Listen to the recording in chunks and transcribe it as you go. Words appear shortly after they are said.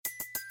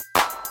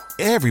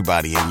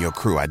Everybody in your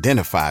crew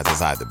identifies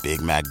as either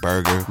Big Mac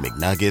Burger,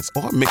 McNuggets,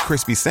 or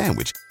McCrispy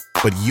Sandwich.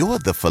 But you're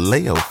the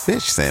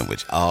Filet-O-Fish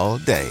Sandwich all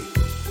day.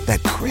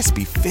 That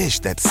crispy fish,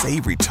 that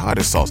savory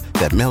tartar sauce,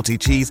 that melty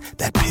cheese,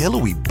 that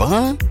pillowy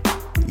bun.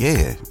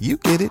 Yeah, you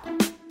get it.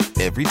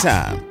 Every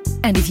time.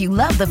 And if you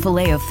love the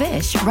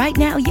Filet-O-Fish, right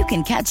now you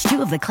can catch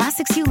two of the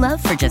classics you love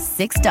for just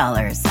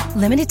 $6.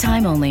 Limited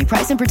time only.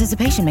 Price and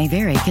participation may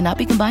vary. Cannot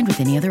be combined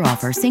with any other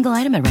offer. Single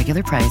item at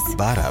regular price.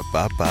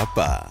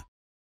 Ba-da-ba-ba-ba.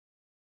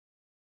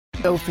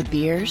 Go for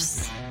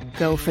beers.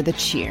 Go for the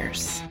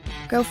cheers.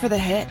 Go for the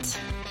hit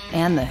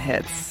and the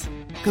hits.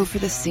 Go for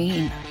the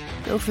scene.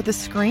 Go for the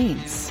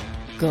screens.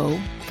 Go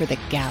for the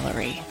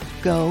gallery.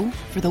 Go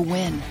for the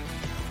win.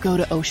 Go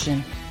to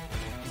Ocean.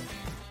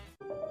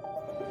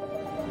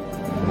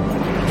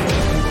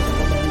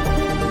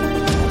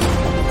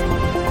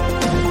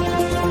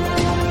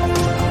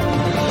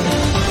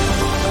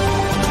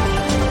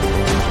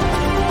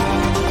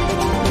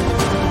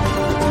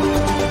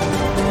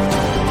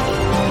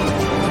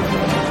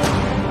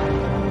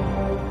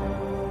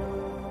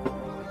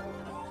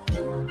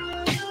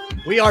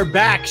 We are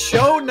back.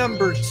 Show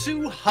number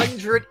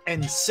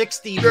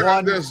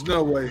 261. There's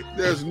no way.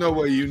 There's no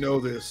way you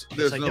know this.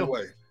 There's no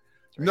way.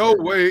 No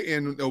way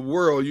in the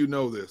world you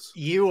know this.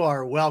 You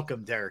are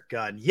welcome, Derrick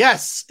Gunn.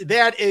 Yes,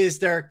 that is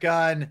Derrick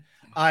Gunn.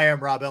 I am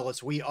Rob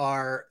Ellis. We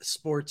are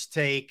Sports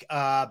Take.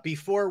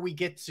 Before we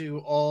get to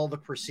all the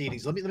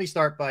proceedings, let me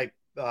start by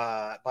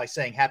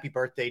saying happy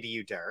birthday to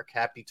you, Derrick.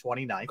 Happy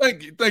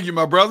 29th. Thank you,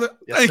 my brother.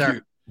 Yes, thank sir.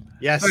 you.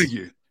 Yes. Thank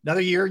you. Another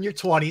year in your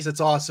 20s.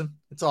 It's awesome.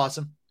 It's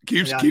awesome.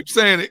 Keep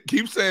saying it.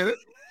 Keep saying it.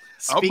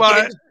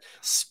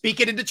 Speak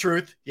it into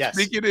truth. Yes.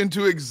 Speak it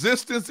into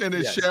existence, and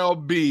it shall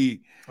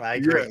be. I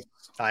agree. Yes.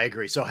 I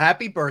agree. So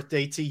happy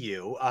birthday to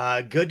you.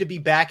 Good to be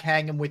back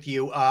hanging with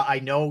you.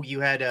 I know you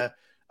had a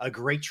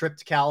great trip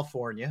to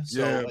California.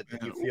 So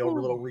you feel a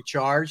little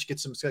recharged, get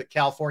some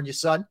California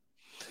sun.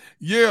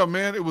 Yeah,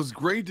 man. It was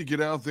great to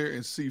get out there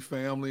and see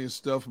family and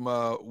stuff.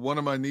 One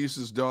of my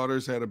niece's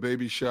daughters had a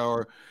baby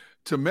shower.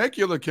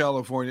 Temecula,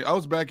 California. I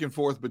was back and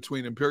forth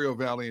between Imperial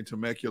Valley and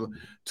Temecula.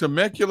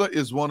 Temecula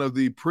is one of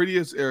the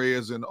prettiest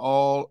areas in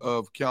all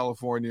of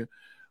California.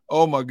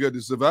 Oh, my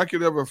goodness. If I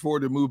could ever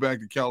afford to move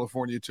back to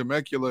California,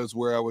 Temecula is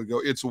where I would go.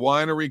 It's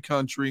winery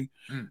country.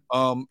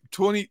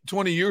 20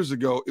 years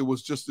ago, it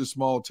was just a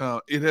small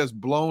town. It has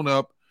blown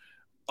up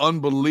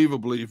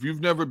unbelievably. If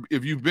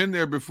you've been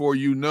there before,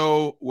 you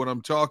know what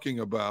I'm talking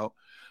about.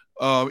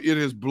 It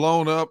has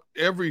blown up.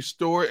 Every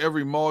store,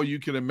 every mall you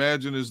can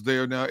imagine is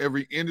there now.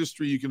 Every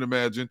industry you can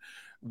imagine.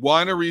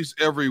 Wineries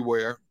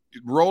everywhere.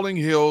 Rolling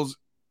hills,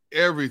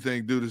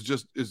 everything, dude, is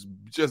just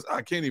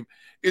I can't even.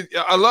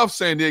 I love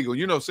San Diego.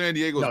 You know, San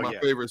Diego is my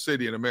favorite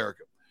city in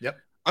America. Yep.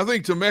 I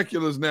think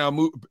Temecula is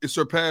now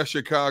surpassed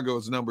Chicago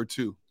as number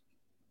 2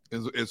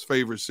 as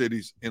favorite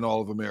cities in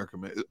all of America,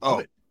 man.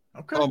 Oh,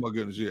 okay. Oh, my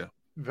goodness, yeah.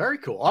 Very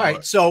cool. All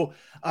right. So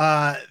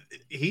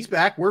he's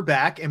back. We're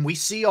back. And we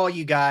see all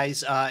you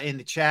guys in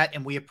the chat,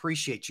 and we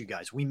appreciate you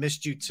guys. We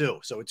missed you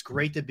too. So it's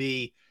great to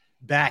be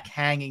back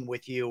hanging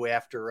with you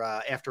after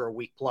a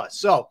week plus.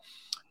 So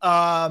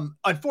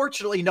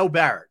unfortunately, no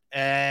Barrett.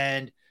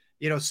 And,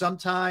 you know,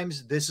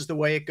 sometimes this is the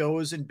way it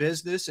goes in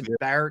business, and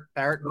Barrett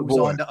moves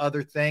on to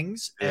other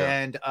things.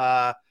 Yeah. And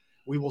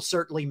we will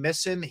certainly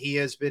miss him. He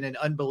has been an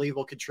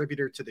unbelievable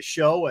contributor to the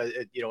show,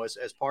 as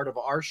part of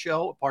our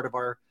show, part of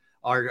our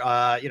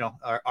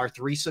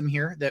threesome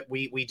here that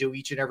we do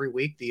each and every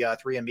week, the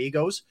Three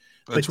Amigos.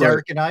 That's but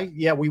Derrick and I,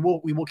 we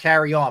will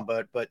carry on,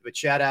 but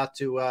shout out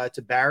to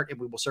Barrett, and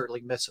we will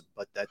certainly miss him.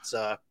 But that's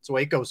the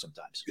way it goes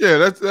sometimes. Yeah,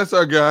 that's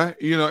our guy,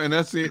 and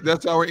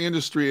that's our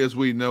industry as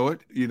we know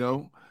it.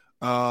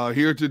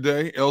 Here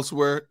today,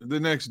 elsewhere the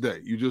next day.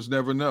 You just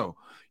never know.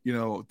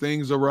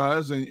 Things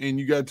arise, and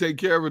you got to take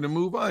care of it and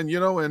move on.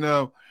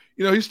 And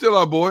he's still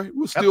our boy.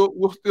 We'll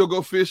still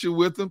go fishing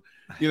with him.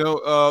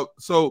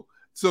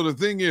 So the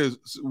thing is,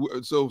 we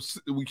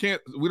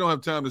don't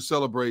have time to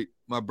celebrate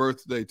my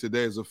birthday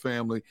today as a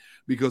family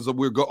because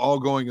we're all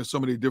going in so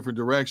many different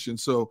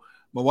directions. So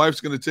my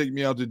wife's going to take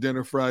me out to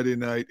dinner Friday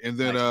night, and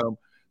then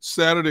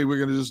Saturday we're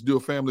going to just do a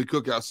family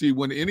cookout. See,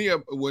 when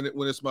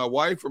it's my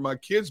wife or my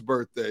kid's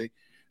birthday,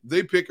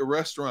 they pick a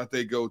restaurant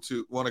they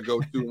want to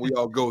go to, and we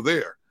all go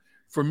there.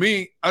 For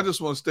me, I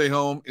just want to stay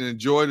home and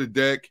enjoy the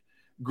deck,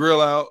 grill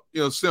out.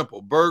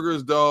 Simple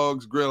burgers,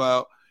 dogs, grill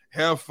out.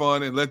 Have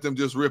fun and let them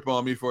just rip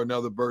on me for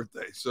another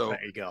birthday. So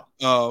there you go.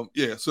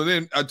 So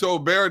then I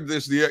told Barrett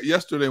this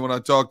yesterday when I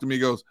talked to him. He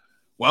goes,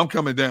 "Well, I'm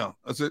coming down."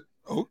 I said,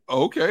 "Oh,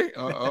 okay,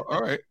 all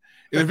right."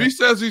 And if he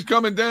says he's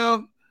coming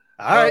down,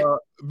 all right,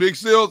 Big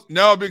Seals.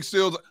 Now, Big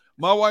Seals.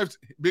 My wife's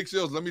Big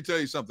Seals. Let me tell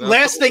you something.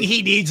 Last thing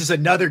he needs is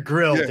another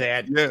grill,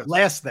 Dad. Yes.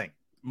 Last thing.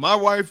 My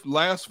wife,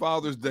 last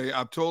Father's Day,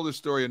 I've told this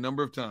story a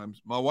number of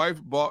times. My wife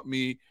bought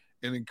me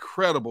an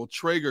incredible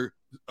Traeger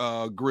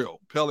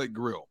pellet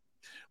grill,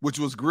 which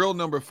was grill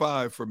number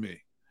 5 for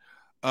me.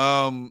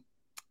 Rob,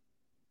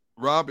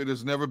 it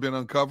has never been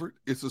uncovered.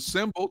 It's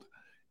assembled.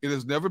 It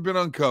has never been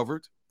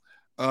uncovered.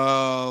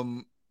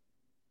 The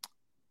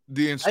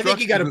the I think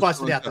you got to instructions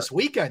bust it are out this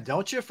weekend,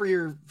 don't you? For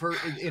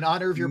in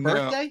honor of your No,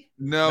 birthday?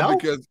 No,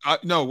 because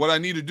what I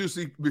need to do,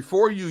 see,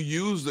 before you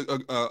use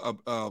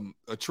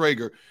a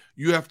Traeger,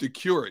 you have to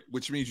cure it,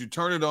 which means you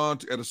turn it on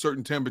at a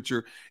certain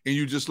temperature and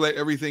you just let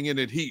everything in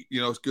it heat.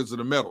 It's because of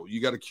the metal.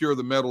 You got to cure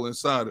the metal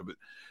inside of it.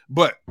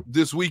 But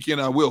this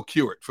weekend I will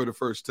cure it for the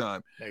first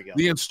time. There you go.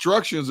 The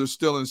instructions are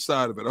still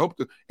inside of it. I hope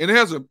and it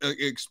has an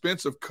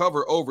expensive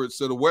cover over it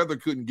so the weather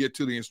couldn't get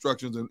to the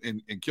instructions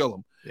and kill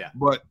them. Yeah.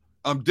 But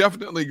I'm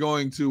definitely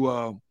going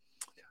to.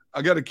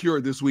 I got to cure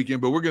it this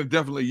weekend, but we're going to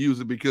definitely use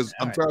it because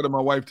I'm tired of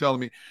my wife telling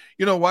me,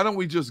 why don't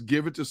we just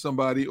give it to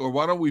somebody, or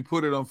why don't we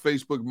put it on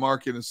Facebook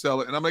Market and sell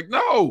it? And I'm like,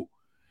 no.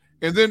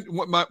 And then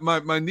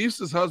my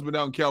niece's husband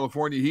out in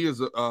California, he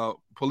is a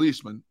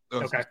policeman,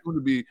 soon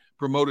to be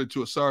promoted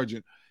to a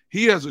sergeant.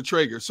 He has a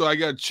Traeger, so I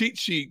got cheat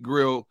sheet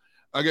grill.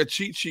 I got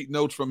cheat sheet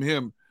notes from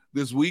him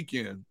this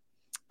weekend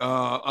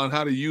on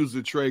how to use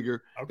the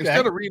Traeger. Okay.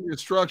 Instead of reading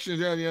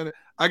instructions,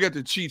 I got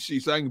the cheat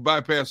sheet so I can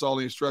bypass all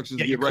the instructions.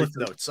 Yeah, and get right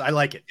notes. I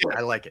like it. Yeah.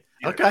 I like it.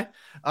 Yeah. Okay.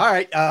 All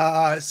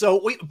right.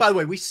 So by the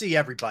way, we see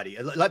everybody.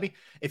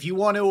 If you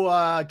want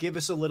to give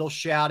us a little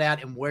shout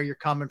out and where you're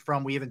coming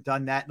from. We haven't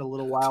done that in a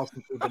little while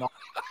since we've been on.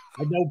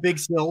 I know Big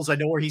Sills. I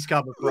know where he's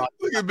coming from.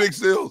 Look at Big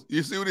Sills.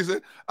 You see what he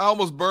said? I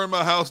almost burned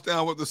my house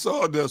down with the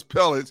sawdust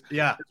pellets.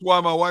 Yeah. That's why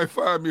my wife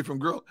fired me from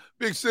grill.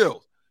 Big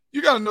Sills.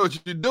 You got to know what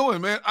you're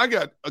doing, man. I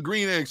got a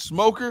green egg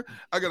smoker.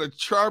 I got a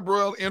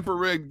charbroiled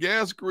infrared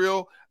gas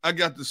grill. I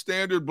got the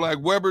standard Black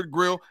Weber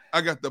grill.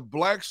 I got the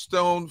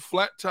Blackstone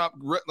flat top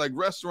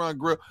restaurant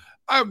grill.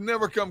 I've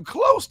never come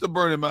close to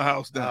burning my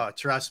house down. Oh,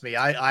 trust me.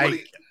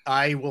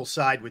 I will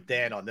side with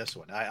Dan on this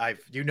one.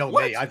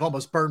 Me. I've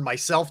almost burned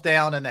myself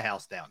down and the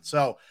house down.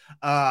 So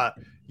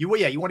you want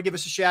to give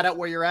us a shout out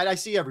where you're at? I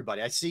see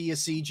everybody. I see you,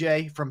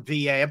 CJ from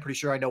VA. I'm pretty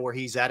sure I know where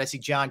he's at. I see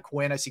John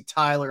Quinn. I see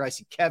Tyler. I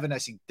see Kevin. I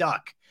see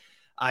Duck.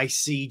 I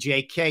see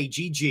JK,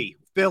 GG,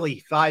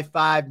 Philly,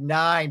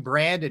 559,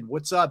 Brandon.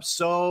 What's up?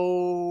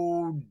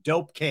 So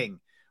Dope King.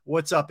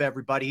 What's up,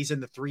 everybody? He's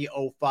in the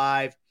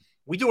 305.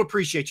 We do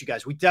appreciate you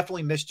guys. We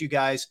definitely missed you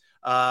guys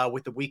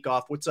with the week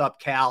off. What's up,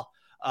 Cal?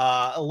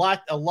 A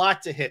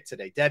lot to hit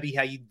today. Debbie,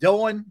 how you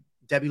doing?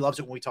 Debbie loves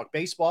it when we talk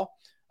baseball.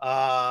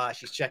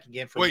 She's checking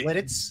in from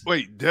Lidditz.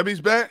 Wait,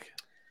 Debbie's back?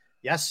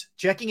 Yes,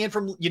 checking in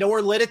from, you know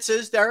where Lidditz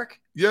is, Derrick?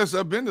 Yes,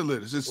 I've been to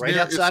Lidditz. It's right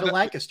outside of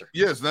Lancaster.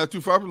 Yes, not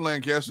too far from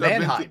Lancaster.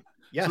 Manheim. I've been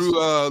yes. through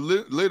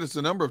Lidditz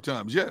a number of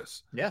times.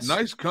 Yes.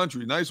 Nice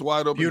country, nice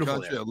wide open Beautiful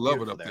country. There. I love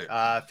Beautiful it up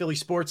there. Philly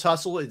Sports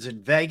Hustle is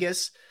in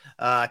Vegas.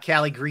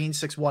 Cali Green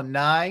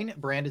 619.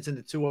 Brandon's in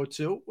the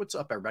 202. What's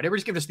up, everybody?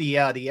 Everybody's giving us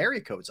the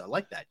area codes. I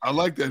like that. I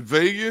like that.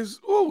 Vegas.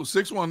 Oh,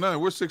 619.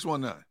 Where's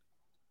 619?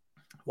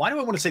 Why do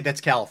I want to say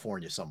that's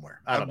California somewhere?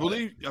 I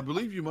believe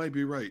you might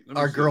be right.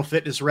 Our girl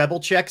Fitness Rebel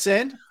checks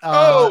in.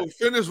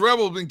 Fitness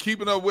Rebel been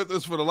keeping up with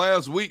us for the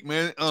last week,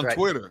 man, on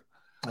Twitter.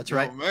 That's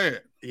right. Oh, man.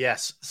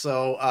 Yes.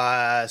 So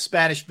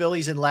Spanish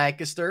Phillies in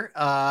Lancaster.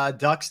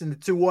 Ducks in the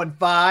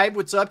 215.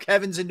 What's up?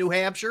 Kevin's in New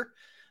Hampshire.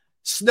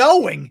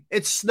 Snowing.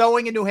 It's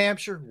snowing in New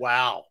Hampshire.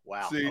 Wow.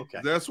 See,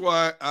 okay. That's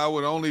why I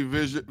would only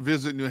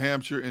visit New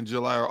Hampshire in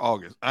July or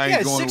August. I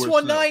ain't going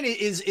 619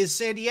 is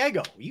San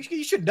Diego.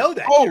 You should know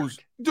that. Oh,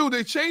 dude,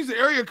 they changed the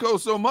area code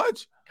so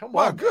much. Come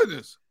on. My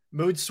goodness.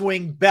 Mood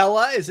Swing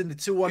Bella is in the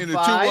 215. In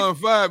the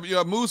 215.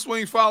 Yeah, Mood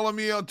Swing, follow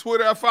me on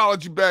Twitter. I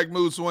followed you back,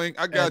 Mood Swing.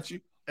 I got you.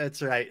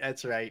 That's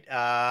right.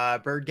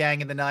 Bird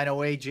Gang in the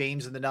 908,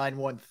 James in the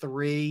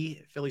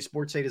 913. Philly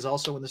Sports 8 is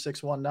also in the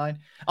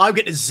 619. I'm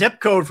getting a zip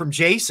code from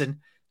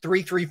Jason,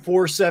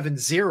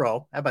 33470.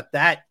 How about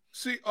that?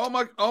 See, all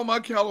my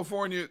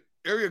California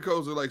area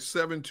codes are like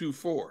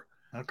 724.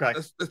 Okay.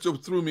 That's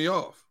what threw me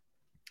off.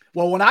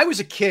 Well, when I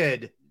was a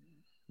kid,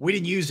 we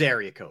didn't use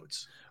area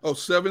codes. Oh,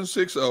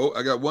 760.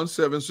 I got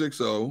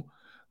 1760.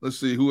 Let's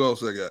see who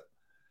else I got.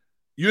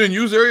 You didn't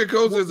use area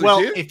codes as a kid?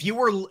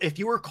 Well, if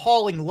you were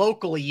calling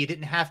locally, you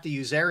didn't have to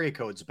use area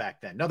codes back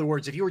then. In other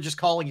words, if you were just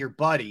calling your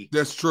buddy,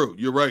 that's true.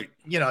 You're right.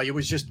 It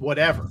was just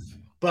whatever.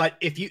 But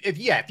if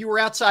you were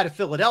outside of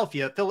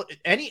Philadelphia,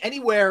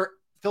 anywhere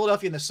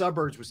Philadelphia in the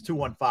suburbs was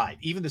 215.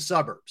 Even the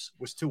suburbs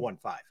was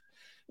 215.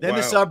 Then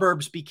the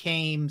suburbs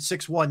became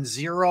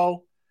 610,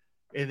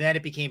 and then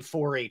it became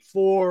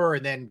 484,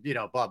 and then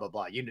blah blah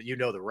blah. You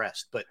know the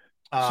rest, but.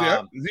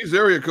 These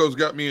area codes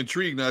got me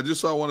intrigued. Now I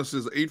just saw one that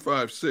says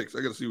 856.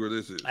 I got to see where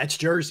this is. That's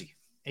Jersey.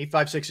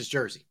 856 is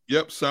Jersey.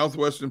 Yep,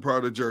 southwestern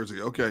part of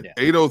Jersey. Okay, yeah.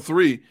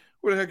 803.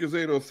 Where the heck is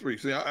 803?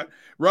 See,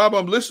 Rob,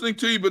 I'm listening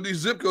to you, but these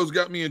zip codes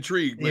got me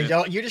intrigued, man.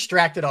 You're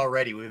distracted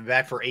already. We've been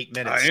back for 8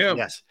 minutes. I am.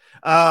 Yes.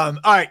 All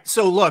right.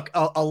 So look,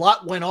 a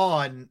lot went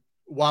on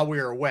while we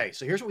were away.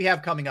 So here's what we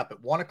have coming up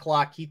at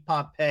 1:00. Keith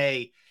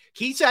Pompey.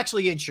 He's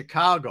actually in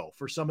Chicago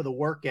for some of the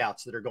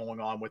workouts that are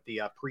going on with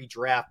the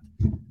pre-draft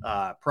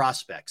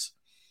prospects.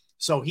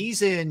 So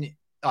he's in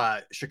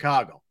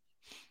Chicago,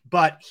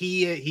 but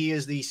he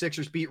is the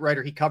Sixers beat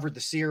writer. He covered the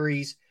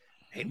series.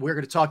 And we're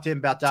going to talk to him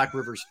about Doc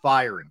Rivers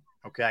firing.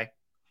 Okay.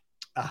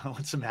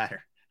 What's the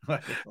matter?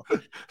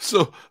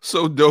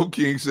 So Dope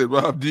King said,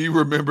 Rob, do you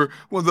remember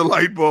when the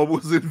light bulb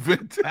was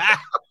invented?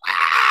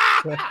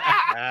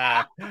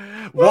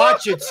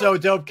 Watch it, so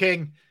Dope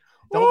King.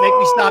 Don't make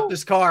me stop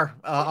this car.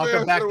 I'll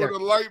come back there. When the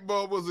light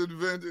bulb was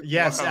invented.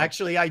 Yes, wow.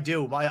 Actually, I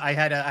do. I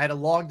had a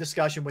long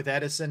discussion with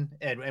Edison,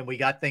 and we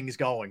got things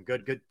going.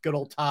 Good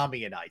old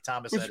Tommy and I,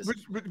 Thomas Edison.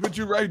 But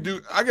you're right,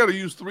 dude. I got to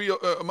use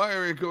my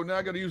area code now.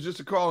 I got to use just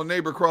to call a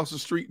neighbor across the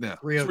street now.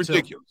 It's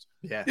ridiculous.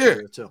 Yeah.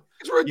 It's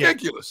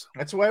ridiculous. Yeah.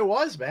 That's the way it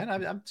was, man.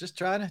 I'm just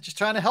trying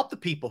to help the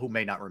people who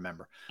may not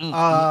remember.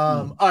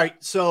 All right,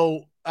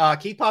 so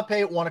Keith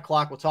Pompey at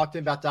 1:00. We'll talk to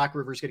him about Doc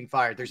Rivers getting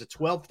fired. There's a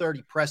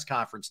 12:30 press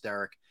conference,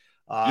 Derrick.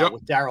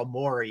 With Daryl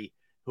Morey,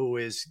 who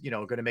is,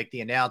 going to make the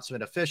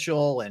announcement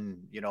official,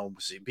 and,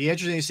 be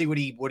interesting to see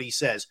what he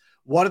says.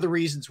 One of the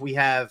reasons we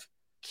have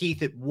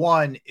Keith at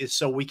 1 is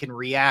so we can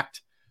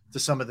react to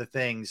some of the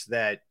things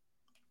that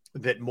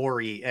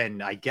Morey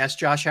and I guess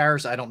Josh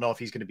Harris, I don't know if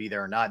he's going to be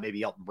there or not.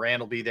 Maybe Elton Brand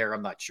will be there.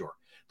 I'm not sure.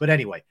 But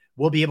anyway,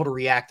 we'll be able to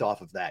react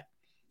off of that.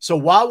 So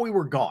while we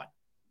were gone,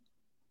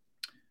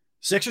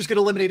 Sixers get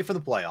eliminated from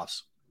the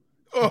playoffs.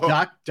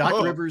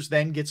 Doc Rivers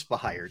then gets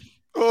fired.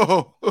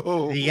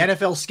 The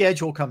NFL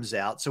schedule comes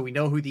out, so we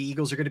know who the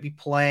Eagles are going to be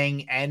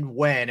playing and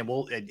when, and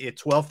we'll at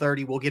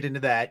 12:30 we'll get into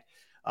that.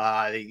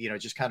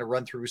 Just kind of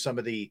run through some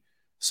of the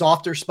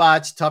softer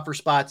spots, tougher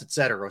spots,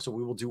 etc. So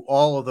we will do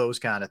all of those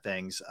kind of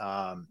things.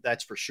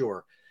 That's for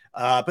sure.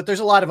 But there's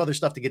a lot of other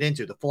stuff to get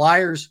into. The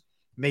Flyers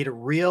made a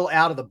real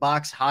out of the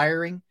box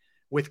hiring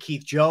with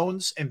Keith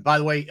Jones, and by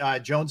the way,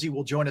 Jonesy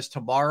will join us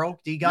tomorrow.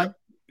 D-Gun,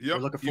 Yep.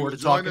 We're looking forward to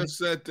talking. Join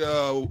us at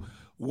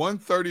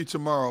 1:30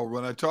 tomorrow.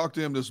 When I talked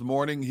to him this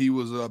morning, he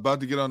was about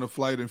to get on a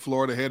flight in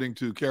Florida heading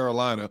to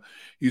Carolina.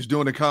 He's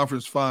doing the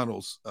conference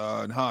finals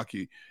in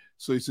hockey.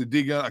 So he said,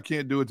 D-Gun, I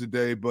can't do it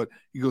today, but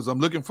he goes, I'm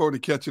looking forward to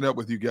catching up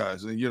with you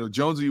guys. And,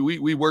 Jonesy,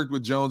 we worked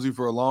with Jonesy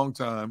for a long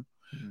time.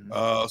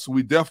 So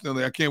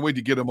I can't wait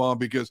to get him on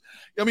because,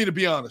 to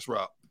be honest,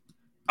 Rob,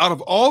 out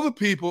of all the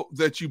people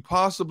that you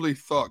possibly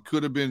thought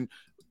could have been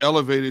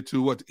elevated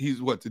to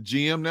the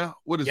GM now?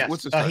 What's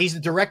his title? He's the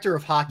director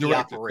of hockey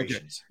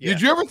operations. Okay. Yeah.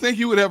 Did you ever think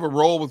he would have a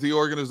role with the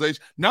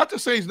organization? Not to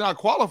say he's not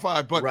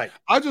qualified, but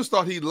I just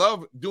thought he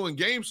loved doing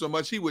games so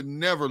much he would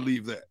never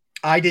leave that.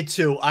 I did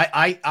too.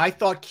 I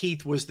thought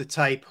Keith was the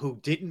type who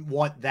didn't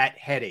want that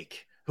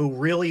headache, who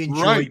really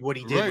enjoyed what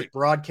he did with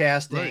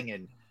broadcasting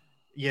and,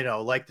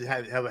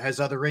 has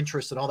other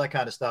interests and all that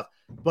kind of stuff.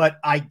 But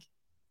I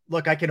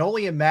can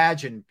only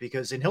imagine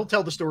and he'll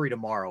tell the story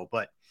tomorrow,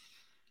 but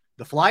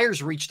the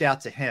Flyers reached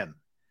out to him,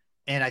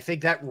 and I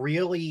think that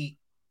really,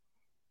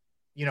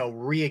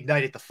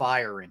 reignited the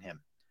fire in him,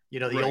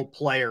 the old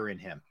player in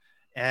him.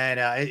 And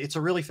it's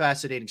a really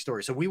fascinating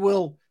story. So we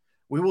will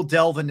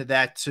delve into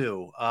that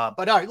too.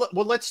 But all right,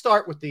 let's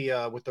start with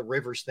the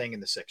Rivers thing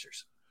and the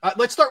Sixers.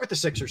 Let's start with the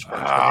Sixers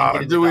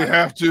first. Do we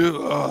have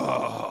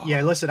to?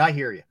 Yeah, listen, I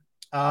hear you.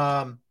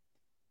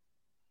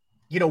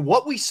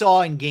 What we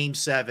saw in Game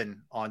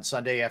 7 on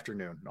Sunday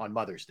afternoon on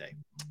Mother's Day,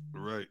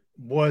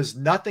 was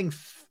nothing.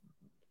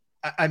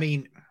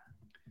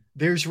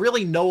 There's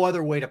really no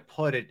other way to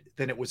put it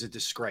than it was a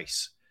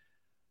disgrace.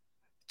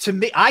 To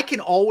me, I can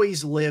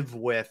always live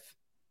with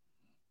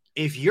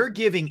if you're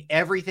giving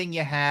everything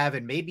you have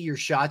and maybe your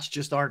shots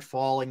just aren't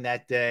falling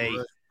that day.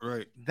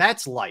 Right.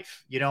 That's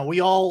life.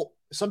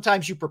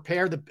 Sometimes you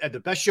prepare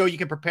the best show you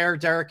can prepare,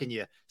 Derrick, and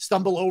you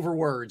stumble over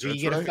words or you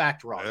get a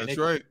fact wrong. That's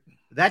right.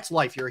 That's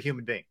life. You're a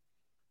human being.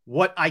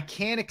 What I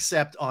can't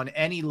accept on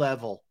any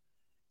level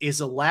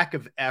is a lack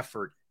of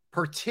effort,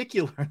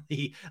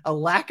 particularly a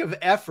lack of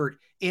effort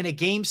in a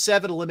Game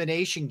 7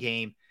 elimination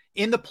game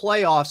in the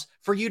playoffs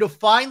for you to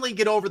finally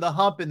get over the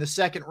hump in the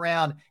second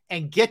round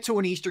and get to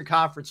an Eastern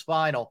Conference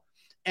final.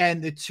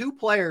 And the two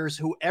players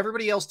who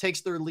everybody else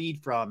takes their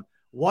lead from,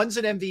 one's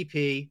an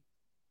MVP,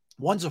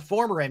 one's a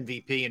former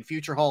MVP and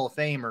future Hall of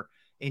Famer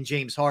in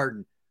James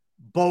Harden,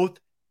 both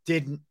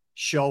didn't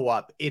show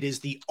up. It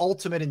is the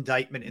ultimate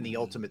indictment and the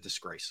ultimate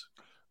disgrace.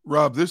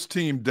 Rob, this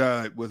team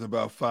died with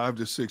about 5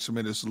 to 6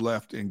 minutes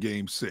left in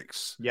Game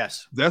 6.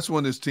 Yes. That's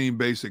when this team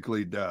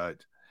basically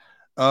died.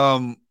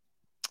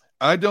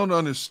 I don't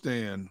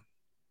understand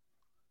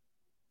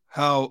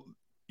how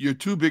your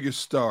two biggest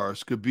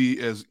stars could be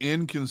as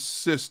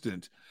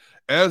inconsistent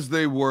as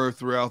they were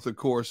throughout the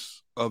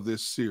course of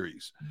this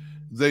series.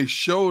 They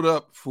showed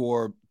up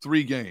for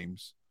 3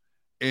 games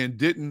and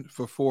didn't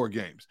for 4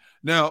 games.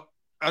 Now,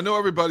 I know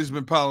everybody's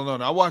been piling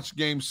on. I watched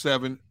Game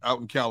 7 out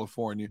in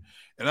California,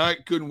 and I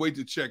couldn't wait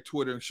to check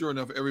Twitter. And sure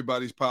enough,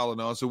 everybody's piling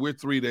on. So we're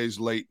 3 days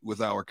late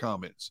with our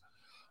comments.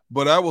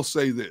 But I will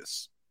say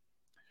this.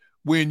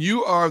 When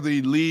you are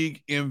the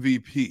league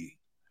MVP,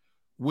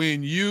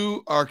 when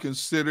you are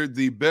considered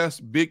the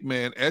best big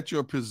man at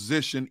your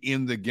position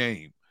in the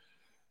game,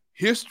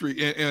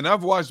 history, and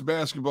I've watched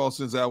basketball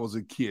since I was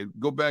a kid.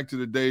 Go back to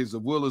the days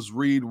of Willis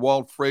Reed,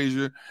 Walt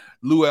Frazier,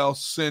 Lou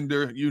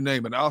Alcindor, you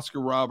name it, Oscar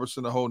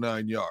Robertson, the whole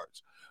 9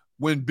 yards.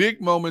 When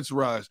big moments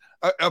rise,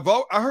 I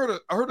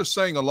heard a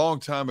saying a long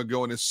time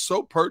ago, and it's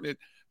so pertinent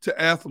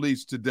to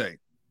athletes today.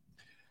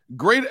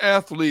 Great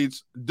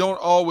athletes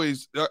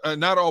are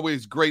not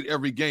always great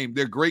every game.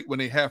 They're great when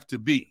they have to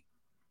be.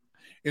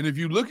 And if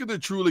you look at the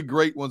truly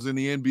great ones in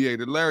the NBA,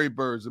 the Larry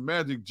Birds, the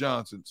Magic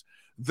Johnsons,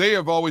 they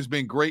have always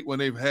been great when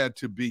they've had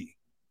to be.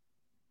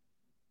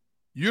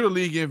 You're the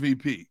league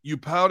MVP. You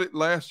pouted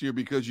last year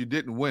because you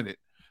didn't win it,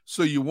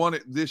 so you won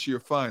it this year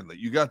finally.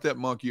 You got that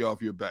monkey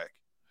off your back.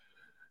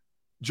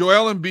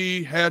 Joel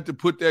Embiid had to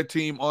put that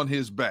team on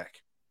his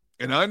back.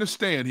 And I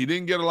understand he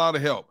didn't get a lot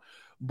of help.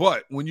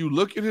 But when you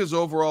look at his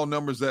overall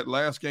numbers, that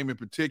last game in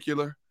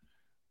particular,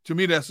 to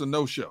me, that's a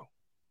no-show.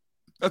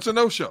 That's a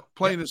no-show,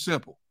 plain and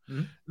simple.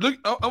 Mm-hmm. Look,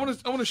 I want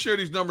to share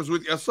these numbers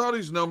with you. I saw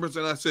these numbers,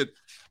 and I said,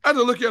 I had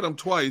to look at them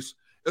twice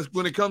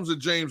when it comes to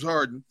James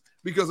Harden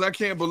because I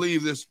can't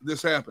believe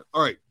this happened.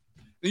 All right.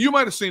 And you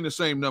might have seen the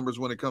same numbers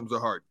when it comes to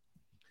Harden.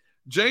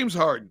 James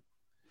Harden,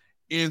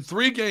 in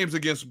 3 games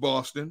against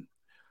Boston,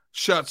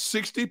 shot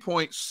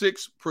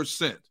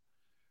 60.6%,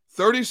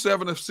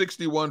 37 of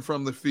 61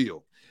 from the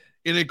field.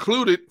 It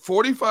included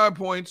 45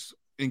 points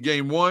in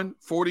game 1,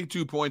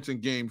 42 points in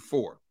game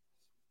 4.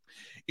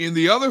 In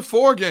the other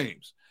 4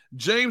 games,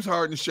 James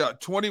Harden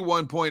shot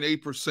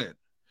 21.8%,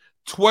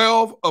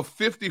 12 of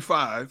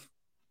 55,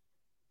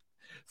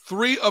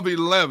 3 of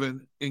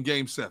 11 in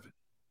game 7.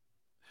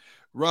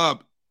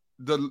 Rob,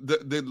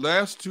 the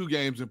last 2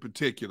 games in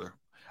particular,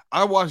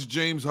 I watched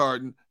James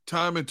Harden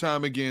time and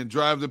time again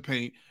drive the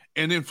paint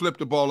and then flip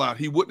the ball out.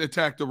 He wouldn't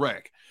attack the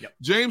rack. Yep.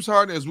 James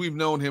Harden, as we've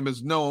known him,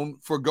 is known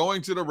for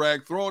going to the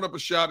rack, throwing up a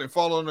shot, and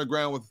falling on the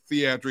ground with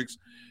theatrics.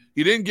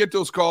 He didn't get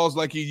those calls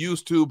like he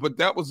used to, but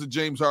that was the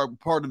James Harden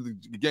part of the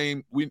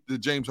game, the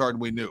James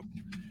Harden we knew.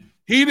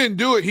 He didn't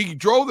do it. He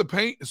drove the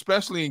paint,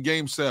 especially in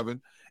game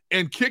 7,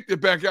 and kicked it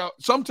back out.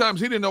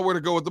 Sometimes he didn't know where to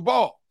go with the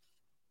ball.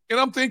 And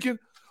I'm thinking,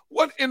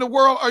 what in the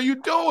world are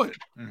you doing?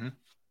 Mm-hmm.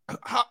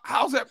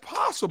 How's that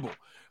possible?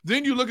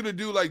 Then you look at a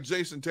dude like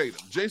Jason Tatum.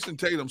 Jason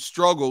Tatum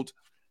struggled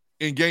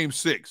in game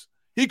 6.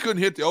 He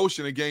couldn't hit the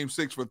ocean in game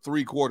 6 for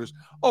 3 quarters.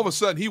 All of a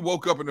sudden, he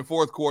woke up in the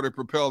 4th quarter to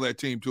propel that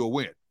team to a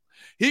win.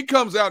 He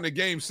comes out in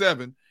game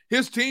 7.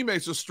 His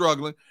teammates are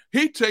struggling.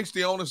 He takes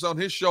the onus on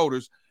his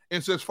shoulders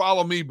and says,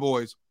 follow me,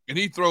 boys. And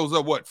he throws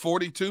up,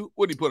 42?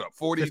 What did he put up?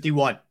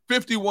 51.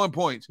 51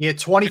 points. He had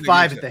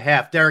 25 at the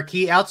half. Derrick,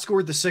 he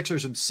outscored the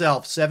Sixers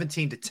himself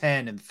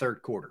 17-10 in the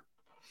 3rd quarter.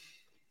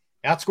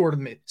 Outscored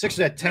them.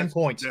 Sixers had 10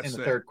 points in the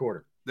 3rd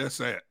quarter. That's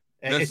sad.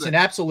 It's an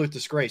absolute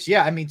disgrace.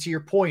 Yeah, I mean, to your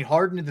point,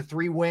 Harden in the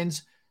 3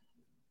 wins,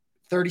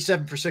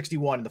 37 for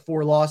 61, and the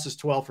 4 losses,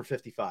 12 for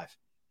 55.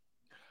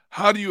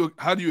 How do you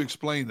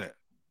explain that?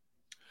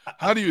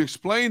 How do you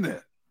explain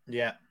that?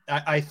 Yeah,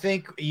 I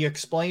think you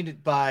explained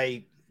it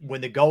by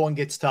when the going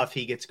gets tough,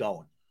 he gets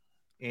going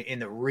in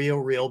the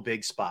real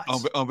big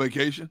spots. On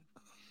vacation?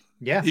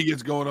 Yeah. He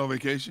gets going on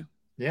vacation?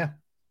 Yeah.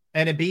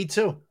 And Embiid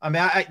too. I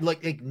mean, I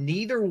like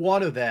neither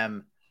one of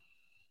them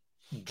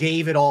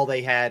gave it all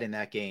they had in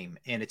that game,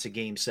 and it's a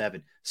game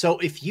 7. So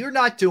if you're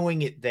not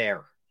doing it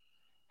there,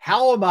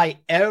 how am I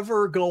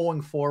ever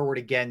going forward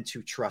again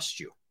to trust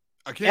you?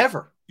 I can't.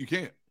 Ever. You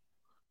can't.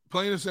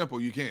 Plain and simple,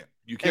 you can't.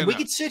 You can't. And we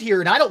could sit here,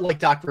 and I don't like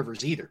Doc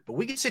Rivers either, but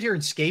we could sit here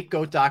and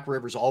scapegoat Doc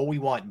Rivers all we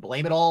want and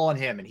blame it all on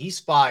him, and he's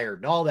fired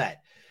and all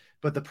that.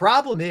 But the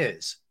problem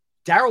is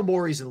Daryl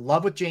Morey's in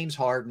love with James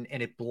Harden,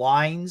 and it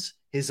blinds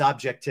his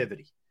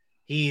objectivity.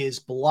 He is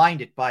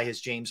blinded by his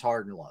James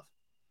Harden love.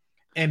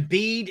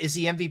 Embiid is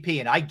the MVP,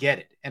 and I get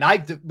it. And I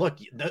don't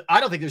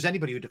think there's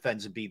anybody who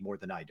defends Embiid more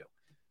than I do.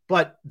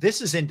 But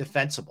this is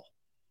indefensible,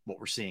 what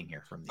we're seeing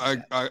here from these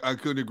guys. I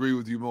couldn't agree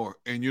with you more.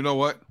 And you know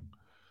what?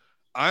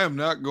 I am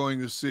not going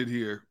to sit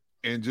here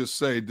and just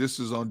say this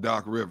is on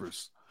Doc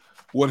Rivers.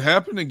 What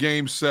happened in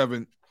Game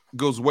 7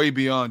 goes way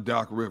beyond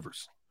Doc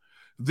Rivers.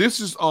 This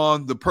is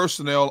on the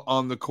personnel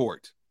on the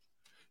court.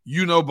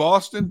 You know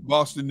Boston.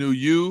 Boston knew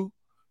you.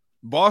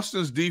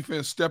 Boston's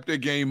defense stepped their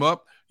game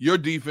up. Your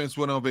defense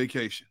went on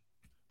vacation.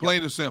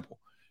 Plain and simple.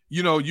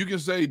 You know, you can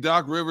say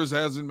Doc Rivers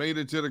hasn't made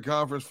it to the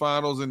conference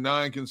finals in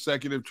 9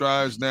 consecutive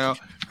tries now.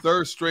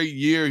 3rd straight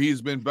year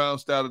he's been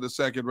bounced out of the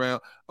 2nd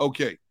round.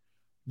 Okay,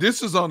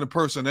 this is on the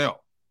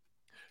personnel.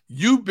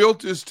 You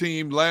built this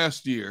team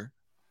last year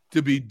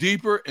to be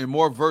deeper and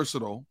more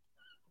versatile,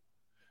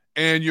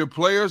 and your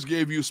players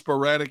gave you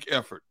sporadic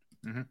effort.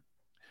 Mm-hmm.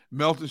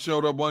 Melton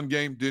showed up one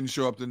game, didn't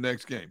show up the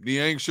next game.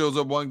 Niang shows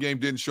up one game,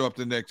 didn't show up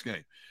the next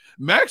game.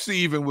 Maxey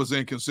even was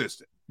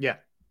inconsistent. Yeah.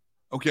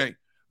 Okay.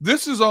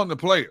 This is on the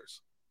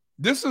players.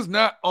 This is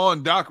not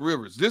on Doc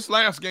Rivers. This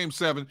last Game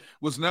 7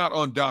 was not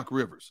on Doc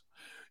Rivers.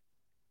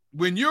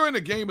 When you're in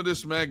a game of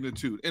this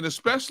magnitude, and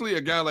especially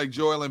a guy like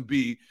Joel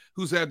Embiid,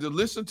 who's had to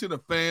listen to the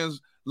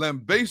fans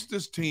lambaste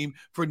this team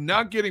for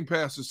not getting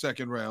past the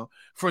 2nd round,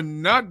 for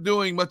not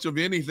doing much of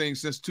anything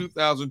since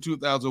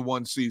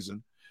 2000-2001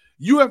 season,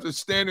 you have to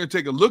stand there and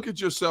take a look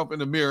at yourself in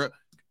the mirror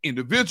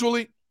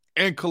individually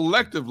and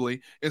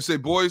collectively and say,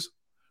 boys,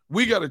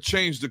 we got to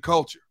change the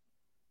culture.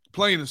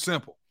 Plain and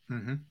simple.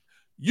 Mm-hmm.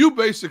 You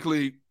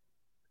basically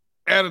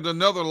added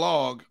another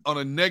log on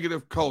a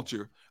negative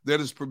culture that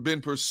has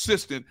been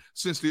persistent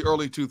since the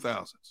early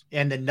 2000s.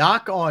 And the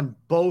knock on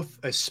both,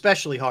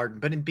 especially Harden,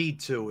 but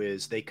Embiid too,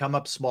 is they come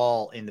up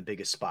small in the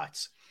biggest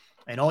spots.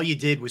 And all you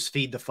did was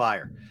feed the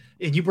fire.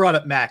 And you brought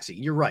up Maxey.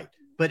 You're right.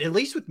 But at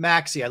least with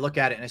Maxey, I look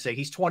at it and I say,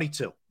 he's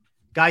 22.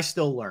 Guy's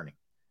still learning.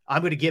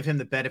 I'm going to give him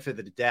the benefit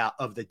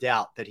of the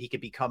doubt that he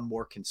could become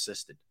more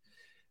consistent.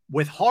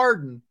 With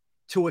Harden,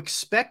 to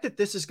expect that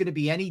this is going to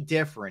be any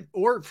different,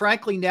 or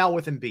frankly now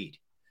with Embiid,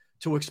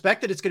 to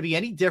expect that it's going to be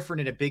any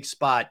different in a big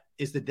spot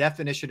is the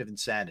definition of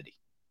insanity.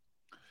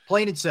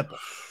 Plain and simple.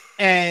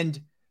 And,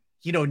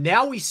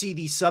 now we see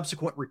these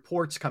subsequent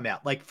reports come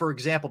out. Like, for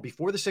example,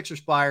 before the Sixers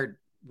fired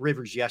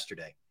Rivers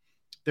yesterday,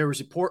 there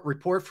was a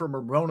report from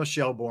Ramona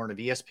Shelburne of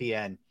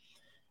ESPN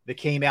that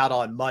came out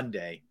on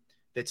Monday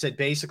that said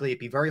basically it'd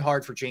be very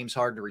hard for James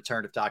Harden to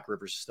return if Doc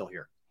Rivers is still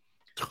here.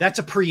 That's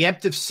a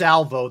preemptive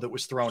salvo that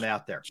was thrown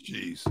out there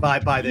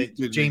by the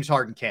James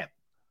Harden camp.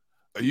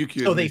 Are you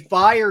kidding? So they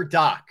fire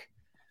Doc.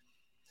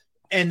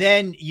 And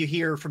then you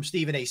hear from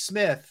Stephen A.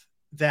 Smith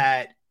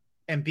that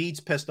Embiid's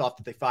pissed off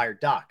that they fired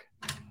Doc.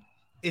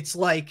 It's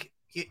like,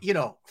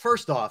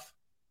 first off,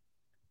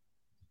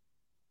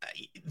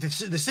 the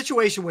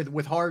situation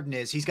with Harden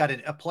is he's got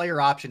a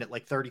player option at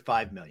like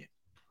 $35 million.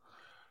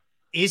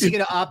 Is he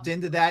going to opt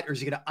into that, or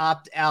is he going to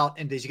opt out,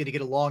 and is he going to get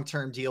a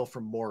long-term deal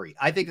from Morey?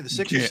 I think if the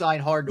Sixers sign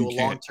Harden to a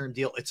long-term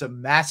deal, it's a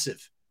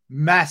massive,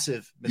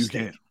 massive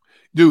mistake.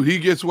 Dude, he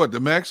gets what? The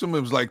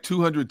maximum is like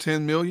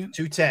 $210 million?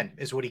 210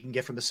 is what he can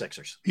get from the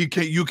Sixers.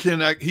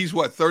 He's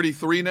what,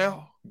 33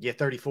 now? Yeah,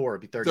 34.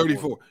 It'd be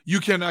 34. You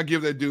cannot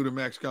give that dude a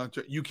max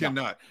contract. You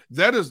cannot.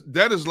 No.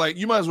 That is like,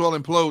 you might as well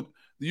implode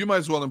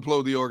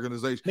the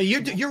organization. Now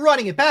you're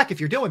running it back if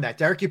you're doing that,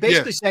 Derrick. You're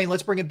basically saying,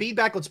 let's bring Embiid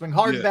back. Let's bring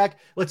Harden back.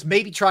 Let's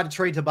maybe try to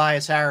trade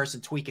Tobias Harris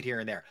and tweak it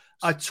here and there.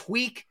 A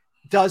tweak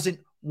doesn't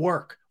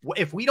work.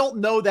 If we don't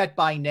know that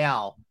by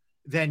now,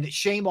 then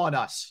shame on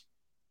us,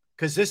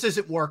 because this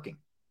isn't working.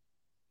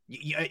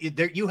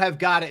 You have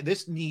got it.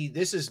 This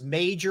is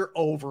major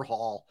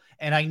overhaul.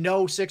 And I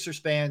know Sixers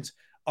fans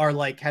are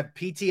like, have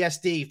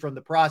PTSD from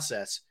the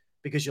process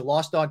because you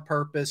lost on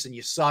purpose and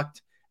you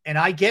sucked. And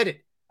I get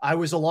it. I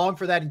was along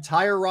for that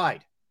entire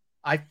ride.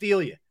 I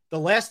feel you. The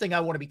last thing I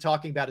want to be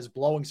talking about is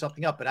blowing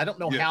something up, but I don't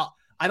know how.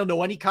 I don't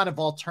know any kind of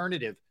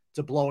alternative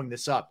to blowing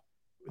this up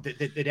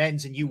that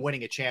ends in you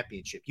winning a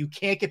championship. You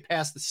can't get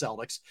past the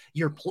Celtics.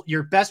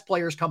 Your best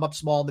players come up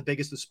small in the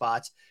biggest of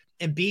spots.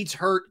 Embiid's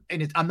hurt,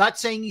 and I'm not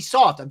saying he's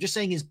soft. I'm just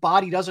saying his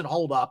body doesn't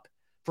hold up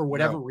for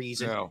whatever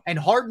reason. No. And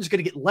Harden's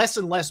going to get less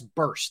and less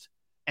burst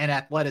and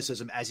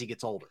athleticism as he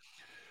gets older.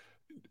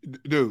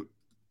 Dude.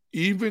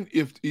 Even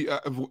if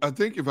I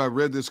think if I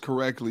read this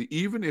correctly,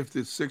 even if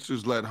the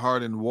Sixers let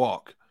Harden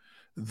walk,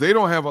 they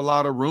don't have a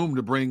lot of room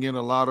to bring in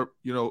a lot of,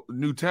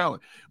 new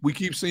talent. We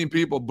keep seeing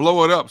people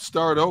blow it up,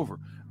 start over.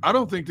 I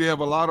don't think they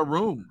have a lot of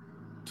room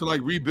to like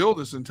rebuild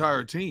this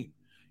entire team.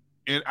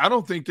 And I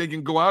don't think they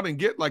can go out and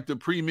get like the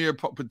premier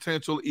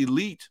potential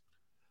elite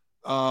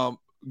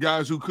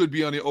guys who could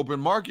be on the open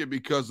market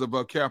because of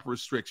cap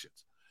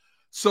restrictions.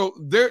 So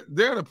they're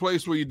in a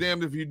place where you're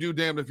damned if you do,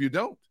 damned if you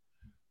don't.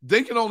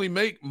 They can only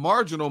make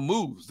marginal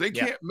moves. They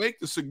can't make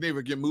the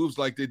significant moves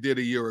like they did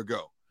a year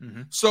ago.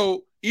 Mm-hmm.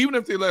 So even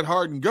if they let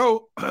Harden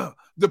go,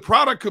 the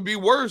product could be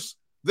worse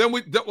than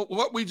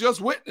what we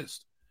just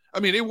witnessed. I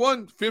mean, they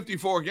won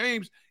 54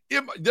 games.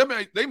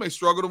 They may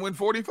struggle to win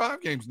 45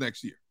 games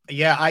next year.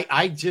 Yeah,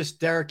 I just,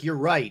 Derrick, you're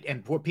right.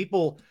 And for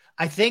people,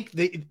 I think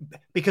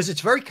because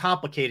it's very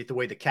complicated the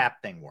way the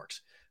cap thing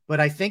works. But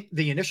I think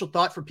the initial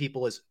thought for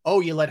people is,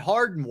 you let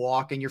Harden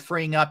walk and you're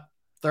freeing up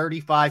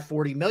 35,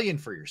 40 million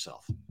for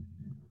yourself.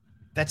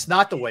 That's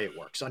not the way it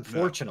works,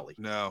 unfortunately.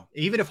 No.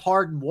 Even if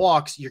Harden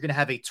walks, you're going to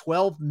have a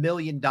 $12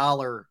 million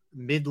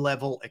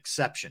mid-level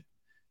exception.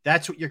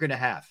 That's what you're going to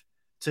have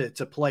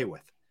to play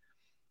with.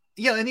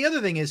 Yeah, and the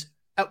other thing is,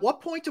 at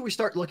what point do we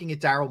start looking at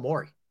Daryl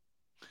Morey?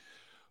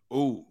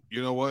 Oh,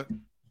 you know what?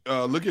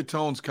 Look at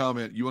Tone's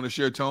comment. You want to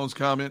share Tone's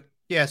comment?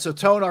 Yeah, so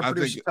Tone, our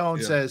producer Tone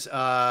says,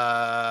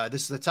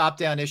 this is a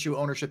top-down issue.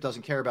 Ownership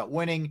doesn't care about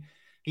winning.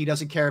 He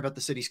doesn't care about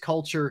the city's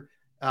culture.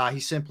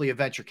 He's simply a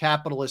venture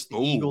capitalist. The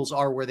Eagles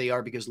are where they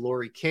are because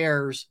Laurie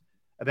cares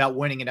about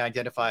winning and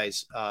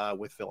identifies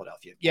with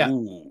Philadelphia. Yeah.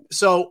 Ooh.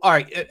 So, all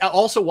right.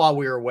 Also, while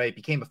we were away, it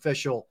became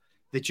official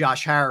that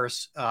Josh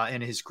Harris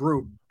and his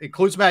group,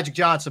 includes Magic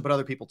Johnson, but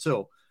other people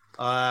too,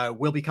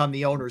 will become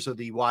the owners of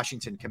the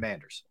Washington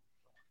Commanders.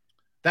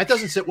 That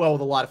doesn't sit well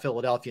with a lot of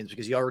Philadelphians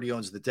because he already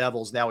owns the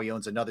Devils. Now he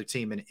owns another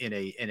team in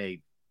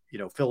a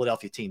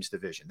Philadelphia team's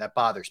division. That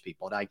bothers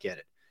people, and I get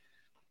it.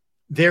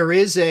 There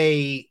is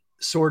a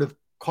sort of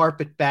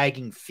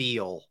carpetbagging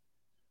feel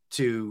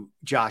to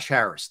Josh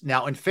Harris.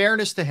 Now, in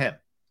fairness to him,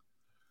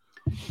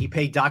 he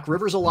paid Doc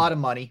Rivers a lot of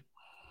money.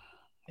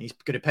 And he's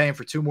going to pay him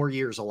for 2 more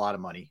years a lot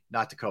of money,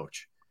 not to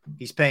coach.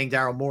 He's paying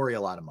Daryl Morey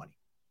a lot of money.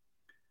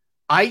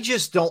 I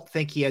just don't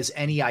think he has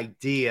any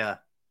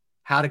idea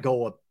how to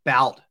go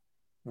about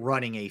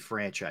running a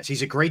franchise.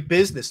 He's a great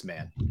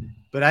businessman,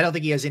 but I don't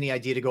think he has any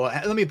idea to go.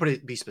 Let me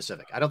be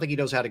specific. I don't think he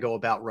knows how to go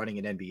about running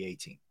an NBA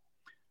team.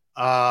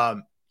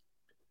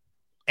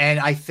 And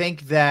I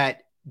think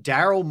that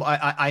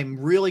I'm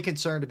really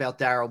concerned about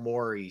Daryl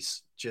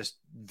Morey's just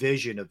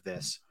vision of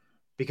this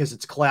because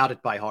it's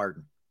clouded by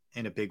Harden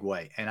in a big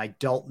way. And I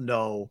don't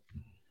know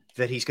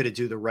that he's going to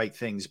do the right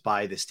things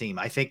by this team.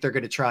 I think they're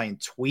going to try and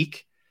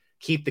tweak,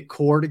 keep the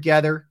core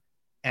together,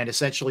 and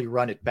essentially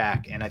run it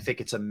back. And I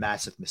think it's a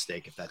massive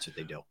mistake if that's what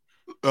they do.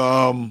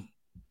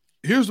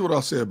 Here's what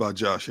I'll say about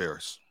Josh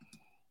Harris.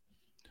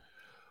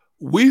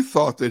 We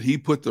thought that he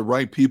put the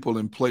right people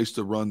in place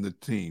to run the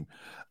team.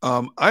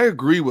 I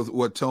agree with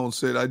what Tone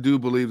said. I do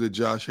believe that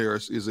Josh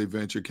Harris is a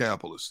venture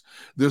capitalist.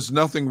 There's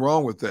nothing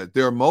wrong with that.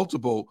 There are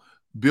multiple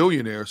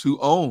billionaires who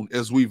own,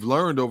 as we've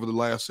learned over the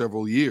last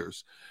several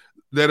years,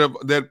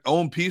 that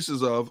own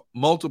pieces of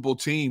multiple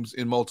teams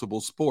in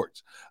multiple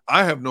sports.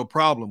 I have no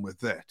problem with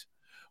that.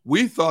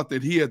 We thought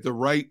that he had the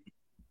right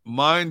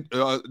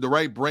the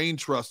right brain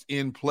trust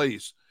in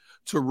place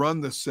to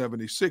run the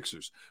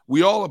 76ers.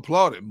 We all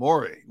applauded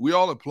Morey. We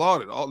all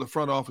applauded all the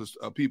front office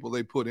people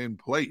they put in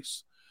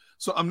place.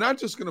 So I'm not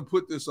just going to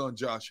put this on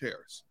Josh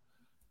Harris.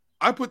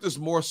 I put this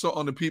more so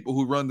on the people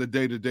who run the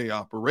day-to-day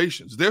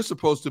operations. They're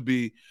supposed to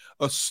be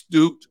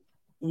astute,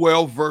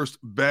 well-versed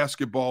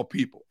basketball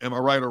people. Am I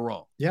right or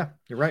wrong? Yeah,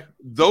 you're right.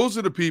 Those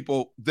are the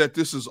people that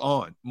this is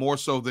on more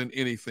so than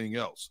anything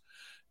else.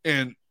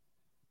 And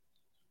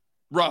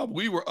Rob,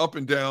 we were up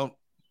and down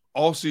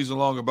all season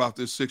long about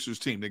this Sixers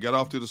team. They got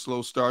off to the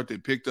slow start. They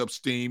picked up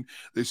steam.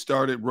 They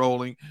started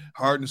rolling.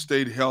 Harden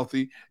stayed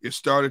healthy. It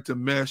started to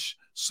mesh,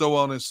 so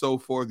on and so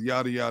forth,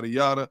 yada, yada,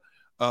 yada,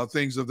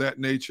 things of that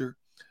nature.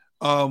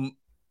 But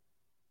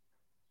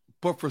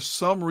for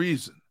some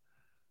reason,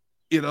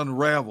 it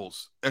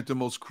unravels at the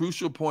most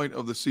crucial point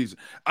of the season.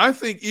 I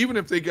think even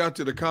if they got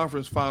to the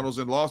conference finals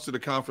and lost to the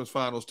conference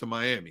finals to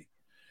Miami,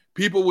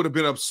 people would have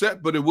been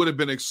upset, but it would have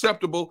been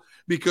acceptable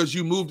because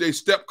you moved a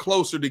step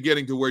closer to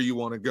getting to where you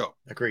want to go.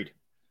 Agreed.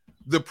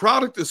 The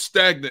product is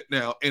stagnant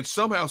now, and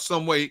somehow,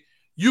 some way,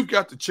 you've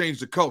got to change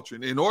the culture.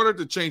 And in order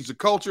to change the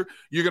culture,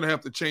 you're going to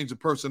have to change the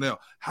personnel.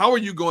 How are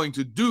you going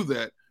to do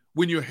that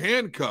when you're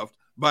handcuffed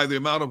by the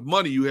amount of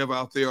money you have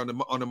out there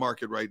on the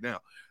market right now?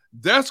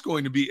 That's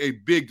going to be a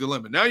big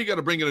dilemma. Now you got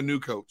to bring in a new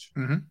coach.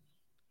 Mm-hmm.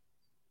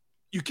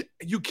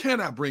 You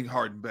cannot bring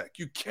Harden back.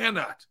 You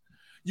cannot.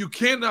 You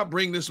cannot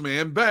bring this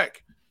man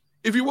back.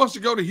 If he wants to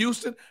go to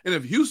Houston, and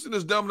if Houston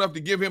is dumb enough to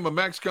give him a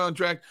max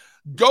contract,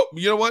 go.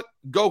 You know what?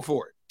 Go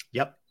for it.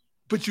 Yep.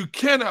 But you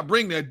cannot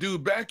bring that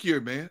dude back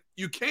here, man.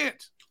 You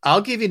can't.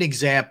 I'll give you an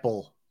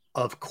example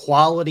of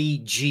quality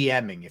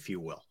GMing, if you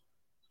will.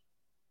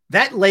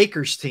 That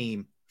Lakers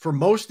team, for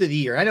most of the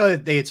year, I know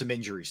that they had some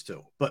injuries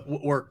too, but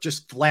were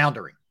just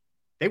floundering.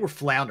 They were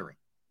floundering.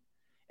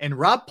 And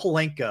Rob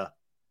Pelinka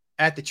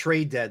at the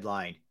trade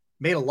deadline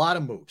made a lot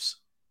of moves.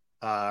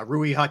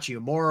 Rui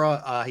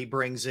Hachimura, he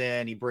brings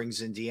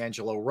in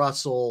D'Angelo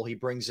Russell. He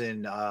brings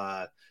in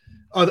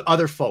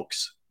other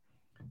folks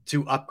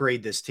to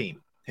upgrade this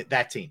team,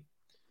 that team.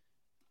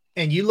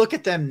 And you look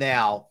at them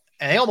now,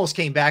 and they almost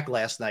came back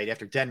last night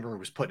after Denver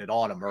was putting it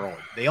on them early.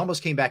 They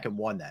almost came back and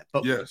won that.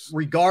 But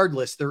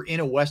regardless, they're in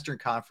a Western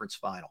Conference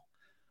final.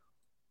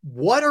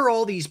 What are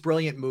all these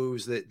brilliant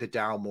moves that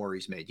Daryl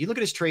Morey's made? You look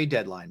at his trade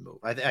deadline move.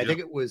 I think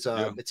it was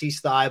Matisse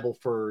Thybulle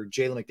for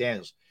Jalen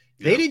McDaniels.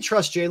 They didn't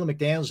trust Jalen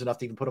McDaniels enough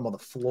to even put him on the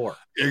floor.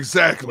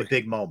 Exactly. In a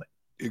big moment.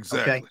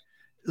 Exactly. Okay?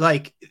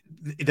 Like,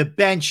 the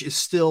bench is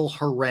still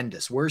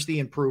horrendous. Where's the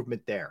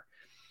improvement there?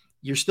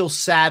 You're still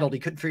saddled. He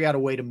couldn't figure out a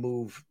way to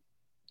move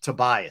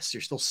Tobias.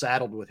 You're still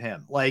saddled with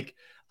him. Like,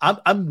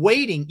 I'm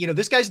waiting. You know,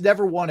 this guy's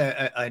never won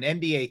an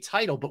NBA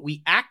title, but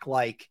we act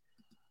like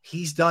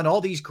he's done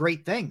all these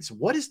great things.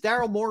 What has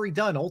Daryl Morey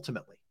done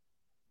ultimately?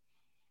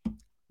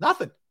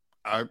 Nothing.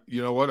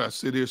 You know what? I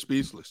sit here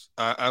speechless.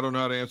 I don't know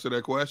how to answer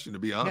that question, to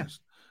be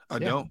honest. I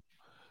don't.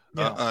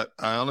 I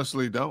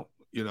honestly don't.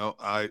 You know,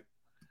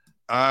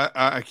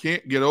 I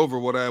can't get over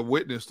what I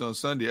witnessed on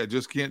Sunday. I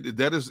just can't.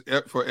 That's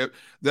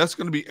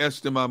going to be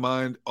etched in my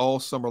mind all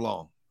summer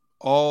long.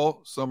 All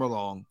summer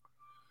long.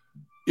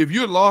 If you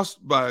had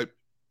lost by,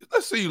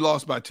 let's say you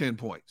lost by 10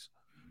 points,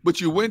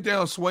 but you went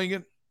down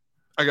swinging,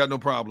 I got no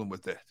problem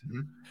with that.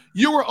 Mm-hmm.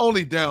 You were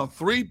only down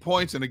 3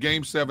 points in a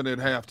game 7 at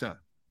halftime.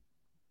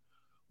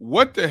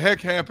 What the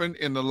heck happened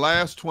in the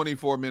last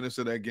 24 minutes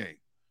of that game?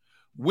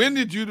 When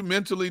did you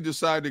mentally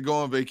decide to go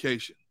on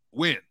vacation?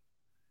 When?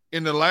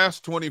 In the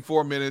last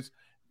 24 minutes,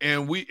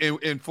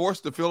 and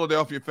forced the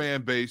Philadelphia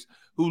fan base,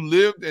 who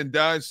lived and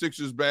died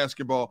Sixers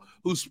basketball,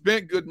 who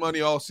spent good money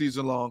all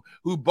season long,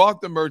 who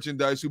bought the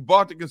merchandise, who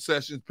bought the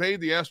concessions,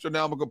 paid the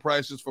astronomical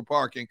prices for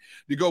parking,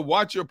 to go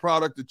watch your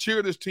product, to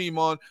cheer this team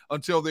on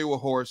until they were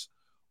hoarse.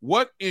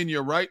 What in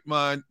your right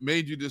mind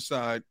made you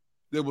decide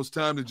it was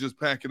time to just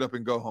pack it up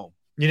and go home?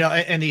 You know,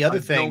 and the other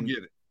thing,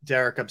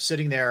 Derrick, I'm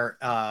sitting there,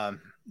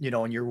 you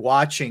know, and you're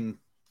watching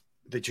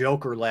the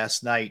Joker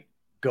last night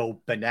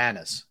go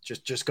bananas,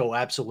 just go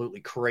absolutely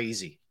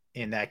crazy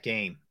in that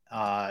game,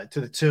 to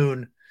the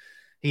tune.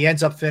 He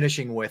ends up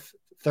finishing with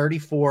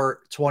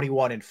 34,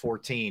 21, and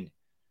 14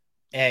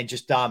 and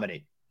just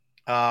dominate.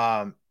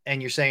 And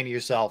you're saying to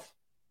yourself,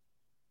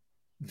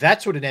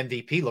 That's what an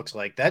MVP looks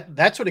like.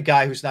 That's what a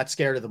guy who's not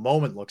scared of the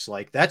moment looks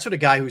like. That's what a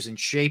guy who's in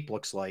shape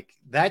looks like.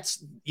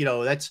 That's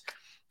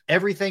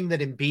everything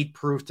that Embiid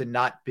proved to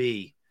not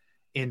be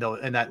in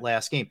that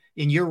last game.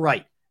 And you're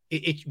right.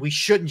 We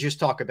shouldn't just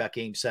talk about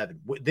Game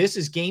 7. This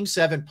is Game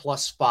 7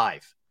 plus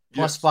 5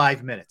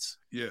 minutes.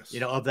 Yes.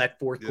 Of that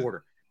fourth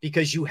quarter,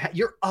 because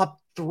you're up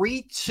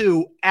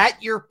 3-2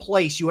 at your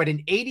place. You had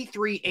an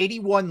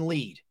 83-81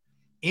 lead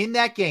in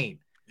that game.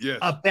 Yes.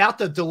 About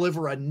to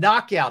deliver a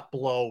knockout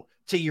blow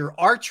to your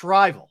arch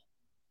rival,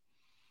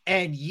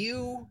 and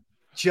you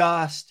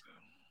just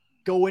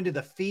go into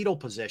the fetal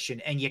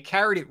position, and you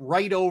carried it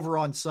right over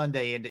on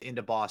Sunday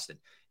into Boston.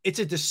 It's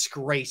a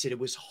disgrace, and it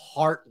was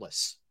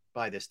heartless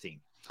by this team.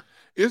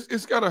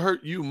 It's got to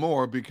hurt you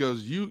more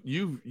because you're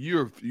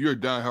a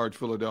diehard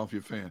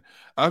Philadelphia fan.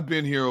 I've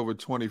been here over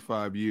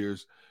 25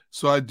 years,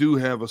 so I do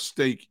have a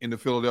stake in the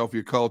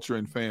Philadelphia culture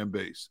and fan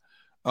base.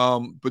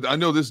 But I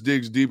know this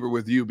digs deeper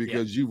with you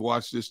because you've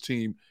watched this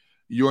team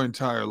your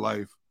entire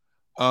life.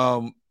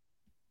 I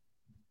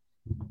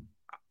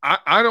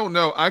don't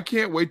know. I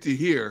can't wait to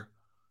hear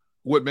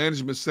what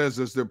management says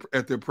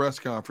at their press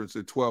conference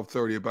at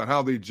 12:30 about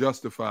how they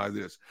justify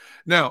this.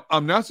 Now,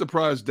 I'm not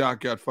surprised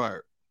Doc got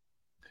fired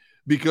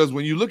because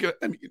when you look at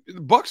the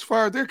Bucks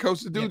fired their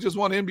coach. The dude just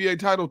won an NBA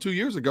title 2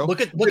 years ago.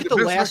 Look at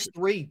the last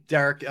three,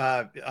 Derrick.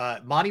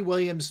 Monty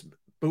Williams,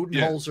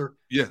 Budenholzer,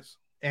 yes,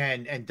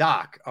 and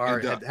Doc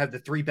have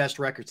the three best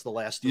records the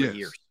last 3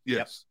 years.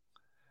 Yes,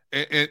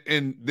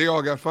 and they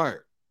all got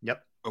fired.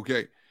 Yep.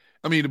 Okay.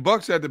 I mean, the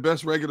Bucks had the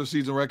best regular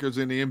season records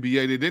in the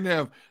NBA. They didn't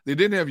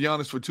have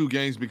Giannis for 2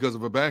 games because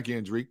of a back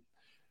injury.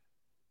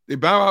 They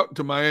bow out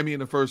to Miami in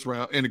the first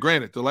round. And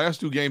granted, the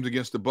last 2 games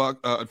against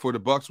for the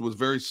Bucks was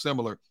very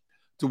similar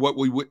to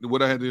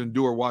what I had to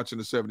endure watching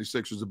the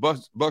 76ers.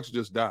 The Bucks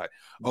just died.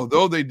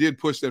 Although they did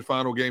push that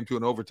final game to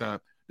an overtime,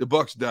 the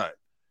Bucks died.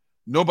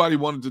 Nobody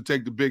wanted to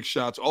take the big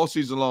shots all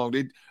season long.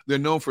 They're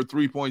known for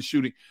 3-point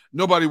shooting.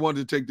 Nobody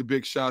wanted to take the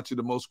big shots at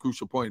the most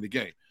crucial point in the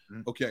game.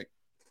 Mm-hmm. Okay.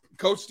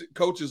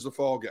 Coach is the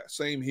fall guy.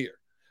 Same here.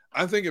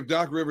 I think if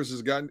Doc Rivers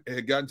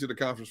had gotten to the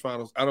conference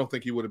finals, I don't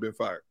think he would have been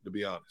fired, to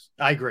be honest.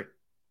 I agree.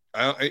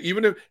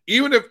 Even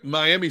if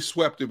Miami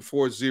swept him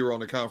 4-0 in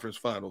the conference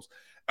finals,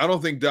 I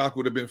don't think Doc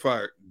would have been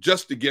fired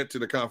just to get to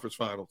the conference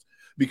finals.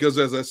 Because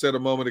as I said a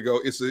moment ago,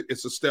 it's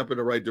a step in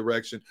the right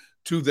direction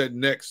to that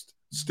next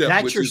step.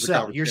 That's your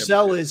sell. Your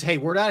sell is, hey,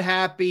 we're not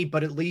happy,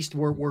 but at least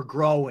we're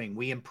growing.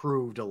 We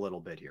improved a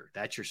little bit here.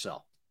 That's your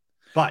sell.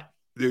 But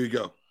there you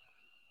go.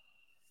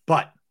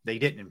 But they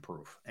didn't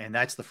improve, and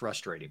that's the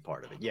frustrating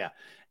part of it. Yeah,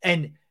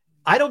 and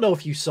I don't know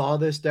if you saw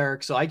this,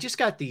 Derrick. So I just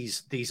got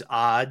these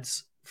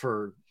odds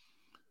for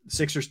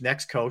Sixers'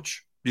 next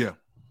coach. Yeah.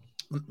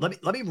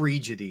 Let me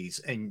read you these,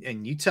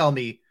 and you tell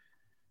me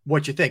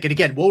what you think. And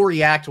again, we'll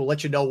react. We'll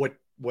let you know what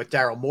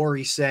Daryl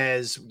Morey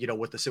says.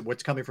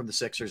 What's coming from the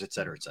Sixers, et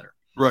cetera, et cetera.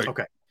 Right.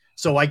 Okay.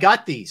 So I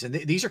got these, and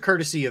these are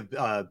courtesy of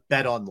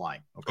Bet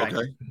Online.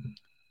 Okay.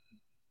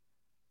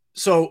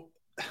 So.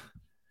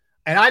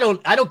 And I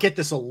don't get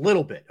this a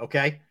little bit,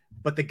 okay?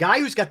 But the guy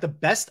who's got the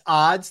best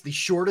odds, the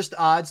shortest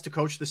odds to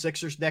coach the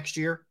Sixers next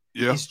year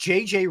is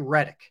JJ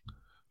Redick.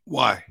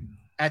 Why?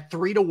 At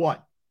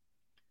 3-1.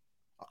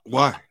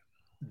 Why?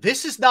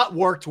 This has not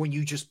worked when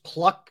you just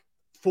pluck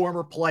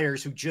former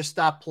players who just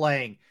stopped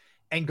playing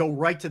and go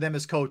right to them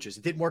as coaches.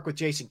 It didn't work with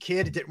Jason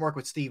Kidd. It didn't work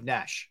with Steve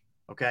Nash,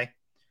 okay?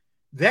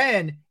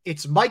 Then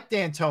it's Mike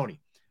D'Antoni.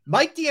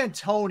 Mike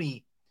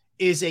D'Antoni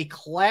is a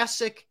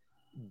classic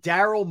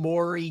Daryl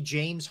Morey,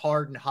 James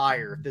Harden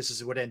hire if this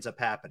is what ends up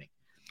happening.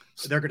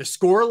 So they're going to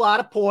score a lot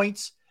of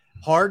points.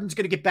 Harden's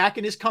going to get back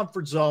in his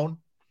comfort zone.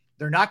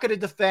 They're not going to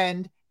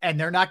defend, and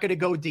they're not going to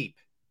go deep.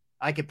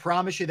 I can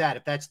promise you that.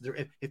 If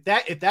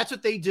that's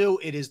what they do,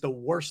 it is the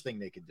worst thing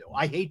they can do.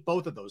 I hate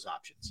both of those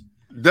options.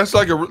 That's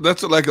like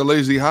a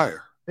lazy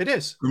hire. It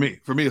is. For me,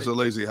 it's a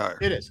lazy hire.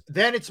 It is.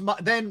 Then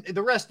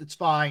the rest, it's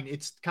fine.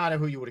 It's kind of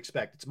who you would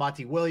expect. It's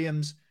Monty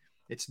Williams.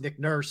 It's Nick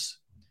Nurse.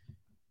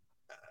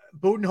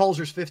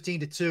 Budenholzer's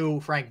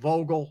 15-2, Frank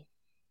Vogel,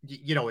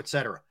 et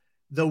cetera.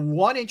 The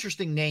one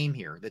interesting name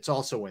here that's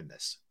also in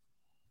this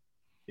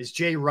is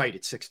Jay Wright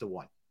at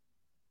 6-1.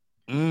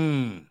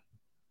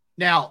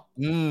 Now,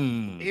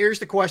 here's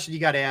the question you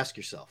got to ask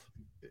yourself.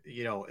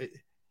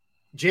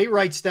 Jay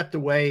Wright stepped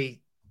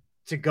away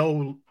to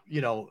go,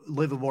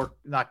 live a more,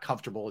 not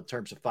comfortable in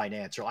terms of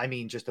financial. I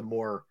mean, just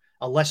a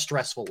less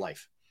stressful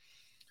life.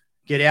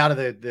 Get out of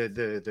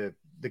the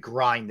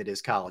grind that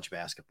is college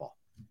basketball.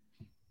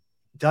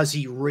 Does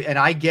he and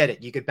I get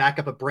it. You could back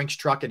up a Brinks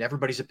truck and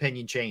everybody's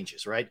opinion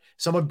changes, right?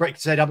 Someone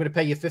said, I'm going to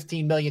pay you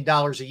 $15 million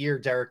a year,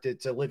 Derrick,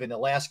 to live in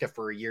Alaska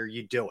for a year.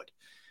 You do it.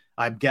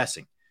 I'm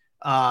guessing.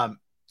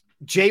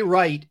 Jay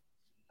Wright,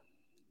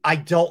 I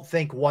don't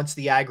think wants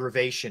the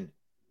aggravation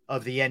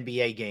of the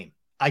NBA game.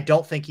 I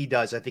don't think he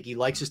does. I think he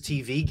likes his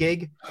TV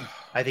gig.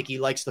 I think he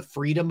likes the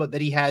freedom that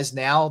he has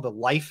now, the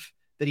life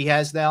that he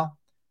has now.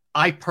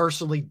 I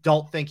personally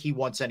don't think he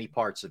wants any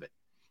parts of it.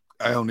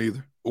 I don't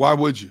either. Why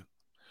would you?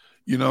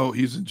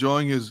 He's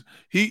enjoying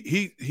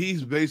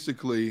he's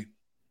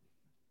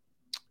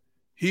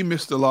he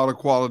missed a lot of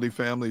quality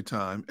family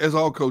time, as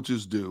all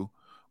coaches do,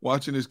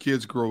 watching his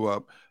kids grow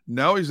up.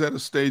 Now he's at a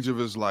stage of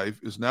his life.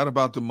 It's not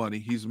about the money.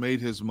 He's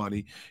made his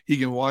money. He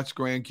can watch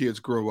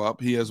grandkids grow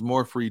up. He has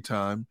more free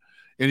time,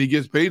 and he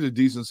gets paid a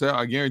decent salary.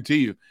 I guarantee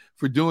you,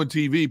 for doing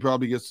TV, he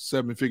probably gets a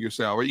seven-figure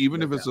salary,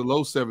 even if it's a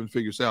low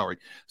seven-figure salary.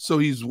 So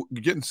he's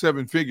getting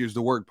seven figures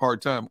to work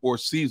part-time or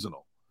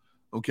seasonal,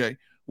 okay?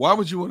 Why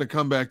would you want to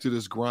come back to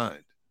this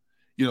grind?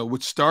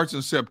 Which starts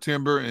in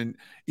September, and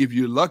if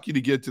you're lucky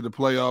to get to the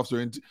playoffs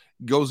or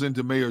goes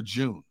into May or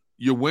June,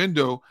 your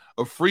window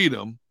of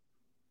freedom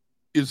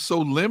is so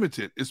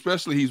limited,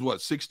 especially he's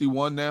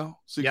 61 now,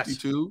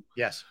 62?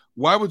 Yes.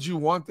 Why would you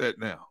want that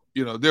now?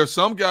 There are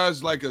some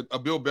guys like a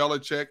Bill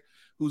Belichick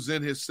who's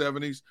in his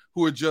 70s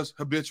who are just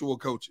habitual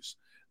coaches.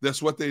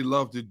 That's what they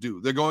love to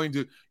do.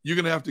 You're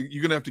gonna have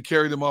to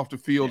carry them off the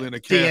field in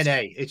a cast.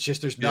 DNA. It's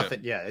just there's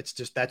nothing. Yeah, it's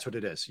just that's what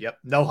it is. Yep.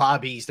 No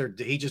hobbies.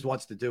 He just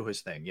wants to do his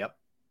thing. Yep.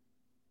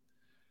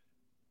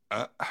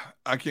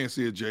 I can't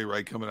see a Jay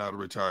Wright coming out of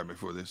retirement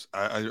for this.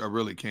 I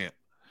really can't.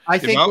 I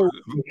think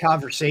the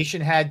conversation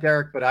had,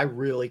 Derrick, but I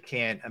really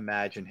can't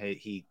imagine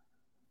he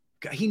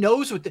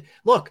knows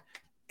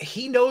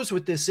he knows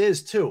what this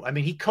is too. I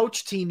mean, he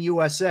coached Team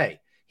USA.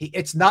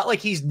 It's not like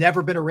he's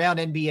never been around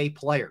NBA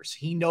players.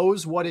 He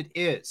knows what it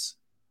is.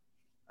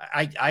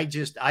 I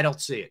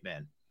don't see it,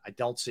 man. I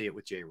don't see it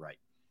with Jay Wright.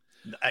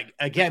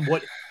 Again,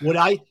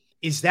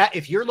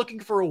 if you're looking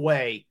for a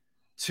way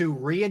to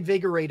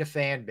reinvigorate a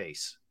fan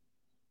base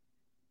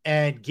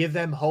and give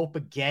them hope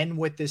again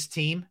with this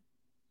team,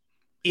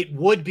 it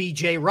would be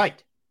Jay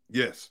Wright.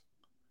 Yes.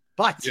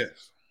 But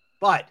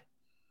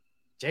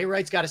Jay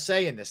Wright's got a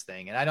say in this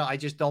thing, and I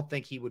just don't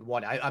think he would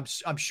want.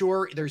 I'm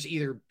sure there's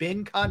either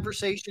been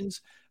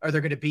conversations or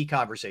they're going to be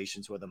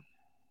conversations with him.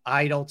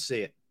 I don't see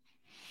it.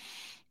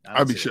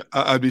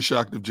 I'd be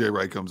shocked if Jay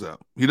Wright comes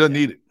out. He doesn't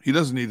need it. He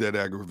doesn't need that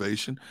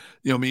aggravation.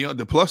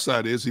 The plus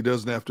side is he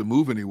doesn't have to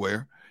move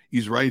anywhere.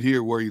 He's right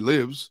here where he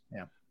lives.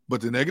 Yeah. But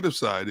the negative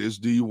side is,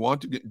 do you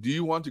want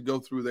to go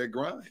through that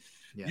grind?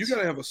 Yes. You got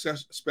to have a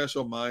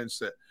special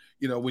mindset.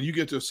 When you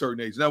get to a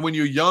certain age. Now, when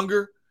you're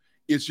younger,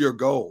 it's your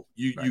goal.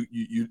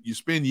 You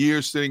spend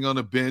years sitting on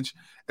a bench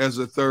as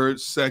a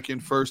third, second,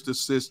 first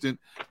assistant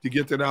to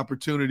get that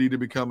opportunity to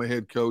become a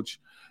head coach.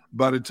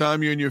 By the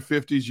time you're in your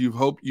 50s,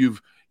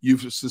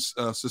 you've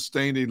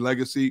sustained a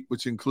legacy,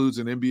 which includes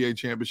an NBA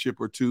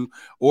championship or two,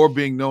 or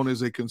being known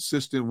as a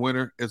consistent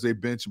winner as a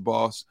bench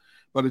boss.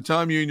 By the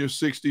time you're in your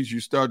 60s, you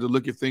start to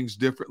look at things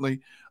differently.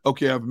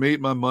 Okay, I've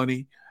made my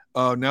money.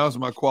 Now's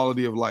my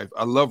quality of life.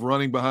 I love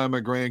running behind my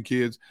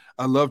grandkids.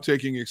 I love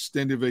taking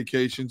extended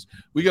vacations.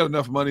 We got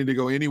enough money to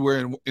go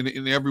anywhere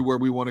and everywhere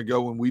we want to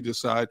go when we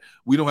decide.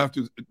 We don't have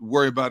to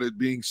worry about it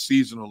being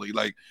seasonally,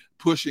 like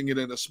pushing it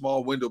in a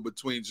small window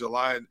between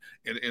July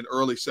and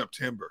early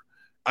September.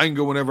 I can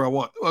go whenever I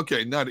want.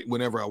 Okay, not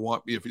whenever I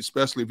want,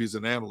 especially if he's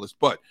an analyst,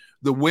 but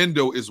the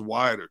window is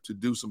wider to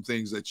do some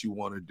things that you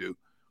want to do.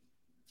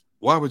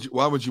 Why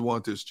would you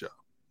want this job?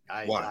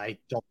 I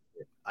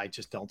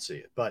just don't see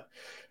it. But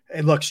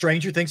and look,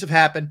 stranger things have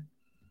happened.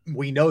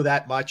 We know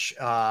that much,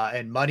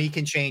 and money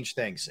can change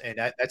things. And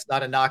that's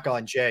not a knock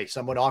on Jay.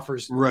 Someone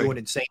offers you an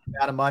insane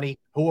amount of money.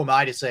 Who am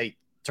I to say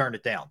turn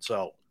it down?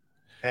 So,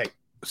 hey.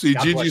 See,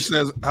 Gigi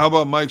says, how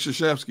about Mike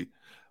Krzyzewski?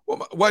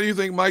 Well, why do you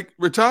think Mike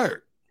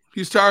retired?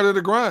 He's tired of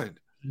the grind.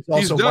 He's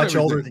also much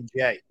older than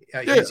Jay.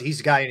 He's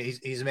a guy.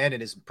 He's a man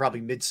in his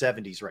probably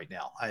mid-70s right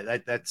now.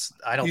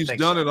 He's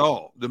done it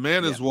all. The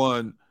man has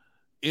won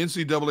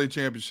NCAA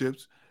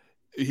championships.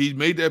 He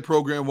made that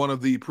program one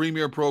of the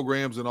premier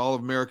programs in all of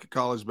American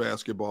college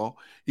basketball.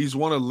 He's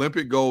won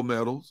Olympic gold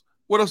medals.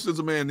 What else does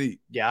a man need?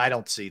 Yeah, I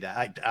don't see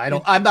that.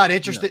 I'm not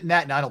interested in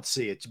that, and I don't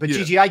see it. But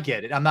Gigi, I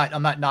get it. I'm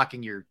not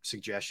knocking your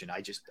suggestion.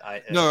 I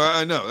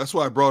know. That's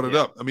why I brought it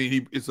up. I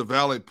mean, it's a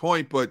valid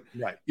point, but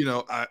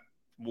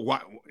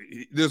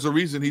there's a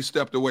reason he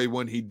stepped away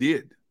when he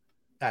did.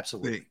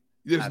 Absolutely.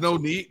 There's no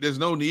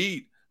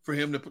need for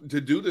him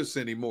to do this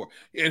anymore.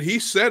 And he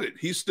said it.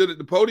 He stood at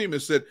the podium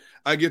and said,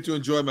 I get to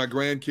enjoy my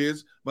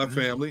grandkids, my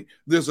family.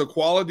 There's a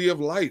quality of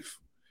life.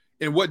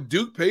 And what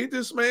Duke paid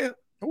this man?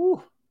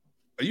 Ooh.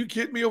 Are you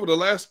kidding me? Over the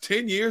last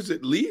 10 years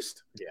at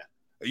least? Yeah.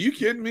 Are you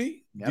kidding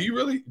me? Yep. Do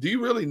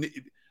you really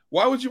need,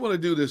 why would you want to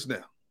do this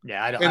now?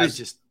 Yeah, I don't.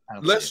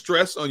 Less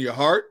stress on your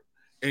heart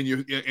and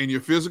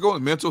your physical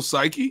and mental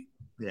psyche.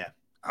 Yeah.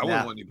 I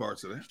wouldn't want any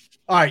parts of that.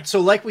 All right. So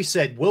like we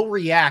said, we'll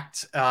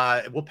react.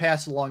 We'll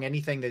pass along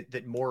anything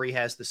that Morey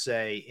has to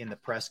say in the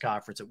press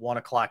conference at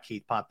 1:00.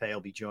 Keith Pompey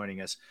will be joining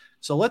us.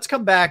 So let's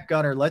come back,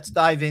 Gunner. Let's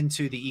dive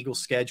into the Eagles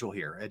schedule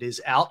here. It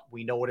is out.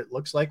 We know what it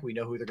looks like. We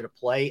know who they're going to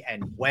play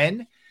and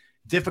when.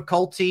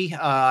 Difficulty,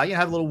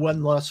 have a little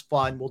one less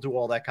fun. We'll do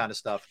all that kind of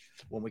stuff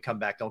when we come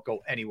back. Don't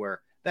go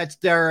anywhere. That's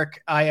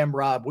Derrick. I am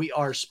Rob. We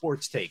are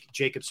Sports Take,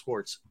 Jacob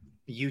Sports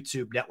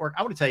YouTube network.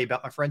 I want to tell you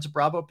about my friends at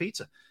Bravo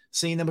Pizza.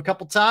 Seen them a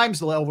couple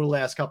times over the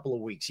last couple of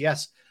weeks.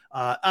 Yes,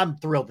 I'm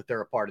thrilled that they're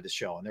a part of the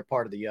show and they're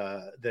part of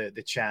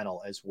the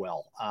channel as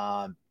well.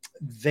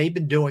 They've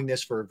been doing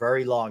this for a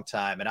very long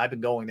time, and I've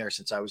been going there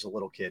since I was a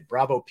little kid.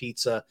 Bravo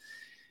Pizza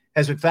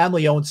has been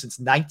family owned since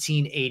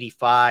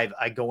 1985.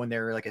 I go in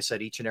there, like I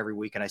said, each and every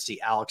week, and I see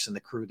Alex and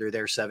the crew. They're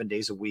there 7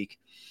 days a week.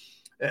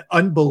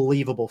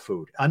 Unbelievable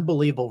food,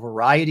 unbelievable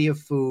variety of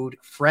food,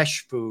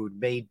 fresh food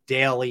made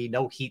daily,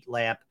 no heat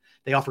lamp.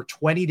 They offer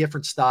 20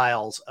 different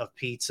styles of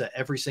pizza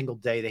every single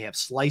day. They have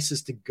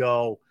slices to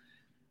go.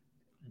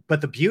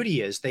 But the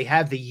beauty is they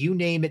have the you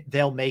name it,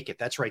 they'll make it.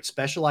 That's right.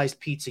 Specialized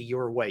pizza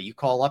your way. You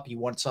call up, you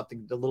want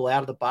something a little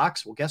out of the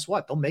box. Well, guess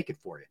what? They'll make it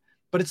for you.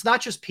 But it's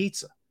not just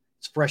pizza.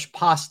 It's fresh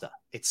pasta.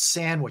 It's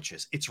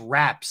sandwiches. It's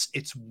wraps.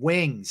 It's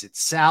wings. It's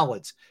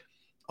salads.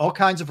 All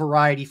kinds of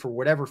variety for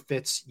whatever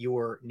fits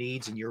your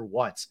needs and your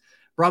wants.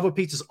 Bravo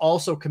Pizza is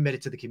also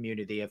committed to the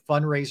community. They have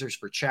fundraisers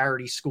for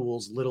charities,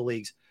 schools, little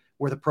leagues,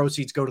 where the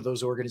proceeds go to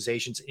those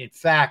organizations. In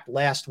fact,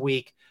 last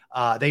week,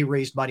 they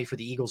raised money for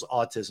the Eagles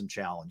Autism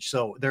Challenge.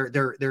 So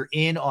they're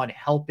in on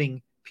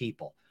helping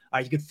people.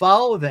 You can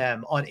follow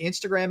them on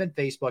Instagram and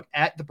Facebook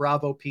at the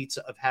Bravo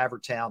Pizza of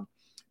Havertown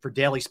for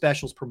daily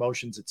specials,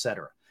 promotions,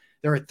 etc.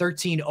 They're at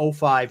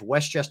 1305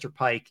 Westchester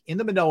Pike in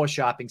the Manoa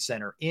Shopping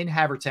Center in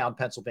Havertown,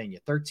 Pennsylvania.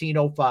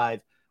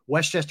 1305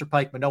 Westchester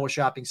Pike, Manoa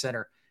Shopping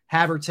Center,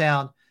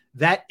 Havertown.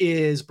 That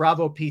is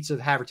Bravo Pizza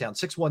of Havertown,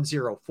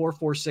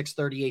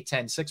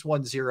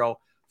 610-446-3810,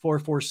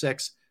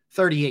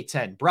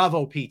 610-446-3810.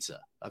 Bravo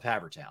Pizza of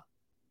Havertown.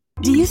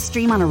 Do you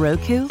stream on a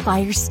Roku,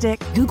 Fire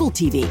Stick, Google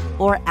TV,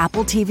 or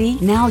Apple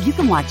TV? Now you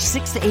can watch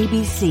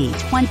 6ABC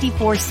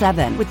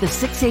 24/7 with the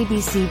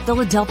 6ABC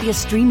Philadelphia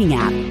streaming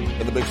app.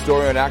 And the big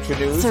story on Action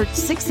News? Search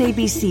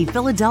 6ABC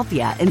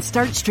Philadelphia and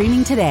start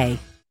streaming today.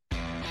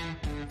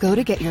 Go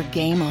to get your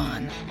game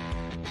on.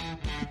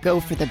 Go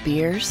for the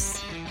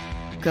beers.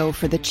 Go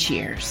for the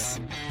cheers.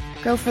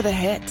 Go for the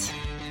hit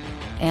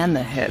and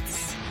the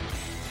hits.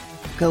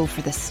 Go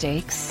for the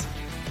stakes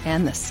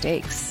and the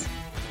stakes.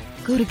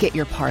 Go to get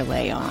your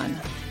parlay on.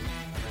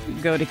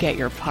 Go to get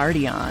your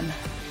party on.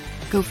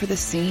 Go for the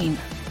scene.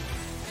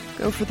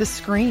 Go for the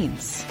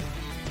screens.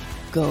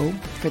 Go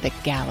for the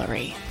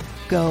gallery.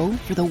 Go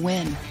for the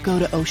win. Go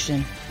to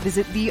Ocean.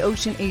 Visit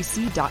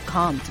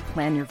theoceanac.com to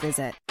plan your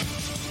visit.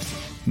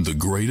 The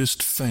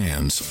greatest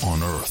fans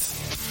on earth.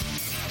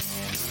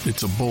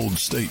 It's a bold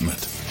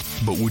statement,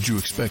 but would you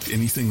expect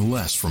anything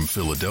less from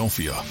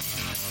Philadelphia?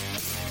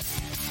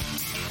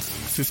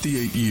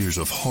 58 years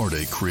of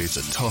heartache creates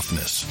a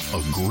toughness,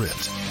 a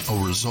grit, a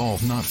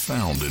resolve not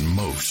found in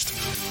most.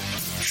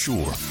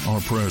 Sure, our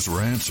prayers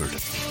were answered,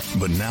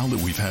 but now that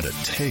we've had a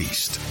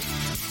taste,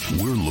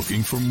 we're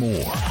looking for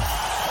more.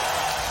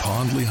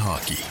 Pondley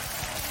Hockey,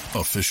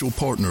 official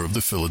partner of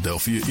the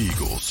Philadelphia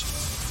Eagles.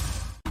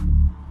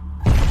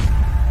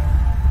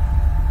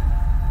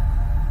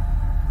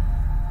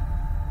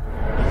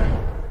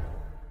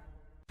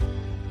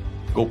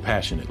 Go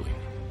passionately.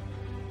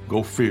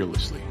 Go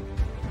fearlessly.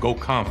 Go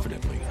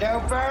confidently. Go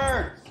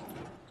Birds!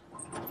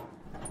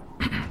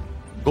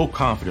 Go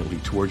confidently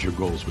towards your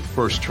goals with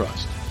First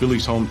Trust,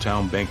 Philly's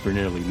hometown bank for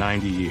nearly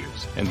 90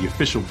 years, and the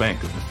official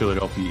bank of the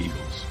Philadelphia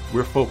Eagles.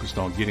 We're focused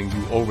on getting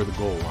you over the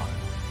goal line.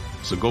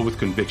 So go with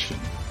conviction.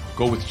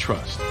 Go with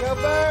trust. Go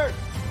Birds!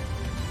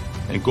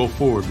 And go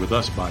forward with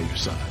us by your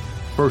side.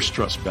 First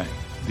Trust Bank,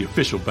 the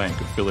official bank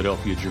of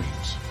Philadelphia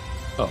Dreams.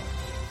 Oh,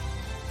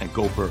 and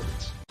go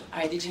Birds. All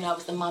right, did you know I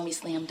was the Mommy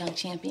Slam Dunk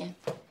Champion?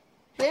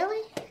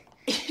 Really?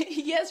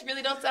 Yes,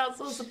 really don't sound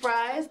so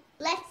surprised.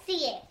 Let's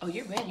see it. Oh,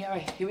 you're ready. All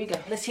right, here we go.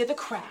 Let's hear the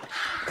crowd.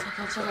 So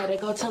go to right, I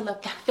go to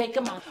left, fake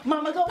them out.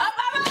 Mama, go up,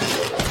 mama!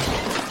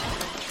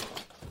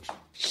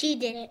 She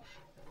did it.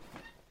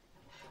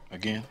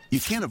 Again? You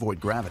can't avoid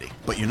gravity,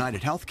 but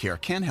United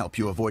Healthcare can help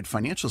you avoid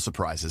financial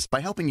surprises by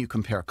helping you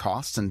compare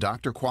costs and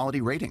doctor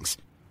quality ratings.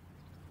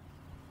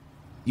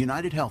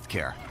 United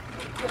Healthcare.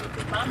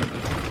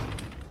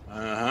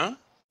 Uh-huh.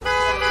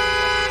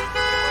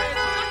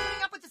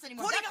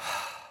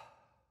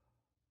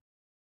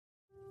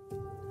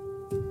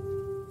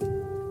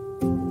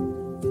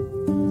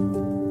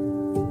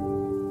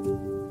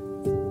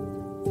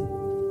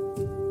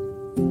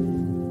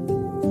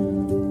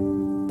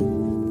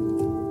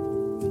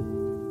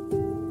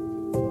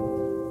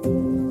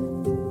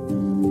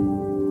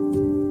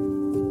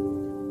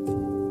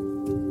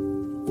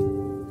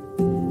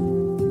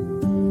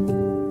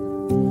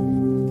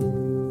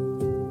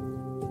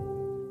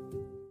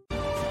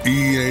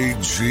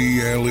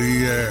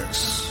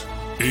 EAGLES,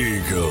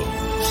 Eagles.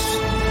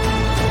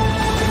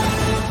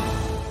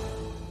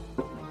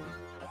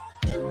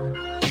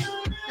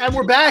 And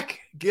we're back.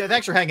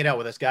 Thanks for hanging out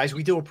with us, guys.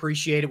 We do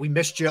appreciate it. We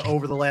missed you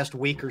over the last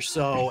week or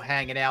so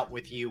hanging out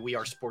with you. We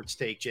are Sports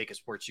Take, Jacob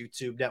Sports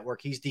YouTube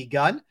Network. He's D.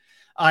 Gunn.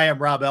 I am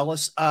Rob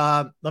Ellis.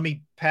 Let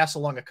me pass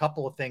along a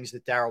couple of things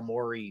that Daryl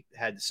Morey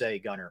had to say,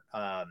 Gunner.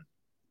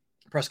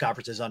 Press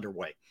conference is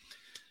underway.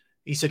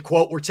 He said,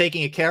 quote, we're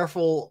taking a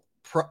careful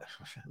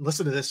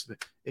listen to this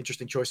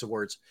interesting choice of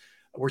words.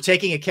 We're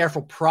taking a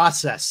careful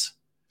process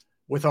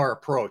with our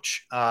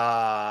approach.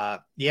 The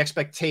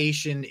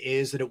expectation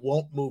is that it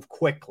won't move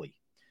quickly.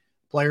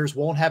 Players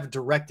won't have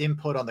direct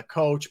input on the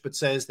coach, but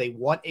says they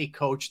want a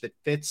coach that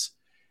fits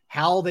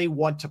how they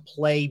want to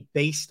play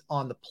based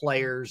on the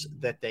players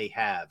that they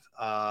have.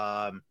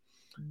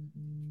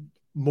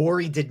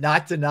 Morey did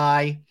not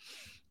deny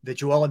that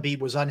Joel Embiid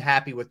was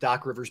unhappy with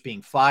Doc Rivers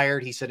being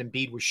fired. He said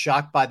Embiid was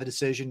shocked by the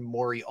decision.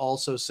 Morey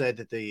also said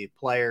that the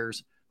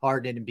players,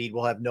 Harden and Embiid,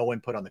 will have no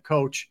input on the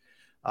coach.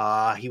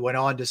 He went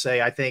on to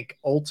say, I think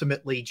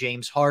ultimately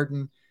James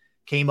Harden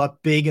came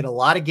up big in a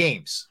lot of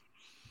games.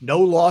 No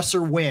loss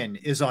or win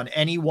is on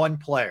any one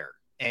player.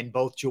 And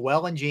both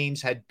Joel and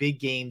James had big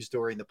games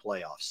during the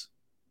playoffs.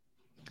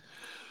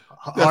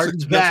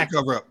 Harden's back. That's a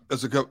cover up.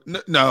 That's a cover.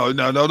 No,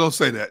 don't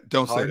say that.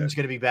 Don't say that. Harden's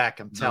going to be back.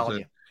 I'm telling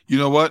you. You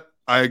know what?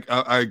 I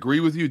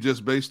agree with you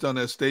just based on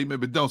that statement,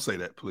 but don't say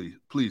that, please.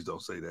 Please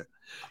don't say that.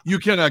 You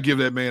cannot give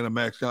that man a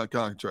max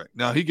contract.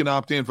 Now, he can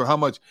opt in for how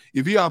much?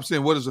 If he opts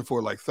in, what is it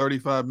for? Like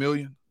 $35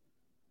 million?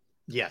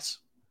 Yes.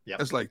 Yeah.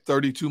 That's like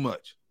 30 too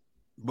much.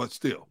 But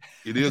still,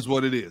 it is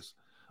what it is.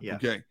 Yeah.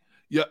 Okay.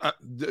 Yeah,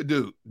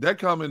 dude, that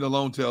comment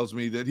alone tells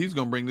me that he's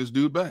going to bring this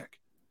dude back.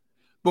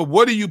 But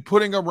what are you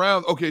putting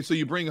around? Okay, so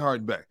you bring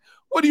Harden back.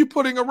 What are you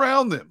putting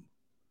around them?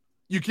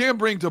 You can't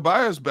bring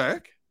Tobias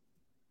back.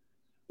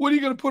 What are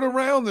you going to put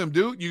around them,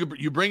 dude?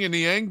 You bringing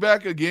Niang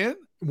back again?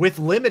 With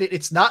limited,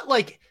 it's not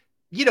like,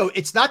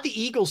 it's not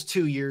the Eagles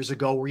 2 years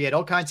ago where you had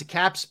all kinds of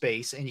cap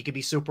space and you could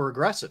be super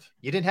aggressive.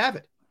 You didn't have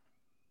it.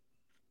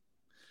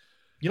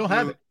 You don't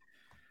have it.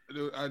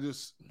 Dude,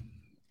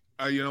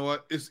 you know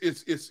what?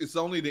 It's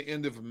only the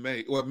end of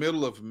May or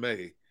middle of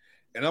May,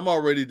 and I'm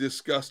already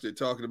disgusted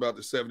talking about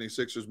the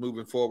 76ers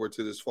moving forward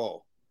to this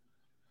fall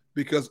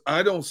because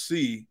I don't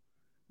see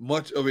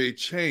much of a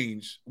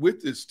change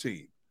with this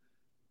team.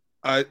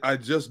 I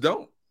just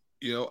don't.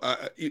 No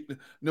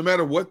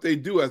matter what they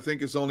do, I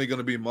think it's only going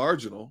to be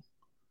marginal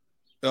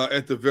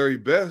at the very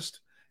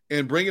best.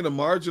 And bringing a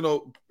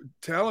marginal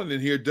talent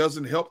in here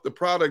doesn't help the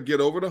product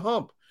get over the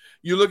hump.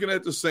 You're looking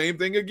at the same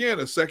thing again,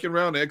 a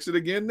second-round exit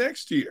again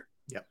next year.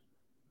 Yep.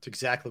 It's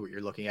exactly what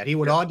you're looking at. He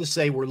went on to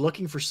say, we're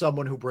looking for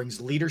someone who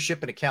brings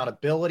leadership and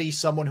accountability,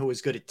 someone who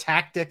is good at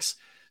tactics,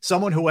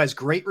 someone who has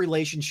great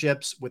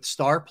relationships with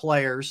star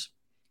players,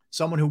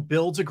 someone who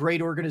builds a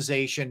great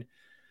organization.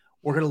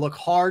 We're going to look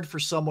hard for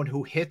someone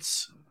who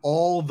hits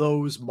all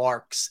those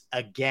marks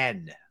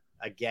again.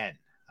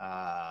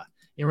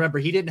 You remember,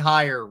 he didn't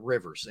hire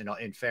Rivers.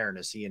 In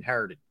fairness, he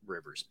inherited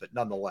Rivers, but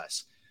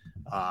nonetheless,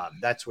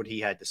 that's what he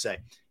had to say.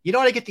 You know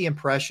what I get the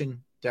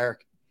impression,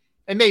 Derrick?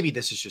 And maybe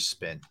this is just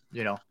spin,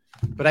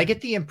 but I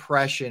get the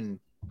impression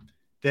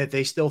that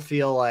they still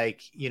feel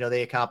like,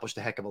 they accomplished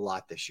a heck of a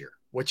lot this year,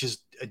 which is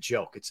a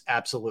joke. It's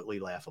absolutely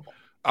laughable.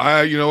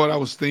 You know what I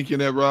was thinking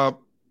that, Rob?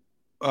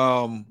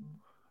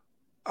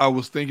 I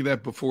was thinking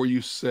that before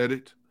you said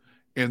it,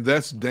 and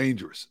that's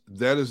dangerous.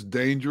 That is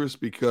dangerous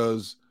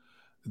because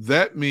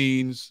that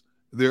means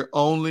they're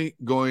only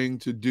going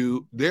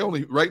to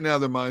right now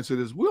their mindset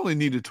is we only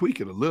need to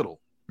tweak it a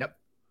little. Yep.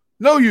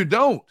 No, you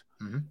don't.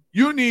 Mm-hmm.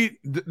 You need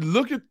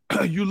look at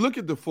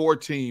the four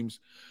teams,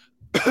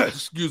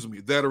 excuse me,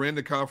 that are in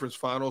the conference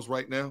finals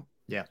right now.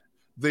 Yeah.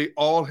 They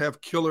all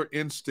have killer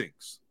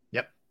instincts.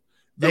 Yep.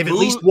 They have at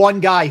least one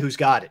guy who's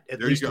got it.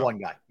 At least one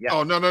guy. Yeah.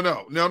 Oh, no.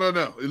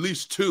 At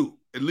least two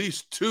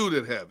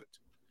that have it.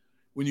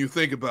 When you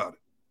think about it,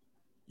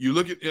 you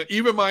look at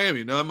even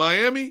Miami. Now,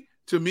 Miami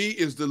to me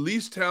is the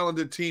least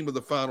talented team of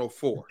the Final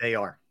Four. They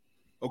are.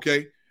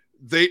 Okay.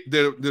 They're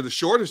the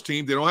shortest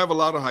team. They don't have a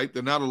lot of height.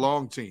 They're not a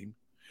long team.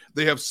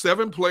 They have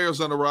 7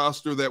 players on the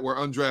roster that were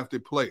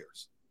undrafted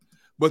players.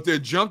 But they're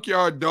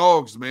junkyard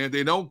dogs, man.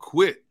 They don't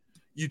quit.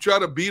 You try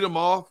to beat them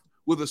off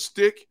with a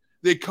stick,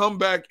 they come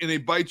back and they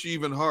bite you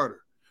even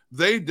harder.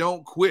 They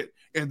don't quit.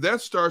 And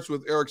that starts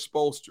with Eric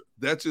Spoelstra.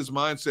 That's his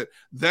mindset.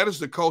 That is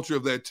the culture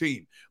of that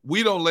team.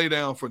 We don't lay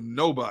down for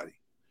nobody.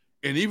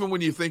 And even when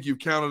you think you've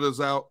counted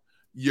us out,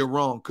 you're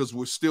wrong because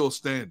we're still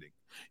standing.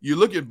 You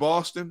look at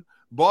Boston.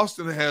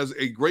 Boston has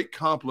a great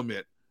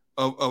complement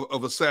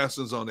of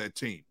assassins on that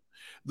team.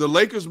 The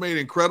Lakers made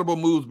incredible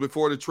moves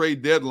before the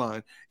trade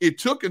deadline. It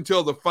took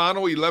until the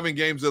final 11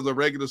 games of the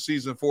regular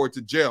season for it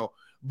to gel,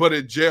 but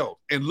it gelled.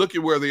 And look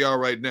at where they are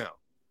right now.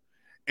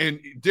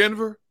 And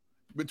Denver,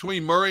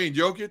 between Murray and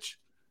Jokic,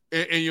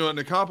 and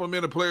the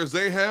complement of players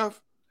they have,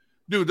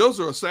 dude,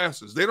 those are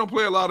assassins. They don't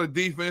play a lot of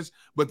defense,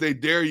 but they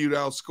dare you to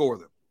outscore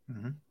them.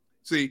 Mm-hmm.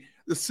 See,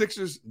 the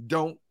Sixers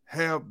don't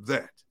have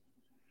that.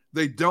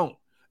 They don't.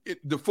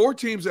 The 4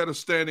 teams that are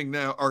standing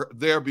now are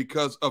there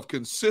because of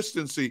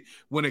consistency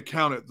when it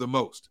counted the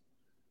most.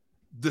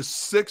 The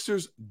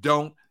Sixers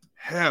don't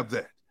have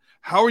that.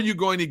 How are you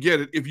going to get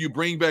it if you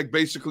bring back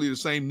basically the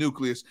same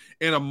nucleus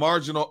and a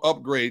marginal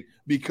upgrade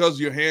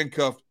because you're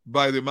handcuffed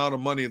by the amount of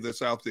money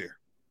that's out there?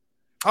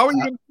 How are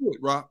you going to do it,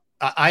 Rob?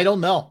 I don't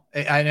know.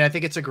 And I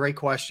think it's a great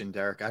question,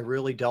 Derrick. I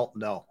really don't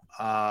know.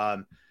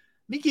 Let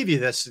me give you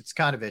this. It's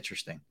kind of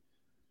interesting.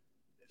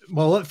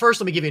 Well, first,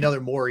 let me give you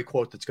another Morey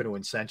quote that's going to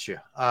incense you.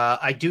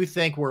 I do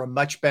think we're a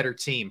much better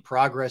team.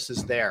 Progress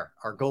is there.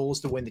 Our goal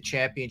is to win the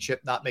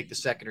championship, not make the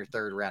second or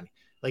third round.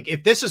 Like,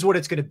 if this is what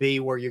it's going to be,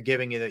 where you're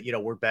giving it,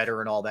 we're better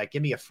and all that,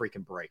 give me a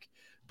freaking break.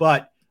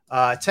 But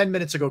 10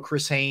 minutes ago,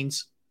 Chris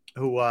Haynes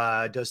who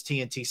does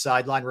TNT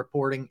sideline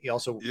reporting. He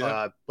also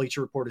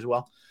Bleacher Report as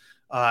well.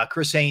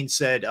 Chris Haynes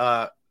said,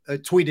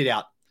 tweeted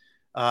out,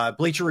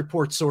 Bleacher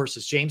Report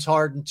sources, James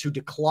Harden to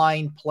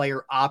decline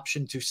player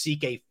option to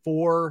seek a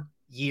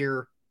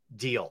 4-year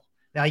deal.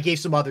 Now, he gave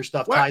some other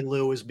stuff. What? Ty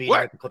Lue is meeting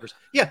with the Clippers.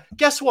 Yeah,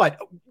 guess what?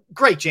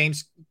 Great,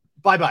 James.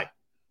 Bye-bye.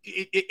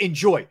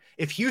 Enjoy.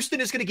 If Houston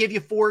is going to give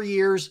you 4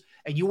 years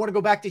and you want to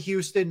go back to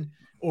Houston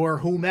or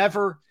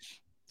whomever,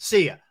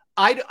 see ya.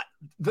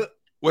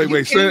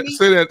 Wait. Say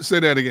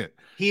that again.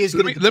 He is.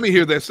 Let me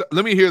hear that.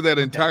 Let me hear that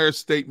entire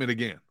statement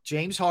again.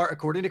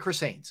 According to Chris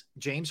Haynes,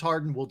 James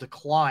Harden will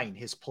decline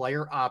his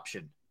player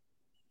option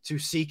to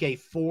seek a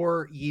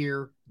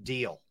 4-year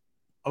deal.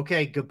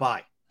 Okay,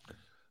 goodbye.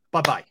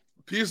 Bye-bye.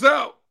 Peace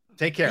out.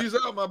 Take care. Peace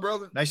out, my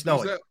brother. Nice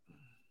knowing you.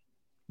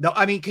 No,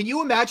 I mean, can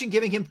you imagine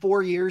giving him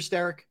 4 years,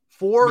 Derrick?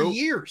 4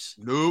 years.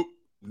 Nope.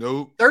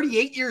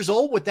 38 years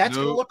old, what that's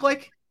going to look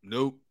like?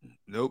 Nope.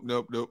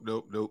 Come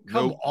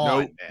on,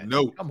 man.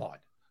 No. Come on.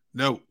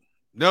 No.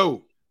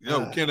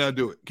 Cannot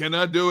do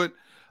it.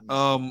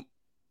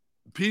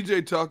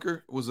 PJ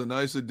Tucker was a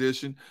nice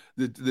addition.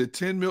 The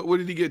 10 million, what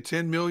did he get?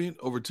 10 million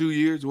over 2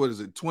 years? What is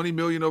it? 20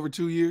 million over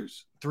 2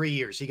 years? 3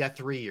 years. He got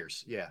 3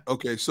 years. Yeah.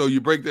 Okay. So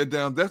you break that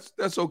down.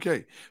 That's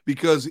okay.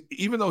 Because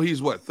even though he's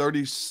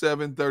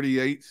 37,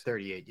 38.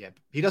 38. Yeah.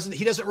 He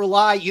doesn't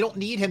rely. You don't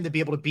need him to be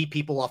able to beat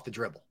people off the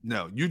dribble.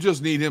 No, you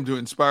just need him to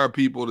inspire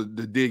people to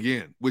dig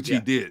in, which he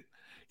did.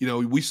 You know,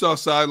 we saw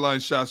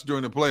sideline shots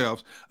during the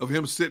playoffs of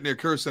him sitting there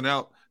cursing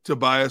out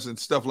Tobias and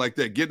stuff like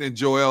that, getting in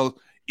Joel's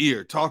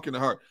ear, talking to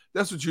her.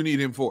 That's what you need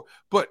him for.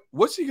 But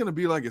what's he going to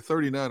be like at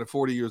 39 or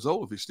 40 years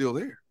old if he's still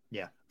there?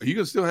 Yeah. Are you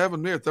going to still have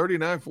him there at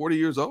 39, 40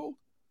 years old?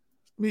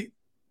 I mean,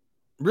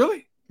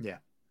 really? Yeah.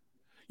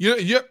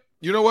 You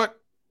know what?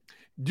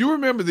 Do you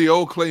remember the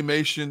old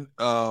claymation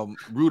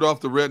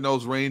Rudolph the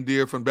Red-Nosed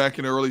Reindeer from back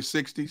in the early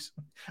 60s?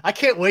 I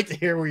can't wait to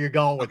hear where you're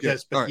going with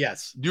this, but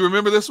yes. Do you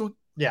remember this one?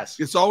 Yes.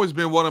 It's always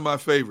been one of my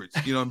favorites.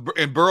 You know,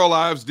 and Burl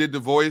Ives did the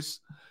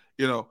voice,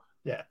 you know.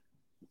 Yeah.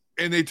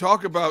 And they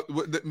talk about,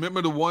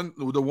 remember the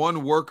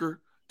one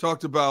worker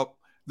talked about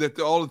that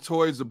all the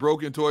toys, the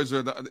broken toys,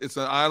 it's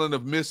an island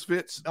of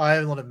misfits.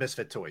 Island of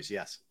misfit toys,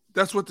 yes.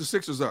 That's what the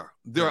Sixers are.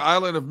 They're an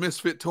island of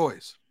misfit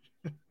toys.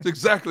 It's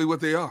exactly what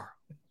they are.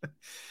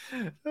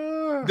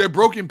 They're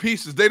broken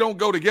pieces. They don't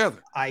go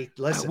together.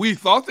 Listen. We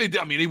thought they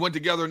did. I mean, they went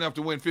together enough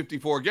to win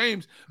 54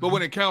 games, but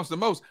when it counts the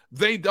most,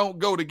 they don't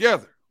go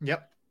together.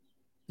 Yep.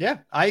 Yeah,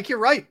 I think you're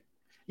right.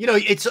 You know,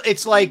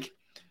 it's like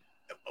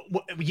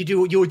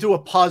you would do a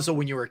puzzle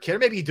when you were a kid, or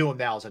maybe you do them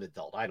now as an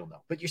adult. I don't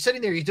know. But you're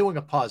sitting there, you're doing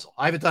a puzzle.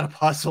 I haven't done a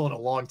puzzle in a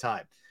long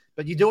time,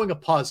 but you're doing a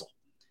puzzle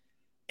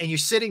and you're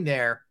sitting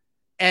there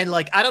and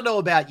like, I don't know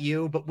about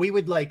you, but we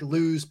would like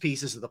lose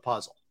pieces of the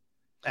puzzle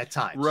at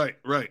times. Right.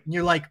 And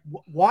you're like,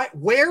 why,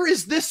 where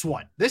is this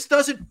one? This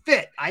doesn't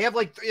fit. I have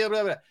like 3,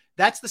 blah, blah.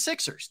 That's the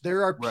Sixers.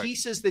 There are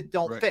pieces that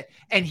don't fit.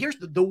 And here's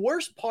the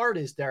worst part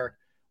is, Derrick,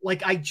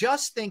 like, I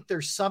just think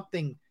there's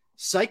something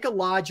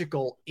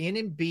psychological in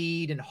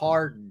Embiid and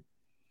Harden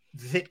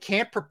that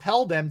can't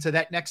propel them to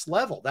that next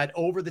level, that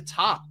over the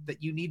top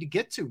that you need to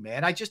get to,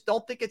 man. I just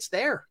don't think it's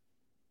there.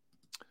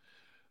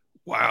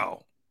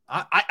 Wow.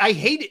 I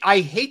hate it. I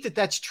hate that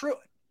that's true.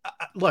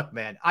 Look,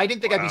 man, I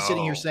didn't think I'd be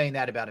sitting here saying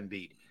that about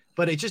Embiid,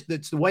 but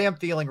it's the way I'm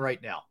feeling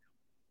right now.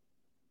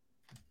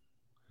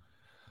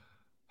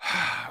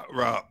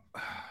 Rob,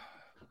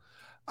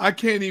 I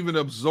can't even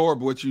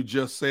absorb what you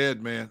just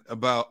said, man,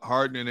 about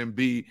Harden and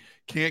Embiid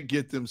can't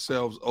get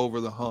themselves over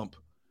the hump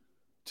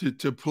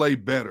to play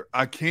better.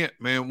 I can't,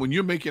 man. When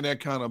you're making that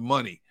kind of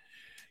money,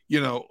 you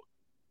know,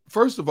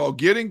 first of all,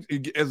 getting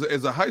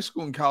as a high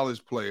school and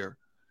college player,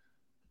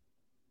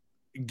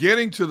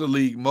 getting to the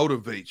league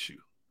motivates you.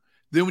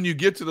 Then when you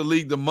get to the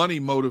league, the money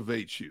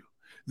motivates you.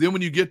 Then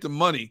when you get the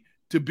money,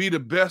 to be the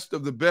best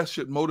of the best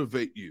should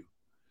motivate you.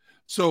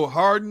 So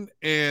Harden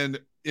and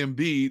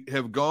Embiid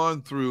have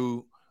gone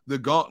through the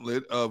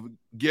gauntlet of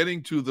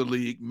getting to the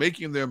league,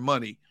 making their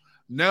money.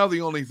 Now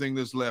the only thing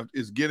that's left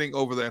is getting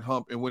over that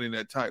hump and winning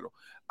that title.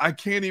 I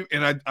can't even,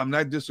 and I'm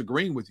not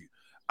disagreeing with you.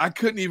 I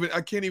can't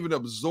even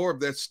absorb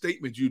that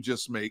statement you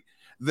just made,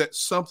 that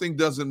something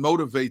doesn't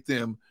motivate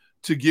them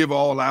to give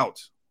all out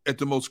at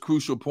the most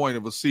crucial point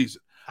of a season.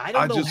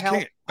 I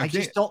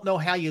just don't know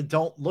how you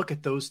don't look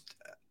at those.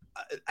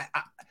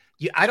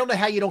 I don't know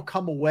how you don't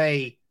come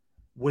away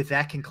with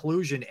that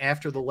conclusion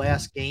after the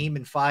last game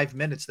in 5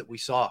 minutes that we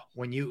saw,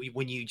 when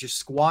you just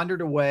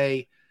squandered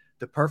away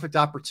the perfect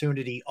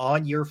opportunity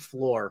on your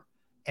floor,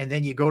 and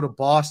then you go to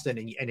Boston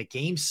and at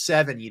game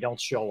 7 you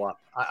don't show up.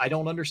 I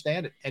don't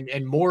understand it.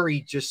 And Morey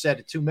just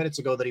said 2 minutes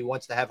ago that he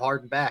wants to have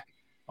Harden back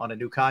on a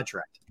new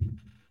contract.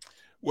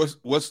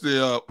 What's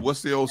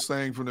the old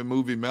saying from the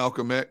movie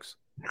Malcolm X?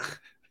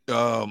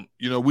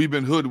 We've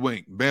been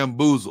hoodwinked,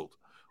 bamboozled.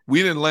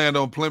 We didn't land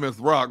on Plymouth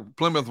Rock.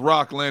 Plymouth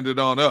Rock landed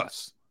on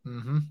us.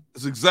 Mm-hmm.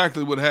 That's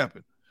exactly what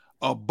happened.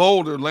 A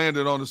boulder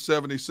landed on the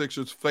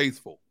 76ers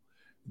faithful.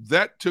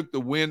 That took the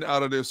wind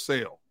out of their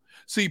sail.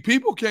 See,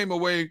 people came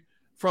away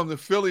from the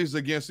Phillies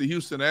against the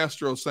Houston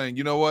Astros saying,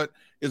 you know what,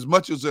 as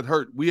much as it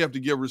hurt, we have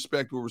to give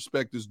respect where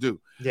respect is due.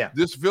 Yeah.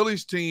 This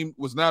Phillies team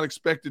was not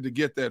expected to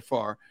get that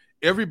far.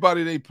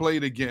 Everybody they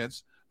played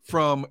against,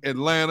 from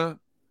Atlanta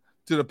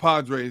to the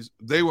Padres,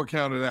 they were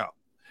counted out.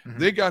 Mm-hmm.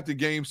 They got to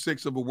Game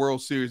 6 of a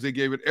World Series. They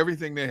gave it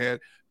everything they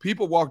had.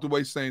 People walked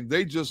away saying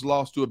they just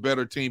lost to a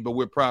better team, but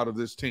we're proud of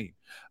this team.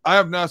 I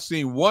have not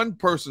seen one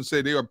person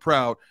say they are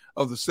proud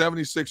of the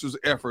 76ers'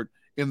 effort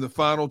in the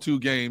final 2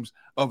 games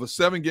of a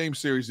 7-game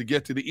series to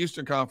get to the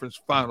Eastern Conference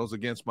Finals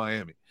against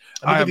Miami.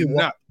 Let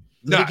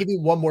me give you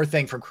one more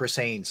thing from Chris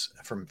Haynes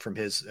from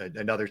his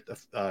another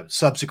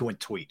subsequent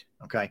tweet.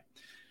 Okay.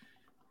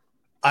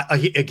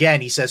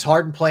 Again, he says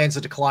Harden plans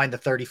to decline the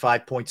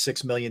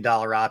 $35.6 million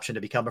option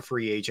to become a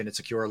free agent and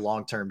secure a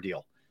long-term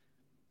deal.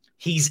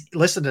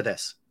 Listen to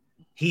this.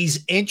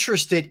 He's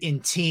interested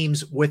in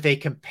teams with a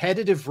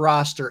competitive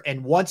roster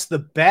and wants the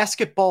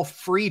basketball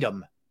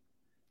freedom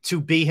to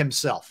be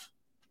himself.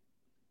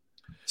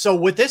 So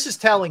what this is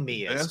telling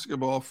me is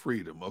basketball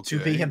freedom, okay,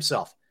 to be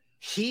himself.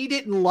 He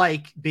didn't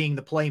like being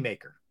the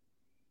playmaker.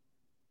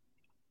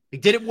 He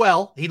did it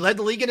well. He led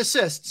the league in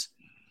assists,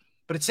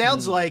 but it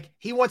sounds like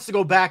he wants to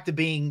go back to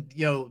being,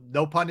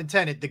 no pun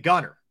intended, the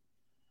gunner,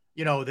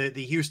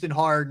 the Houston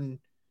Harden,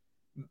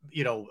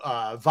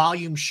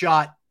 volume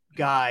shot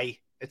guy,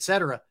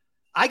 etc.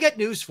 I got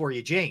news for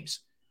you,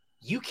 James.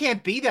 You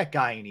can't be that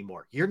guy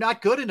anymore. You're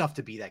not good enough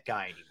to be that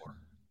guy anymore.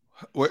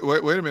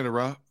 Wait a minute,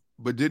 Rob.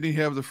 But didn't he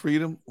have the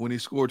freedom when he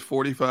scored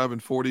 45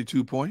 and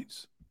 42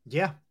 points?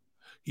 Yeah.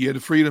 He had the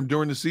freedom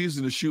during the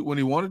season to shoot when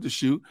he wanted to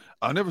shoot.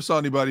 I never saw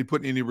anybody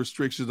putting any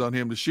restrictions on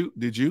him to shoot.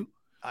 Did you?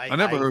 I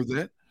never heard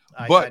that.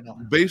 But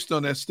based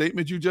on that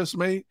statement you just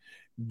made,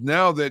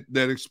 now that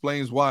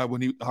explains why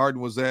when Harden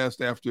was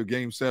asked after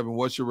Game 7,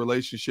 what's your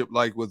relationship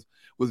like with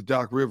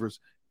Doc Rivers?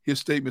 His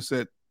statement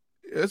said,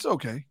 it's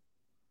okay.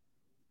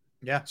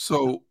 Yeah.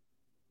 So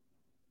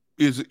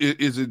is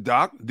it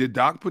Doc? Did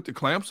Doc put the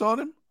clamps on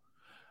him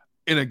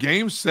in a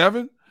Game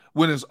 7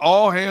 when it's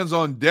all hands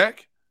on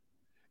deck?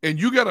 And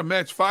you got to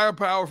match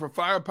firepower for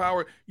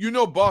firepower.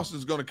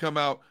 Boston's going to come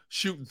out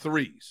shooting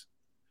threes.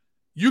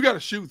 You got to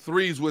shoot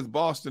threes with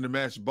Boston to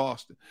match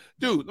Boston.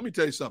 Dude, let me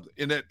tell you something.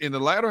 In the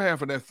latter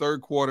half of that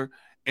third quarter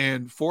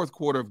and fourth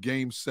quarter of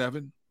Game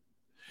 7,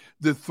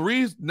 the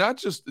threes, not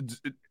just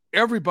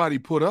everybody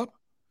put up.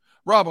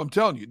 Rob, I'm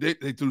telling you,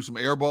 they threw some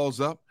air balls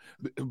up,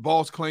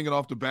 balls clanging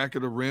off the back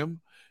of the rim.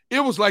 It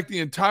was like the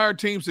entire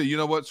team said, you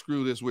know what,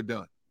 screw this, we're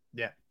done.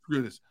 Yeah.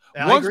 Screw this.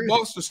 Once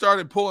Boston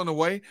started pulling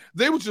away,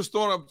 they were just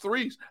throwing up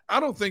threes. I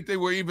don't think they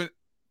were even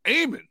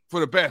aiming for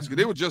the basket. Mm-hmm.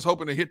 They were just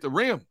hoping to hit the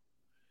rim,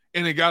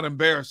 and it got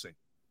embarrassing.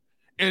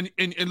 And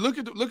look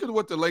at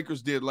what the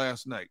Lakers did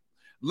last night.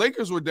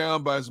 Lakers were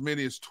down by as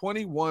many as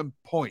 21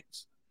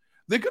 points.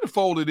 They could have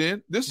folded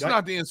in. This is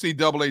not the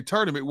NCAA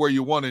tournament where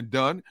you won and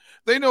done.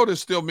 They know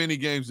there's still many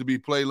games to be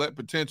played left,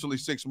 potentially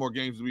 6 more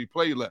games to be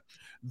played left.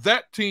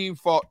 That team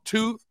fought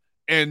tooth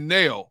and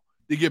nail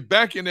to get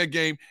back in that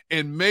game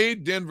and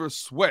made Denver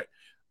sweat.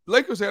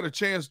 Lakers had a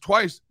chance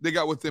twice. They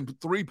got within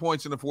 3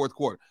 points in the fourth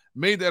quarter.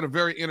 Made that a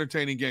very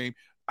entertaining game.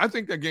 I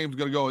think that game's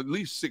going to go at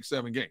least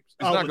 6-7 games.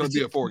 It's not going to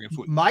be a 4-game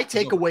sweep. My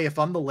takeaway, if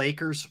I'm the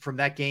Lakers from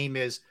that game,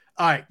 is,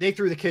 all right, they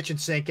threw the kitchen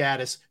sink at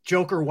us.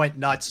 Joker went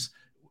nuts,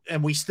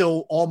 and we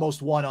still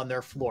almost won on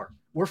their floor.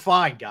 We're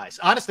fine, guys.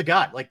 Honest to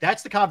God,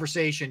 that's the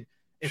conversation.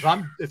 If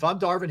I'm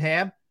Darvin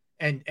Ham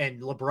and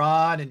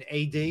LeBron and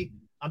AD,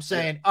 I'm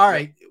saying, all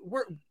right,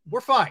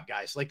 we're fine,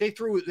 guys. They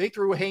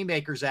threw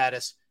haymakers at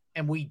us,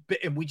 and we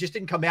just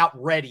didn't come out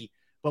ready,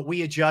 but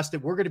we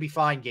adjusted. We're going to be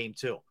fine Game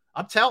 2.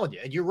 I'm telling you,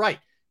 and you're right.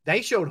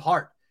 They showed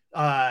heart.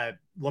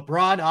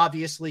 LeBron,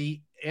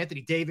 obviously,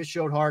 Anthony Davis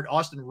showed heart.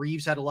 Austin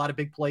Reeves had a lot of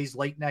big plays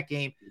late in that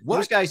game.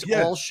 Those guys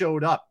all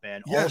showed up,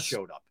 man. All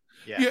showed up.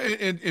 Yeah.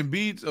 And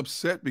Embiid's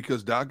upset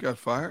because Doc got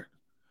fired.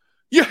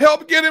 You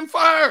helped get him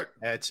fired.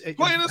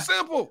 Plain and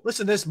simple.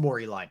 Listen to this,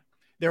 Maury line.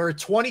 There are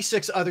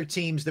 26 other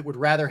teams that would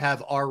rather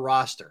have our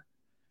roster.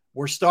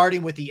 We're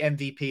starting with the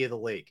MVP of the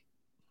league.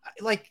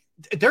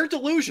 They're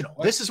delusional.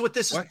 What? This is what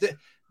this is.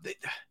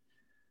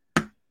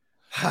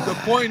 The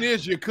point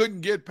is you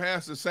couldn't get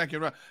past the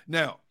second round.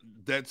 Now,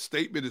 that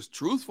statement is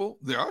truthful.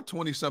 There are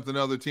 20-something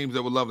other teams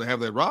that would love to have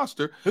that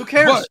roster. Who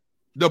cares? But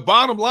the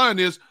bottom line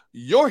is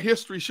your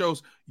history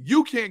shows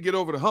you can't get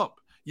over the hump.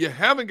 You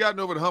haven't gotten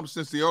over the hump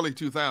since the early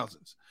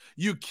 2000s.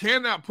 You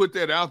cannot put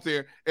that out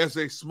there as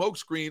a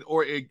smokescreen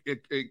or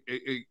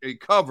a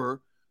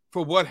cover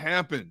for what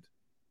happened.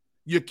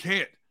 You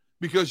can't,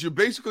 because you're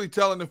basically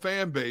telling the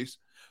fan base,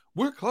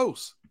 we're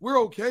close. We're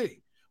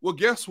okay. Well,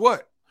 guess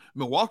what?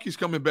 Milwaukee's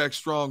coming back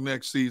strong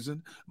next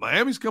season.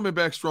 Miami's coming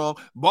back strong.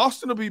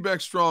 Boston will be back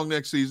strong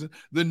next season.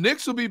 The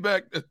Knicks will be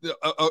back.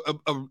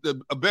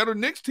 A better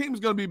Knicks team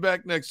is going to be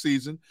back next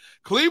season.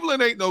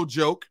 Cleveland ain't no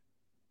joke.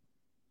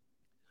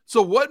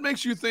 So what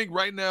makes you think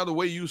right now, the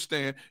way you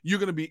stand, you're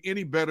going to be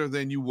any better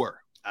than you were?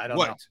 I don't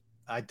know.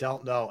 I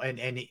don't know.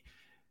 And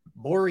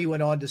Maury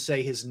went on to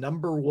say his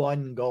number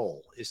one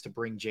goal is to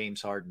bring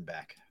James Harden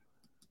back.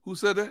 Who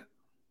said that?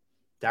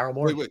 Daryl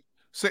Morey. Wait.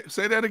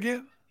 Say that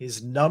again.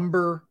 His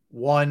number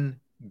one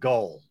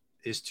goal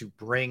is to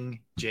bring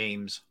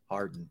James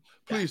Harden.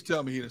 Please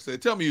tell me he didn't say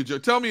it. Tell me you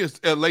joke. Tell me it's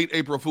a late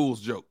April Fool's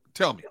joke.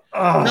 Tell me.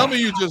 Tell me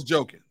you're just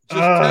joking.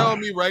 Just tell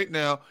me right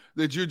now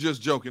that you're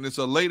just joking. It's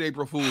a late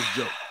April Fool's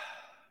joke.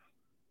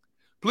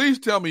 Please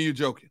tell me you're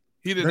joking.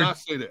 He did not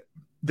say that.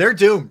 They're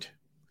doomed.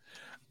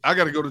 I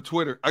got to go to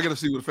Twitter. I got to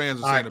see what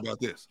fans are saying about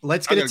this.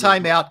 Let's get a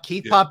timeout.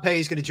 Keith Pompey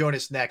is going to join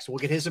us next. We'll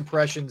get his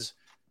impressions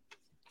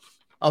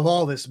of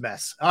all this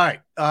mess. All right.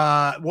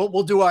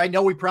 We'll do. I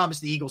know we promised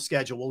the Eagles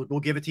schedule.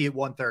 We'll give it to you at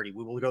 1:30.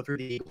 We will go through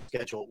the Eagles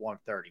schedule at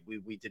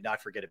 1:30. We did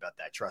not forget about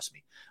that. Trust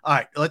me. All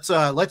right. Let's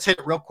hit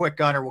it real quick,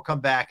 Gunner. We'll come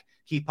back.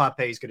 Keith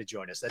Pompey is going to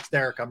join us. That's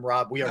Derrick. I'm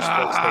Rob. We are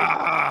Sports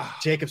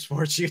Take, Jacob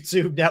Sports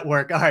YouTube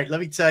Network. All right. Let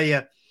me tell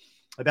you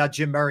about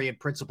Jim Murray and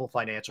Principal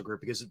Financial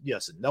Group, because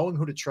yes, knowing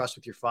who to trust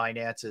with your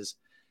finances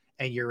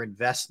and your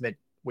investment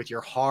with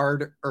your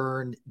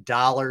hard-earned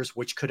dollars,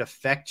 which could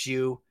affect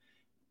you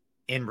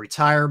in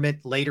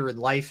retirement later in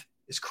life,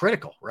 is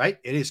critical, right?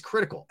 It is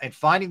critical. And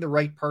finding the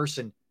right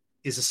person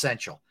is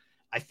essential.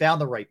 I found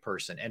the right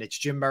person, and it's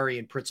Jim Murray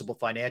and Principal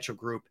Financial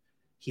Group.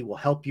 He will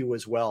help you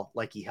as well,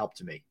 like he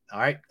helped me. All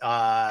right.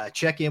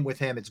 Check in with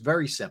him. It's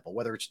very simple.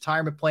 Whether it's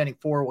retirement planning,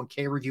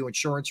 401k review,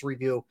 insurance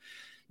review,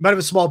 you might have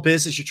a small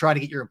business, you're trying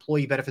to get your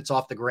employee benefits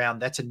off the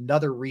ground. That's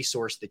another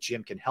resource that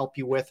Jim can help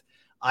you with.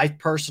 I've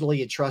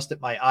personally entrusted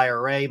my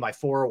IRA, my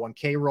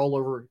 401k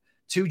rollover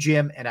to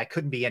Jim, and I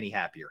couldn't be any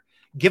happier.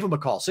 Give him a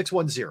call,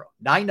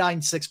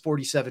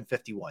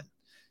 610-996-4751.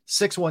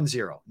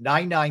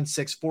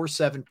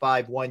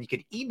 610-996-4751. You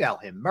can email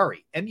him,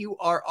 Murray,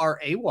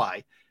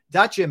 MURRAY,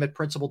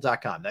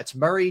 .jim@principal.com. That's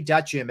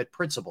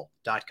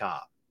murray.jim@principal.com.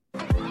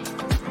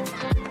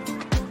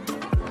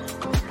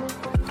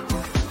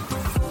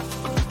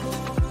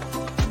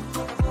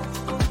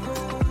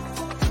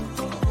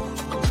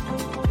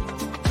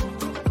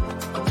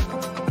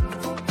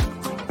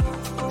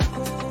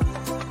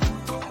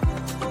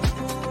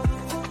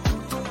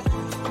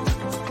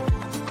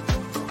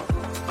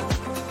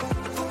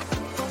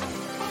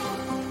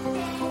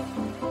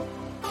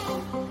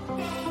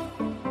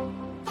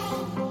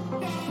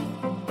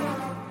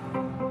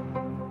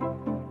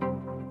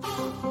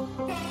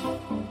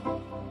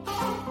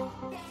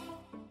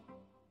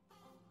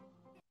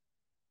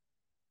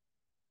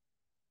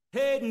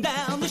 Heading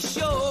down the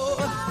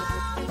shore,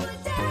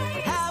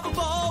 have a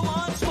ball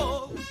once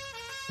more.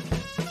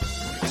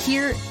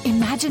 Here,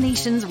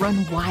 imaginations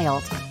run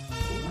wild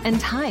and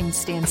time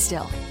stands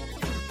still.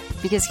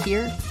 Because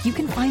here, you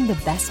can find the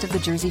best of the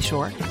Jersey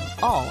Shore,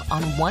 all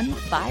on one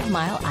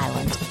 5-mile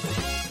island.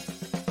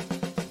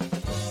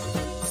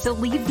 So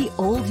leave the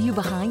old you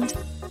behind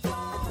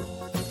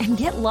and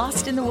get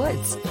lost in the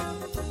woods.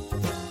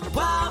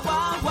 Wild,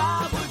 wild,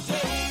 wild wood days.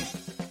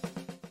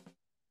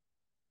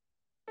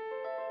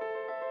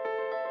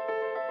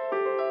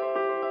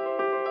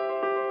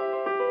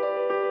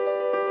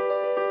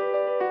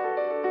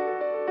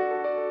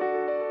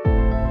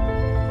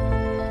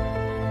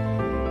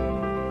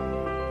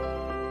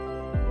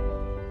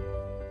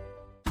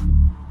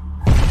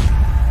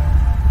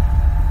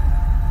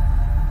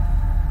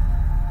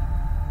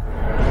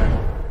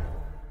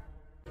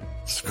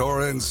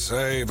 Score and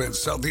save in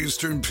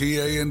southeastern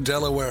PA and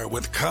Delaware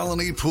with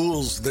Colony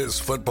Pools this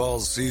football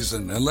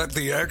season, and let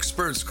the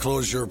experts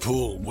close your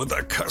pool with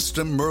a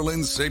custom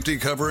Merlin safety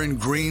cover in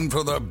green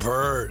for the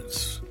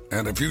birds.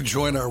 And if you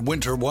join our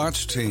Winter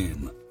Watch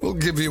team, we'll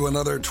give you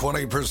another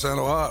 20%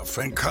 off,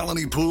 and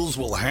Colony Pools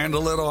will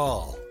handle it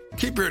all.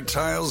 Keep your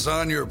tiles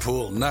on your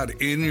pool,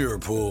 not in your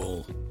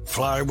pool.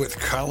 Fly with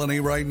Colony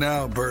right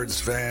now,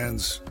 birds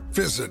fans.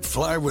 Visit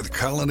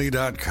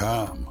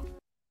flywithcolony.com.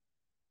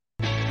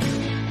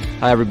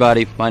 Hi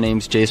everybody, my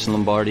name's Jason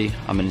Lombardi.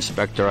 I'm an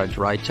inspector at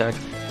DryTech.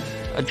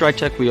 At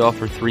DryTech we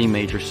offer 3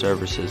 major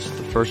services,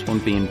 the first one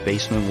being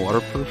basement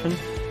waterproofing.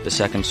 The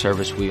second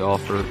service we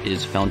offer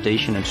is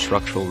foundation and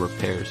structural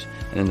repairs.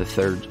 And then the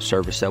third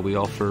service that we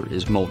offer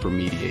is mold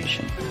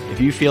remediation.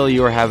 If you feel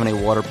you are having a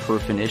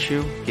waterproofing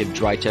issue, give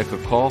DryTech a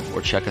call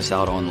or check us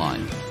out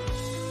online.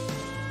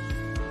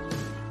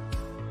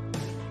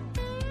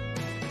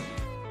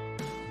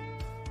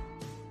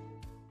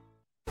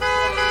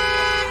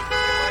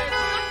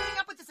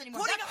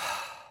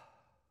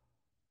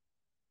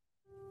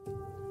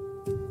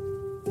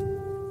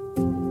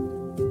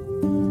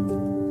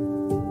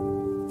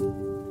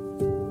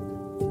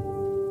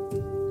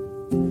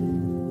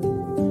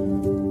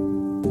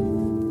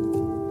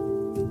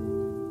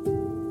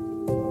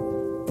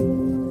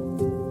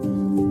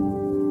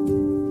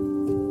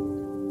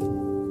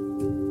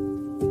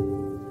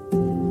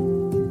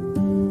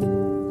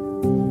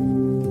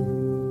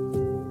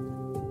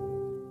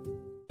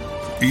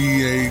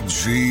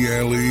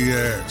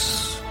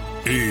 EAGLES,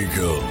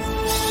 Eagles.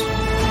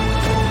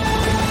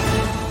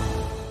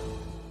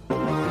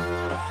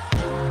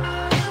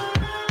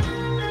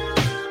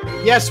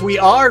 Yes, we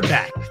are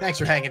back. Thanks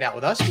for hanging out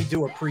with us. We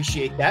do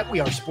appreciate that.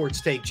 We are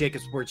Sports Take, Jacob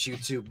Sports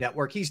YouTube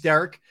Network. He's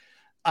Derrick.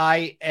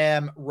 I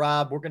am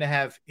Rob. We're going to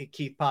have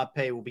Keith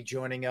Pompey will be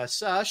joining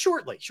us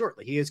shortly.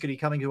 He is going to be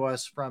coming to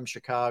us from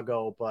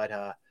Chicago,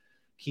 but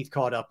Keith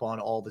caught up on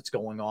all that's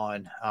going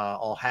on,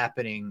 all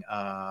happening,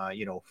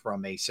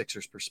 from a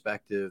Sixers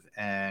perspective,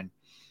 and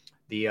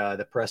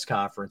the press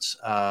conference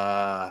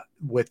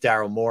with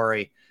Daryl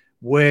Morey,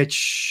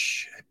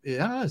 which I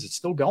don't know, is it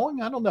still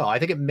going? I don't know. I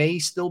think it may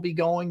still be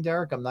going,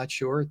 Derrick. I'm not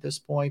sure at this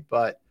point,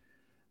 but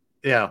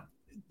yeah,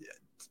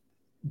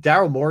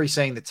 Daryl Morey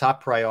saying the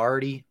top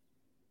priority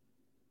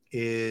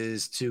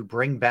is to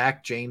bring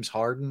back James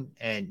Harden,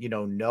 and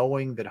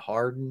knowing that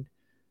Harden,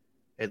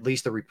 at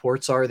least the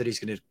reports are that he's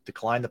going to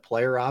decline the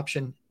player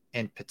option,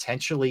 and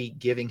potentially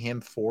giving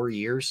him 4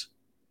 years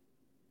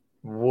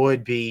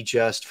would be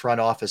just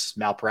front office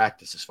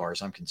malpractice as far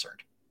as I'm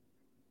concerned.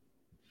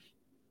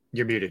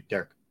 You're muted,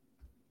 Derrick.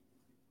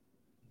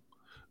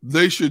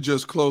 They should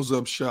just close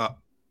up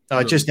shop.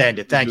 It just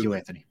ended. Thank you,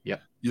 Anthony. Yeah.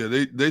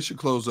 Yeah, they should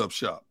close up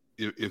shop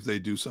if they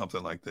do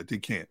something like that. They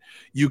can't.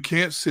 You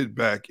can't sit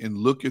back and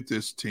look at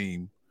this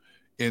team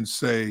and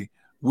say,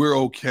 we're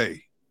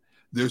okay.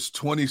 There's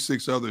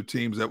 26 other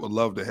teams that would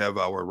love to have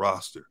our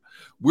roster.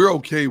 We're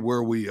okay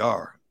where we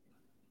are,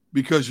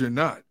 because you're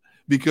not.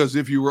 Because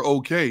if you were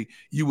okay,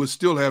 you would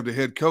still have the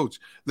head coach.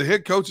 The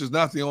head coach is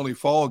not the only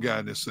fall guy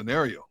in this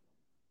scenario.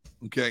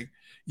 Okay?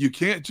 You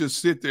can't just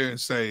sit there and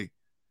say,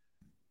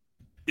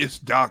 it's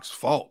Doc's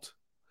fault.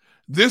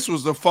 This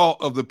was the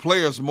fault of the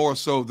players more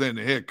so than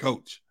the head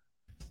coach.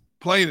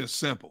 Plain and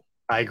simple.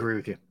 I agree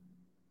with you.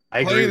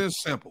 Plain and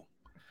simple.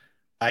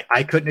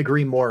 I couldn't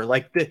agree more.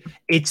 I'm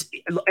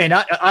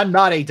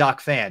not a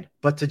Doc fan,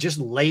 but to just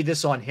lay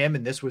this on him,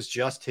 and this was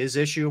just his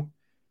issue,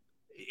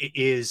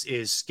 is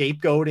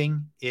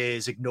scapegoating,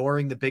 is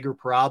ignoring the bigger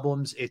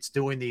problems. It's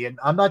doing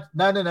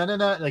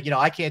no.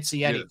 I can't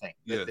see anything.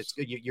 Yes.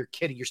 You're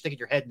kidding. You're sticking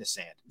your head in the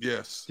sand.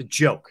 Yes. It's a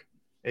joke.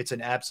 It's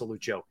an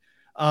absolute joke.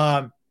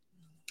 All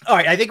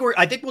right. I think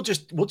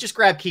we'll just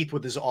grab Keith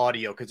with his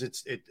audio,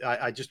 because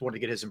I just want to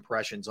get his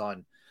impressions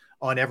on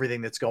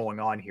everything that's going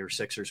on here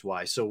Sixers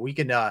wise. So we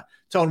can,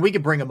 Tone, we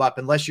can bring him up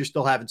unless you're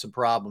still having some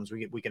problems.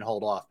 We can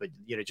hold off, but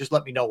just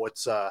let me know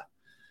what's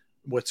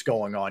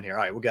going on here. All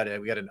right. We got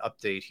an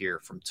update here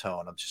from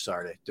Tone. I'm just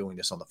sorry doing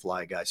this on the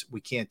fly, guys.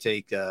 We can't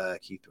take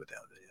Keith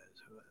without it.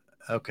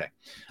 Okay.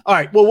 All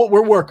right. Well,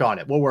 we'll work on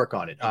it.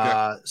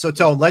 Okay. So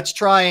Tone, let's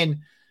try and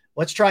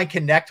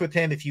connect with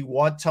him. If you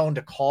want Tone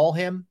to call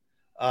him,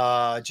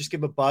 just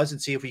give him a buzz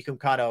and see if we can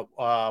kind of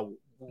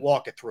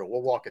walk it through.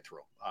 We'll walk it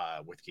through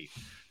with Keith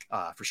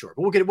for sure.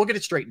 But we'll get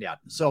it straightened out.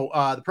 So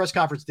the press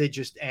conference did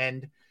just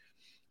end.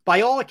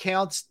 By all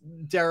accounts,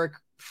 Derrick,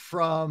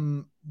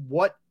 from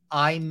what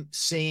I'm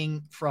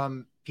seeing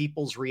from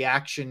people's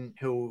reaction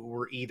who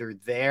were either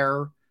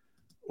there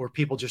or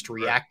people just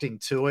reacting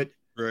to it,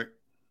 right?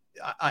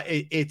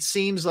 It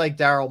seems like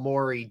Daryl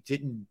Morey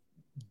didn't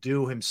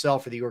do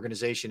himself or the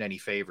organization any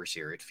favors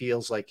here. It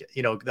feels like,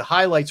 the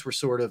highlights were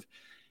sort of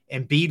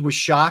Embiid was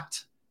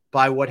shocked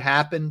by what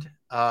happened,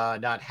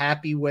 not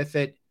happy with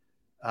it.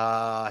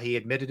 He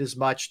admitted as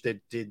much.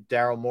 That did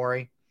Daryl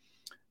Morey.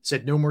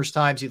 Said numerous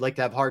times he'd like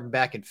to have Harden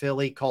back in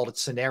Philly, called it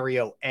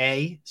scenario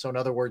A. So in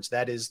other words,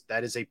 that is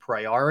a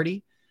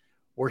priority.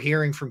 We're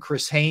hearing from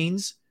Chris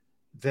Haynes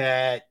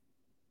that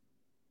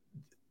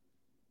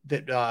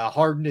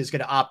Harden is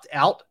going to opt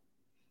out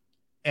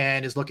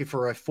and is looking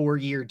for a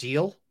 4-year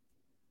deal.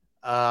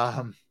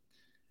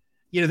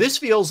 This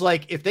feels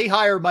like if they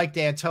hire Mike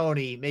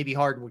D'Antoni, maybe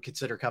Harden would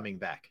consider coming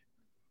back.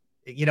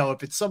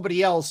 If it's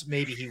somebody else,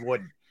 maybe he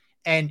wouldn't.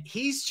 And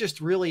he's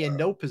just really in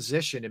no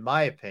position, in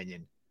my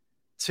opinion,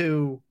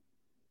 to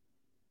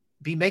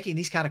be making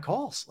these kind of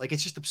calls. Like,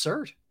 it's just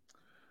absurd.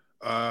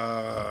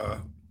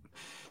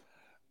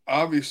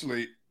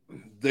 Obviously,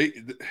 they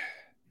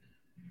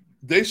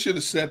should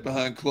have sat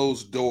behind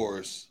closed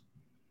doors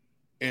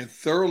and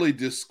thoroughly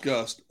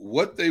discussed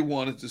what they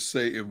wanted to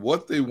say and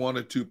what they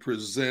wanted to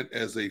present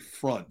as a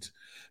front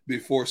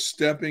before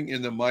stepping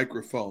in the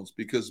microphones,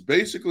 because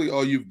basically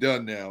all you've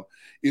done now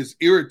is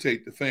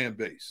irritate the fan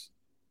base.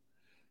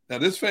 Now,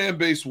 this fan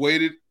base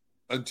waited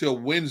until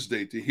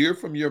Wednesday to hear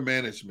from your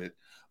management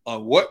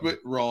on what went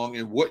wrong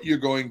and what you're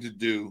going to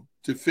do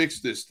to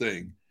fix this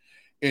thing.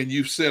 And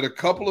you've said a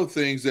couple of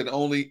things that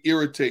only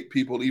irritate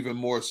people even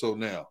more so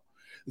now.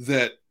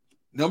 That,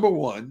 number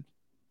one,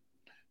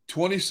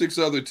 26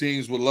 other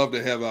teams would love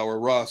to have our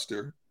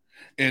roster.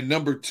 And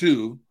number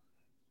two,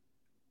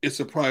 it's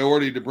a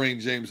priority to bring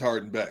James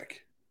Harden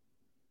back.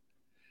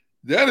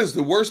 That is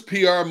the worst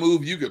PR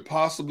move you could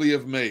possibly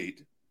have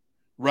made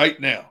right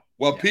now.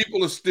 While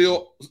people are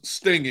still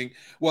stinging,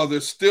 while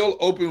there's still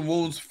open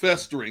wounds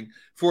festering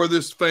for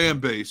this fan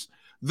base,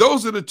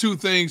 those are the two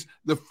things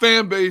the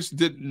fan base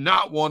did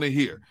not want to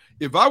hear.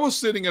 If I was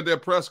sitting at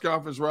that press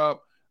conference, Rob,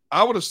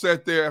 I would have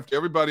sat there after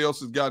everybody else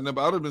has gotten up.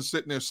 I would have been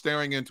sitting there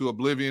staring into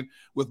oblivion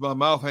with my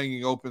mouth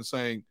hanging open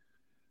saying,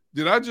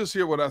 did I just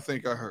hear what I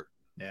think I heard?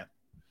 Yeah.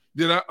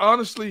 Did I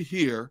honestly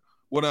hear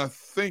what I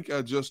think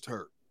I just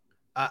heard?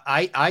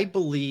 I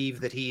believe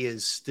that he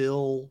is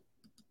still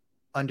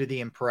under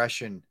the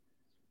impression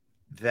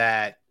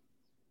that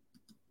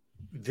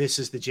this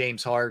is the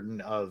James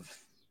Harden of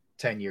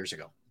 10 years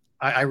ago.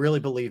 I really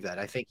believe that.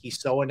 I think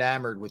he's so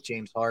enamored with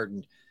James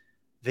Harden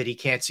that he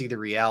can't see the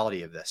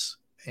reality of this.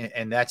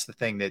 And that's the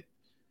thing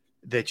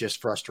that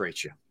just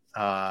frustrates you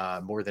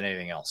more than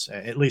anything else.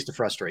 At least it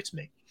frustrates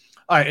me.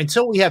 All right.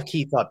 Until we have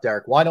Keith up,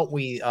 Derrick, why don't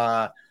we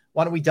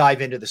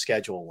dive into the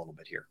schedule a little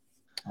bit here?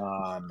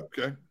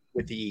 Okay.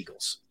 With the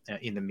Eagles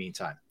in the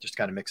meantime, just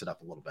kind of mix it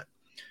up a little bit.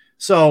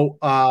 So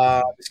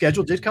the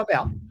schedule did come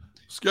out.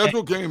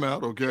 Came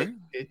out. Okay.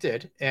 It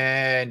did.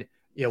 And,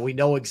 we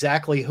know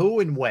exactly who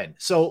and when.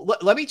 So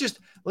let me just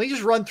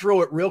run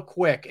through it real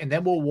quick, and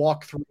then we'll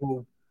walk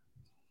through,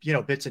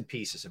 bits and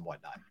pieces and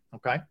whatnot.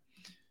 Okay.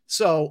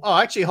 So,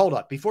 actually, hold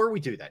up. Before we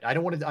do that, I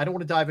don't want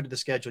to dive into the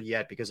schedule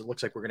yet because it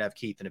looks like we're going to have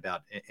Keith in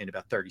about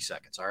 30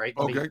 seconds. All right.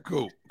 Okay.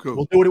 Cool.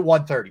 We'll do it at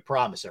 1:30.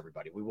 Promise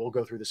everybody. We will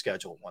go through the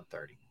schedule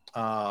at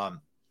 1:30.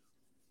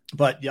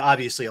 But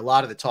obviously, a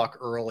lot of the talk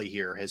early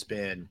here has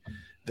been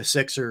the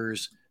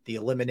Sixers, the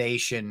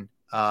elimination.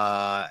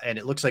 And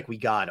it looks like we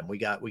got him. We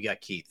got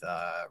Keith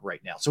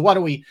right now. So why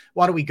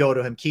don't we go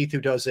to him, Keith,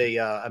 who does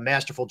a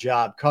masterful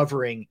job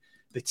covering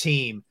the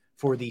team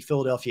for the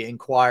Philadelphia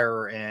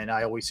Inquirer. And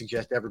I always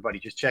suggest everybody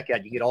just check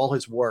out. You get all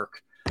his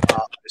work,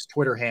 his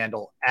Twitter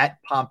handle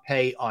at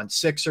Pompey on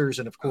Sixers,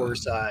 and of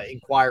course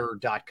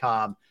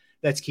Inquirer.com.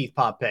 That's Keith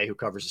Pompey, who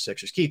covers the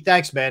Sixers. Keith,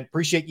 thanks, man.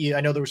 Appreciate you.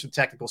 I know there was some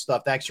technical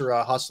stuff. Thanks for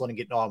hustling and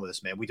getting on with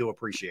us, man. We do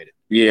appreciate it.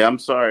 Yeah, I'm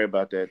sorry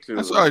about that too.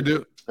 That's all right,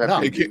 dude.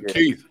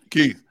 Hey,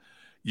 Keith.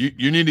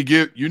 You need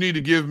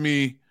to give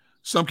me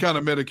some kind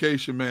of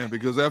medication, man,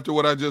 because after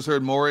what I just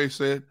heard Morey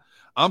said,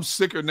 I'm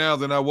sicker now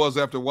than I was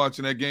after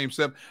watching that Game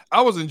 7.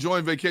 I was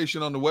enjoying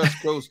vacation on the West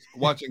Coast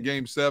watching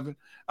Game 7.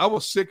 I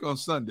was sick on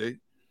Sunday.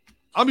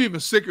 I'm even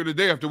sicker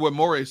today after what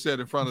Morey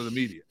said in front of the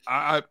media.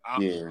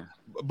 Yeah.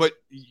 But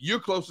you're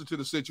closer to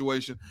the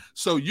situation,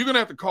 so you're gonna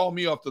have to call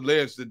me off the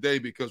ledge today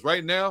because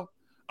right now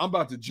I'm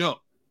about to jump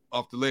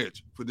off the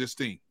ledge for this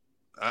team.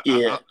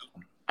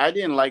 I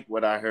didn't like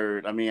what I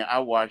heard. I mean, I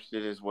watched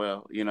it as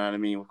well. You know what I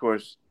mean? Of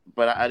course,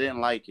 but I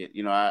didn't like it.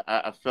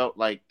 I felt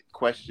like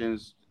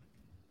questions.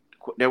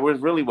 There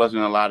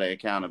wasn't a lot of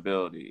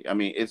accountability. I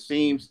mean, it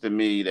seems to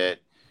me that,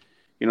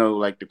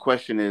 like the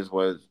question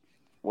was,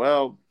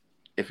 well,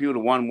 if he would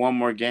have won one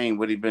more game,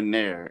 would he have been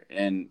there?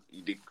 And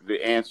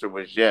the answer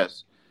was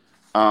yes.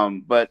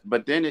 But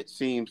then it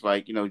seems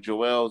like,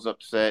 Joel's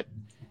upset.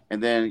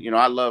 And then,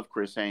 I love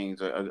Chris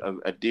Haynes,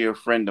 a dear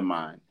friend of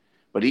mine.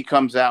 But he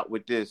comes out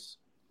with this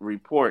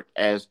report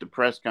as the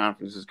press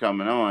conference is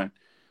coming on.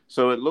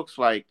 So it looks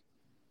like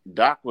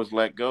Doc was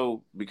let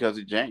go because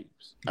of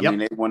James. I mean,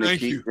 they want to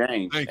keep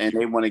James, and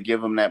they want to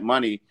give him that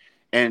money.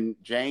 And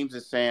James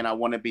is saying, I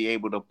want to be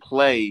able to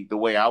play the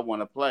way I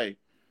want to play.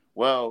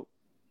 Well,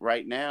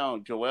 right now,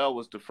 Joel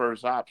was the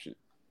first option.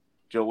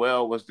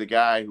 Joel was the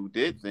guy who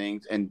did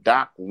things, and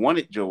Doc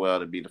wanted Joel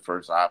to be the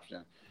first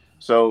option.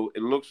 So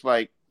it looks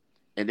like,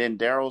 and then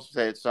Daryl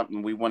said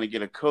something, we want to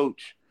get a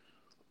coach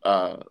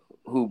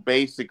who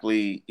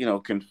basically,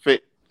 can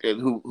fit,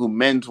 who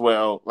mends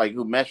well, like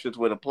who meshes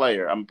with a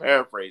player. I'm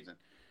paraphrasing.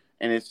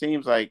 And it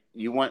seems like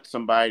you want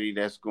somebody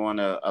that's going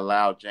to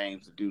allow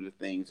James to do the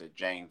things that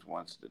James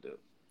wants to do.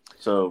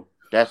 So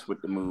that's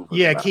what the move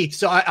was about. Keith.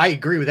 So I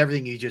agree with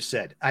everything you just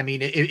said. I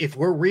mean, if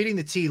we're reading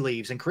the tea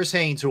leaves, and Chris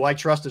Haynes, who I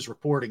trust is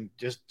reporting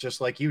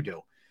just like you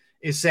do,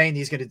 is saying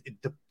he's going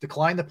to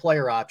decline the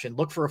player option,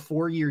 look for a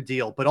 4-year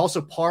deal. But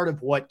also part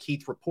of what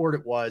Keith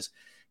reported was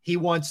he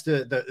wants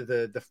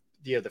the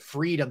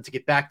freedom to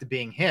get back to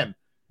being him.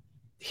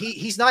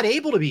 He's not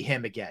able to be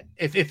him again.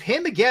 If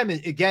him again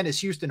is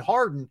Houston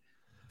Harden,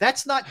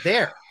 that's not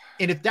there.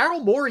 And if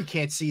Daryl Morey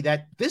can't see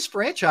that, this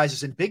franchise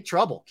is in big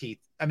trouble, Keith.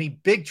 I mean,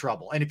 big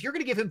trouble. And if you're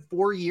going to give him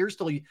 4 years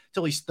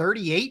till he's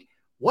 38,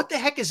 what the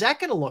heck is that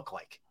going to look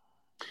like?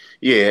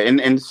 Yeah,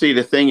 and see,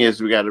 the thing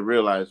is, we got to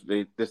realize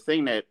the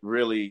thing that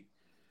really,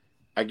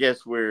 I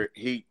guess, where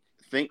he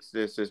thinks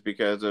this is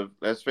because of,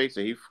 let's face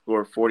it, he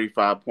scored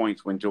 45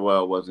 points when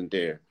Joel wasn't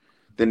there.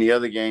 Then the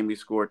other game, he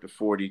scored to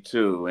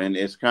 42. And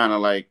it's kind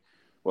of like,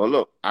 well,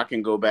 look, I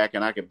can go back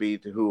and I can be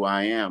to who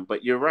I am.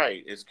 But you're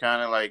right. It's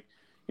kind of like,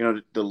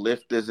 the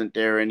lift isn't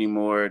there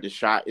anymore. The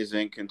shot is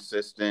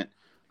inconsistent.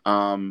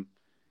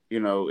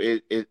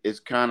 It's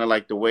kind of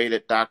like the way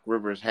that Doc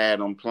Rivers had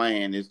him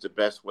playing is the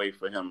best way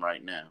for him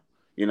right now.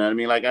 You know what I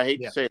mean? Like, I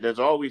hate to say it, there's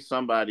always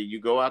somebody,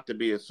 you go out to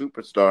be a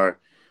superstar,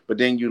 but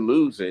then you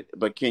lose it.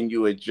 But can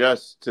you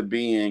adjust to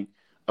being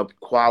a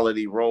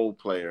quality role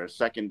player,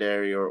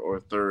 secondary or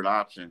third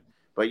option?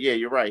 But yeah,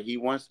 you're right. He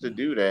wants to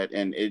do that.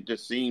 And it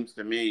just seems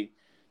to me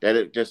that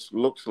it just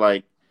looks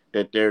like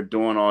that they're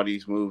doing all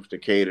these moves to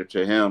cater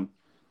to him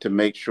to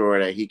make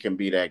sure that he can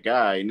be that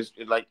guy. And it's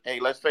like, hey,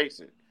 let's face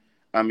it.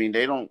 I mean,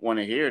 they don't want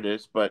to hear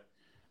this, but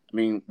I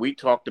mean, we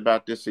talked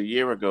about this a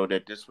year ago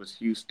that this was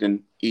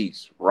Houston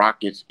East,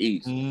 Rockets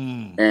East.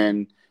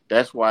 And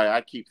that's why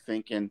I keep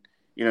thinking,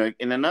 and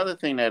another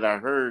thing that I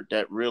heard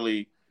that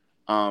really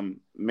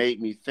made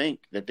me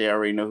think that they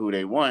already know who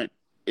they want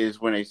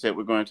is when they said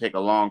we're going to take a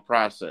long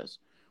process.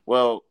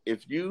 Well,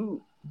 if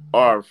you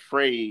are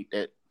afraid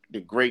that the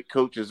great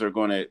coaches are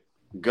going to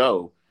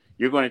go,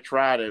 you're going to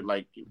try to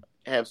like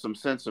have some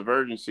sense of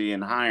urgency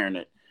in hiring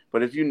it.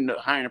 But if you know,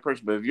 hiring a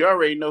person, but if you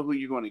already know who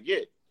you're going to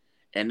get,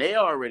 and they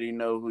already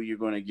know who you're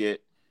going to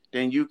get,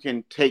 then you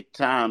can take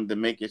time to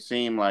make it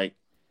seem like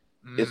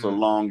it's a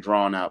long,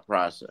 drawn out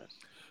process.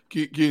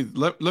 Keith,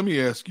 let me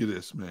ask you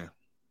this, man.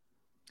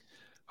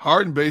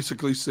 Harden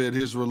basically said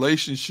his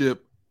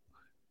relationship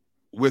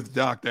with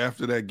Doc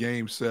after that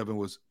Game 7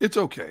 was, it's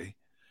okay.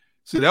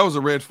 See, that was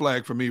a red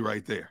flag for me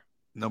right there,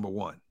 number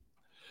one.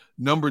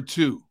 Number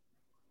two,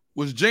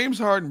 was James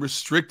Harden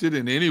restricted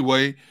in any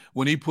way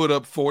when he put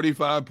up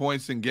 45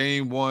 points in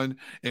Game 1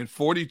 and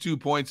 42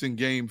 points in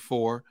Game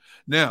 4?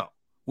 Now,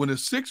 when the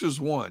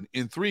Sixers won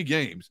in 3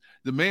 games,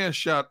 the man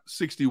shot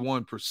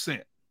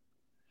 61%.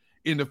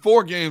 In the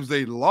 4 games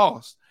they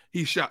lost,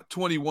 he shot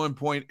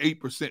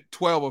 21.8%,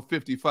 12 of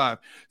 55,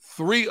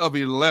 3 of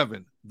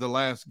 11 the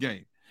last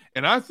game.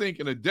 And I think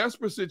in a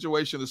desperate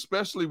situation,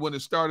 especially when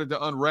it started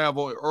to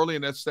unravel early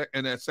in that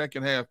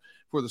second half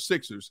for the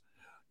Sixers,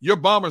 your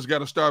Bombers got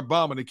to start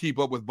bombing to keep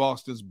up with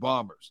Boston's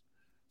Bombers.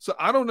 So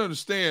I don't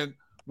understand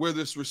where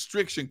this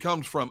restriction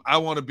comes from. I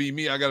want to be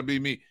me. I got to be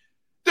me.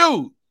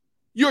 Dude,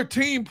 you're a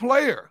team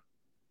player.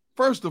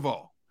 First of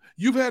all,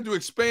 you've had to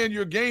expand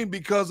your game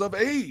because of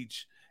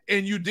age,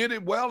 and you did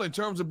it well in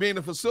terms of being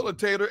a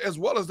facilitator as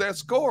well as that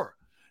scorer.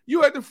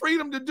 You had the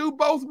freedom to do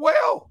both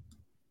well.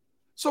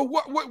 So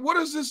what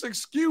is this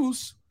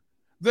excuse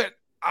that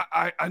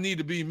I need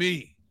to be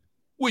me?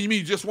 Well, you mean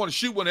you just want to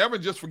shoot whenever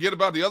and just forget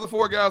about the other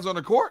 4 guys on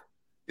the court?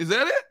 Is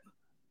that it?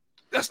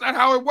 That's not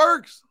how it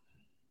works.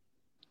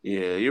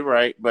 Yeah, you're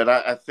right. But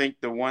I think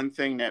the one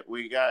thing that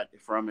we got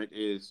from it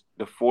is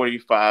the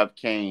 45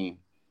 came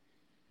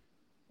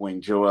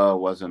when Joel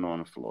wasn't on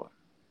the floor.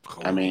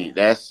 Oh. I mean,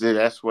 that's it.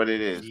 That's what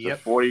it is. Yep.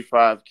 The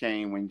 45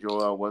 came when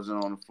Joel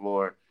wasn't on the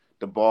floor.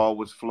 The ball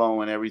was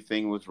flowing.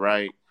 Everything was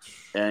right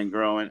and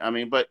growing. I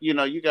mean, but, you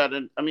know, you got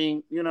to,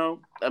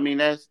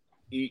 that's,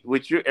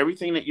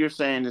 everything that you're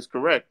saying is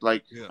correct.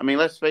 Like, yeah. I mean,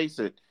 let's face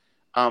it.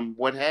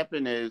 What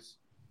happened is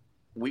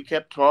we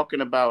kept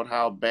talking about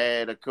how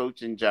bad a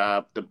coaching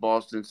job the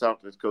Boston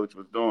Celtics coach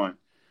was doing.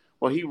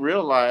 Well, he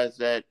realized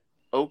that,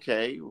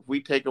 okay, if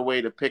we take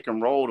away the pick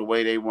and roll the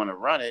way they want to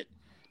run it,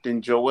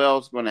 then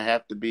Joel's going to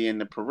have to be in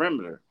the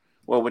perimeter.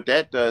 Well, what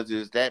that does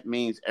is that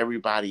means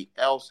everybody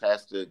else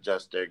has to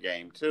adjust their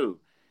game too.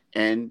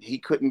 And he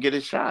couldn't get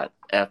a shot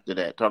after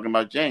that. Talking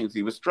about James,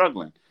 he was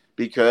struggling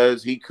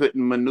because he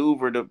couldn't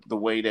maneuver the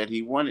way that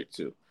he wanted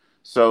to.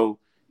 So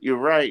you're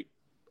right.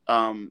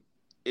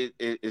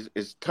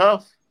 It's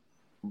tough,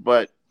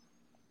 but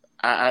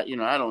I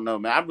don't know,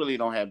 man. I really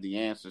don't have the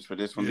answers for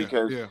this one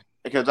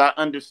because I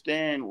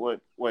understand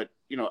what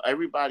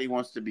everybody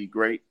wants to be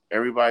great.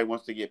 Everybody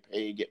wants to get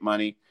paid, get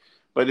money.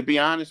 But to be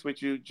honest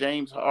with you,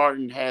 James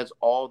Harden has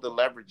all the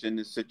leverage in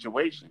this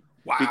situation.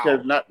 Wow.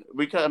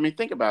 Because I mean,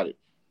 think about it.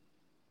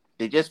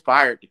 They just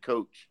fired the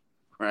coach,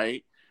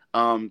 right?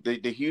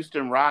 The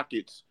Houston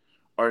Rockets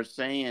are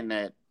saying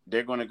that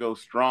they're going to go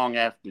strong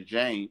after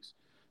James.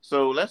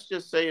 So let's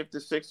just say if the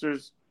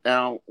Sixers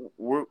now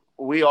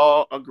we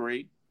all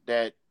agree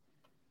that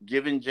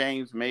giving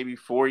James maybe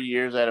 4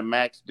 years at a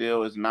max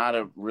deal is not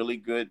a really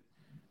good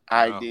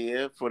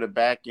idea for the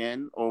back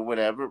end or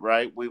whatever,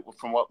 right?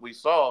 From what we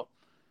saw.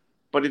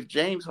 But if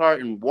James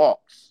Harden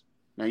walks,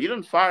 now you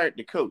done fired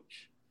the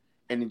coach,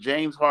 and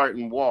James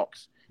Harden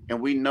walks,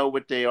 and we know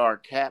what they are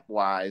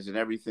cap-wise and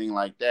everything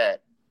like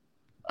that,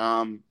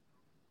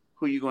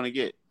 who you going to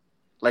get?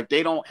 Like,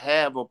 they don't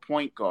have a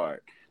point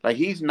guard. Like,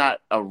 he's not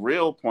a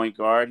real point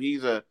guard.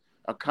 He's a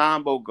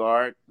combo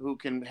guard who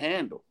can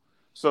handle.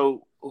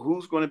 So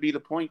who's going to be the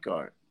point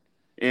guard?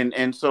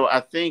 And so I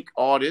think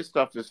all this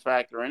stuff is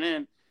factoring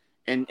in.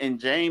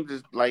 And James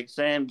is like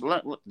saying,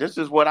 this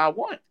is what I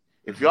want.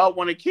 If y'all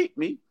want to keep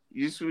me,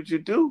 this is what you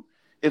do.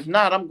 If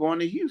not, I'm going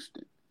to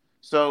Houston.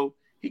 So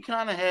he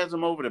kind of has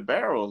him over the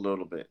barrel a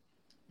little bit.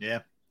 Yeah.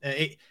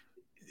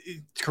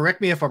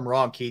 Correct me if I'm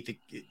wrong, Keith.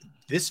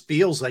 This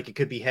feels like it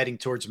could be heading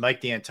towards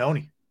Mike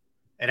D'Antoni.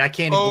 And I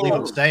can't even believe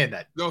I'm saying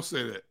that. Don't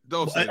say that.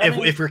 Don't say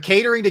that. If we're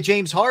catering to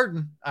James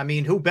Harden, I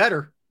mean, who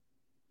better?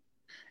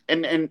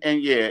 And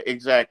yeah,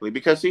 exactly.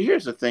 Because see,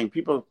 here's the thing.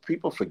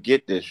 People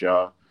forget this,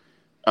 y'all.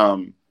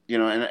 And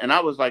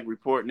I was like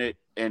reporting it,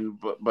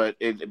 but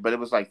it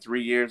was like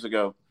 3 years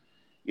ago.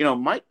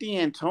 Mike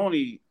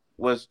D'Antoni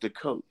was the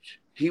coach.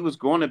 He was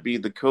going to be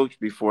the coach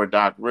before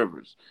Doc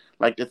Rivers.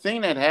 Like, the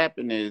thing that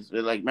happened is,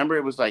 like, remember,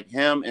 it was like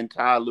him and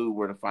Ty Lue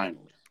were the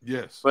finalists.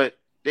 Yes. But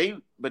they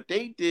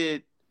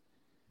did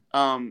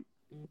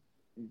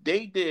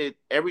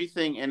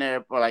everything in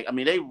there. Like, I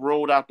mean, they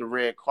rolled out the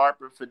red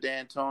carpet for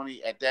D'Antoni.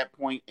 At that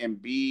point,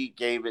 Embiid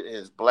gave it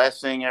his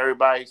blessing.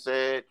 Everybody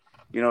said,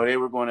 they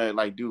were going to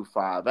like do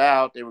 5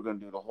 out. They were going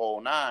to do the whole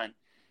 9.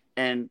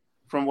 And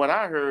from what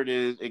I heard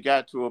is it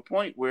got to a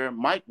point where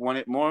Mike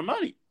wanted more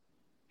money.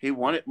 He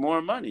wanted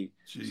more money.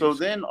 Jeez. So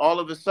then all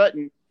of a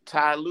sudden,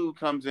 Ty Lue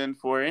comes in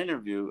for an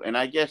interview. And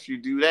I guess you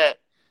do that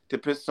to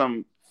put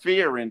some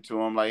fear into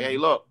him. Like, hey,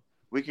 look,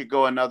 we could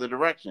go another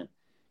direction.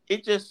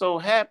 It just so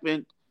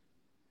happened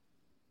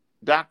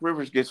Doc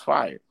Rivers gets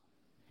fired.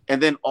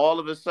 And then all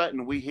of a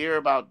sudden we hear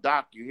about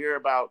Doc. You hear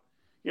about,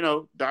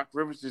 Doc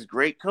Rivers is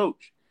great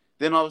coach.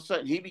 Then all of a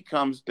sudden he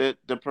becomes the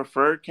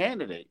preferred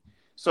candidate.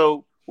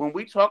 So when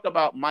we talk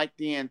about Mike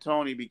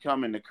D'Antoni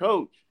becoming the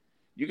coach,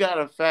 you got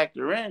to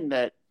factor in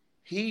that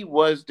he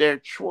was their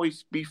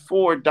choice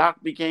before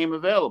Doc became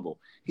available.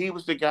 He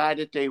was the guy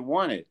that they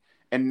wanted.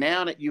 And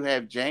now that you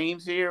have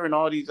James here and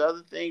all these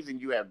other things,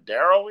 and you have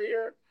Darryl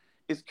here,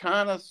 it's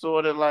kind of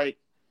sort of like,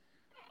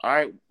 all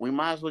right, we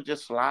might as well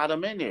just slide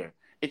him in there,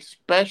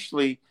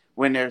 especially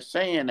when they're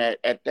saying that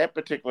at that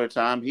particular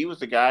time, he was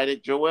the guy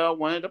that Joel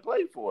wanted to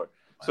play for.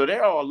 So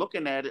they're all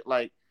looking at it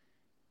like,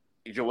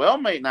 Joel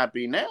may not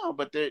be now,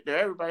 but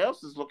everybody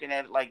else is looking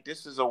at it like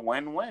this is a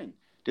win-win.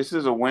 This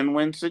is a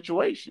win-win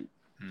situation.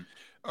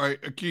 All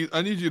right, Keith,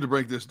 I need you to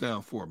break this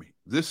down for me.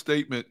 This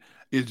statement,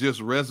 it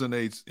just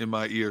resonates in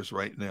my ears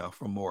right now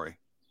from Morey.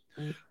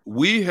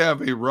 We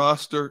have a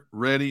roster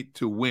ready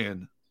to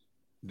win,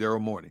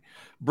 Daryl Morey.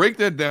 Break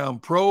that down,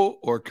 pro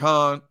or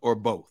con or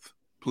both,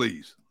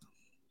 please.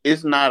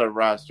 It's not a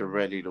roster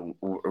ready to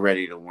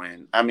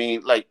win. I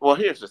mean,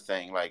 here's the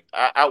thing.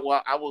 I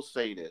will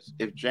say this: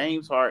 if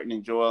James Harden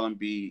and Joel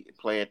Embiid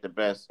play at the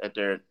best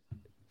to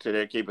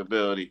their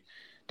capability,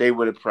 they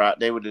would have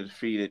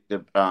defeated the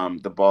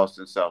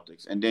Boston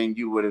Celtics, and then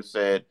you would have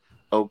said,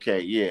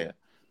 okay, yeah.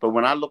 But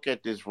when I look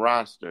at this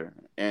roster,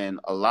 and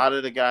a lot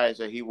of the guys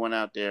that he went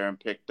out there and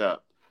picked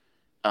up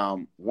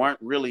weren't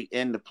really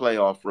in the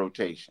playoff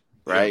rotation,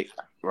 right?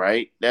 Yeah.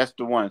 Right. That's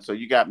the one. So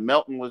you got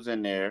Melton was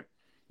in there.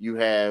 You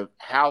have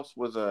House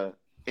was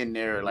in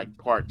there like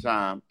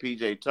part-time,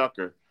 PJ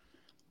Tucker.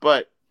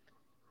 But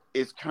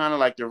it's kind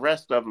of like the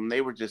rest of them, they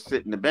were just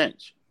sitting the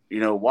bench,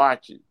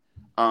 watching.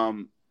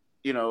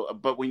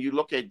 But when you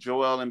look at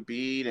Joel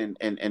Embiid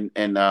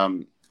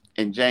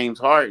and James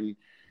Harden,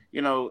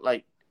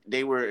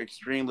 they were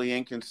extremely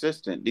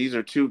inconsistent. These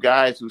are two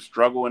guys who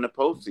struggle in the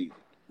postseason.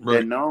 Right.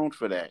 They're known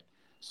for that.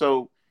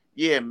 So,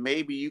 yeah,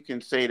 maybe you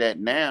can say that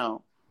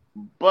now,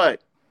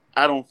 but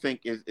I don't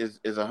think is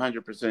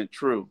 100%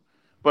 true.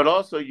 But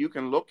also you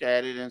can look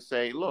at it and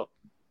say, look,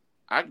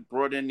 I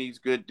brought in these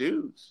good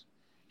dudes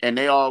and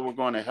they all were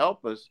going to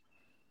help us,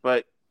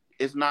 but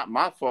it's not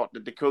my fault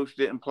that the coach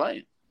didn't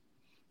play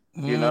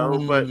him.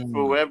 But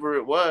for whatever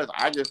it was,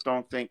 I just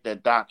don't think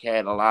that Doc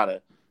had a lot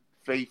of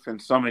faith in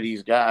some of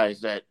these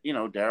guys that,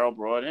 Daryl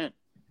brought in.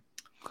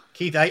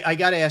 Keith, I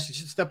got to ask you,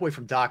 just step away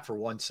from Doc for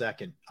 1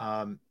 second.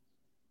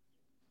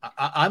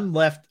 I'm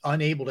left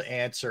unable to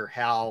answer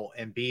how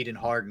Embiid and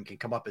Harden can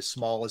come up as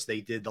small as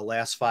they did the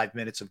last 5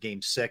 minutes of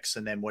Game 6,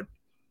 and then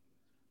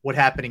what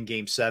happened in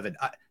Game 7.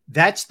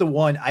 That's the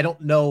one I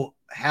don't know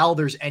how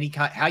there's any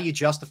how you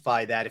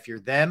justify that if you're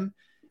them,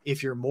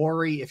 if you're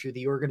Morey, if you're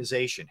the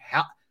organization.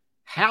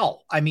 How?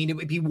 I mean, it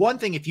would be one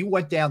thing if you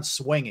went down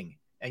swinging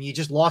and you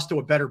just lost to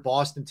a better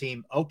Boston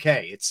team.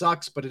 Okay, it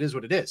sucks, but it is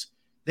what it is.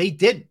 They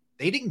didn't.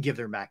 They didn't give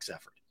their max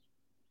effort.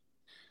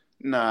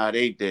 Nah,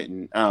 they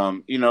didn't.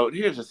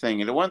 Here's the thing.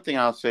 And the one thing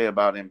I'll say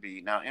about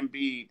Embiid, now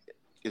Embiid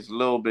is a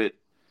little bit,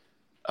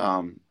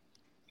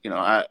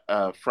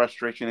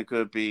 frustration. It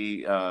could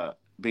be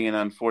being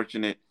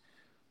unfortunate,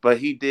 but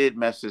he did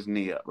mess his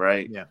knee up,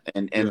 right? Yeah.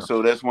 And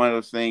so that's one of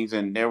those things.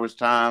 And there was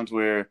times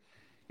where,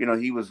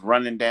 he was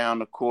running down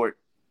the court,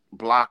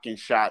 blocking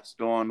shots,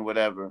 doing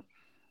whatever.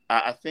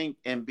 I think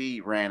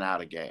Embiid ran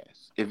out of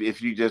gas.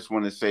 If you just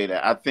want to say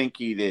that, I think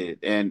he did.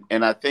 And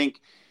I think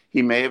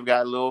he may have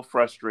got a little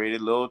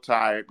frustrated, a little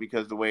tired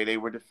because the way they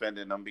were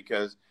defending him,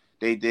 because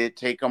they did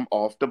take him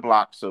off the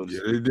block, so to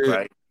speak,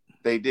 right?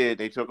 They did.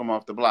 They took him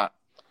off the block.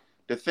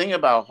 The thing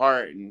about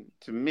Harden,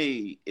 to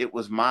me, it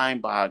was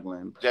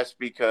mind-boggling just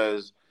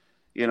because,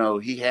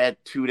 he had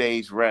 2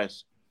 days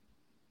rest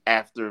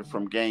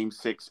from Game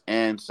 6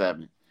 and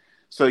 7.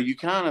 So you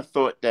kind of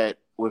thought that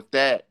with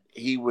that,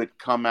 he would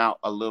come out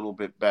a little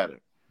bit better.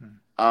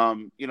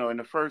 In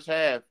the first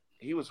half,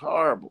 he was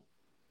horrible.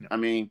 I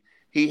mean,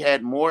 he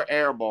had more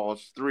air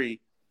balls,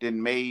 3,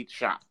 than made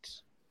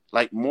shots.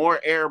 Like more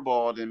air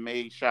ball than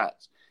made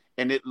shots.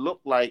 And it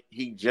looked like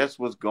he just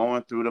was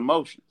going through the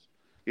motions,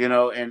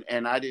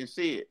 and I didn't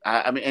see it.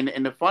 I mean,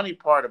 and the funny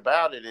part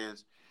about it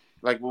is,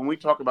 like when we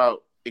talk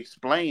about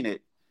explain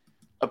it,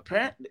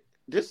 apparently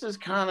this is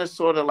kind of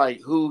sort of like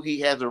who he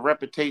has a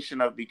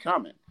reputation of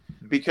becoming.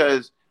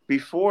 Because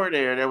before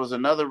there was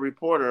another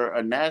reporter,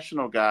 a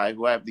national guy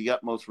who I have the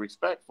utmost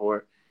respect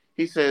for.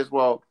 He says,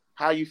 well,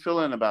 how you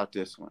feeling about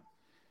this one?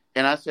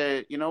 And I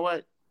said, you know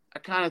what? I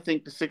kind of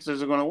think the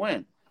Sixers are going to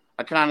win.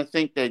 I kind of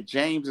think that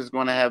James is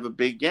going to have a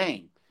big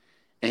game.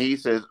 And he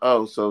says,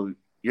 oh, so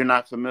you're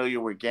not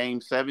familiar with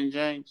Game 7,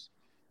 James?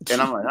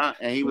 And I'm like, huh?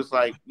 And he was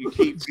like, you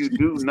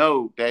do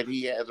know that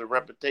he has a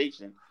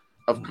reputation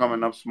of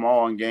coming up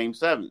small in Game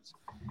 7s.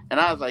 And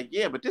I was like,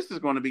 yeah, but this is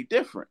going to be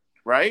different,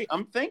 right?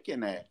 I'm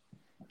thinking that.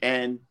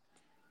 And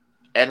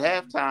at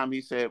halftime, he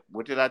said,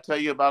 what did I tell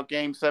you about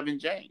Game 7,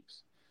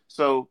 James?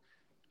 So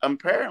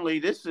apparently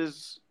this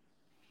is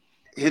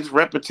his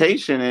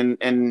reputation,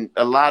 and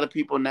a lot of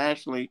people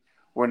nationally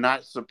were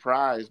not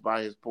surprised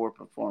by his poor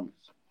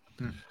performance.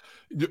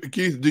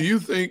 Keith, do you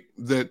think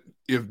that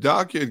if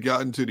Doc had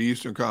gotten to the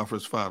Eastern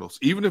Conference Finals,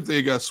 even if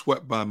they got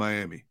swept by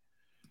Miami,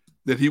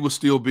 that he would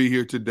still be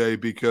here today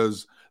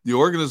because the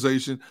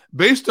organization,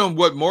 based on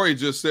what Maury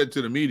just said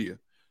to the media,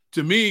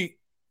 to me,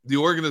 the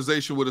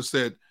organization would have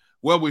said,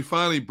 well, we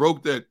finally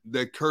broke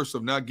that curse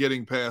of not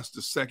getting past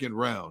the second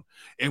round,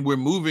 and we're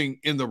moving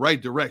in the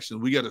right direction.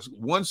 We got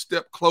one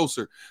step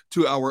closer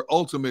to our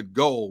ultimate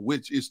goal,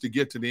 which is to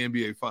get to the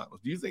NBA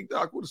Finals. Do you think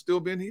Doc would have still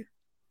been here?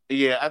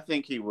 Yeah, I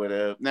think he would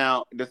have.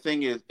 Now, the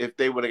thing is, if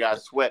they would have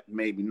got swept,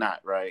 maybe not,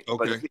 right? Okay.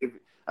 But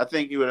I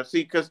think you would have.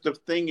 See, because the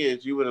thing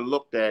is, you would have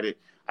looked at it.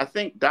 I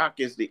think Doc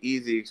is the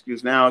easy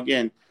excuse. Now,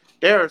 again,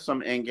 there are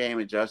some in-game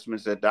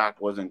adjustments that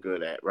Doc wasn't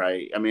good at,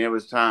 right? I mean, there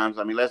was times.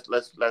 I mean, let's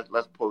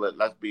pull it.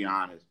 Let's be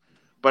honest.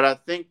 But I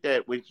think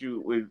that when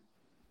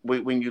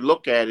you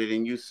look at it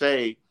and you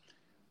say,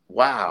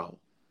 "Wow,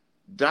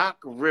 Doc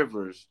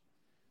Rivers,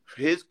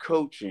 his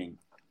coaching."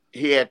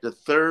 He had the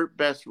third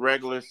best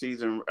regular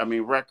season,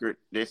 record.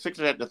 The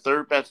Sixers had the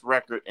third best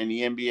record in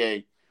the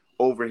NBA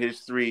over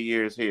his 3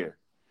 years here.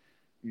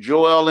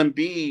 Joel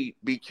Embiid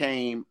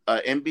became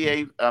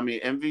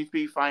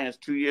MVP finals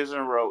 2 years in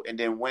a row and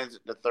then wins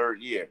it the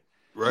third year.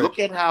 Right. Look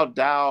at how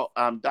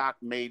Doc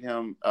made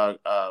him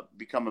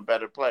become a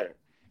better player.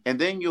 And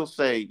then you'll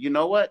say, you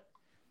know what?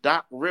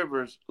 Doc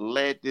Rivers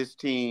led this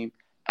team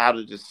out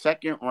of the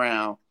second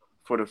round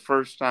for the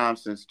first time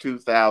since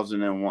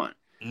 2001.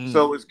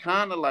 So it's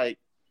kind of like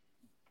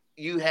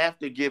you have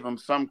to give him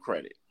some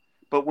credit.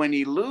 But when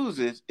he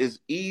loses, it's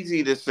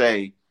easy to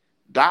say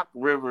Doc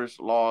Rivers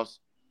lost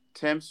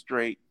 10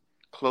 straight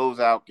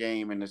closeout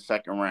game in the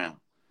second round.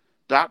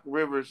 Doc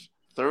Rivers'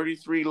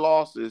 33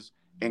 losses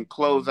in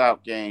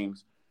closeout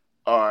games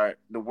are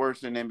the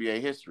worst in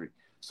NBA history.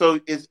 So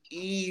it's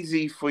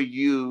easy for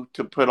you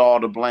to put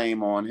all the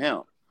blame on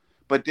him.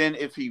 But then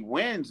if he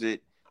wins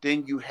it,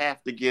 then you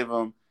have to give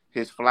him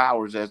his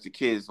flowers, as the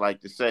kids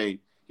like to say,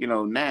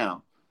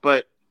 now.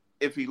 But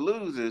if he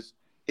loses,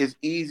 it's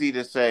easy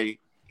to say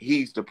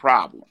he's the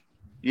problem.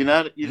 Does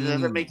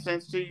that make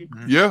sense to you?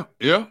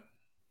 Yeah.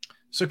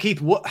 So,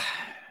 Keith,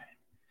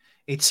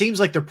 it seems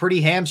like they're pretty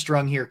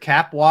hamstrung here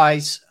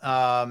cap-wise.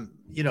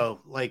 It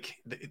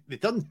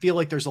doesn't feel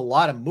like there's a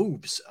lot of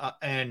moves.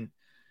 And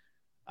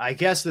I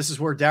guess this is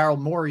where Daryl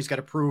Morey's got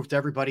to prove to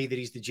everybody that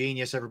he's the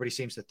genius everybody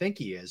seems to think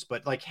he is.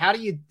 But, how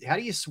do you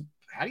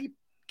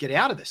get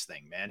out of this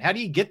thing, man? How do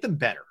you get them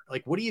better?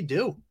 What do you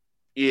do?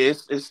 Yeah,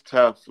 it's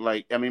tough.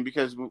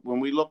 Because when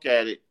we look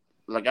at it,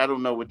 I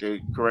don't know what the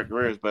correct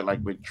word is, but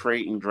with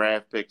trading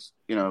draft picks,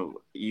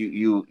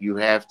 you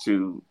have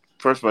to.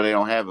 First of all, they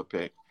don't have a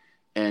pick,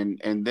 and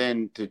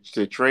then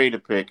to trade a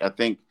pick, I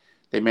think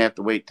they may have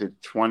to wait to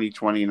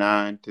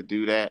 2029 to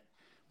do that.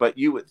 But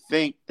you would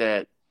think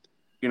that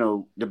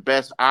the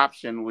best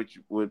option, which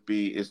would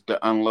be, is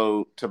to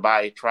unload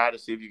Tobias. Try to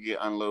see if you get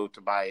unload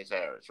Tobias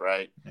Harris,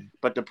 right? Okay.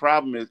 But the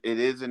problem is it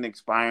is an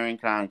expiring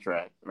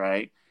contract,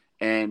 right?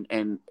 And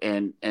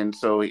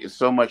so it's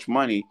so much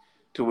money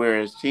to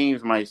whereas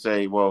teams might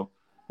say, well,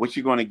 what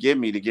you going to give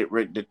me to get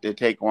rid to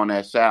take on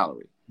that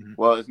salary? Mm-hmm.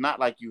 Well, it's not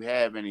like you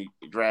have any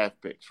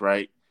draft picks,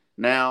 right?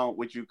 Now,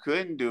 what you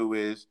couldn't do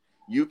is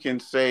you can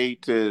say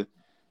to,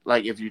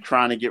 if you're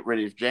trying to get rid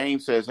of, if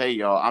James says, hey,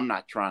 y'all, I'm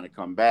not trying to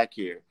come back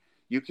here.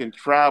 You can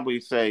probably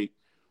say,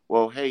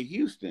 well, hey,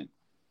 Houston,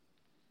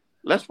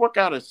 let's work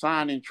out a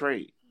sign and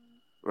trade,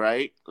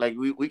 right?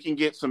 We can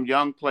get some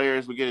young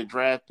players. We get a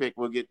draft pick.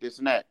 We'll get this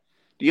and that.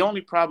 The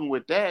only problem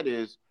with that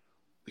is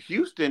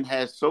Houston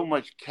has so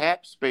much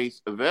cap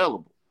space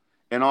available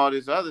and all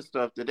this other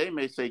stuff that they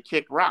may say,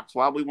 kick rocks.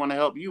 Why we want to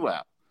help you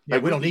out? Yeah,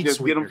 we don't need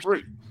just get them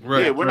free.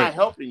 Right, yeah, we're not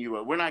helping you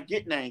out. We're not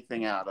getting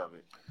anything out of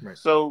it. Right.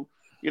 So,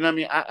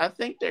 I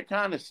think they're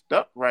kind of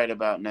stuck right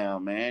about now,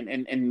 man.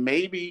 And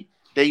maybe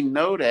they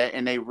know that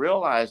and they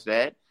realize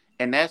that.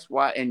 And that's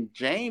why, and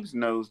James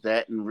knows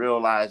that and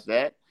realized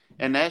that.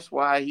 And that's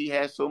why he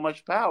has so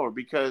much power,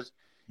 because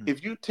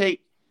if you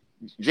take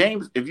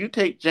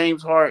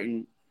James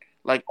Harden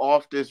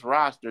off this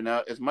roster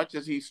now, as much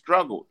as he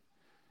struggled,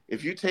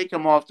 if you take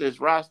him off this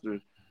roster,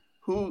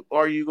 who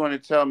are you going to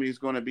tell me is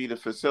going to be the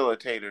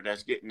facilitator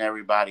that's getting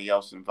everybody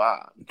else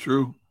involved?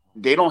 True.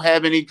 They don't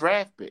have any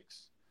draft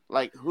picks.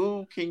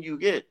 Who can you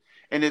get?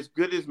 And as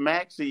good as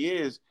Maxey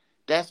is,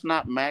 that's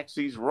not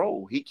Maxey's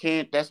role.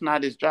 That's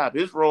not his job.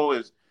 His role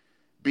is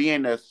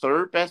being the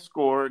third best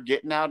scorer,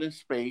 getting out in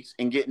space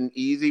and getting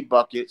easy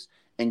buckets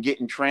and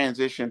getting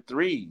transition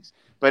threes.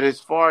 But as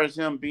far as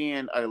him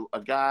being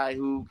a guy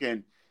who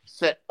can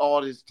set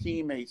all his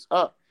teammates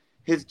up,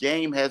 his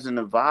game hasn't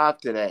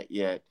evolved to that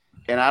yet.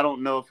 And I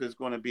don't know if it's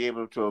going to be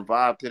able to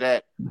evolve to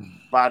that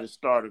by the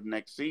start of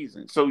next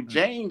season. So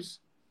James.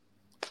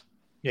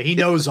 Yeah, he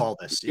knows all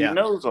this. He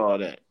knows all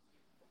that.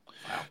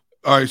 Wow.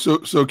 All right.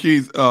 So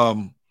Keith,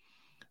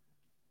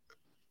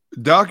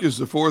 Doc is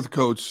the fourth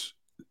coach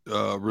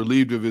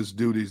relieved of his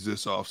duties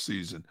this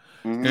offseason.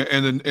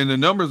 Mm-hmm. And the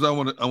numbers I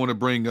want to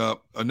bring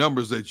up are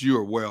numbers that you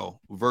are well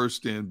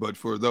versed in, but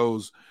for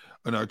those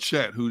in our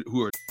chat who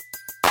are.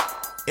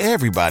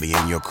 Everybody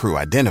in your crew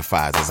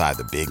identifies as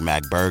either Big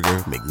Mac Burger,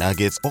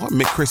 McNuggets, or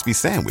McCrispy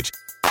Sandwich.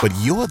 but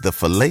you're the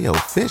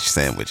Filet-O-Fish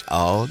Sandwich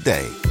all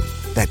day.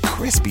 That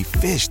crispy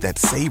fish, that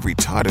savory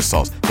tartar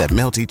sauce, that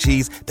melty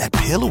cheese, that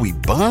pillowy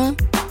bun.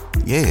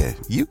 Yeah,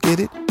 you get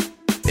it.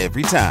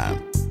 Every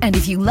time. And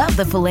if you love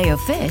the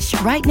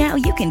Filet-O-Fish, right now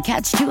you can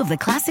catch 2 of the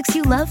classics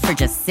you love for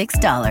just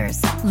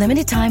 $6.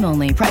 Limited time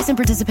only. Price and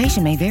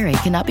participation may vary.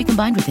 Cannot be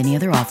combined with any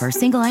other offer.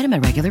 Single item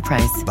at regular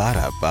price.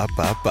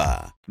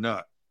 Ba-da-ba-ba-ba.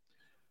 Not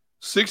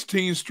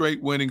 16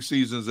 straight winning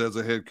seasons as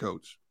a head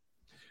coach.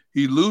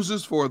 He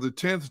loses for the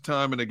 10th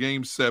time in a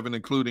Game 7,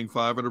 including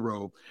 5 in a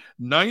row.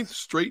 9th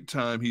straight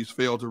time he's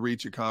failed to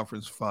reach a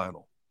conference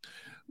final.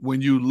 When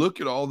you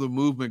look at all the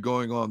movement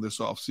going on this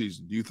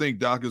offseason, do you think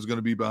Doc is going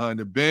to be behind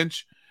the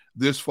bench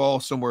this fall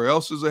somewhere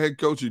else as a head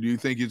coach, or do you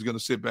think he's going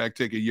to sit back,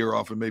 take a year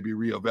off, and maybe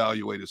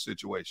reevaluate his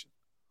situation?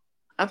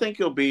 I think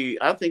he'll be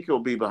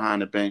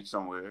behind the bench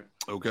somewhere.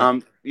 Okay.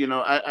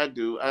 I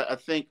do. I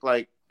think,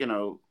 like,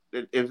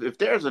 if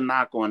there's a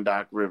knock on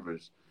Doc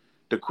Rivers,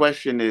 the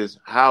question is,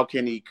 how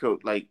can he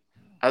coach? Like,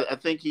 I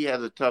think he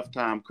has a tough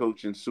time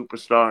coaching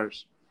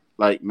superstars,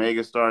 like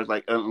mega stars,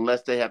 like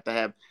unless they got to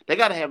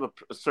have a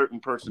certain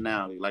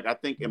personality. Like, I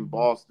think in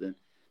Boston,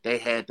 they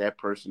had that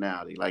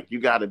personality. Like, you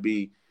got to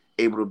be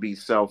able to be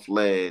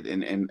self-led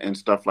and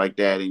stuff like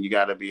that. And you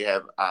got to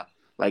have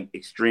like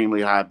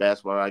extremely high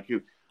basketball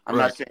IQ. I'm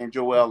not saying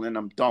Joel and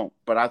them don't,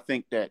 but I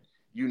think that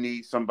you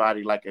need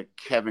somebody like a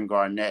Kevin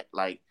Garnett,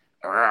 like,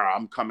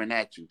 I'm coming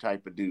at you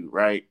type of dude,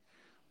 right?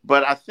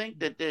 But I think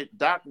that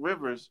Doc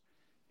Rivers,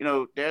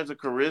 there's a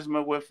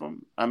charisma with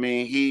him. I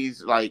mean,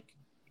 he's like,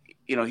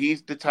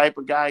 he's the type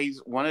of guy, he's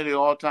one of the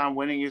all-time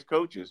winningest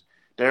coaches.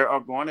 There are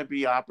going to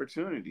be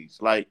opportunities.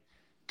 Like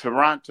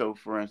Toronto,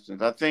 for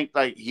instance, I think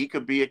like he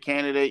could be a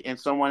candidate and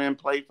someone in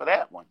play for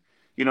that one.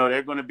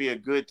 They're going to be a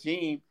good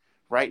team.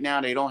 Right now,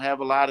 they don't have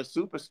a lot of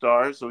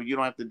superstars, so you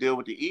don't have to deal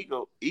with the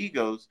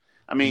egos.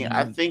 I mean,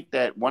 I think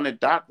that one of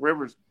Doc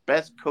Rivers'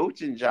 best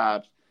coaching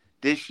jobs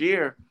this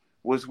year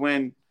was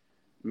when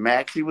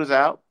Maxey was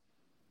out,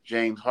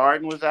 James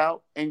Harden was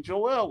out, and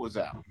Joel was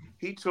out.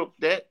 He took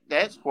that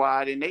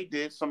squad and they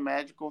did some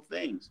magical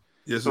things.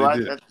 Yes, so they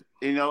did.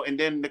 And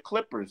then the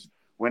Clippers,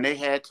 when they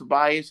had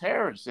Tobias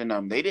Harris in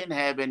them, they didn't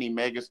have any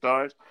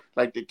megastars.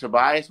 Like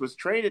Tobias was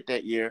traded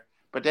that year,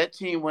 but that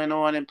team went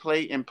on and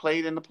played in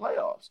the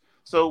playoffs.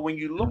 So when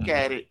you look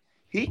at it,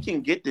 he can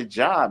get the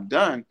job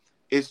done.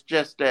 It's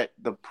just that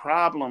the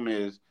problem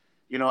is,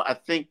 I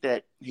think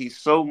that he's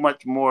so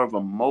much more of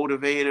a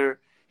motivator.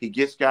 He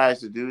gets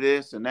guys to do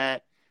this and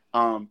that.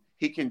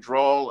 He can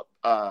draw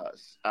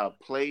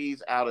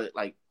plays out of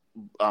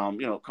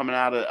coming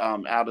out of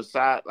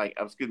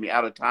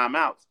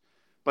timeouts.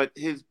 But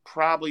his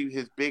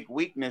big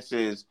weakness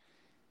is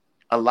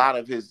a lot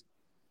of his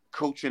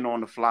coaching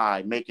on the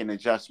fly, making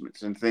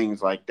adjustments and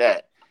things like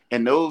that.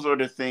 And those are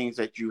the things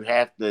that you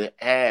have to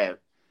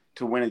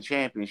win a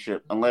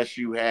championship, unless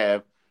you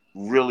have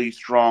really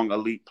strong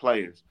elite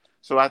players.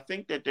 So I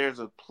think that there's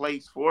a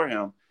place for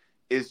him.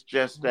 It's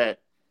just that,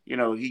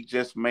 he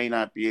just may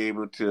not be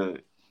able to,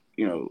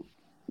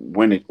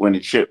 win a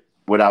chip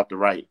without the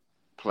right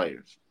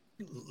players.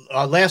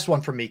 Last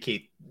one from me,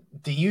 Keith.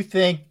 Do you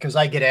think, because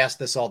I get asked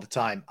this all the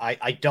time,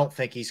 I don't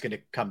think he's going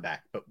to come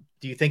back, but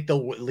do you think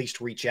they'll at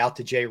least reach out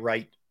to Jay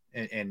Wright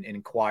and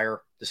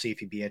inquire to see if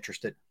he'd be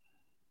interested?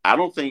 I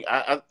don't think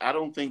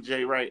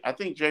Jay Wright. I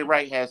think Jay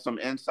Wright has some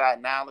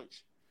inside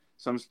knowledge,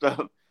 some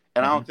stuff,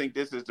 and I don't think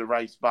this is the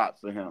right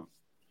spot for him.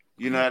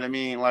 You know what I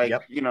mean? Like,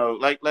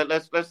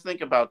 let's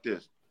think about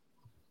this.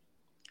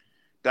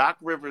 Doc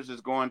Rivers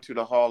is going to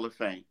the Hall of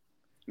Fame.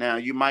 Now,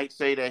 you might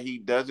say that he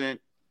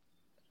doesn't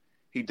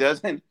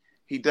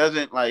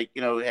like,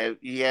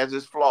 he has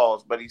his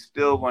flaws, but he's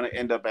still going to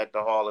end up at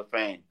the Hall of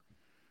Fame.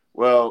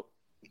 Well,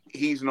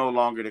 he's no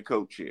longer the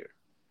coach here.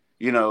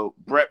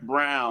 Brett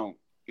Brown,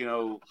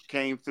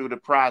 came through the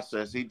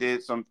process. He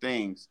did some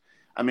things.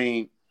 I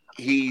mean,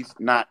 he's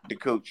not the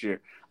coach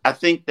here. I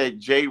think that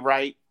Jay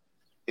Wright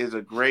is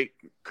a great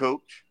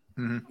coach.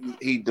 Mm-hmm.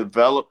 He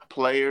developed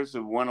players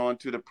who went on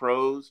to the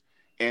pros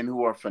and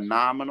who are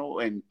phenomenal.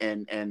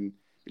 And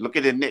look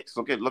at the Knicks.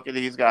 Look at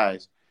these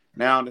guys.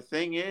 Now, the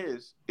thing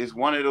is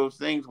one of those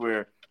things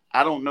where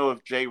I don't know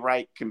if Jay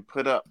Wright can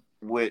put up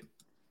with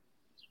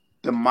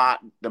the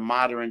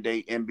modern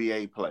day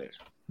NBA players.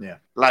 Yeah.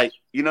 Like,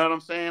 you know what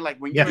I'm saying? Like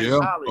when you're in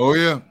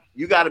college,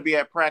 you got to be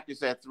at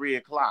practice at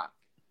 3:00.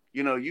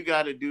 You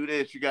got to do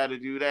this, you got to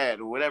do that,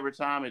 or whatever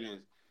time it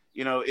is.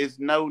 It's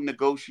no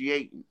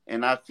negotiating.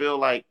 And I feel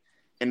like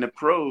in the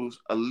pros,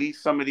 at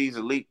least some of these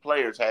elite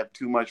players have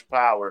too much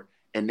power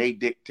and they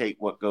dictate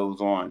what goes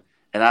on.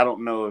 And I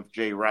don't know if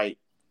Jay Wright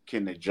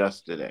can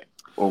adjust to that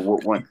or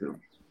what went through.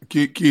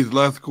 Keith,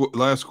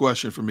 last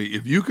question for me.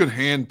 If you could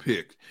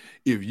handpick,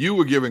 if you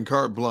were given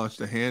carte blanche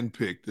to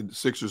handpick the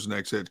Sixers'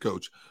 next head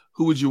coach,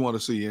 who would you want to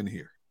see in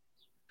here?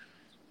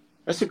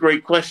 That's a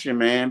great question,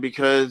 man,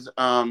 because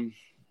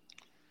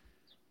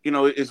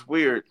it's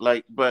weird.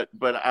 Like, but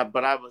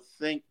I would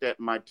think that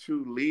my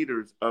two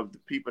leaders of the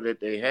people that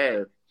they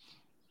have,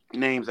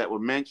 names that were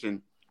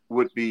mentioned,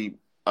 would be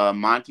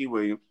Monty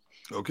Williams.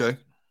 Okay.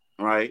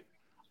 Right.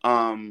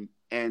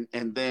 and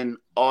then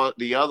all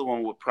the other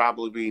one would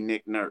probably be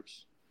Nick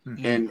Nurse.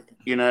 Mm-hmm. And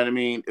you know what I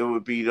mean? It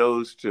would be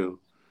those two.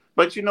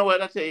 But you know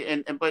what I tell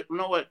you, but you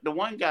know what? The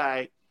one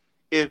guy,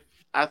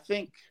 I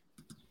think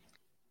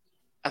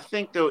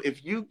though,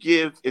 if you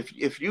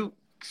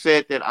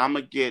said that I'm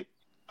gonna get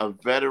a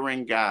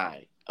veteran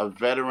guy, a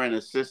veteran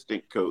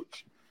assistant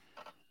coach,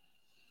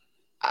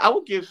 I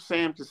would give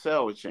Sam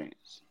Cassell a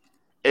chance.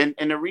 And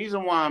the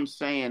reason why I'm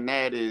saying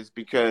that is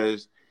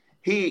because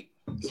he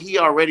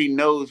already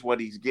knows what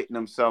he's getting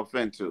himself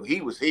into.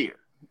 He was here.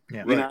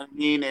 Yeah, you know what I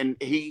mean? And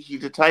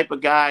he's the type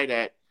of guy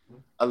that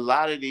a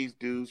lot of these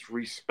dudes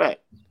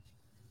respect.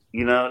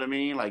 You know what I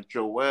mean? Like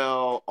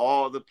Joel,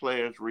 all the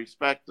players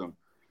respect him.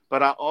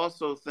 But I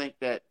also think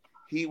that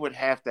he would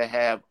have to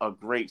have a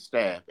great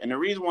staff. And the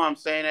reason why I'm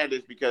saying that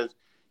is because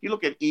you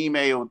look at Ime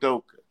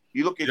Udoka,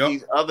 you look at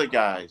these other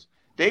guys,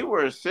 they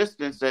were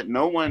assistants that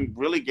no one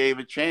really gave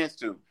a chance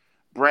to.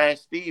 Brad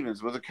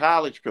Stevens was a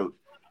college coach.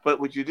 But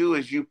what you do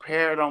is you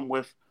pair them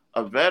with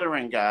a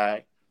veteran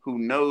guy who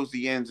knows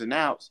the ins and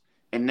outs.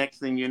 And next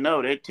thing you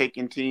know, they're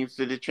taking teams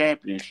to the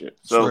championship.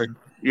 So,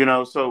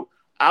 so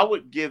I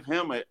would give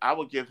him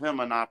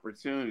an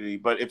opportunity.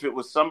 But if it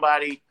was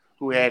somebody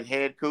who had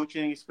head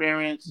coaching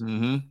experience,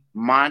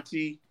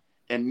 Monty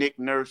and Nick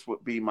Nurse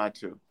would be my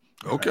two.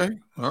 Okay.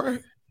 All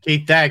right.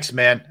 Keith, thanks,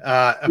 man.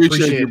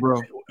 Appreciate you, it,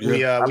 bro.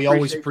 We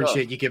always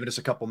appreciate you giving us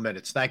a couple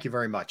minutes. Thank you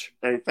very much.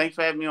 Hey, thanks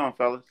for having me on,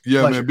 fellas.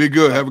 Yeah, Pleasure. man. Be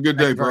good. Have a good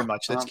day, Thank you bro. very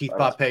much. That's Keith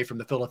Pompey from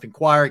the Philadelphia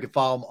Inquirer. You can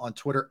follow him on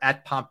Twitter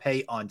at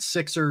Pompey on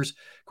Sixers.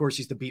 Of course,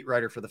 he's the beat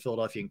writer for the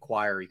Philadelphia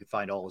Inquirer. You can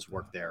find all his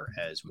work there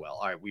as well.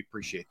 All right, we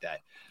appreciate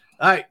that.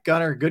 All right,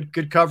 Gunner,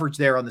 good coverage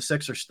there on the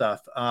Sixers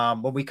stuff.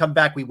 When we come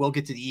back, we will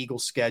get to the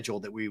Eagles schedule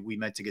that we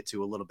meant to get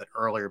to a little bit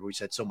earlier, but we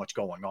had so much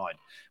going on.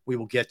 We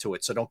will get to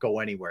it, so don't go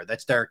anywhere.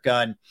 That's Derrick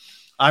Gunn.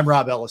 I'm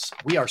Rob Ellis.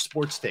 We are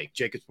Sports Take,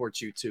 Jacob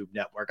Sports YouTube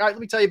Network. All right, let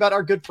me tell you about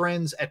our good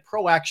friends at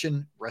Pro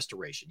Action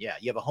Restoration. Yeah,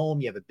 you have a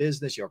home, you have a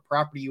business, you have a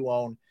property you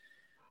own.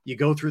 You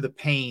go through the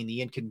pain,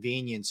 the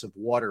inconvenience of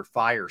water,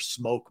 fire,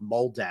 smoke,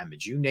 mold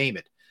damage, you name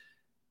it.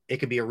 It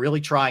can be a really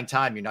trying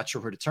time. You're not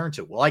sure who to turn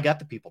to. Well, I got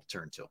the people to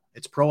turn to.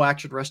 It's Pro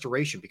Action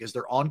Restoration because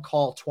they're on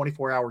call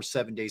 24 hours,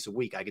 7 days a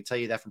week. I can tell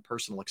you that from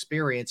personal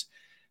experience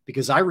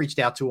because I reached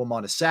out to them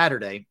on a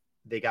Saturday.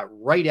 They got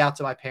right out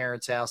to my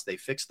parents' house. They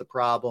fixed the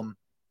problem.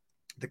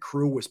 The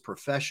crew was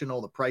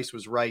professional. The price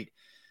was right.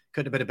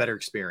 Couldn't have been a better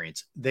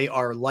experience. They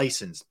are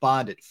licensed,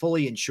 bonded,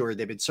 fully insured.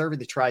 They've been serving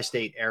the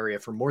tri-state area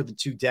for more than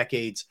 2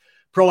 decades.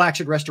 Pro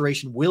Action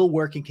Restoration will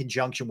work in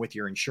conjunction with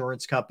your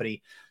insurance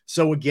company.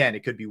 So again,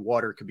 it could be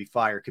water, it could be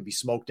fire, it could be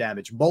smoke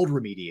damage, mold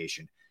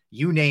remediation.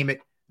 You name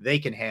it, they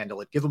can handle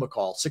it. Give them a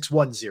call,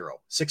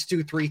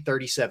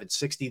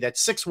 610-623-3760.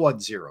 That's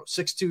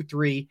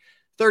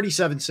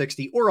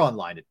 610-623-3760 or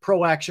online at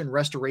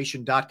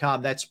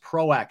proactionrestoration.com. That's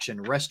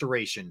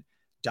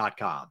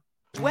proactionrestoration.com.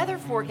 Weather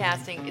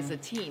forecasting is a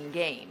team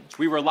game.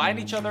 We rely on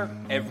each other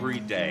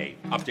every day,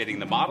 updating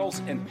the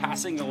models and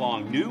passing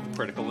along new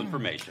critical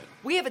information.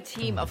 We have a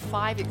team of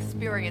 5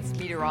 experienced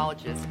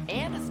meteorologists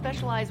and a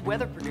specialized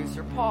weather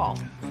producer, Paul.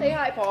 Say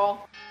hi,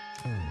 Paul.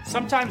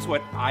 Sometimes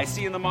what I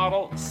see in the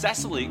model,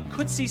 Cecily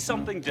could see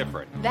something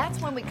different. That's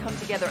when we come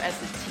together as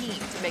a team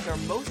to make our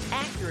most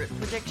accurate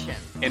prediction.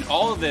 And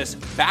all of this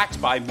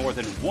backed by more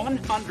than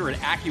 100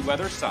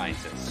 AccuWeather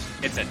scientists.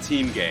 It's a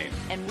team game.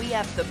 And we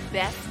have the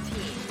best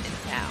team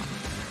in town.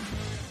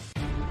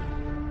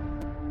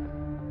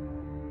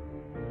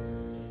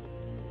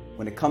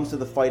 When it comes to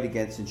the fight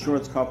against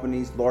insurance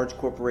companies, large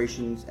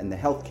corporations, and the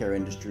healthcare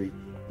industry,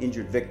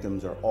 injured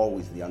victims are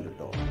always the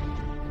underdog.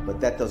 But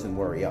that doesn't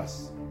worry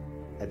us.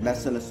 At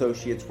Messa &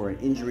 Associates, we're an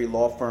injury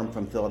law firm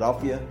from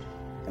Philadelphia,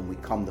 and we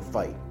come to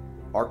fight.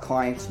 Our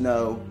clients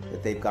know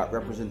that they've got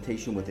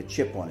representation with a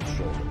chip on its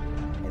shoulder,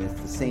 and it's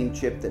the same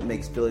chip that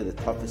makes Philly the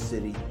toughest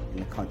city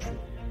in the country.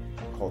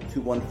 Call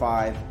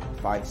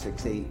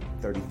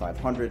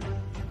 215-568-3500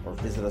 or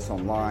visit us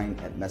online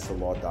at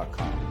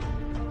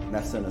messalaw.com.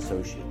 Messa &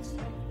 Associates,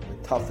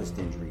 the toughest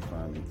injury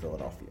firm in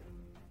Philadelphia.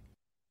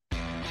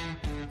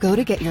 Go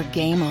to get your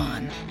game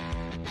on.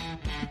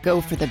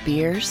 Go for the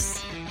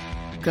beers.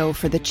 Go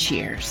for the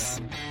cheers.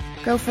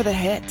 Go for the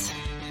hit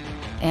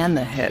and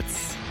the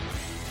hits.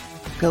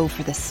 Go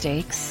for the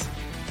stakes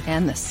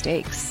and the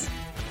stakes.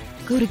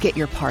 Go to get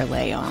your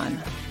parlay on.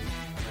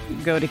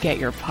 Go to get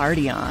your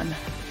party on.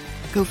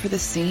 Go for the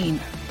scene.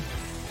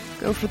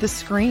 Go for the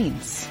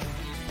screens.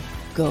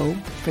 Go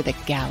for the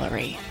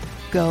gallery.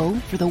 Go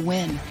for the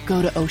win.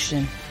 Go to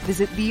Ocean.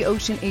 Visit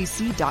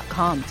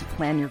theoceanac.com to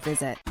plan your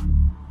visit.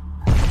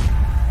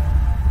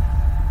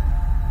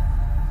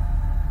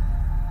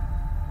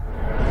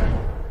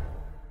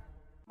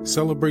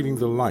 Celebrating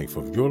the life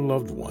of your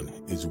loved one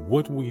is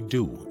what we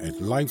do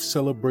at Life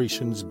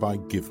Celebrations by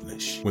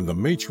Givenish. When the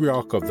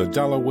matriarch of the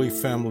Dalloway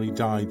family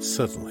died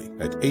suddenly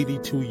at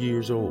 82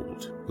 years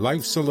old,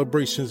 Life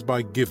Celebrations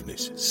by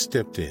Givenish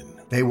stepped in.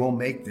 They will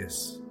make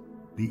this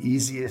the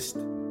easiest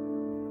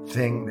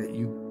thing that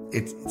you,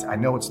 I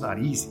know it's not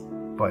easy,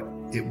 but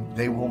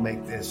they will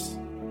make this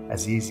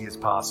as easy as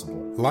possible.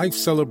 Life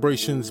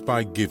Celebrations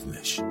by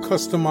Givenish,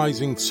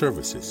 customizing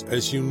services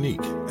as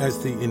unique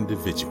as the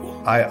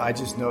individual. I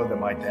just know that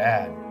my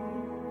dad,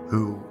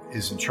 who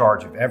is in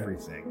charge of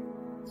everything,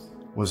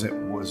 was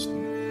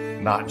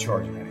not in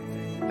charge of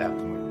anything at that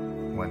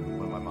point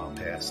when my mom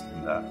passed.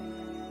 And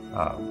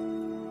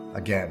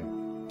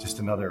again, just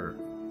another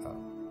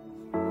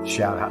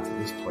shout out to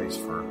this place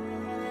for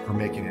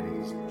making it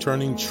easy.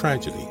 Turning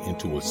tragedy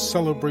into a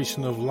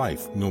celebration of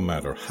life, no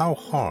matter how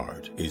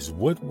hard, is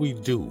what we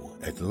do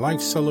at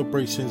Life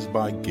Celebrations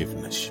by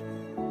Givenish.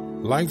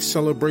 Life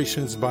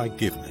Celebrations by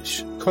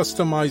Givenish,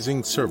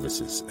 customizing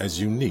services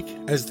as unique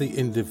as the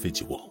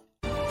individual.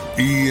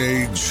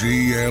 EAGLES,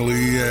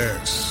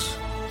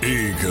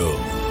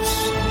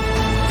 Eagles.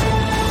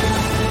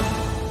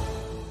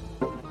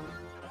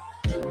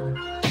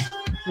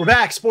 We're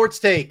back, Sports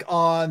Take,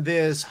 on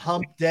this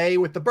hump day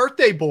with the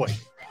birthday boy,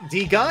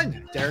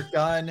 Gunn, Derrick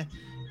Gunn,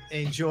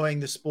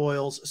 enjoying the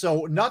spoils.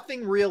 So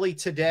nothing really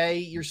today,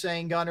 you're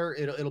saying, Gunner?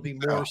 It'll be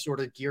more sort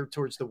of geared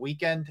towards the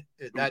weekend.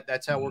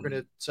 That's how we're going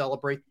to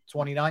celebrate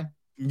 29?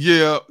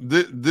 Yeah,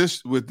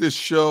 this with this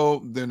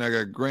show, then I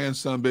got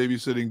grandson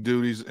babysitting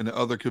duties and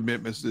other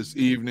commitments this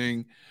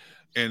evening.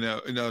 And,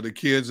 the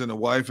kids and the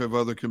wife have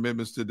other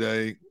commitments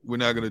today. We're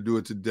not going to do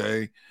it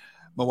today.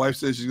 My wife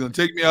says she's going to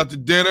take me out to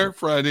dinner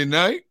Friday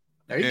night.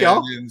 There you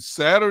go. And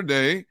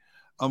Saturday,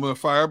 I'm going to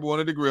fire up one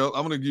of the grills.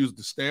 I'm going to use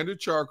the standard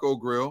charcoal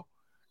grill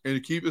and to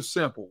keep it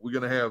simple. We're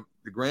going to have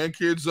the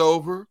grandkids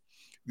over,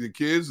 the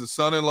kids, the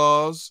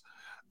son-in-laws.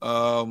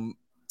 I'll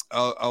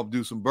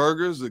do some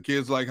burgers. The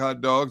kids like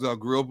hot dogs. I'll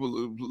grill up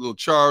little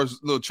char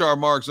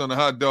marks on the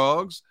hot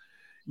dogs.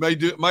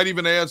 Might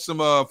even add some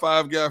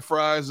Five Guy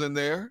fries in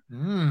there.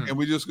 And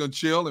we're just going to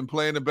chill and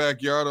play in the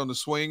backyard on the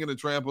swing and the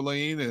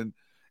trampoline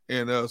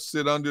and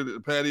sit under the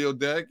patio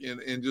deck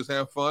and just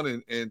have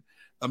fun. And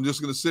I'm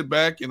just going to sit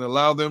back and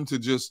allow them to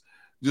just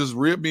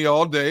rib me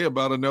all day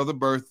about another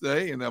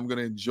birthday, and I'm going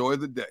to enjoy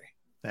the day.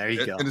 There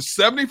you go. And it's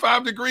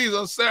 75 degrees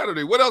on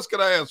Saturday. What else could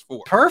I ask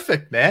for?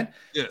 Perfect, man.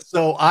 Yes.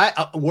 So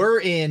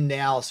we're in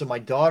now. So my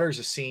daughter's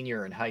a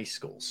senior in high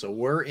school. So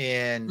we're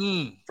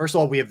in. First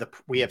of all,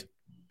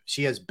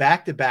 she has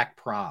back-to-back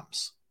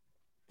proms.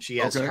 She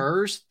has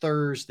hers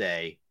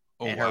Thursday,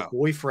 and her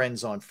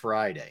boyfriend's on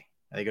Friday.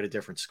 They go to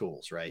different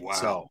schools, right? Wow.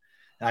 So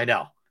I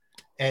know.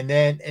 And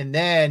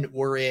then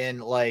we're in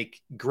like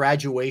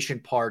graduation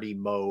party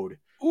mode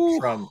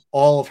from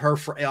all of her.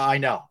 I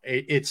know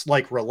it's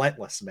like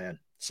relentless, man.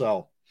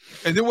 So,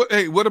 and then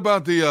what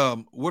about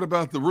the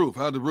roof?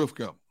 How'd the roof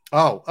come?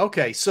 Oh,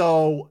 okay.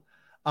 So,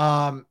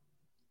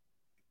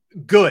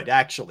 good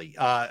actually.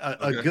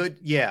 A good,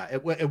 yeah.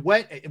 It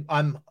went.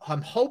 I'm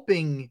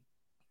hoping,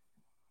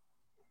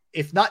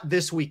 if not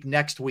this week,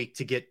 next week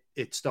to get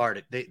it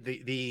started.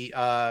 The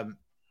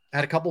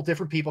had a couple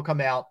different people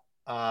come out.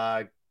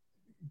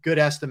 Good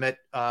estimate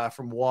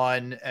from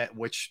one,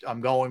 which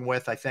I'm going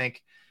with. I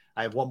think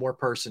I have one more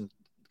person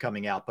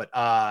coming out, but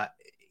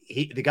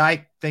the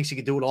guy thinks he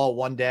could do it all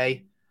one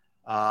day,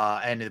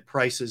 and the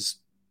price is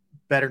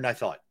better than I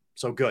thought.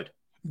 So good.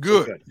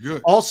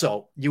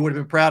 Also, you would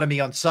have been proud of me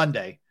on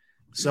Sunday.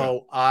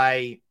 So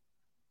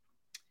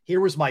here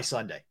was my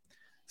Sunday.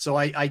 So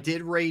I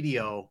did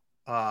radio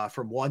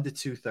from 1 to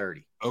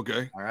 2:30.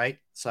 Okay. All right.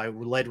 So I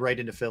led right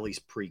into Philly's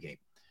pregame.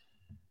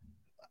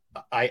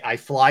 I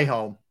fly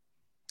home.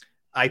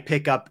 I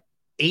pick up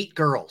 8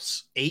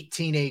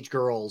 teenage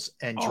girls,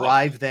 and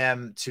drive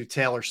them to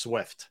Taylor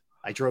Swift.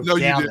 I drove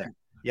down there.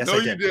 Yes,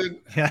 I did. You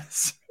didn't.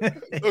 Yes.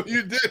 No,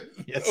 you did.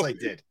 Yes, I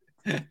did.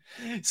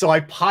 So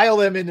I pile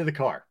them into the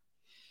car.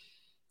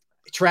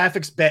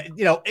 Traffic's bad.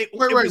 Wait.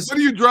 What are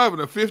you driving?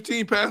 A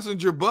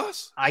 15-passenger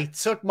bus? I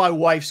took my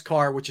wife's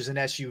car, which is an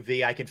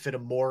SUV. I can fit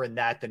them more in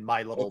that than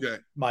my little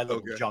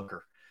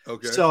junker.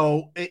 Okay.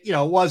 So it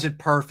wasn't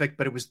perfect,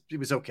 but it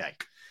was okay.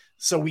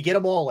 So we get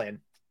them all in,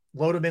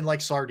 load them in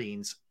like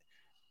sardines.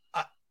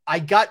 I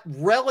got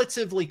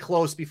relatively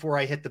close before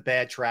I hit the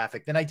bad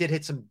traffic. Then I did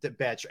hit some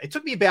bad traffic. It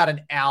took me about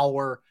an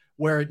hour,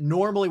 where it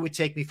normally would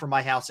take me from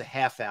my house a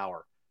half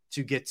hour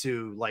to get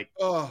to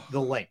the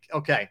link.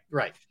 Okay,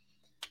 right.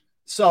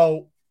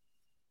 So,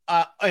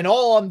 and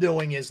all I'm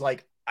doing is I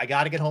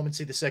got to get home and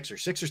see the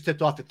Sixers. Sixers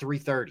tipped off at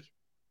 3:30.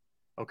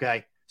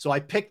 Okay. So I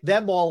picked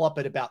them all up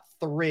at about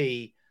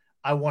 3.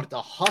 I wanted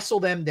to hustle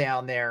them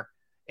down there,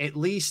 at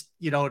least,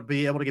 to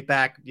be able to get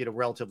back,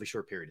 relatively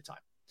short period of time.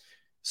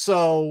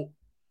 So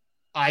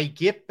I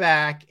get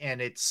back,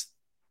 and it's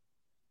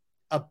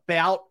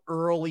about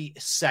early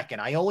second.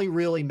 I only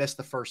really missed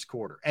the first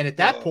quarter. And at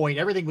that point,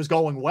 everything was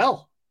going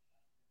well.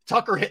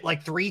 Tucker hit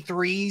 3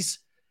 threes.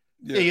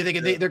 Yeah, you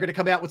think they're going to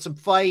come out with some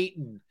fight?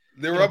 And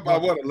they were up by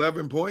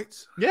 11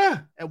 points?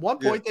 Yeah. At one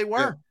point they were.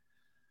 Yeah.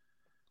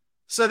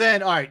 So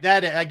then, all right,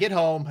 that I get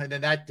home, and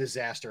then that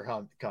disaster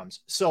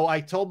comes. So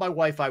I told my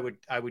wife I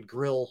would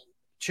grill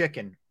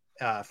chicken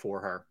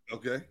for her.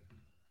 Okay.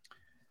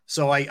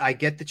 So I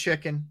get the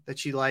chicken that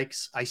she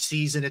likes. I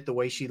season it the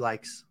way she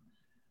likes.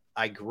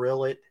 I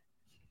grill it.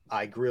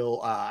 I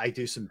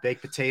do some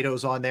baked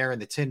potatoes on there in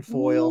the tin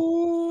foil.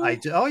 Ooh. I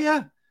do. Oh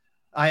yeah.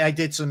 I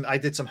did some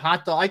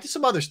hot dog. I did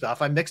some other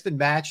stuff. I mixed and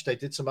matched. I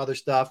did some other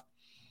stuff.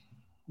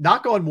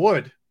 Knock on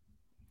wood.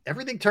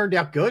 Everything turned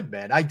out good,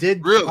 man. I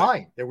did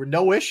fine. There were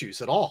no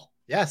issues at all.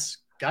 Yes.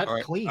 Got All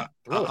right. clean.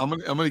 I'm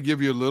gonna give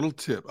you a little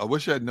tip. I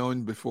wish I'd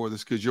known before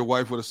this because your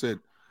wife would have said,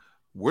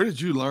 "Where did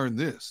you learn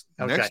this?"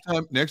 Okay.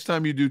 Next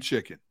time you do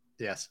chicken,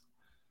 yes,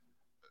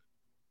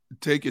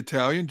 take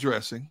Italian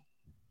dressing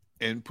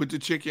and put the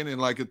chicken in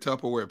like a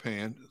Tupperware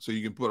pan so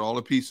you can put all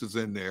the pieces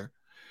in there.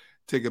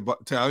 Take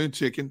Italian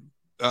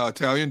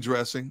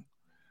dressing,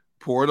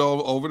 pour it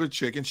all over the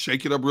chicken,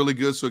 shake it up really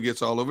good so it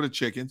gets all over the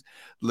chickens.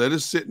 Let it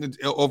sit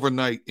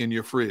overnight in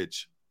your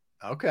fridge.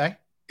 Okay.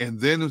 And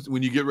then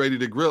when you get ready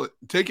to grill it,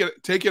 take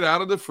it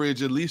out of the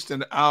fridge at least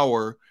an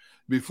hour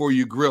before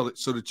you grill it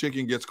so the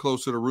chicken gets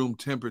closer to room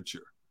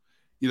temperature.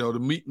 You know,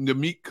 the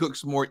meat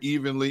cooks more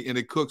evenly and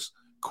it cooks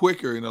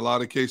quicker in a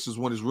lot of cases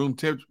when it's room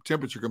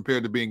temperature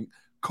compared to being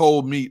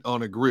cold meat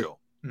on a grill.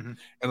 Mm-hmm.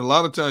 And a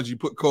lot of times you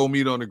put cold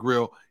meat on the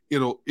grill,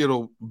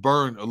 it'll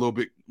burn a little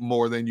bit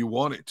more than you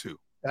want it to.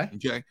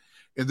 Okay.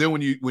 And then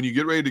when you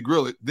get ready to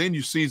grill it, then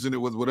you season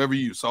it with whatever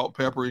you use, salt,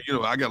 pepper. You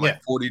know, I got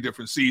like 40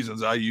 different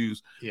seasons I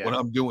use when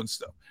I'm doing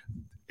stuff.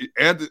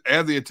 Add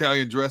the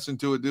Italian dressing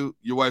to it, dude.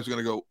 Your wife's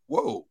gonna go,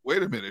 whoa,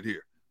 wait a minute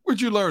here.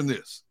 Where'd you learn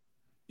this?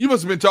 You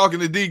must have been talking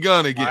to D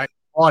Gunn again. All right,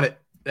 on it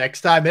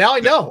next time. Now I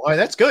know. All right,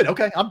 that's good.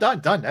 Okay, I'm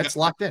done. That's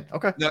locked in.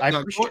 Okay.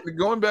 Now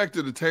going back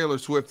to the Taylor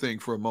Swift thing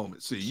for a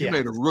moment. See, you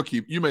made a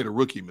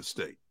rookie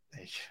mistake.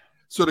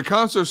 So the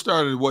concert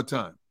started at what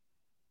time?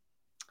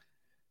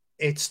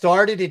 It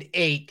started at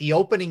 8. The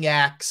opening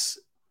acts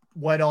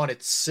went on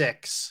at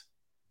 6.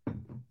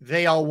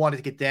 They all wanted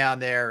to get down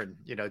there and,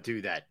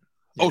 do that.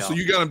 So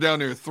you got them down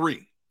there at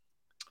 3?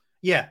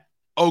 Yeah.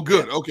 Oh,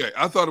 good. Yeah. Okay.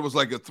 I thought it was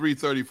like a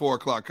 3:30, 4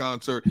 o'clock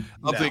concert.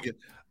 I'm thinking,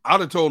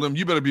 I'd have told them,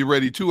 you better be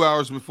ready 2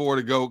 hours before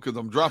to go because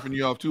I'm dropping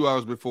you off 2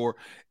 hours before.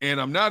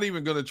 And I'm not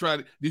even going to try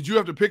to. Did you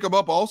have to pick them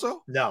up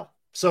also? No.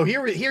 So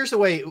here's the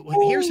way.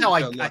 Here's how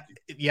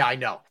I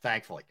know,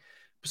 thankfully.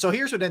 So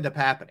here's what ended up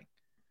happening.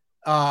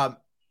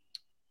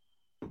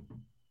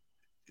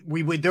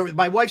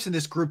 My wife's in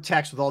this group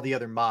text with all the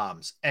other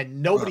moms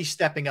and nobody's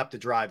stepping up to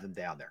drive them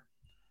down there.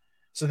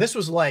 So this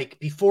was like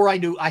before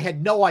I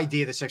had no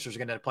idea the Sixers were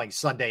going to end up playing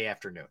Sunday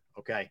afternoon.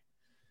 Okay.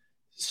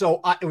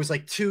 So it was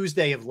like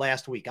Tuesday of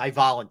last week. I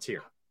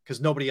volunteer because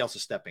nobody else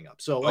is stepping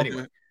up. So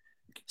anyway,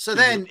 so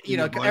then,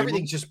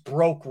 everything just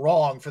broke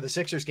wrong for the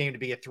Sixers game to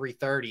be at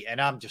 3:30.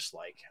 And I'm just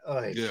like,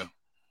 oh, yeah.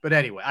 But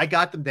anyway, I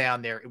got them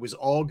down there. It was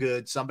all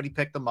good. Somebody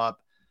picked them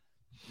up.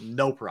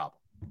 No problem.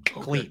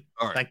 Okay. Clean.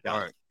 All right. Thank God.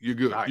 All right. You're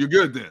good. Right. You're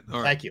good then. All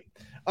right. Thank you.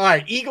 All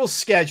right. Eagles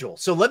schedule.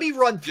 So let me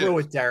run through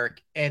it,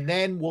 Derrick, and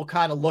then we'll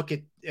kind of look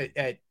at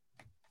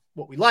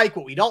what we like,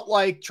 what we don't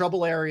like,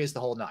 trouble areas, the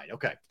whole nine.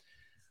 Okay.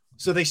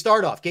 So they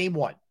start off game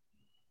 1,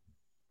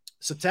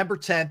 September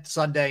 10th,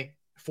 Sunday,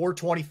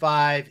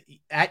 4:25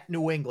 at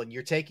New England.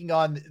 You're taking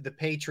on the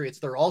Patriots.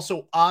 They're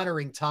also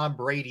honoring Tom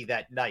Brady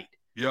that night.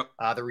 Yep.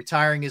 They're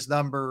retiring his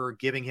number,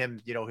 giving him,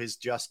 his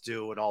just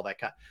due and all that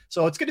kind.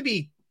 So it's going to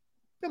be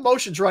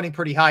emotions running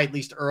pretty high, at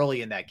least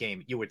early in that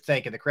game, you would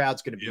think, and the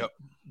crowd's going to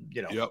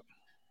be,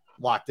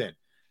 locked in.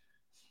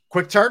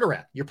 Quick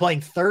turnaround. You're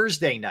playing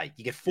Thursday night.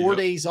 You get 4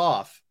 days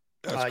off.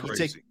 That's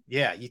crazy.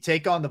 You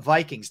take on the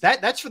Vikings.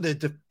 That's for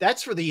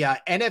the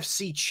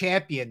NFC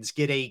champions.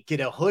 Get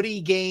a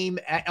hoodie game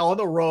on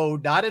the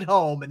road, not at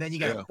home, and then you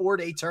got a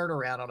 4-day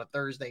turnaround on a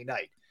Thursday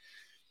night.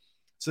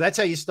 So that's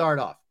how you start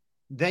off.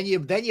 Then you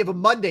have a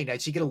Monday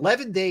night. So you get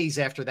 11 days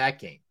after that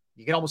game.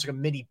 You get almost like a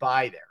mini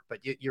bye there, but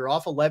you're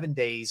off 11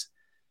 days.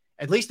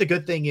 At least the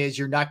good thing is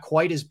you're not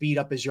quite as beat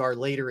up as you are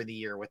later in the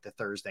year with the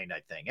Thursday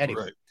night thing.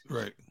 Anyway,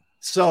 right.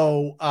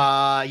 So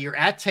you're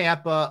at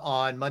Tampa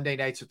on Monday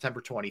night,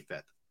 September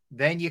 25th.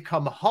 Then you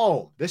come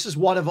home. This is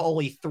one of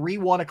only 3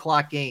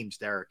 1:00 games,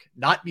 Derrick.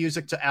 Not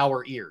music to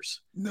our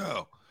ears.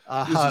 No,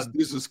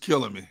 this is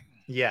killing me.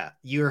 Yeah,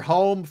 you're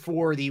home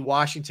for the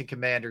Washington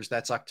Commanders.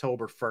 That's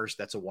October 1st.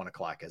 That's a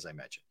 1:00, as I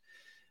mentioned.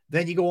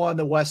 Then you go on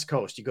the West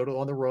Coast. You go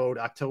on the road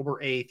October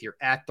 8th. You're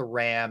at the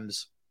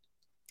Rams,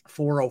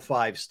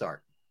 4:05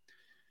 start.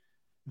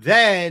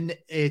 Then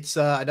it's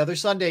another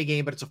Sunday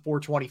game, but it's a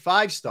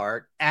 4:25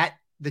 start at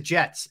the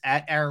Jets,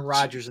 at Aaron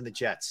Rodgers and the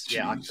Jets. Jeez.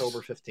 Yeah,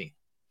 October 15th.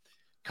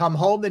 Come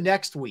home the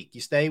next week.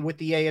 You stay with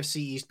the AFC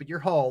East, but you're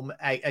home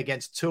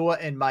against Tua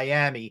and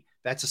Miami.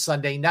 That's a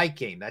Sunday night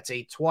game. That's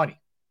 8:20.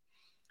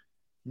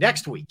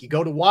 Next week, you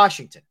go to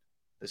Washington.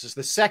 This is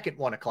the second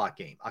 1:00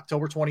 game,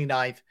 October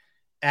 29th.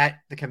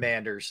 At the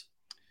Commanders.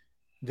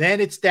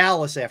 Then it's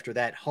Dallas after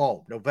that,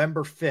 home,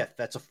 November 5th.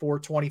 That's a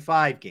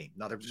 4:25 game,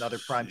 another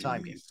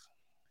primetime game.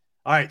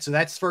 All right, so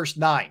that's first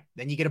 9.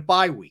 Then you get a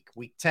bye week,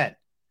 week 10.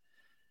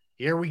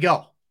 Here we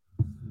go.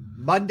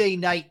 Monday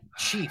night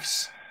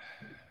Chiefs,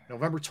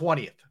 November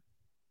 20th.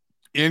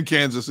 In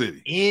Kansas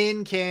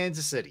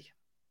City.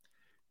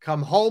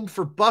 Come home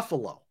for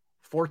Buffalo,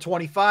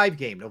 4:25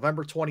 game,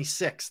 November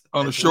 26th.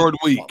 On a short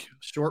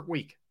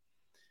week.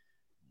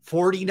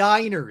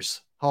 49ers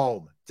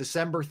home,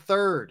 December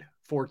 3rd,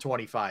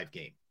 4:25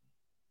 game.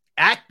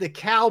 At the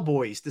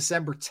Cowboys,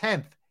 December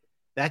 10th,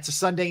 That's a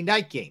Sunday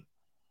night game.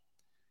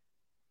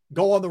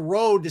 Go on the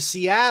road to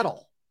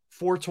Seattle,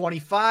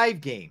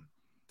 425 game,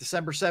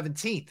 December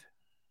 17th.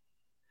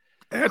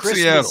 At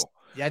Seattle.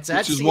 That's which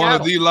at is Seattle. one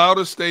of the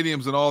loudest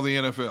stadiums in all the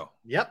NFL.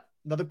 Yep.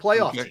 Another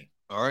playoff team.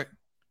 All right.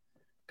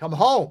 Come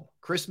home.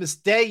 Christmas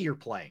Day you're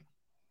playing.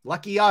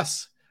 Lucky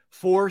us.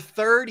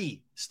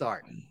 4:30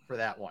 start for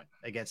that one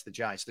against the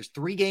Giants. There's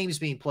 3 games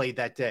being played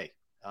that day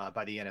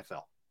by the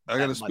NFL. I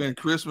got to spend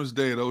Christmas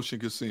Day at Ocean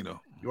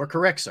Casino. You're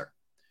correct, sir.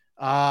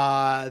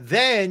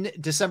 Then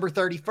December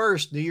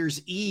 31st, New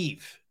Year's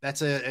Eve.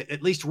 That's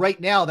at least right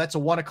now, that's a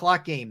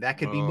 1:00 game. That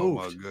could be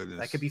moved. My goodness.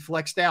 That could be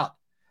flexed out.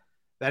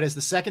 That is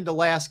the second to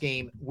last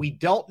game. We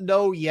don't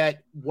know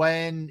yet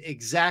when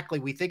exactly.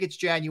 We think it's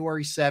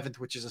January 7th,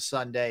 which is a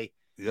Sunday.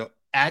 Yep.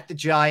 At the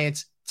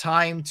Giants,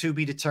 time to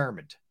be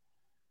determined.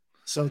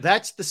 So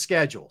that's the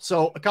schedule.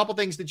 So a couple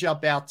things to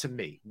jump out to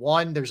me.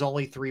 One, there's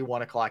only 3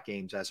 1:00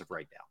 games as of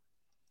right now.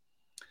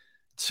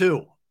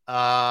 2,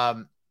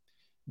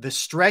 the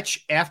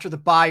stretch after the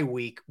bye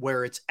week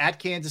where it's at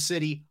Kansas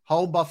City,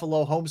 home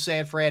Buffalo, home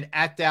San Fran,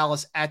 at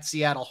Dallas, at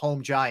Seattle,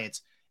 home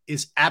Giants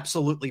is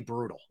absolutely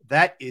brutal.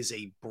 That is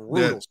a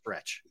brutal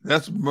stretch.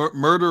 That's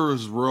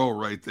murderer's row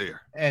right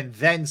there. And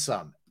then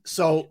some.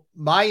 So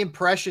my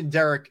impression,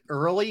 Derrick,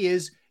 early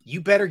is you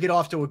better get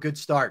off to a good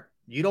start.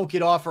 You don't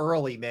get off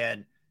early,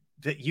 man,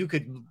 that you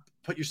could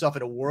put yourself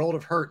in a world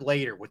of hurt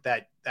later with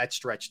that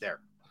stretch there.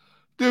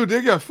 Dude,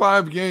 they got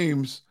 5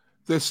 games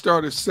that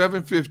start at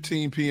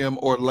 7:15 p.m.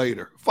 or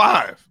later.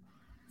 5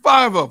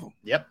 of them.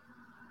 Yep.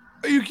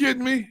 Are you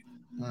kidding me?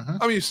 Mm-hmm.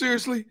 I mean,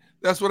 seriously,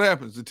 that's what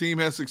happens. The team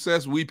has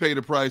success. We pay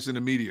the price in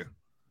the media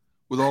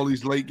with all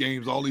these late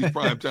games, all these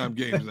primetime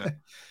games. Now.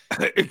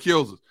 It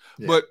kills us.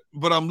 Yeah.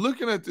 But I'm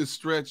looking at this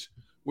stretch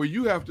where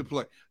you have to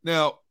play.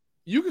 Now,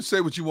 you can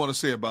say what you want to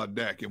say about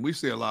Dak, and we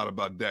say a lot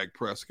about Dak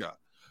Prescott.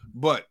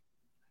 But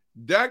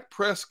Dak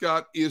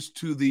Prescott is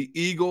to the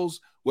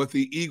Eagles what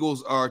the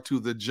Eagles are to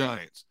the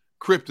Giants.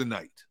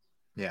 Kryptonite.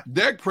 Yeah.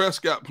 Dak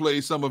Prescott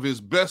plays some of his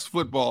best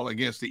football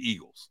against the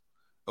Eagles.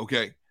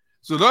 Okay.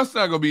 So that's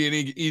not going to be an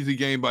easy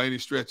game by any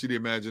stretch of the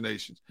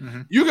imagination.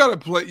 Mm-hmm. You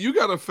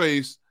got to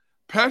face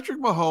Patrick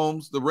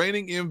Mahomes, the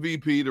reigning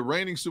MVP, the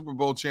reigning Super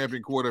Bowl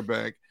champion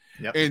quarterback,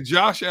 and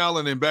Josh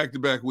Allen in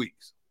back-to-back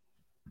weeks.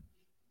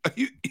 Are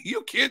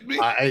you kidding me?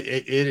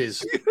 It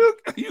is.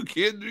 Are you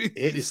kidding me?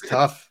 It is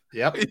tough.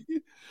 Yep.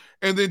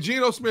 And then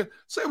Geno Smith.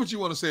 Say what you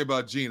want to say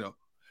about Geno.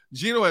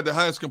 Geno had the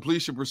highest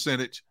completion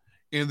percentage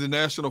in the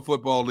National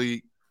Football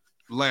League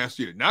last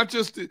year. Not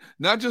just the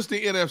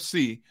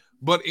NFC,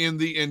 but in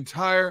the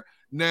entire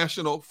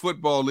National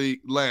Football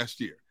League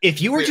last year.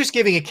 If you were just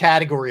giving a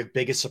category of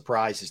biggest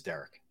surprises,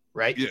 Derrick,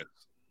 right? Yes.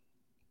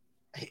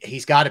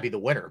 He's got to be the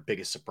winner of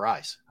biggest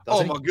surprise.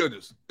 My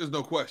goodness. There's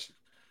no question.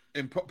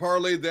 And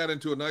parlay that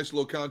into a nice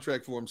little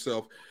contract for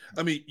himself.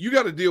 I mean, you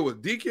got to deal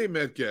with DK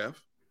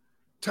Metcalf,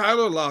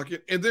 Tyler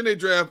Lockett, and then they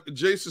draft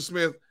Jason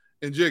Smith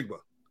and Jigba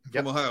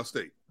from Ohio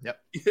State. Yep.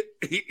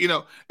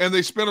 And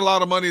they spent a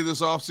lot of money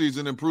this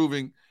offseason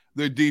improving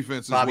their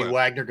defense as well. Bobby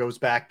Wagner goes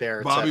back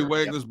there. Bobby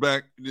Wagner's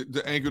back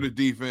to anchor the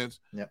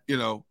defense.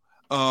 Yep.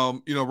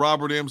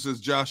 Robert M says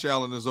Josh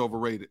Allen is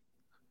overrated.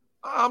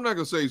 I'm not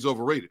going to say he's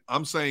overrated.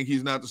 I'm saying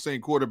he's not the same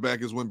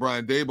quarterback as when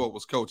Brian Daboll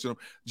was coaching him.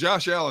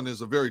 Josh Allen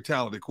is a very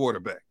talented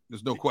quarterback.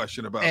 There's no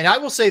question about it. And I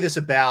will say this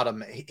about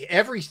him.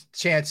 Every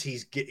chance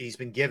he's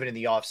been given in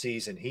the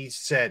offseason, he's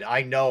said,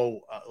 I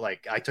know,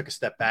 I took a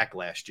step back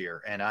last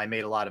year and I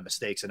made a lot of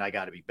mistakes and I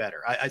got to be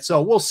better.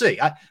 So we'll see.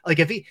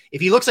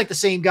 If he looks like the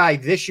same guy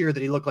this year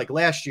that he looked like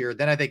last year,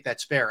 then I think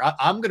that's fair.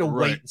 I'm going to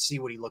wait and see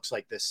what he looks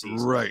like this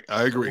season. Right.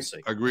 I agree.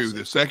 I agree with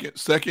you.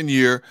 Second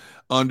year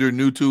under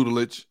new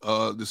tutelage,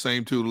 the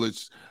same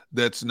tutelage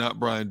that's not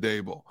Brian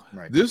Daboll.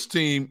 Right. This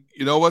team,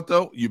 you know what,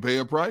 though? You pay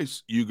a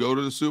price. You go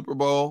to the Super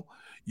Bowl.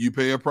 You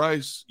pay a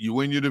price. You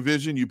win your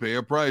division, you pay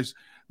a price.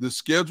 The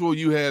schedule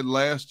you had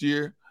last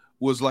year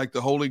was like the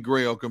Holy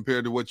Grail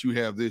compared to what you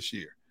have this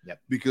year.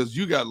 Yep. Because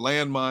you got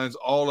landmines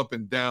all up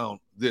and down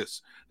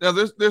this. Now,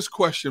 there's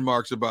question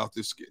marks about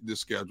this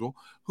schedule.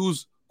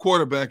 Who's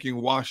quarterbacking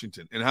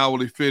Washington, and how will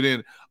he fit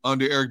in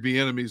under Eric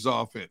Bieniemy's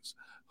offense?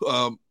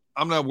 I'm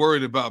not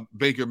worried about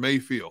Baker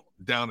Mayfield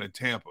down in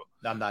Tampa.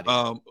 I'm not.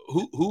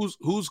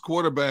 Who's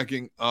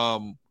quarterbacking?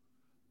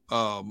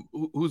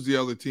 Who's the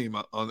other team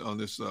on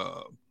this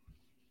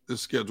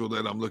schedule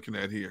that I'm looking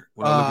at here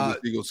when I look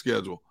at the Eagles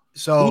schedule?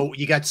 So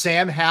you got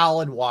Sam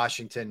Howell in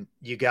Washington.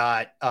 You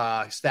got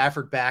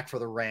Stafford back for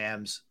the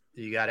Rams.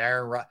 You got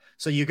Aaron.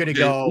 So you're going to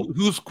go.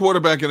 Who's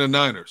quarterbacking the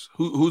Niners?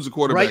 Who's the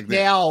quarterback right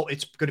now?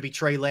 It's going to be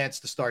Trey Lance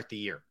to start the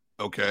year.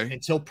 Okay.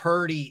 Until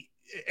Purdy,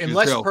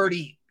 unless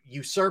Purdy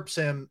usurps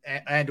him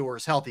and or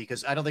is healthy,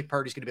 because I don't think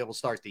Purdy's going to be able to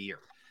start the year.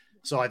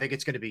 So I think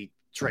it's going to be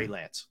Trey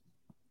Lance.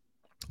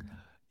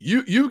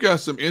 You've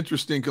got some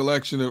interesting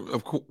collection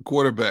of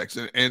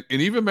quarterbacks, and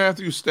even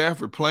Matthew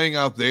Stafford playing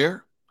out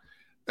there.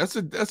 That's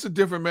a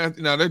different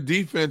Matthew. Now their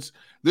defense,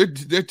 their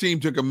team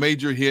took a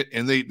major hit,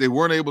 and they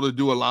weren't able to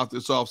do a lot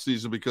this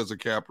offseason because of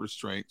cap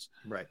restraints.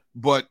 Right.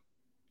 But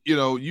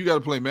you got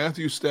to play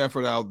Matthew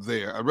Stafford out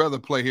there. I'd rather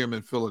play him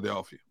in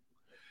Philadelphia.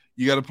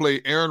 You got to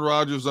play Aaron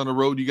Rodgers on the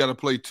road. You got to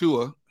play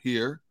Tua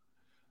here.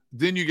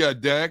 Then you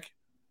got Dak.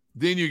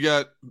 Then you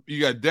got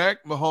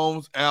Dak,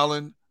 Mahomes,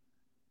 Allen,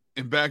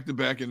 and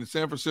back-to-back in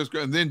San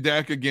Francisco, and then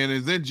Dak again,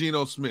 and then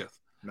Geno Smith.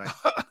 Nice.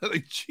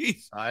 Like,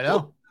 jeez. I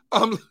know.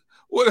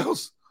 What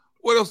else?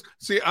 What else?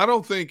 See, I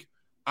don't think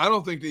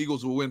the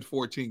Eagles will win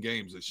 14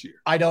 games this year.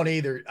 I don't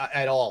either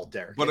at all,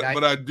 Derrick.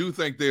 But I do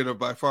think they're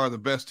by far the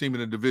best team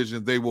in the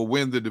division. They will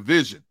win the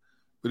division,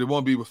 but it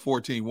won't be with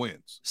 14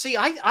 wins. See,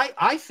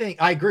 I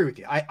think I agree with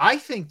you. I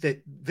think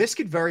that this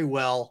could very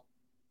well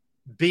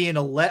be an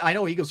 11. I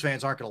know Eagles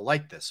fans aren't going to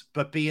like this,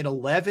 but be an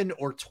 11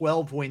 or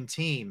 12 win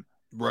team.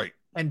 Right.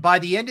 And by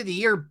the end of the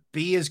year,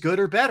 be as good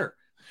or better.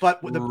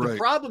 But the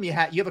problem you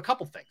have a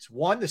couple things.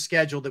 One, the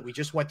schedule that we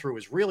just went through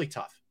is really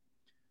tough.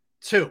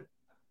 Two,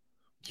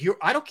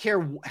 I don't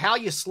care how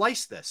you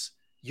slice this.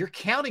 You're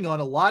counting on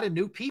a lot of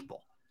new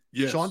people.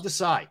 Yes. Sean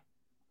Desai.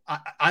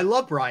 I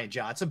love Brian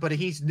Johnson, but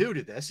he's new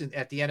to this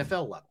at the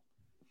NFL level.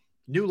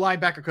 New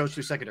linebacker coach,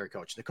 new secondary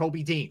coach,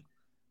 Nakobe Dean,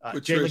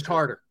 Jalen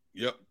Carter,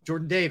 yep,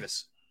 Jordan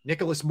Davis,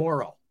 Nicholas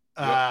Morrow,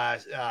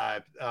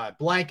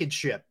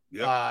 Blankenship,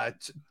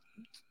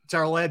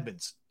 Terrell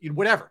Edmonds,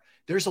 whatever.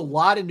 There's a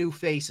lot of new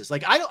faces.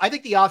 Like I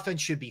think the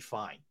offense should be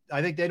fine.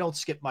 I think they don't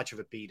skip much of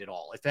a beat at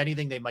all. If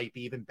anything, they might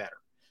be even better.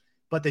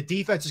 But the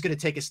defense is going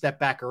to take a step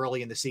back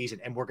early in the season,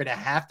 and we're going to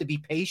have to be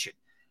patient.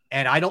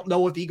 And I don't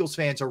know if Eagles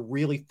fans are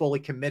really fully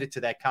committed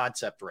to that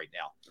concept right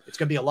now. It's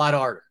going to be a lot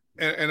harder.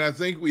 And I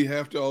think we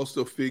have to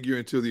also figure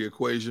into the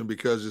equation,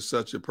 because it's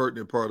such a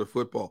pertinent part of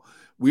football.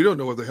 We don't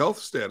know what the health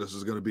status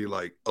is going to be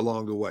like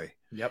along the way.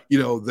 Yep.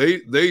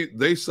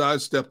 They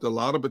sidestepped a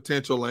lot of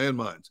potential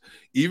landmines.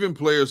 Even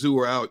players who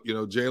were out,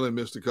 Jalen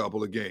missed a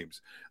couple of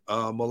games.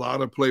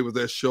 Milana played with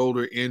that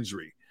shoulder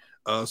injury.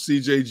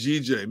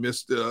 CJ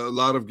missed a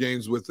lot of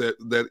games with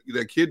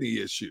that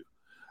kidney issue.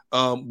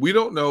 We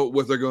don't know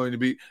what they're going to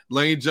be.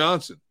 Lane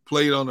Johnson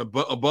played on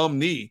a bum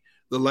knee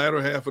the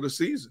latter half of the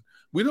season.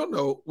 We don't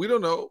know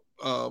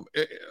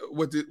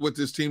what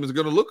this team is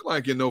going to look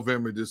like in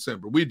November,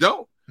 December. We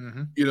don't.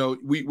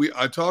 Mm-hmm.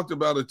 I talked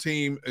about a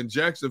team in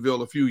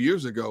Jacksonville a few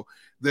years ago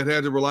that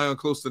had to rely on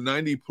close to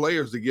 90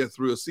 players to get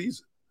through a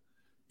season.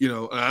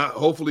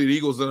 Hopefully the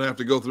Eagles don't have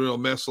to go through a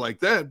mess like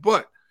that.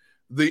 But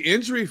the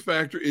injury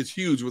factor is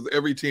huge with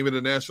every team in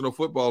the National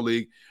Football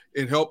League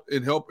in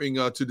helping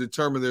to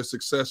determine their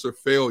success or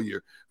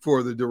failure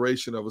for the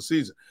duration of a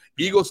season.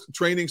 Eagles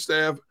training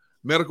staff,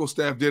 medical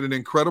staff did an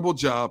incredible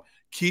job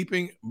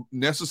keeping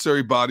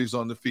necessary bodies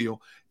on the field.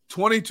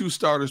 22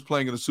 starters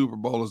playing in the Super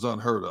Bowl is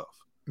unheard of.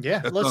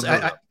 Yeah,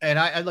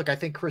 I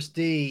think Chris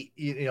D,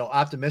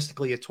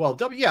 optimistically at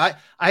 12.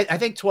 I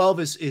think 12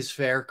 is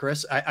fair,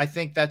 Chris. I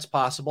think that's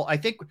possible. I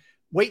think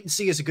wait and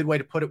see is a good way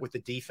to put it with the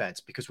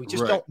defense, because we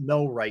just don't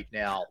know right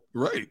now.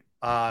 Right.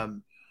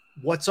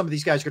 What some of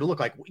these guys are going to look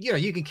like.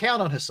 You can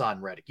count on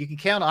Hassan Reddick.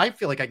 I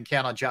feel like I can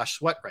count on Josh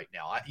Sweat right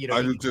now. You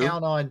can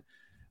count on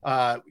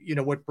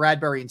what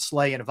Bradbury and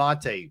Slay and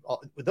Avante,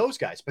 with those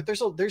guys. But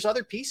there's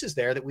other pieces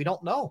there that we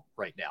don't know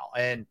right now.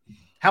 And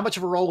how much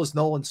of a role is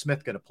Nolan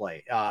Smith going to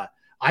play?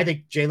 I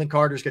think Jalen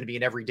Carter is going to be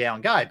an every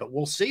down guy, but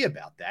we'll see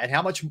about that.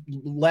 How much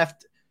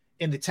left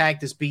in the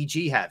tank does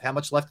BG have? How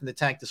much left in the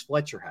tank does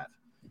Fletcher have?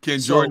 Can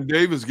Jordan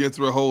Davis get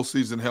through a whole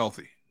season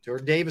healthy?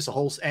 Jordan Davis,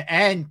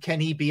 and can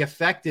he be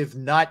effective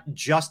not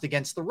just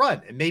against the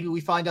run? And maybe we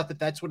find out that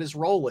that's what his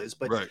role is,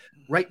 but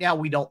right now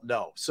we don't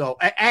know. So,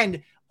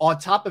 and on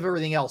top of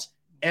everything else,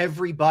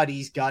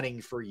 everybody's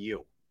gunning for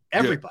you.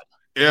 Everybody.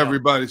 Yeah.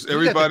 Everybody's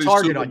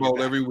Super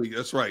Bowl every week.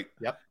 That's right.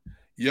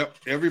 Yep.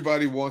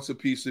 Everybody wants a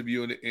piece of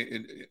you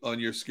on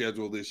your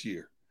schedule this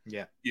year.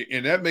 Yeah.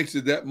 And that makes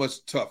it that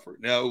much tougher.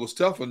 Now, it was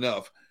tough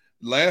enough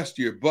last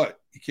year, but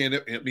you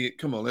can't.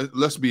 Come on,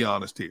 let's be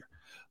honest here.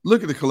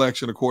 Look at the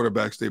collection of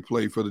quarterbacks they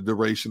played for the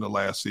duration of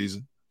last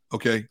season.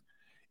 Okay.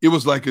 It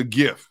was like a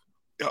gift.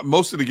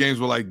 Most of the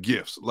games were like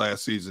gifts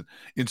last season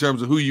in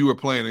terms of who you were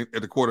playing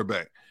at the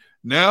quarterback.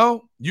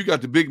 Now you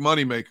got the big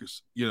money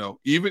makers,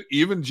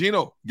 even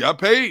Geno got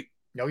paid.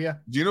 Oh yeah.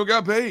 Geno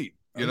got paid,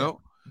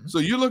 Mm-hmm. So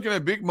you're looking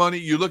at big money.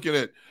 You're looking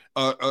at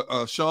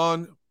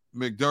Sean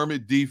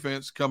McDermott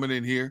defense coming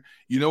in here.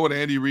 You know what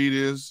Andy Reid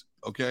is.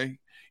 Okay.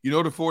 The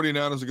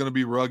 49ers are going to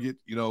be rugged.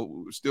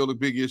 Still the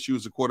big issue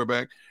is the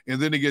quarterback.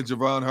 And then they get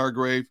Javon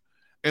Hargrave.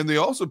 And they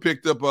also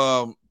picked up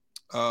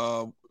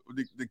the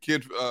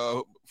kid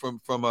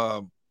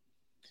from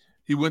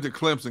he went to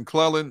Clemson,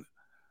 Clellan.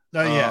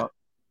 Oh,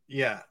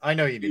 yeah. I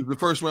know you do. The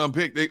first round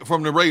pick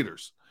from the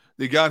Raiders.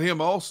 They got him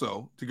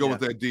also to go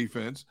with that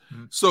defense.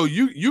 Mm-hmm. So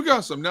you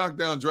got some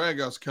knockdown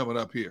dragouts coming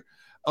up here.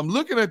 I'm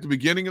looking at the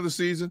beginning of the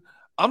season.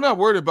 I'm not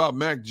worried about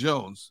Mac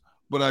Jones,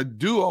 but I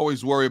do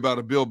always worry about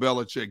a Bill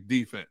Belichick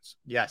defense.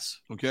 Yes.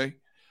 Okay.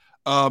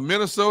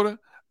 Minnesota,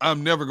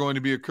 I'm never going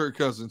to be a Kirk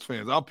Cousins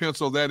fan. I'll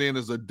pencil that in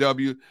as a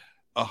W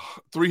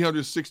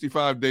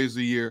 365 days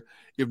a year,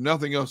 if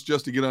nothing else,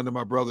 just to get under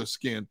my brother's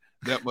skin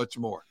that much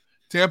more.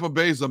 Tampa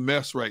Bay's a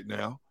mess right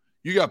now.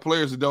 You got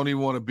players that don't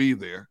even want to be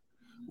there.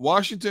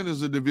 Washington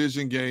is a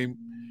division game.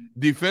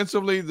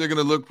 Defensively, they're going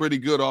to look pretty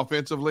good.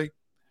 Offensively,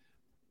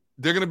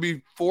 they're going to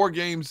be 3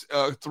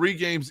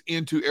 games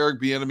into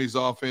Eric Bieniemy's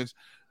offense.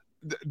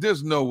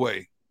 There's no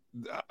way.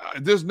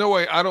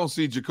 I don't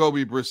see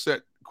Jacoby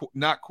Brissett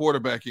not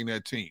quarterbacking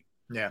that team.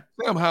 Yeah.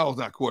 Sam Howell's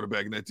not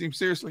quarterbacking that team.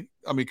 Seriously?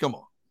 I mean, come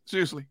on.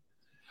 Seriously?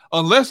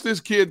 Unless this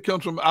kid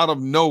comes from out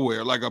of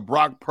nowhere like a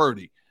Brock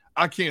Purdy,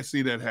 I can't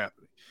see that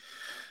happening.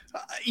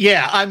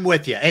 Yeah, I'm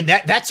with you. And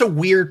that's a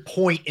weird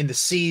point in the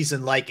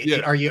season. Like,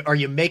 are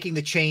you making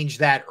the change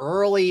that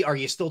early? Are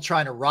you still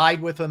trying to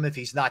ride with him if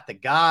he's not the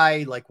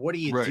guy? Like, what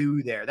do you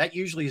do there? That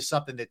usually is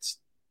something that's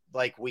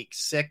like week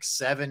 6,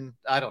 7.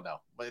 I don't know.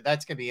 But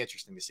that's going to be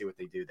interesting to see what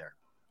they do there.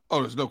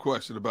 Oh, there's no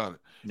question about it.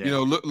 Yeah. You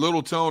know,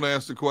 Little Tone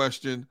asked the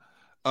question,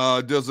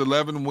 does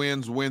 11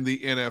 wins win the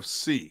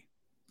NFC?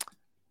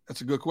 That's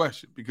a good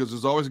question because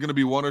there's always going to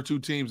be 1 or 2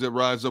 teams that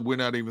rise up we're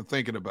not even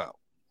thinking about.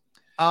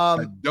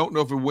 I don't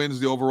know if it wins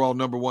the overall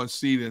number 1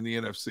 seed in the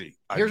NFC.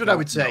 Here's what I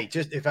would say.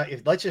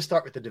 If let's just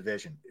start with the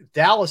division.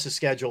 Dallas'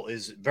 schedule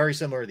is very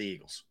similar to the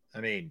Eagles.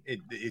 I mean,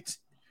 it's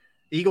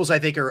Eagles, I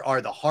think,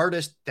 are the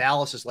hardest.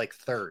 Dallas is like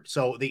 3rd.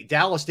 So the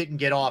Dallas didn't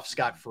get off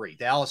scot-free.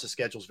 Dallas'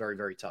 schedule is very,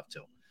 very tough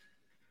too.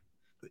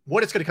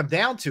 What it's going to come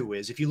down to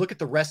is if you look at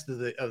the rest of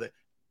the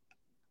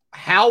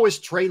how is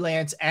Trey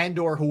Lance and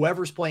or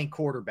whoever's playing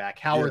quarterback,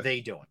 how are they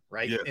doing,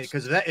 right?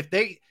 Because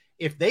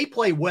if they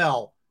play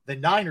well, the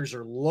Niners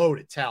are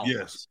loaded talent.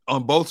 Yes,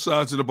 on both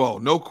sides of the ball,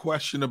 no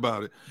question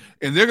about it.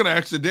 And they're going to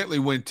accidentally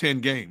win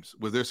 10 games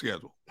with their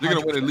schedule. They're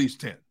going to win at least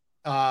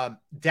 10.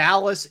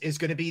 Dallas is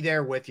going to be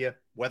there with you,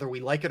 whether we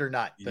like it or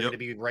not. They're going to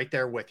be right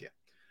there with you.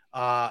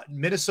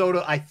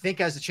 Minnesota, I think,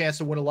 has a chance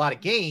to win a lot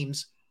of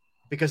games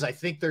because I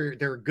think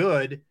they're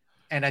good,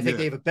 and I think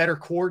they have a better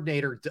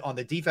coordinator on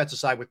the defensive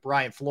side with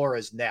Brian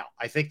Flores now.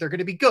 I think they're going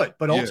to be good,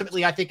 but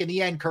ultimately, I think in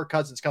the end, Kirk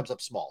Cousins comes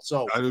up small.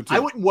 So I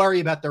wouldn't worry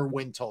about their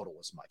win total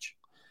as much.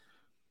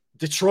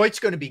 Detroit's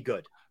going to be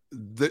good.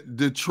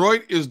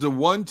 Detroit is the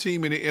one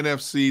team in the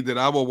NFC that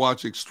I will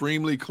watch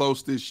extremely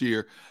close this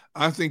year.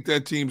 I think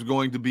that team's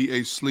going to be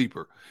a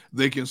sleeper.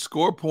 They can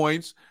score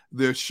points.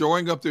 They're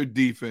showing up their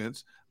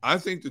defense. I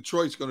think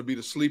Detroit's going to be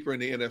the sleeper in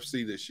the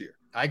NFC this year.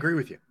 I agree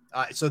with you.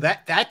 So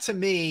that to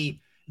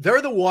me,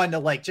 they're the one to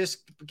like just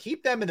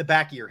keep them in the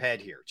back of your head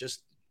here.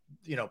 Just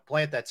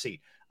plant that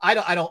seed.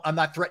 I'm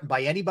not threatened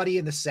by anybody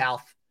in the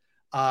South.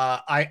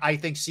 I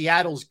think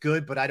Seattle's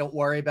good, but I don't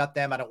worry about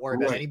them. I don't worry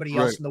about anybody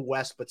else in the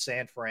West but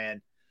San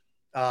Fran.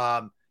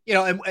 And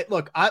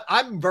look,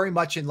 I'm very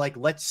much in like,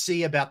 let's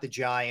see about the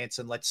Giants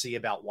and let's see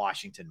about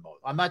Washington.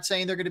 I'm not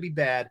saying they're going to be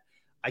bad.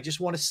 I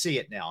just want to see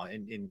it now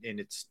in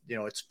its,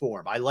 its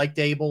form. I like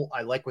Dable.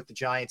 I like what the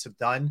Giants have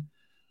done.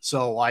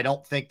 So I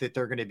don't think that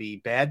they're going to be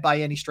bad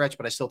by any stretch,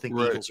 but I still think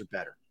the Eagles are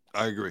better.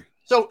 I agree.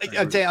 So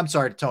I'm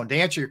sorry, Tone, to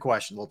answer your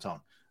question, Little Tone,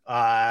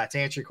 to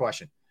answer your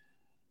question,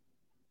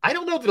 I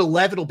don't know that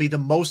 11 will be the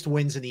most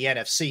wins in the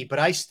NFC, but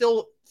I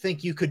still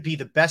think you could be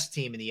the best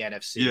team in the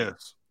NFC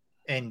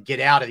and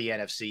get out of the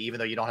NFC, even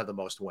though you don't have the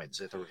most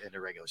wins in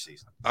the regular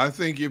season. I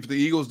think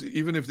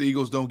even if the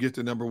Eagles don't get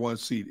the number 1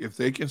 seed, if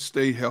they can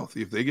stay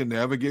healthy, if they can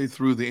navigate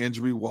through the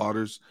injury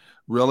waters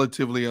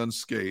relatively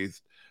unscathed,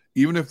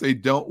 even if they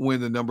don't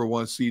win the number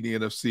 1 seed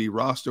in the NFC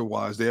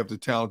roster-wise, they have the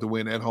talent to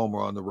win at home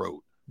or on the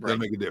road. That'll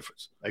make a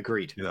difference.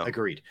 Agreed.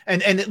 Agreed.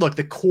 And look,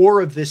 the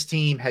core of this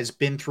team has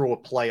been through a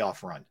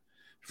playoff run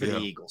for the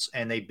Eagles,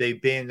 and they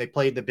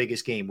played the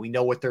biggest game. We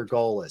know what their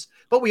goal is,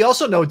 but we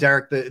also know,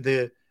 Derrick,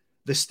 the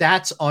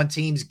stats on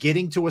teams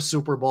getting to a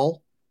Super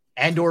Bowl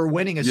and or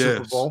winning a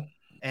Super Bowl,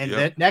 and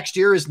that next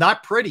year is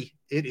not pretty.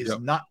 It is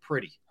not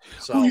pretty.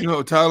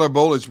 So Tyler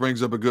Bolich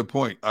brings up a good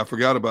point. I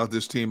forgot about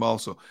this team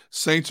also.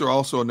 Saints are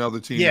also another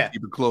team to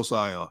keep a close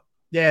eye on.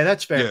 Yeah,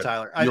 that's fair,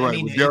 Tyler. You're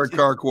right. With Derek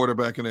Carr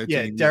quarterback in that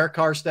team. Derek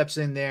Carr steps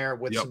in there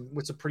with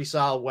some pretty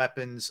solid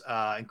weapons,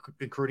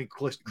 including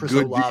Chris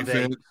good Olave.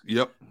 Defense.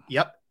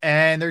 Yep.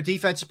 And their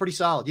defense is pretty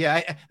solid.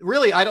 Yeah,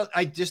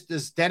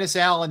 is Dennis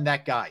Allen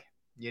that guy?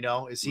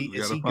 Is he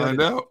good?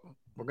 Find out.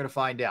 We're going to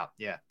find out.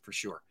 Yeah, for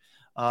sure.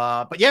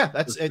 But yeah,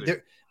 that's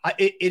it.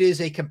 It is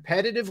a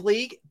competitive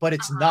league, but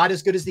it's not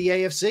as good as the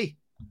AFC.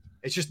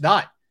 It's just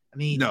not. I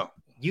mean, no.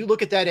 You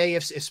look at that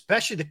AFC,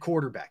 especially the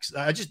quarterbacks.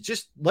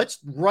 Just let's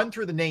run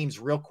through the names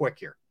real quick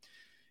here.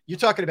 You're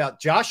talking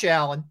about Josh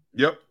Allen.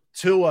 Yep.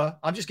 Tua.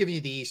 I'm just giving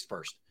you the East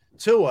first.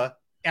 Tua,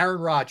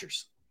 Aaron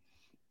Rodgers.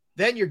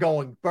 Then you're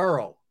going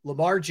Burrow,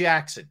 Lamar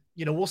Jackson.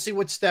 We'll see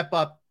what step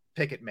up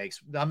Pickett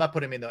makes. I'm not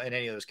putting him in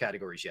any of those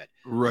categories yet.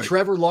 Right.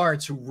 Trevor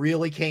Lawrence, who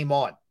really came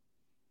on.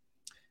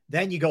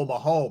 Then you go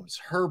Mahomes,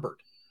 Herbert,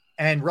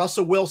 and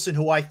Russell Wilson,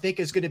 who I think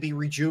is going to be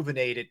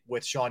rejuvenated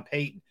with Sean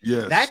Payton.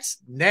 Yes. That's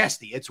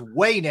nasty. It's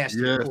way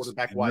nasty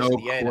quarterback-wise in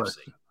the NFC.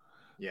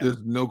 Yeah.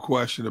 There's no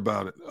question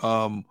about it.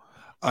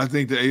 I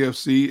think the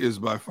AFC is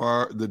by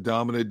far the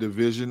dominant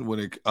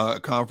division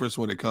conference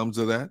when it comes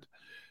to that.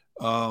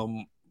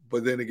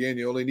 But then again,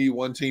 you only need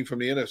one team from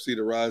the NFC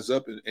to rise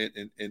up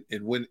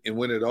and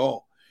win it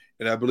all.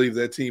 And I believe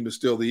that team is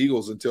still the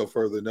Eagles until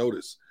further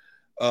notice.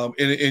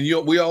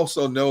 We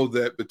also know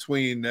that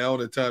between now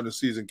and the time the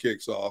season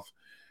kicks off,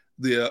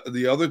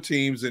 the other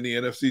teams in the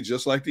NFC,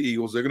 just like the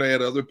Eagles, they're going to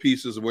add other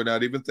pieces we're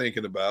not even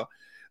thinking about.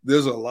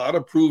 There's a lot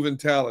of proven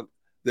talent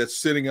that's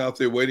sitting out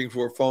there waiting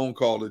for a phone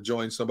call to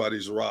join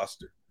somebody's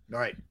roster.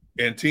 Right.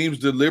 And teams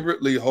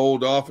deliberately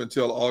hold off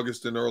until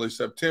August and early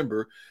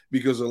September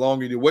because the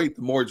longer you wait,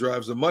 the more it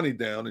drives the money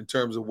down in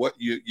terms of what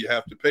you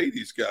have to pay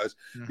these guys,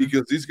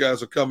 because these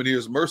guys are coming here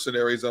as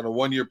mercenaries on a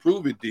one-year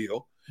prove-it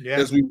deal,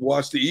 as we've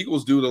watched the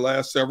Eagles do the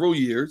last several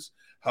years.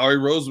 Howie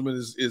Roseman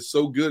is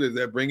so good at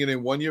that, bringing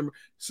in 1 year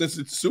since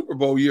it's Super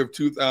Bowl year of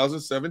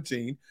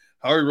 2017.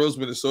 Howie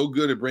Roseman is so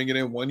good at bringing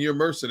in 1 year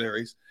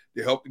mercenaries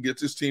to help get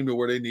this team to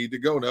where they need to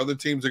go. And other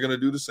teams are going to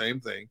do the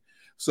same thing.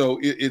 So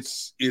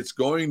it's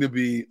going to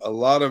be a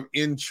lot of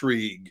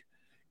intrigue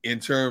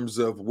in terms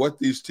of what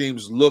these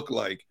teams look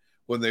like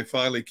when they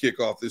finally kick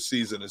off this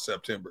season in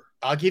September.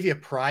 I'll give you a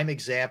prime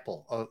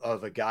example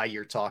of a guy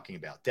you're talking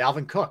about,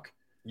 Dalvin Cook.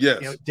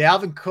 Yes.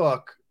 Dalvin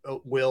Cook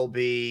will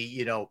be,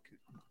 I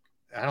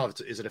don't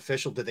know, is it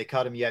official? Did they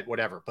cut him yet?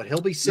 Whatever. But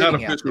he'll be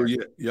sitting Not official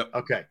yet. Yep.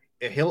 Okay.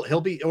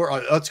 He'll be, or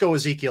let's go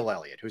Ezekiel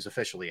Elliott, who's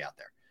officially out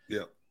there.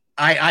 Yeah.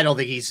 I don't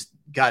think he's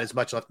got as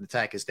much left in the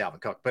tank as Dalvin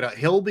Cook, but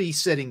he'll be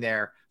sitting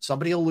there.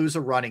 Somebody will lose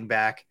a running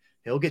back.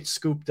 He'll get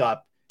scooped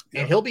up,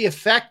 and he'll be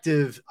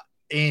effective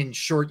in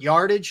short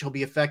yardage. He'll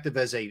be effective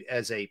as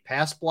a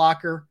pass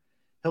blocker.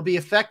 He'll be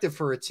effective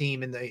for a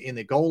team in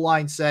the goal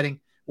line setting,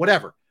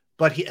 whatever.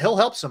 But he'll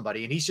help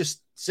somebody, and he's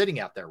just sitting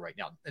out there right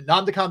now.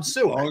 Ndamukong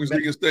Suh, as long as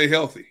he can stay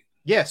healthy.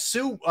 Yeah,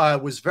 Suh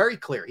was very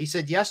clear. He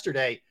said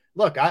yesterday,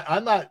 "Look,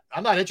 I'm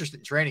not interested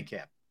in training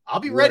camp. I'll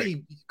be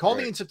ready. Call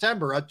me in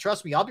September.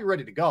 Trust me, I'll be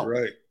ready to go."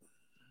 Right.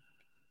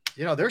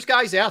 There's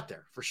guys out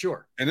there for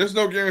sure. And there's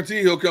no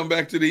guarantee he'll come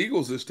back to the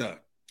Eagles this time.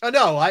 Oh,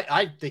 no,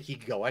 I think he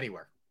could go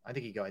anywhere. I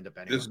think he could end up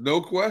anywhere. There's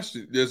no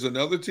question. There's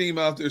another team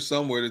out there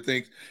somewhere that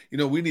thinks,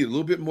 we need a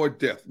little bit more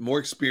depth, more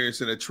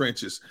experience in the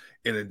trenches.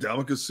 And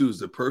Ndamukong Suh is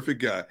the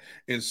perfect guy.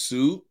 And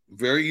Suh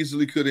very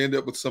easily could end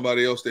up with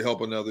somebody else to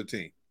help another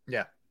team.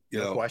 Yeah,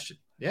 no question.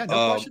 Yeah,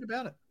 no question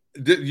about it.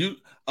 You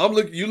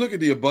look at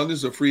the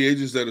abundance of free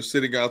agents that are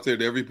sitting out there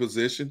at every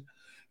position.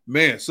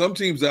 Man, some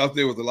teams out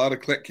there with a lot of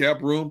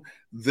cap room,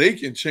 they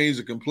can change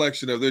the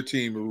complexion of their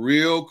team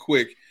real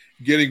quick,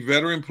 getting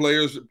veteran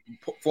players,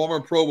 former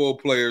Pro Bowl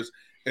players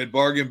at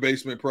bargain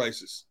basement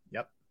prices.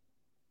 Yep.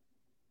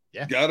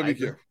 Yeah. Got to be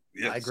careful.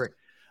 Yes. I agree.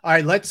 All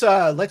right, let's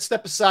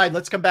step aside.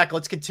 Let's come back.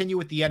 Let's continue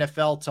with the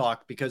NFL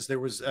talk, because there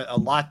was a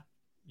lot,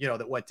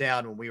 that went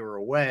down when we were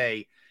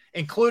away,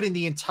 including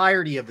the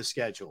entirety of the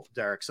schedule,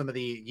 Derrick. Some of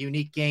the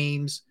unique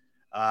games,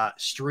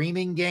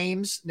 streaming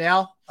games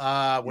now,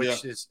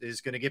 which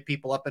is going to get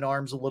people up in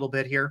arms a little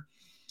bit here.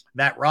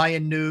 Matt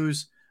Ryan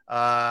news.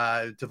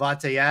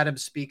 Devontae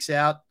Adams speaks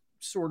out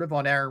sort of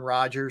on Aaron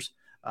Rodgers.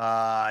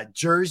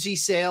 Jersey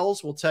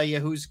sales will tell you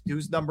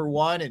who's number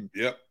one and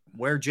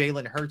where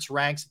Jalen Hurts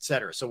ranks, et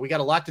cetera. So we got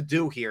a lot to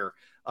do here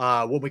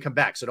when we come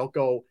back. So don't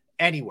go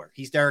anywhere.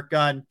 He's Derrick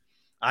Gunn.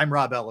 I'm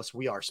Rob Ellis.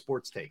 We are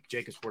Sports Take,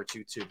 Jacob Sports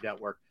YouTube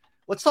Network.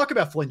 Let's talk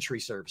about Flynn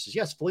Tree Services.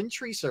 Yes, Flynn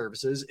Tree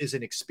Services is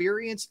an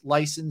experienced,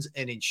 licensed,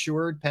 and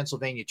insured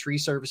Pennsylvania tree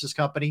services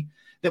company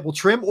that will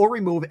trim or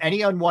remove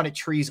any unwanted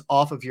trees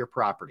off of your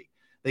property.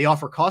 They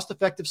offer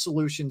cost-effective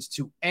solutions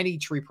to any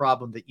tree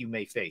problem that you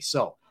may face.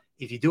 So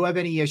if you do have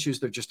any issues,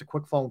 they're just a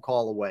quick phone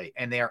call away,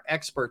 and they are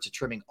experts at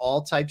trimming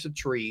all types of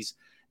trees,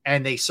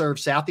 and they serve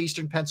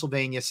southeastern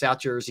Pennsylvania, South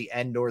Jersey,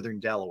 and northern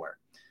Delaware.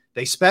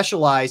 They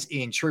specialize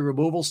in tree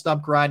removal,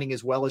 stump grinding,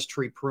 as well as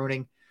tree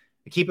pruning.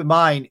 And keep in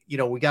mind,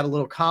 we got a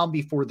little calm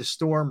before the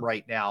storm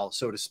right now,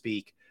 so to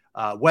speak,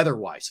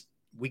 weather-wise.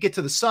 We get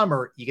to the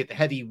summer, you get the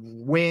heavy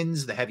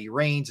winds, the heavy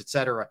rains, et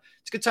cetera.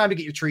 It's a good time to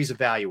get your trees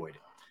evaluated.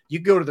 You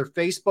can go to their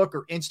Facebook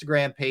or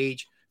Instagram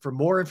page for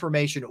more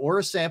information or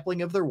a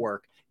sampling of their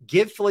work.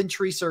 Give Flynn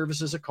Tree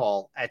Services a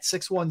call at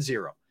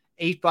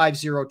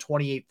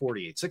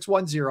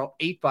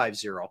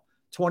 610-850-2848,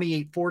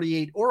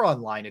 610-850-2848, or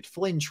online at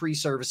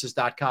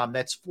flynntreeservices.com.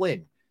 That's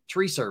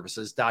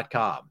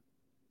flynntreeservices.com.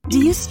 Do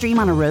you stream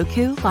on a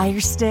Roku, Fire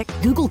Stick,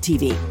 Google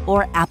TV,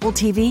 or Apple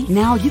TV?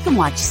 Now you can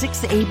watch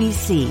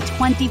 6ABC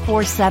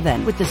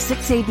 24/7 with the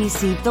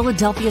 6ABC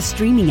Philadelphia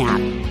streaming app.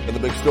 For the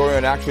big story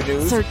on Action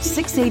News, search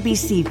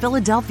 6ABC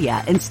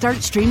Philadelphia and start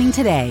streaming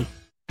today.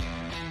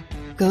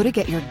 Go to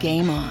get your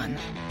game on.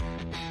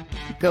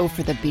 Go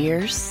for the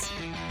beers.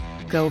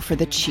 Go for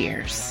the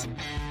cheers.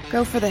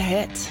 Go for the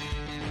hit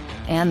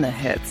and the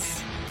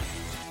hits.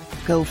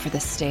 Go for the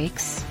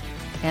stakes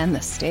and the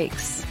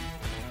stakes.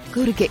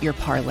 Go to get your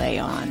parlay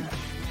on.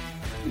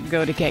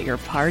 Go to get your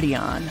party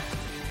on.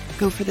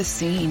 Go for the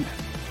scene.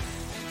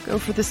 Go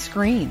for the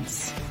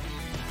screens.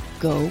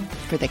 Go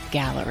for the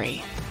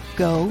gallery.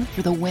 Go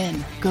for the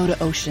win. Go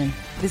to Ocean.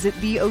 Visit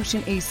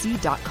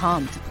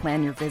theoceanac.com to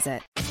plan your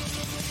visit.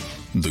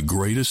 The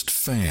greatest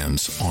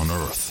fans on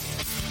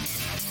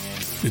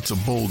earth. It's a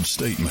bold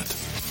statement,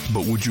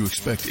 but would you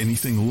expect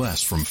anything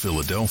less from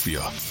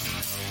Philadelphia?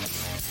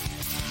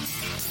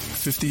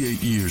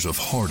 58 years of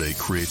heartache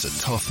creates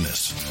a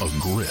toughness, a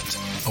grit,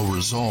 a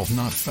resolve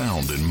not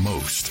found in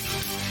most.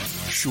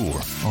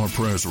 Sure, our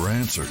prayers were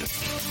answered,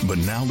 but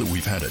now that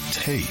we've had a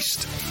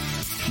taste,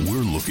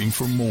 we're looking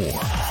for more.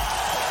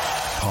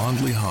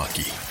 Pondley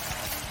Hockey,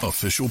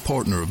 official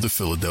partner of the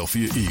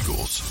Philadelphia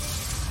Eagles.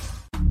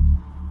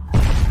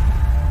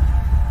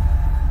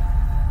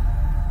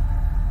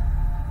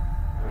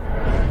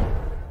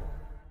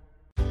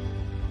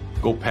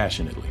 Go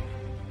passionately.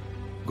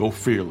 Go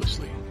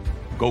fearlessly.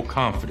 Go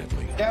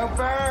confidently. Go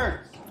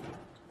Birds!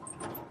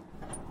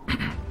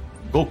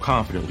 Go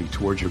confidently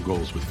towards your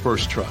goals with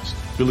First Trust,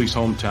 Philly's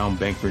hometown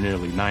bank for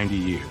nearly 90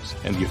 years,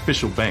 and the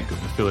official bank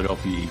of the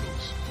Philadelphia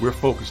Eagles. We're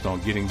focused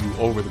on getting you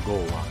over the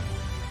goal line.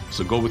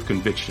 So go with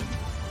conviction.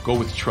 Go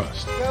with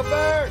trust. Go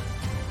Birds!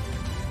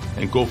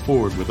 And go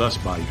forward with us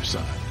by your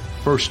side.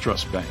 First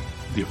Trust Bank,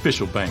 the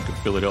official bank of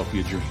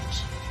Philadelphia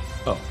Dreams.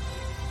 Oh,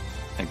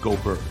 and go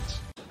Birds.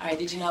 All right,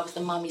 did you know I was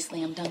the mommy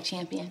slam dunk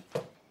champion?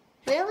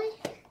 Really?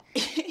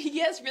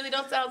 Yes, really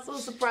don't sound so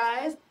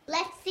surprised.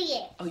 Let's see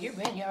it. Oh, you're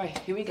ready. All right,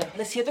 here we go.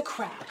 Let's hear the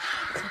crowd.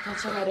 So go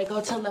to right, go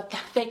to left,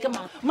 fake them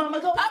out. Mama,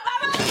 go up,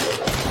 mama!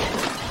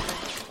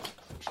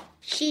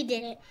 She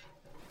did it.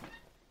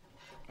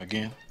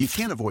 Again? You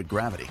can't avoid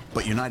gravity,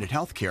 but United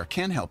Healthcare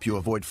can help you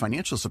avoid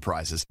financial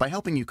surprises by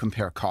helping you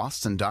compare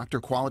costs and doctor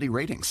quality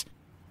ratings.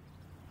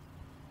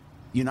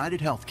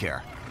 United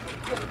Healthcare.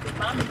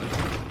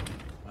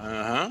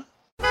 Uh-huh.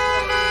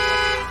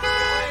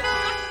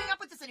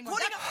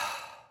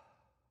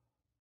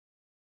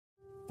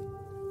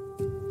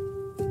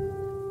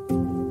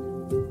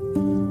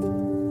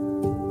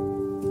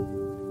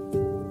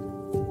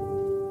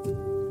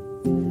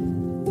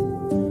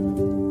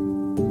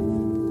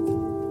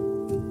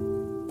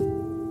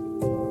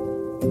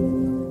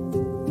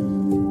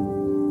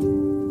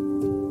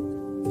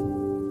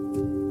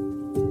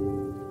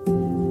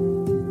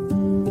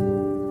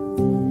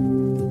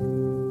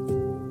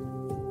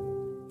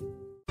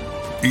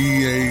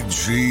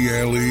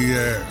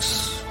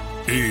 EAGLES,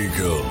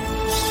 Eagles.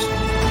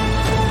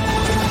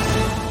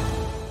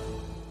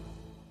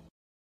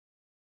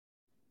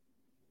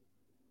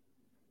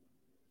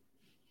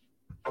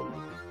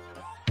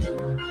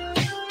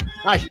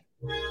 Hi.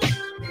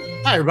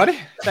 Hi, everybody.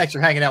 Thanks for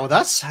hanging out with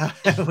us.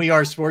 We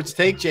are Sports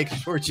Take, Jacob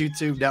Sports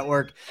YouTube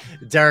Network.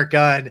 Derrick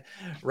Gunn,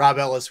 Rob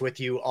Ellis with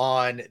you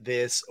on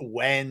this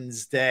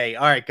Wednesday.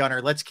 All right,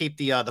 Gunner, let's keep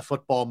the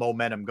football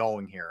momentum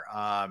going here.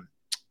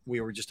 We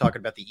were just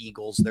talking about the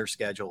Eagles, their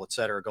schedule, et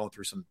cetera, going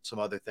through some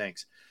other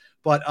things.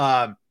 But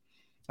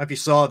if you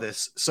saw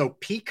this, so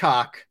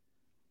Peacock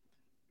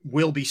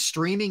will be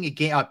streaming a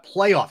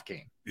playoff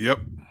game. Yep.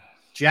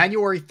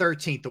 January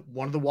 13th,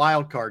 one of the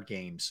wild card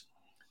games.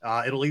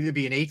 It'll either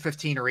be an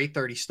 8:15 or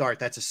 8:30 start.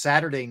 That's a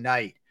Saturday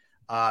night.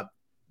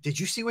 Did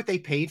you see what they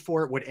paid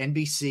for it? What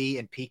NBC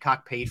and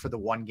Peacock paid for the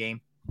one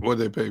game? What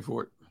did they pay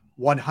for it?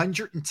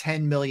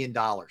 $110 million.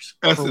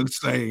 That's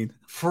insane.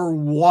 For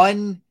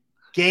one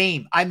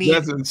game. I mean,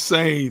 that's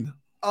insane.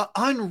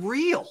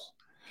 Unreal.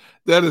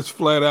 That is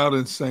flat out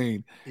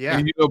insane. Yeah.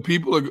 And,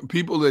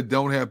 people that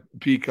don't have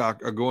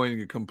Peacock are going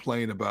to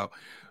complain about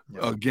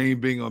a game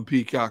being on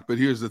Peacock. But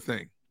here's the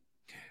thing.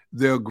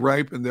 They'll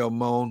gripe and they'll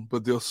moan,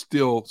 but they'll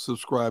still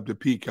subscribe to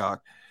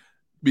Peacock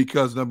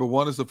because, number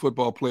one, it's a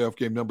football playoff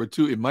game. Number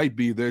two, it might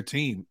be their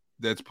team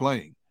that's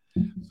playing.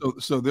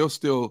 So they'll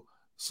still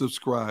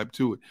subscribe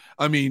to it.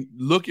 I mean,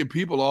 look at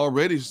people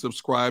already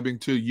subscribing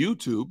to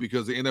YouTube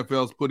because the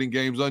NFL is putting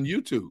games on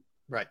YouTube.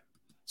 Right.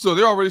 So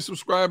they're already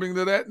subscribing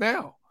to that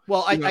now.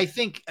 Well, I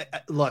think,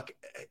 look,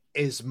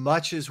 as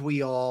much as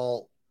we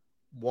all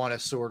want to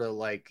sort of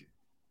like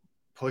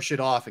push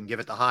it off and give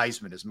it the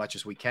Heisman as much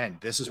as we can,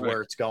 this is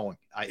where it's going.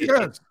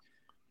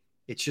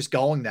 It's just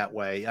going that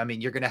way. I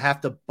mean, you're going to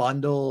have to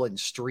bundle and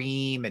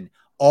stream, and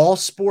all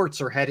sports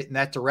are headed in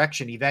that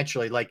direction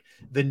eventually. Like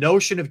the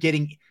notion of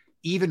getting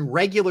even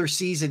regular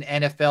season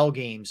NFL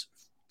games,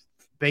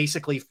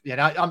 basically,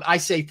 and I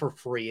say for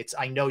free.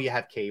 I know you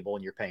have cable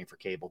and you're paying for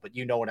cable, but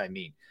you know what I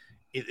mean.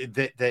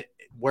 That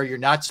where you're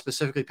not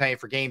specifically paying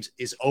for games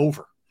is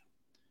over.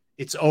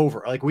 It's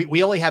over. Like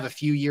we only have a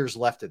few years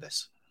left of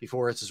this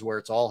before this is where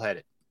it's all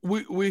headed.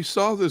 We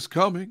saw this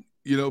coming.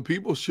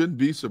 People shouldn't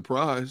be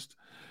surprised.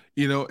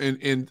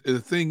 And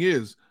the thing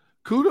is,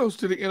 kudos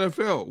to the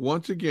NFL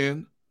once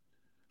again.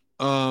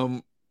 They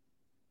know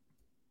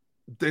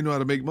how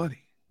to make money.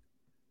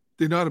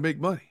 They know how to make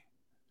money.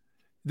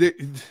 They're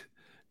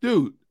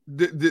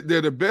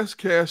the best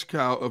cash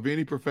cow of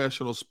any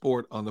professional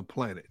sport on the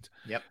planet.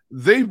 Yep.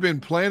 They've been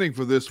planning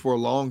for this for a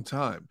long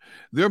time.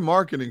 Their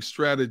marketing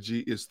strategy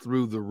is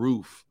through the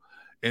roof.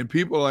 And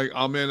people are like,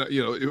 oh, man,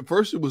 at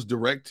first it was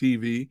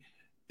DirecTV,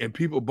 and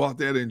people bought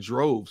that in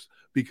droves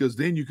because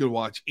then you could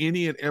watch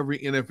any and every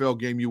NFL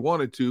game you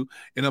wanted to.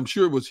 And I'm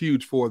sure it was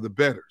huge for the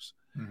bettors.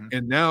 Mm-hmm.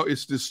 And now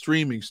it's the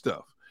streaming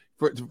stuff.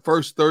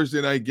 First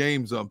Thursday night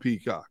games on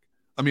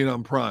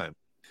on Prime.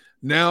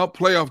 Now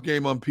playoff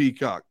game on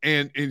Peacock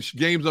and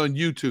games on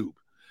YouTube.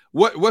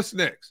 What's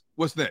next?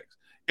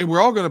 And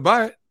we're all going to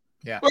buy it.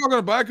 Yeah. We're all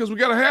going to buy it because we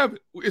got to have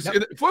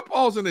it.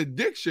 Football's an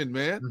addiction,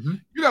 man. Mm-hmm.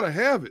 You got to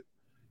have it.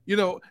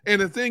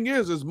 And the thing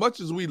is, as much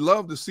as we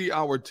love to see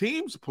our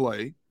teams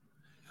play,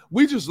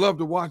 we just love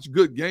to watch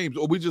good games,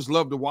 or we just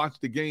love to watch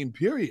the game,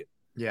 period.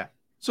 Yeah.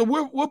 So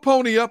we'll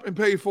pony up and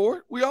pay for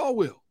it. We all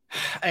will.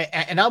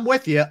 And I'm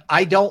with you.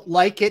 I don't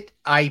like it.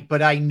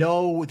 But I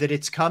know that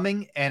it's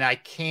coming, and I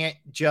can't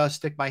just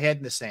stick my head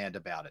in the sand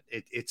about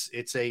it.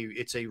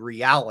 It's a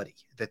reality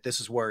that this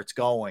is where it's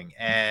going.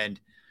 And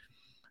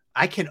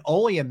I can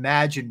only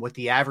imagine what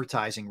the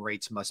advertising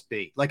rates must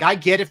be. Like, I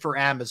get it for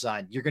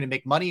Amazon. You're going to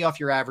make money off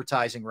your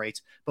advertising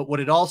rates. But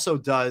what it also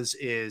does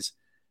is,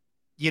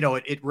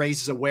 it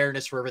raises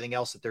awareness for everything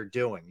else that they're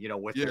doing,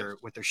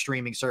 with their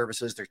streaming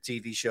services, their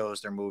TV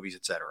shows, their movies,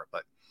 etc.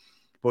 But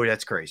boy,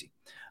 that's crazy.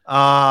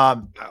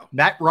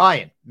 Matt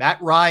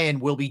Ryan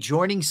will be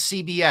joining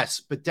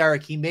CBS, but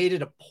Derrick, he made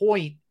it a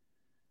point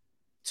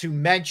to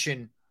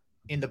mention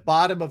in the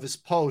bottom of his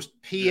post,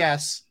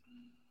 P.S.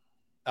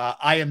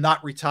 I am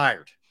not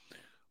retired.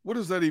 What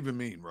does that even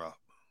mean, Rob?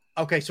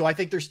 Okay, so I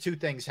think there's two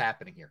things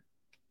happening here.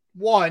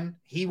 One,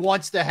 he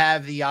wants to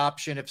have the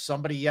option if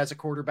somebody has a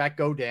quarterback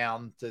go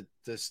down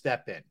to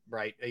step in,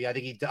 right? I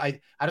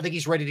don't think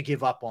he's ready to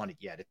give up on it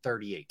yet at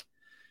 38.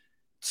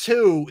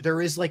 Two,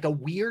 there is like a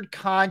weird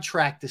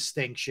contract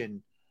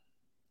distinction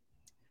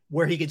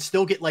where he could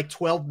still get like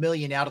 $12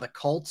 million out of the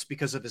Colts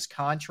because of his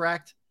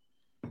contract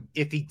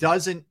if he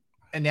doesn't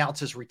announce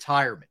his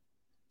retirement.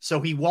 So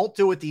he won't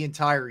do it the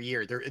entire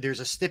year. There's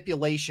a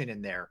stipulation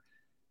in there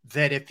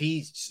that if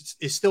he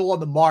is still on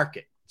the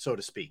market, so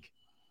to speak,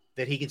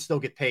 that he can still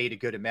get paid a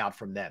good amount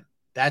from them.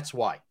 That's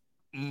why.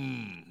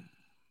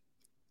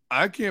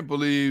 I can't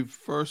believe,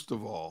 first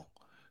of all,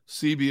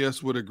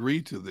 CBS would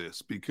agree to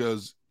this,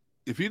 because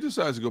if he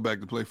decides to go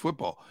back to play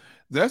football,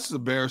 that's an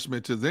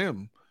embarrassment to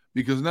them,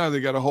 because now they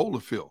got a hole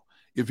to fill.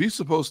 If he's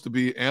supposed to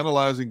be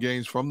analyzing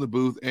games from the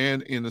booth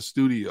and in the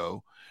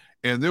studio,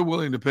 and they're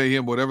willing to pay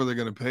him whatever they're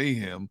going to pay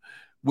him,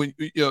 when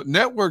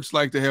networks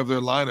like to have their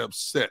lineups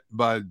set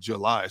by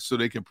July so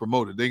they can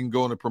promote it. They can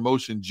go on a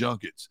promotion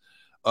junkets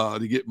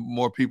to get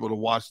more people to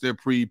watch their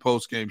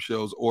post game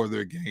shows or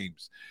their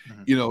games.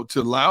 Mm-hmm.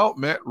 To allow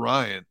Matt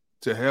Ryan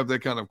to have that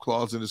kind of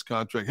clause in his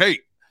contract. Hey,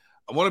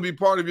 I want to be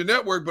part of your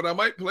network, but I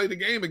might play the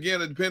game again,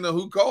 depending on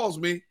who calls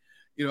me.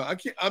 I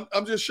can't.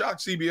 I'm just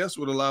shocked CBS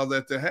would allow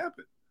that to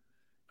happen.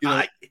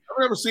 I've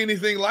never seen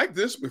anything like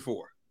this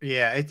before.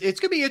 Yeah, it's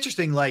gonna be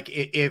interesting. Like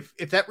if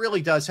that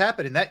really does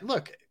happen, and that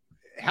look,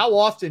 how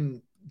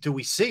often do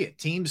we see it?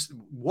 Teams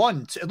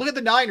look at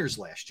the Niners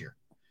last year.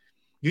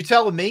 You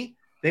telling me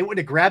they wouldn't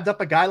have grabbed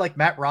up a guy like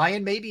Matt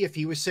Ryan maybe if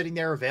he was sitting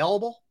there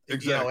available?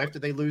 Exactly. After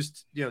they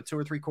lose 2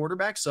 or 3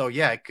 quarterbacks. So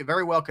yeah, it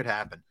very well could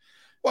happen.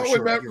 Why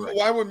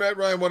would Matt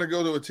Ryan want to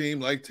go to a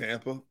team like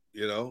Tampa?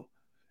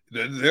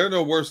 They're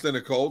no worse than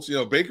the Colts.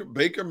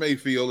 Baker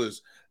Mayfield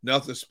is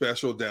nothing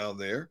special down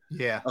there.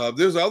 Yeah.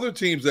 There's other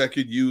teams that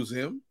could use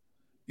him,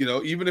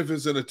 even if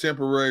it's in a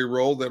temporary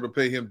role that would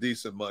pay him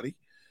decent money.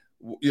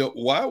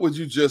 Why would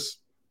you just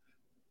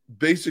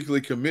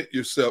basically commit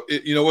yourself?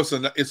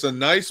 It's a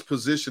nice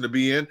position to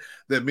be in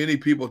that many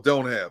people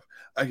don't have.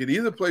 I can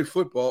either play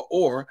football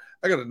or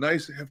I got a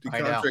nice hefty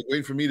contract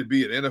waiting for me to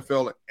be an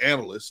NFL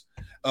analyst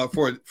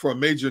for a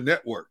major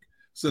network.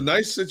 It's a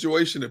nice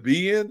situation to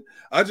be in.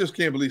 I just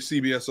can't believe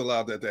CBS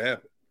allowed that to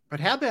happen. But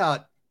how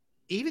about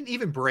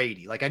even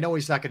Brady? Like, I know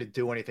he's not going to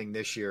do anything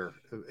this year,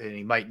 and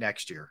he might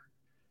next year.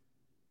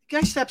 The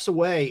guy steps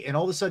away, and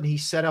all of a sudden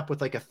he's set up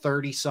with like a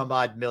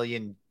 $30-some-odd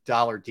million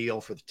deal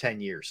for the 10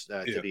 years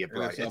to be a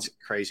Brady. It's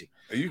crazy.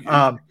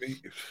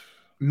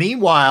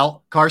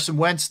 Meanwhile, Carson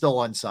Wentz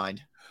still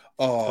unsigned.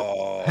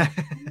 Oh,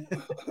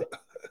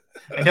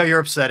 I know you're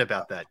upset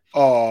about that.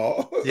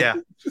 Oh, yeah,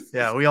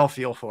 we all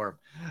feel for him.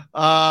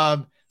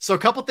 So a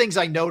couple things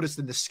I noticed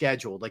in the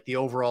schedule, like the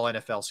overall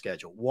NFL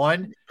schedule.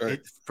 One,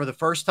 for the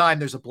first time,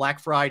 there's a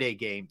Black Friday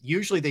game.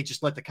 Usually they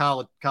just let the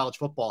college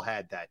football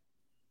had that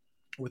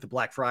with the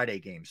Black Friday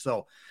game.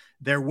 So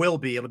it'll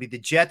be the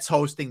Jets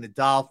hosting the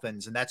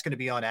Dolphins, and that's going to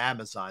be on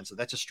Amazon. So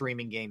that's a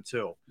streaming game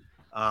too.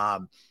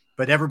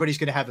 But everybody's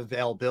going to have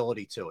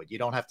availability to it. You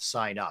don't have to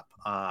sign up.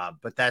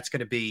 But that's going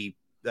to be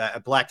a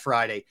Black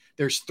Friday.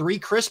 There's 3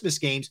 Christmas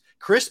games.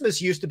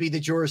 Christmas used to be the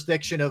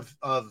jurisdiction of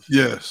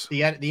the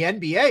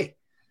NBA.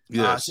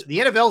 Yes. So the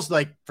NFL's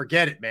like,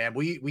 forget it, man.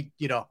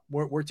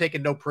 We're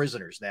taking no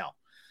prisoners now.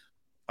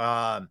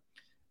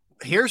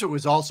 Here's what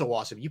was also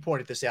awesome. You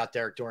pointed this out,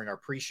 Derrick, during our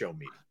pre-show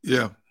meeting.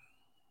 Yeah.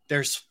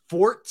 There's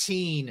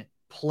 14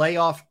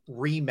 playoff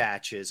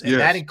rematches, and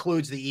that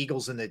includes the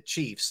Eagles and the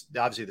Chiefs,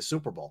 obviously the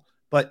Super Bowl.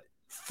 But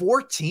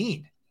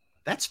 14,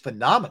 that's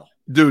phenomenal.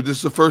 Dude, this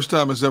is the first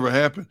time it's ever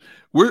happened.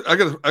 I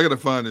gotta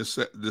find the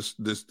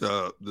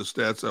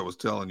stats I was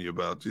telling you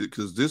about,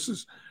 because this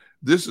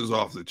is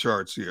off the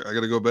charts here. I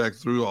got to go back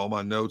through all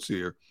my notes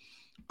here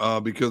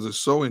because it's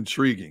so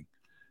intriguing.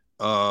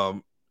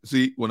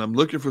 See, when I'm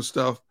looking for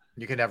stuff,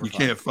 you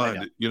can't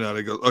find it.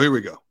 They go, oh, here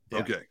we go. Yeah.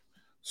 Okay.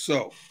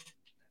 So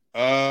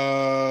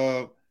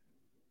the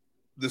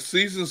The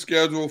season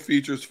schedule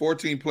features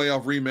 14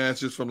 playoff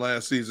rematches from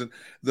last season,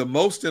 the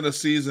most in a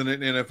season in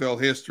NFL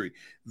history.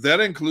 That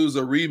includes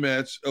a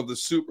rematch of the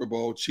Super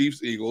Bowl,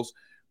 Chiefs-Eagles,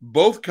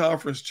 both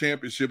conference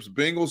championships,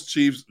 Bengals,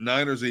 Chiefs,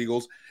 Niners,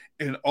 Eagles,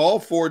 and all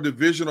 4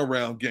 divisional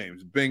round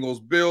games,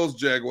 Bengals, Bills,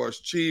 Jaguars,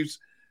 Chiefs,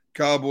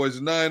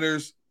 Cowboys,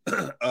 Niners,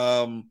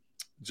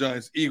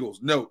 Giants, Eagles.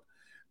 Note,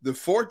 the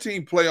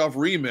 14 playoff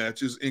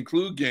rematches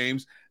include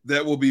games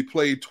that will be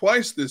played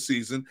twice this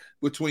season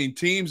between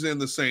teams in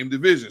the same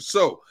division.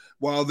 So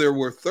while there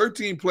were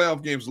 13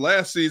 playoff games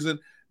last season,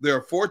 there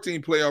are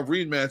 14 playoff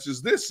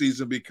rematches this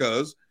season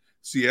because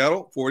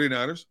Seattle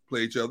 49ers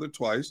play each other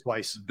twice.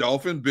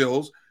 Dolphins,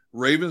 Bills,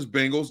 Ravens,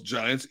 Bengals,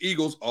 Giants,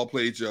 Eagles all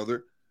play each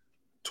other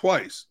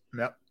twice.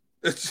 Yep.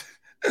 That's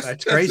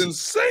That's crazy.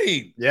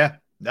 Insane. Yeah.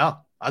 No,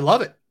 I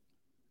love it.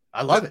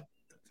 I love it.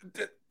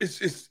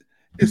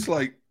 It's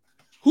like,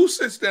 who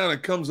sits down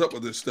and comes up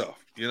with this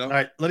stuff? You know? All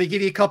right. Let me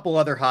give you a couple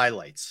other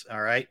highlights.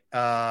 All right.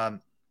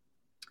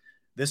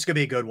 This is going to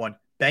be a good one.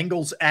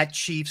 Bengals at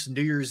Chiefs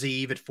New Year's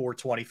Eve at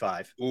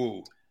 4:25.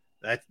 Ooh.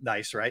 That's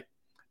nice, right?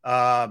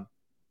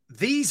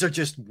 These are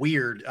just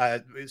weird,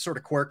 sort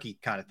of quirky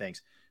kind of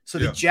things. So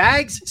the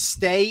Jags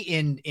stay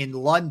in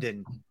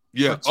London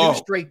for 2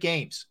 straight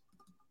games.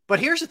 But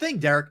here's the thing,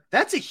 Derek.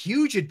 That's a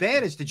huge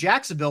advantage to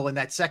Jacksonville in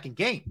that second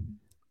game.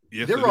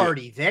 Yes, they're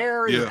already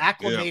there. Yeah, they're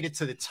acclimated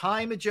to the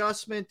time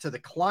adjustment, to the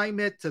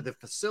climate, to the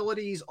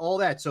facilities, all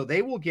that. So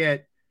they will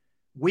get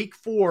week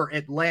 4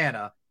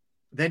 Atlanta.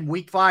 Then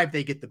week 5,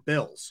 they get the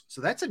Bills.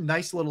 So that's a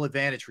nice little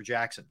advantage for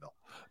Jacksonville.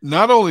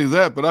 Not only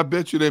that, but I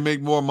bet you they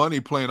make more money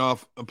playing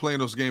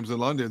those games in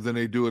London than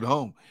they do at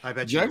home. I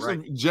bet you're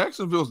right.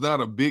 Jacksonville's not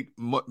a big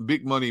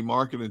money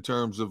market in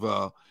terms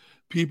of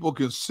people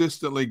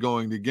consistently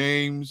going to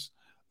games,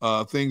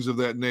 things of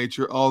that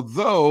nature.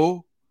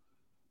 Although,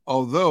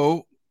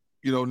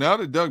 now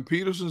that Doug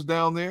Peterson's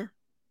down there,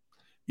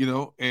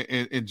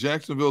 and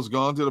Jacksonville's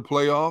gone to the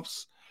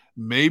playoffs,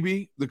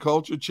 maybe the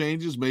culture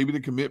changes, maybe the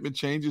commitment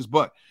changes,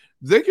 but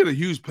they get a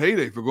huge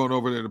payday for going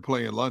over there to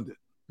play in London.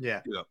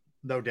 Yeah,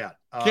 no doubt.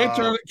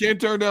 Can't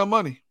turn down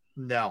money.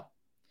 No.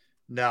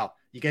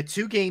 You get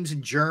 2 games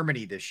in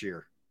Germany this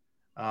year.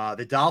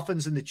 The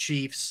Dolphins and the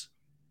Chiefs,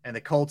 and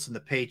the Colts and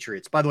the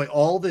Patriots. By the way,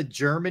 all the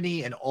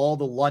Germany and all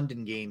the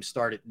London games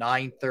start at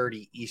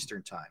 9:30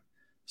 Eastern time.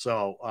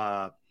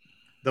 So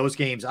those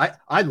games,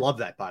 I love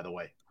that, by the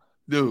way.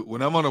 Dude,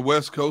 when I'm on the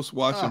West Coast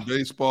watching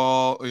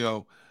baseball,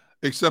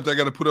 except I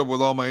got to put up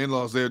with all my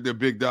in-laws. They're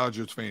big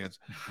Dodgers fans.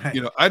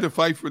 Right. I had to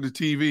fight for the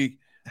TV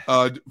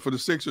for the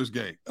Sixers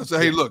game. I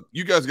said, hey, look,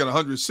 you guys got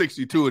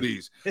 162 of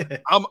these.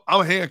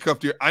 I'm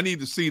handcuffed here. I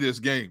need to see this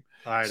game.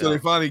 So they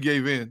finally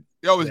gave in.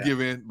 They always give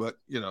in, but,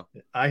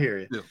 I hear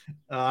you.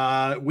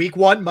 Yeah. Week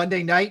 1,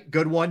 Monday night,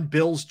 good one,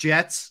 Bills,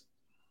 Jets.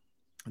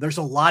 There's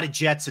a lot of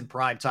Jets in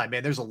prime time,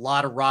 man. There's a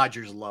lot of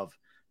Rodgers love.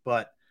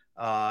 But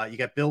you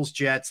got Bills,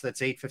 Jets.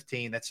 That's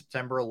 8:15. That's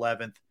September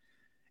 11th.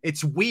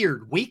 It's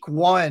weird. Week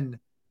 1,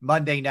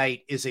 Monday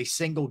night, is a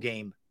single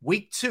game.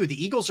 Week 2,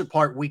 the Eagles are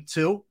part week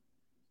 2.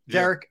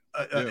 Derek,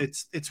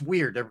 it's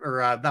weird.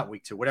 Or not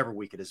week 2, whatever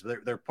week it is.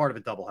 They're part of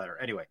a doubleheader.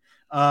 Anyway,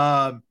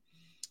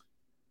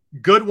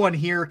 good one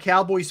here.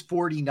 Cowboys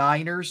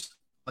 49ers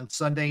on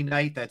Sunday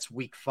night. That's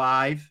week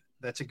 5.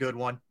 That's a good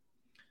one.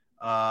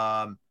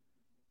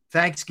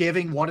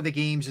 Thanksgiving, one of the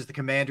games is the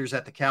Commanders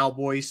at the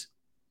Cowboys.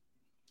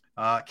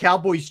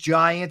 Cowboys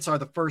Giants are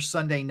the first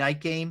Sunday night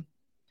game.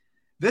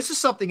 This is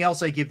something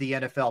else I give the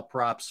NFL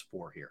props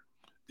for here.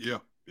 Yeah.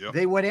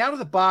 They went out of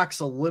the box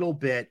a little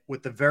bit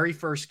with the very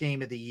first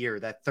game of the year,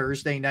 that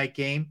Thursday night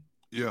game.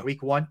 Yeah.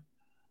 Week 1.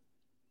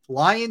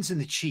 Lions and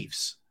the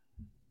Chiefs.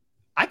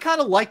 I kind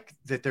of like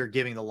that they're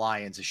giving the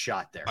Lions a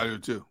shot there. I do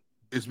too.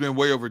 It's been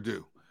way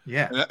overdue.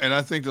 Yeah. And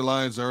I think the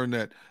Lions earned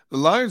that. The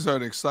Lions are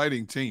an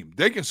exciting team.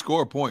 They can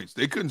score points.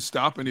 They couldn't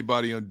stop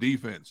anybody on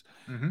defense.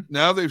 Mm-hmm.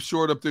 Now they've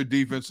shored up their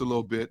defense a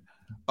little bit.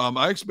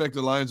 I expect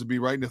the Lions to be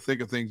right in the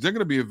thick of things. They're going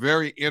to be a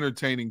very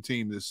entertaining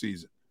team this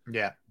season.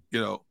 Yeah.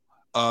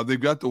 They've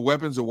got the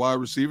weapons of wide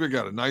receiver,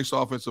 got a nice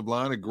offensive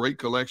line, a great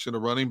collection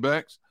of running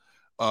backs,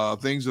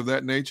 things of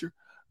that nature.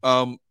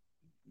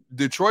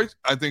 Detroit,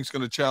 I think, is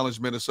going to challenge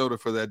Minnesota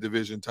for that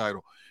division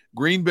title.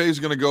 Green Bay is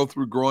going to go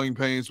through growing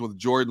pains with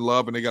Jordan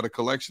Love, and they got a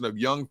collection of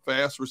young,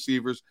 fast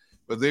receivers,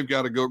 but they've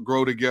got to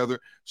grow together.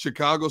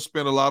 Chicago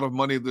spent a lot of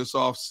money this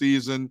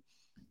offseason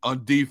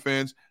on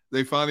defense.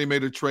 They finally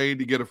made a trade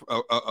to get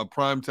a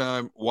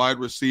primetime wide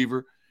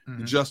receiver,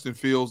 Justin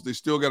Fields. They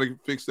still got to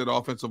fix that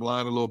offensive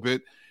line a little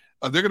bit.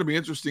 They're going to be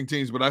interesting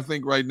teams, but I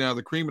think right now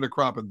the cream of the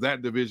crop in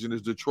that division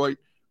is Detroit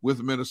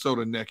with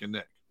Minnesota neck and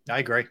neck. I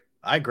agree.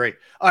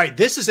 All right,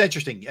 this is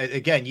interesting.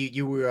 Again,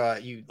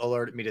 you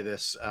alerted me to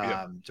this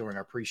during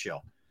our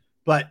pre-show,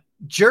 but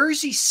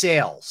jersey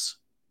sales,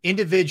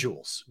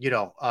 individuals,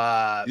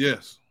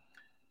 yes.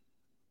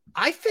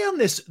 I found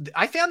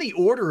the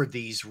order of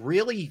these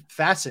really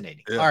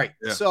fascinating. Yeah, all right,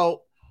 yeah.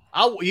 So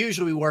I'll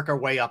usually work our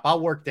way up. I'll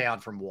work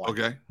down from 1.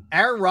 Okay.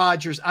 Aaron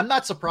Rodgers, I'm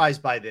not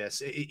surprised by this.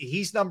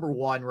 He's number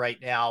 1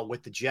 right now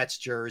with the Jets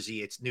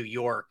jersey. It's New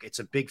York. It's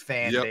a big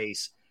fan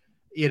base.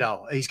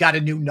 he's got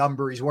a new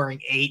number. He's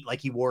wearing 8 like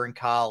he wore in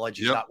college.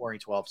 He's Yep. not wearing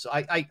 12. So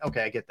I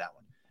get that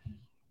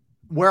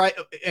one.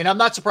 And I'm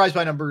not surprised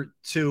by number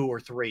 2 or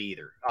 3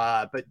 either.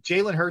 But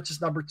Jalen Hurts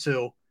is number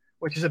 2,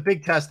 which is a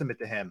big testament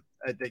to him.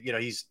 That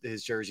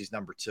his jersey's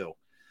number 2.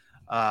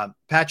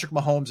 Patrick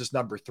Mahomes is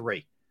number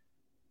 3.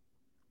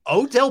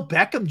 Odell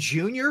Beckham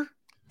Jr.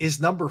 is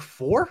number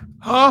 4.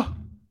 Huh?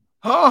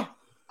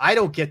 I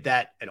don't get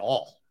that at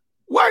all.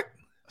 What?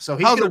 So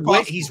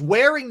he's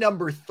wearing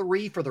number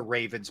 3 for the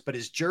Ravens, but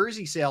his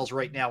jersey sales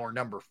right now are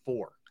number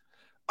 4.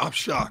 I'm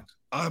shocked.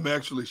 I'm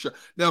actually shocked.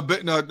 Now,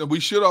 we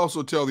should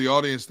also tell the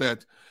audience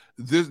that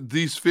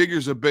these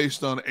figures are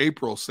based on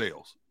April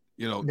sales.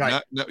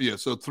 Right.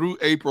 So through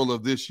April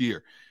of this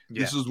year,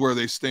 this is where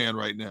they stand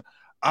right now.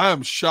 I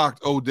am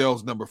shocked.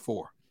 Odell's number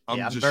 4. I'm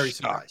just very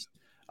shocked.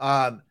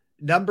 surprised.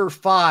 Number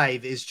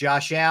 5 is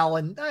Josh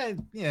Allen.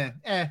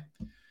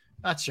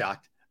 Not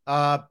shocked.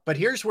 But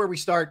here's where we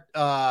start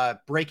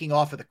breaking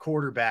off of the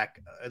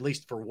quarterback, at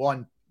least for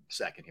 1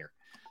 second here.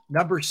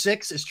 Number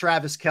 6 is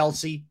Travis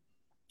Kelce.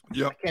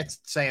 Yep. I can't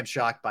say I'm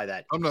shocked by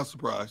that. I'm not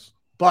surprised.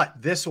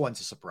 But this one's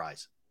a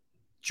surprise.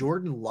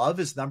 Jordan Love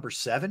is number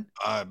 7.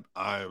 I'm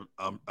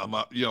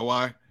you know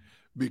why?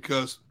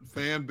 Because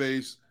fan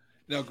base.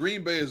 Now,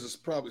 Green Bay is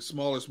probably the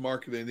smallest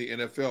market in the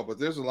NFL, but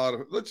there's a lot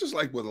of, just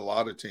like with a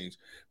lot of teams,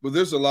 but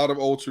there's a lot of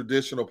old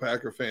traditional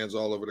Packer fans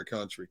all over the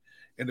country.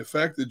 And the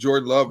fact that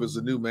Jordan Love is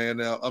a new man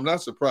now, I'm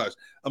not surprised.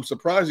 I'm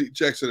surprised he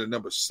checks it at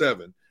number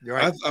 7. You're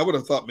right. I would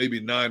have thought maybe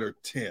 9 or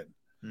 10.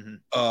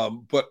 Mm-hmm.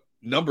 But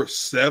number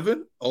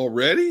 7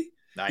 already?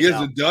 I He know.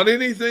 hasn't done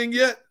anything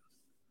yet?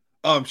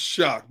 I'm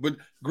shocked. But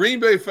Green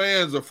Bay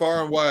fans are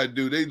far and wide,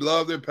 dude. They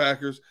love their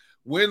Packers.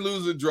 Win,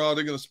 lose, or draw,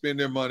 they're going to spend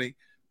their money.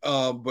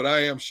 But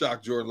I am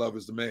shocked Jordan Love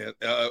is the man,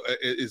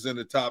 is in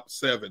the top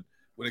 7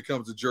 when it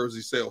comes to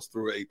jersey sales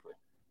through April.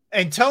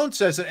 And Tone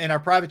says in our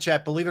private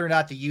chat, believe it or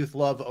not, the youth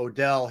love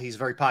Odell. He's a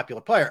very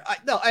popular player.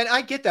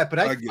 I get that, but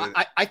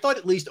I thought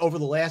at least over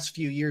the last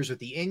few years with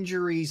the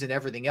injuries and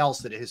everything else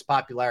that his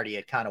popularity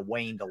had kind of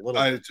waned a little bit.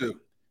 I did too.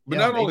 But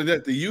not only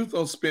that, the youth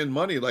don't spend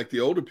money like the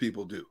older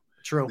people do.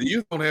 True. The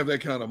youth don't have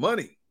that kind of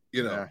money,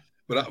 Yeah.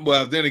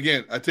 But then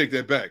again, I take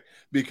that back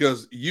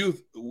because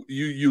youth,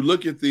 you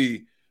look at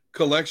the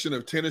collection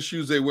of tennis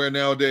shoes they wear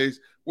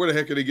nowadays. Where the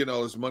heck are they getting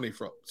all this money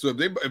from? So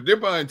if they're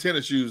buying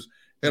tennis shoes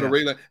at a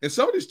rate like, and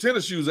some of these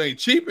tennis shoes ain't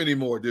cheap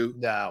anymore, dude.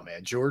 No,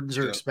 man, Jordans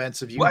are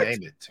expensive. You What?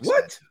 name it. It's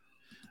expensive.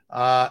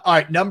 All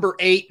right, number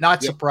 8,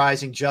 not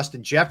surprising.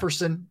 Justin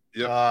Jefferson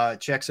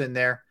checks in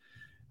there.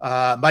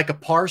 Micah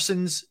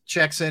Parsons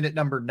checks in at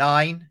number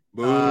 9.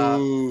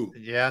 Boo.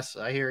 Yes,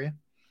 I hear you.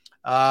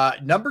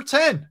 Number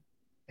 10,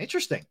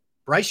 interesting.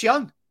 Bryce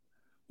Young.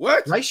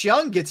 What? Bryce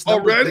Young gets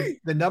already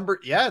the number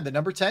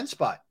 10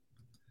 spot.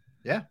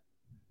 Yeah.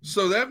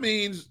 So that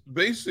means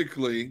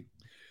basically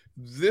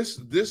this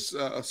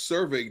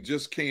survey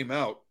just came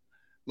out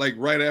like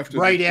right after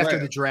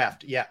the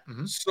draft. Yeah.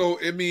 Mm-hmm. So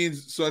it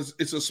means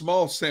it's a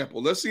small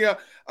sample. Let's see how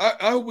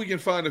I hope we can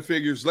find the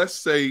figures. Let's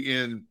say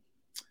in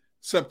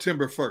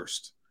September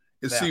 1st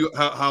and see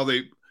how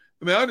they.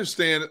 I mean, I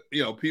understand,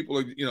 people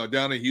are,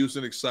 down in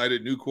Houston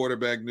excited, new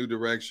quarterback, new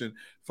direction.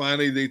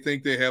 Finally, they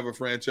think they have a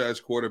franchise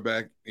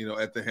quarterback,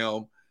 at the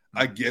helm.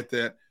 I get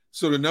that.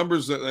 So the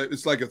numbers,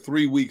 it's like a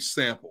 3-week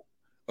sample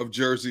of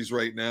jerseys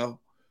right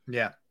now.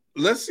 Yeah.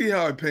 Let's see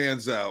how it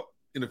pans out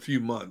in a few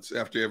months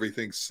after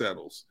everything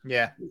settles.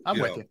 Yeah, I'm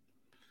with you.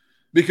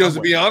 Because to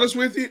be honest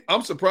with you,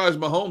 I'm surprised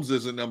Mahomes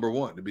isn't number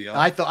 1, to be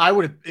honest. I thought I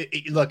would have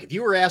look, if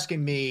you were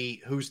asking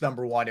me who's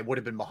number 1, it would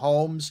have been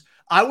Mahomes.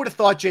 I would have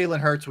thought Jalen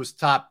Hurts was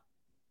top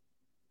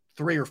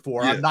 3 or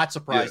 4. I'm not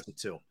surprised at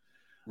 2.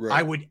 Right.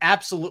 I would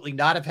absolutely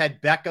not have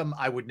had Beckham.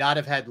 I would not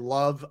have had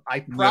Love. I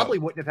probably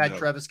wouldn't have had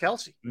Travis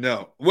Kelce.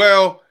 No.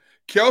 Well,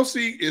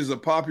 Kelce is a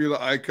popular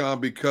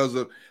icon because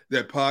of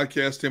that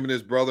podcast him and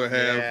his brother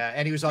have. Yeah,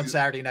 and he was on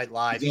Saturday Night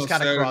Live. He's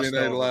kind of Saturday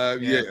Night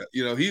Live.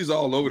 Yeah. He's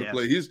all over the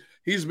place.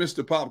 He's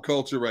Mr. Pop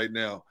Culture right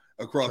now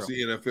across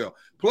the NFL.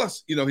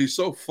 Plus, he's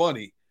so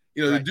funny.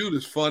 The dude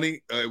is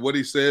funny. What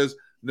he says,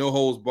 no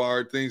holds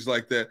barred, things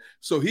like that.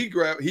 So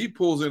he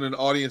pulls in an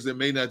audience that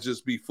may not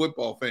just be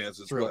football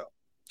fans as well.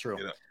 True.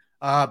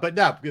 But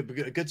no,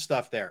 good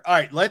stuff there. All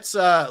right,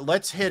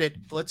 let's hit it.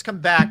 Let's come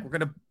back. We're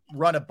gonna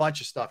run a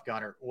bunch of stuff,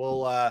 Gunner.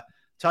 We'll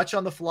touch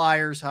on the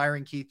Flyers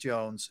hiring Keith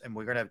Jones, and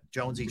we're gonna have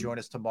Jonesy join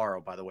us tomorrow,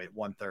 by the way, at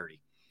 1:30.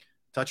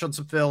 Touch on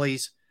some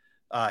Phillies.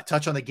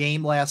 Touch on the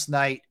game last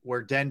night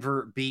where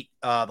Denver beat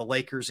the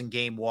Lakers in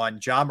Game 1.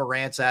 John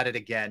Morant's at it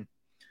again.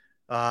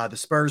 The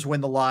Spurs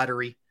win the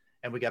lottery,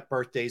 and we got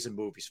birthdays and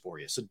movies for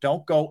you. So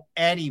don't go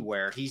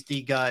anywhere. He's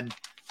D Gunn.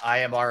 I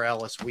am R.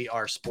 Ellis. We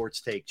are Sports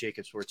Take,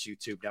 Jacob Sports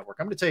YouTube Network.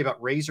 I'm going to tell you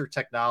about Razor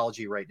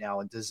technology right now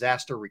and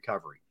disaster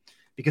recovery,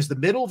 because the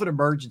middle of an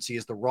emergency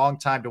is the wrong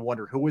time to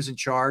wonder who is in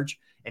charge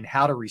and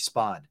how to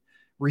respond.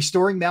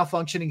 Restoring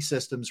malfunctioning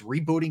systems,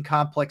 rebooting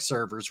complex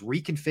servers,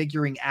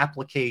 reconfiguring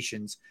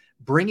applications,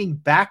 bringing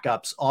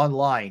backups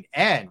online,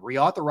 and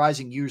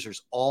reauthorizing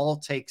users all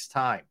takes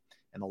time.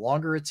 And the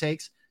longer it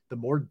takes, the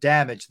more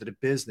damage that a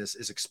business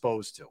is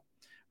exposed to.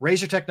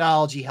 Razor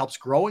Technology helps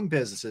growing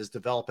businesses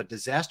develop a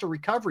disaster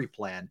recovery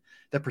plan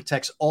that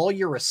protects all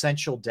your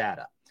essential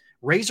data.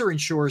 Razor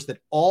ensures that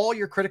all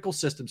your critical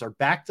systems are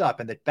backed up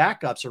and that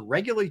backups are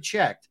regularly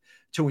checked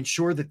to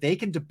ensure that they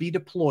can be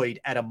deployed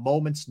at a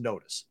moment's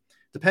notice.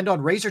 Depend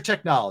on Razor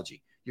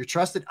Technology, your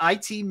trusted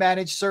IT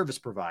managed service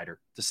provider,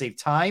 to save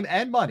time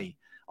and money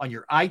on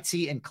your IT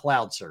and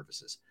cloud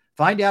services.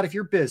 Find out if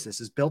your business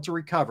is built to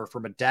recover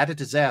from a data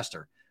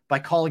disaster by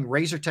calling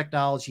Razor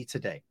Technology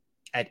today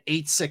at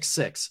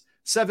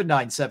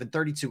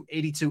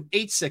 866-797-3282,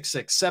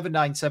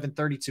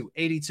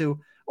 866-797-3282,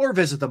 or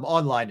visit them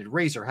online at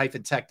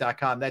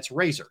razor-tech.com. That's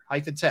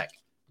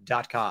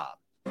razor-tech.com.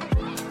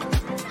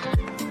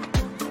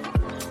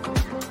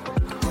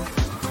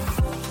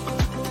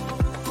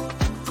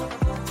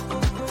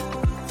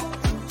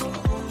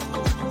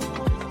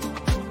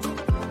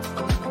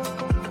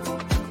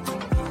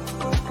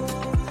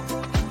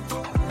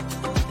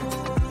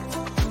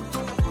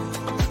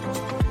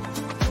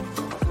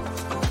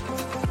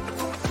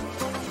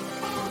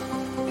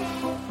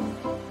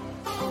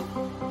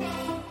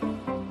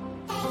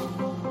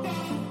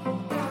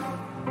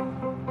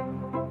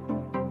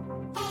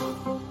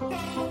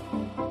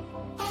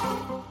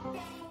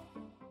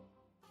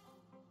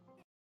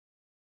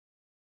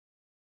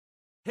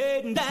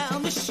 Heading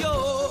down the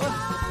shore,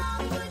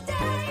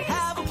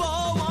 have a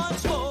ball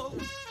once more.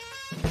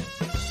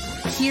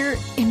 Here,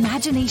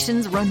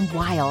 imaginations run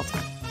wild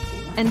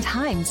and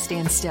time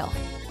stands still.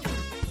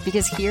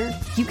 Because here,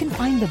 you can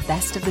find the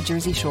best of the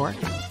Jersey Shore,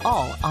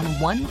 all on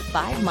one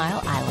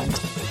 5-mile island.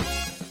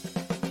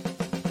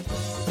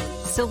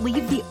 So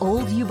leave the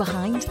old you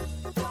behind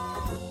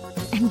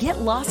and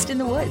get lost in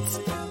the woods.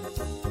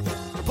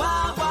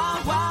 Wild,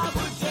 wild,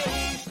 wildwood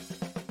days.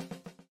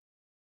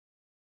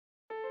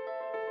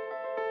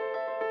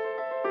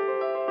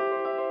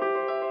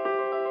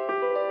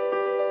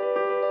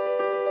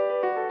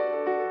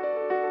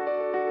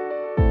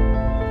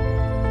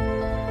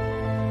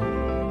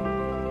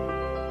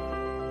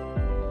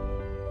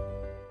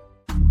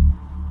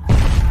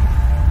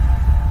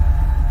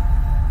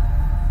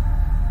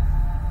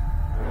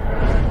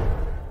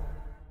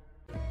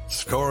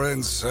 Score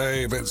and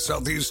save in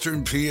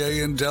southeastern PA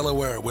and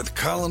Delaware with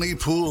Colony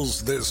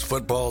Pools this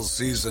football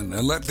season,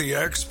 and let the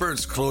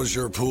experts close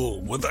your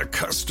pool with a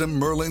custom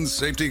Merlin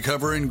safety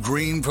cover in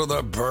green for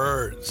the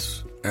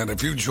birds. And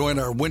if you join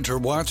our Winter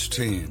Watch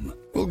team,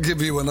 we'll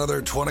give you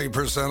another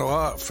 20%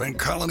 off, and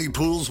Colony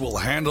Pools will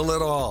handle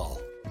it all.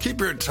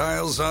 Keep your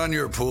tiles on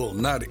your pool,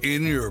 not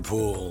in your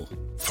pool.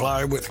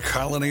 Fly with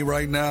Colony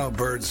right now,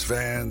 birds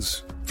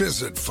fans.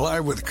 Visit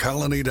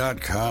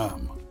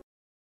flywithcolony.com.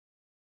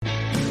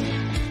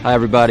 Hi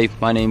everybody,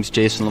 my name's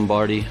Jason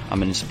Lombardi.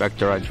 I'm an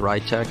inspector at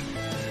DryTech.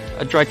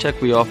 At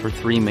DryTech we offer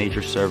 3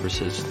 major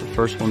services, the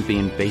first one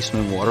being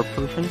basement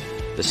waterproofing.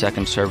 The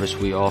second service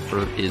we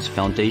offer is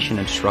foundation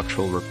and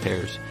structural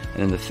repairs.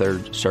 And then the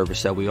third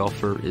service that we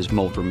offer is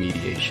mold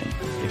remediation.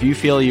 If you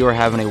feel you are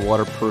having a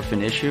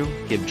waterproofing issue,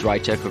 give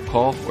DryTech a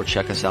call or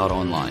check us out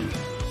online.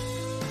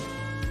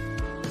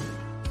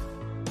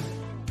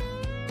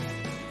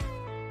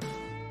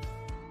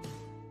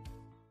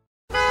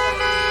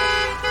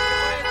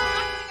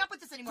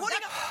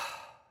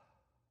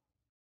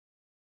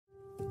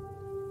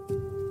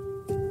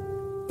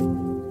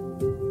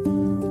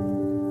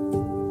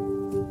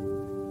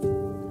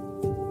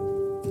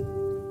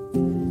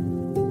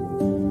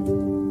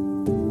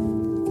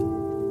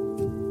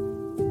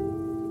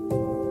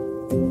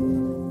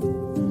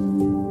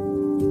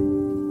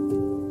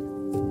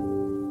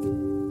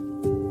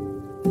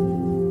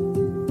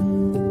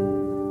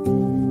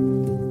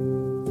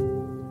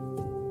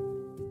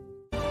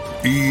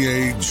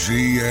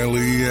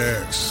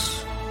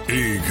 EAGLES,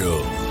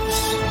 Eagles.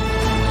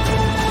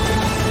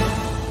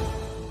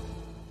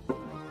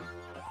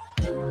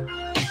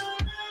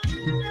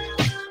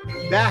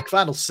 Back,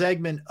 final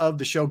segment of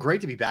the show.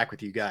 Great to be back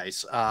with you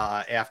guys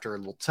after a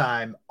little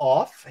time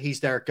off. He's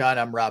Derrick Gunn.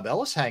 I'm Rob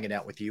Ellis, hanging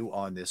out with you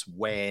on this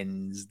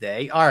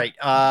Wednesday. All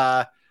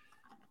right.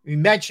 We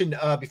mentioned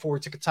before we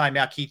took a time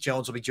out, Keith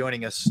Jones will be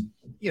joining us,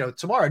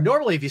 tomorrow.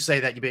 Normally, if you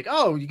say that, you'd be like,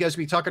 "Oh, you guys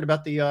will be talking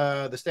about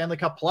the Stanley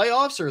Cup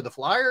playoffs or the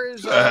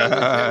Flyers?"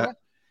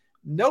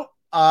 Nope.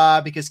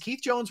 Because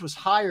Keith Jones was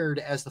hired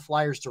as the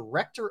Flyers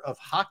director of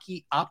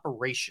hockey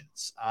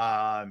operations.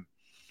 And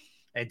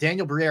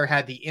Daniel Briere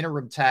had the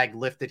interim tag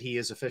lifted. He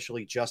is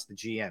officially just the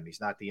GM.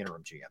 He's not the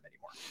interim GM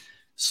anymore.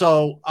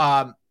 So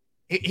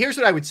here's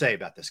what I would say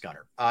about this,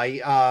 Gunner.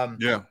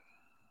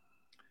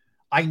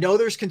 I know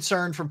there's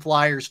concern from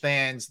Flyers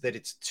fans that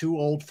it's 2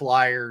 old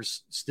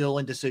Flyers still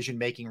in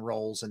decision-making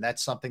roles, and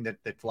that's something that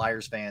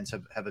Flyers fans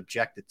have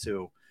objected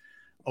to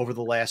over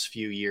the last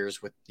few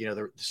years with,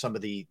 some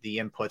of the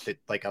input that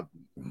like a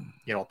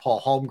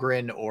Paul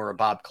Holmgren or a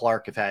Bob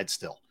Clark have had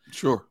still.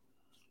 Sure.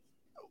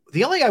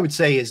 The only thing I would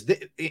say is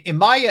that, in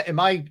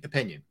my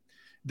opinion,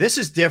 this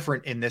is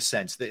different in this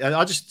sense.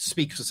 I'll just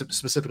speak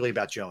specifically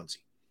about Jonesy.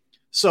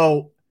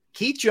 So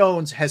Keith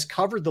Jones has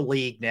covered the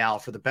league now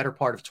for the better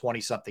part of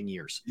 20-something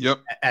years. Yep.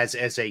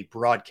 As a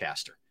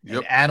broadcaster.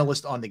 an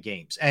analyst on the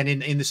games and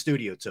in the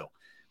studio too,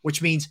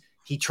 which means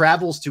he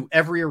travels to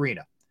every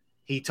arena.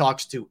 He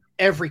talks to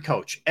every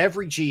coach,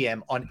 every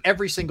GM on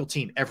every single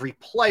team, every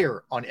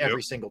player on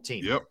every single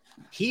team.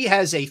 He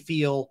has a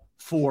feel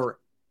for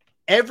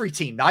every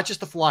team, not just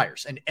the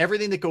Flyers, and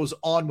everything that goes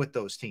on with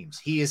those teams.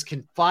 He is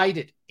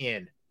confided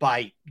in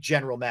by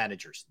general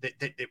managers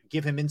that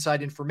give him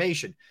inside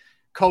information,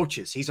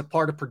 coaches. He's a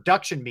part of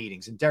production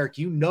meetings. And Derrick,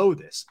 you know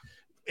this.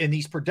 In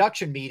these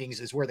production meetings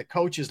is where the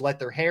coaches let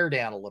their hair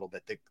down a little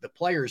bit. The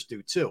players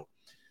do too.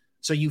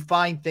 So you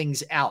find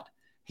things out.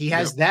 He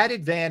has that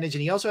advantage,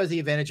 and he also has the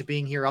advantage of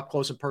being here up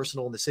close and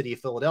personal in the city of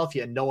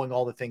Philadelphia and knowing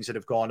all the things that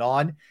have gone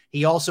on.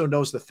 He also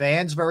knows the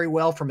fans very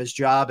well from his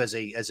job as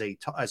a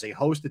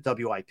host at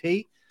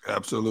WIP.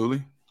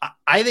 Absolutely.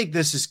 I think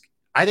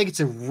it's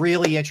a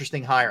really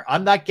interesting hire.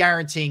 I'm not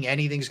guaranteeing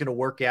anything's going to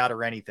work out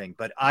or anything,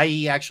 but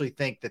I actually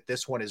think that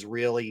this one is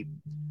really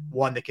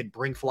one that can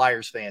bring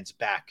Flyers fans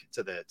back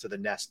to the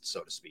nest,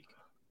 so to speak.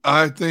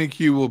 I think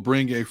he will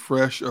bring a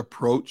fresh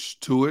approach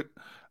to it.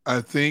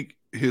 I think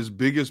his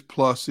biggest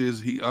plus is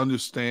he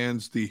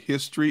understands the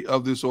history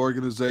of this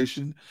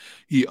organization.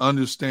 He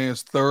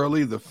understands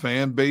thoroughly the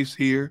fan base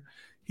here.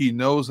 He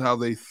knows how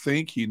they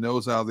think. He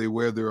knows how they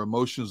wear their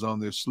emotions on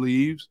their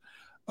sleeves.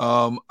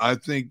 I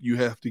think you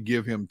have to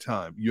give him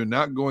time. You're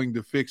not going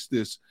to fix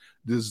this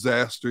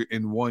disaster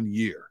in 1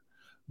 year,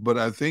 but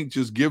I think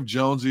just give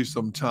Jonesy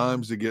some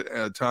time to get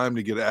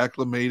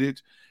acclimated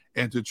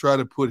and to try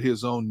to put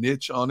his own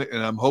niche on it.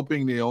 And I'm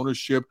hoping the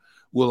ownership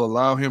will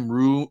allow him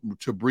room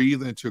to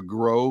breathe and to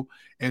grow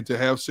and to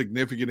have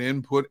significant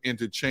input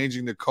into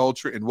changing the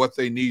culture and what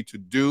they need to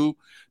do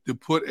to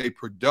put a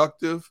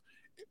productive,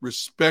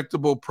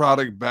 respectable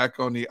product back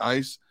on the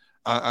ice.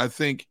 I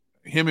think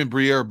him and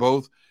Briere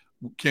both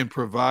can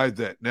provide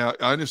that. Now,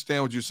 I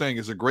understand what you're saying.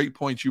 It's a great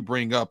point you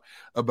bring up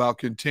about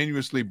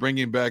continuously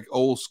bringing back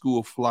old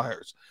school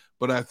Flyers.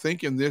 But I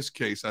think in this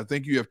case, I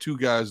think you have two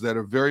guys that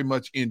are very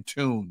much in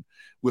tune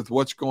with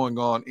what's going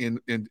on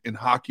in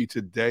hockey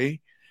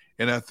today.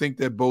 And I think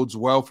that bodes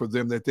well for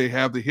them that they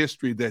have the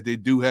history that they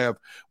do have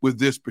with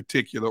this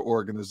particular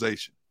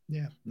organization.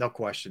 Yeah, no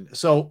question.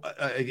 So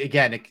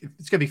again,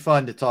 it's going to be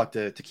fun to talk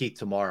to Keith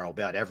tomorrow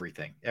about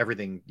everything,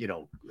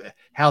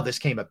 how this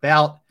came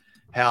about,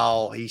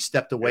 how he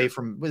stepped away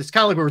from, it's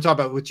kind of like we were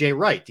talking about with Jay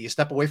Wright. Do you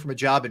step away from a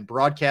job in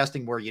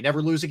broadcasting where you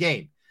never lose a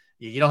game?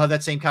 You don't have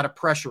that same kind of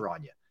pressure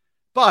on you.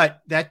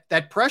 But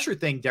that pressure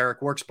thing,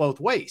 Derrick, works both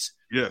ways.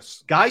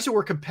 Yes. Guys who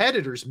are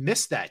competitors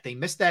miss that. They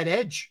miss that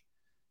edge.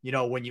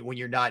 When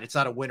you're not, it's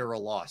not a win or a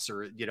loss,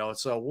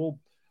 so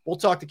we'll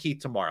talk to Keith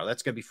tomorrow.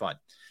 That's going to be fun.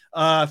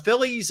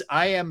 Phillies,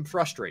 I am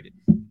frustrated.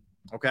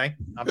 Okay.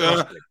 I'm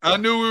frustrated. I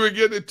knew we were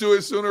getting to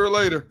it sooner or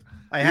later.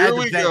 I had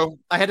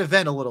to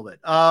vent a little bit.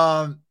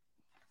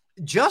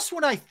 Just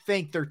when I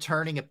think they're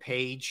turning a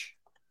page,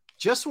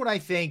 just when I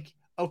think,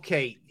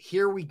 okay,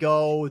 here we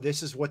go.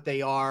 This is what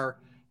they are.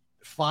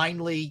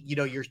 Finally,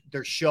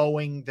 they're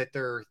showing that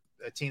they're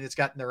a team that's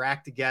gotten their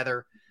act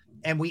together.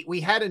 And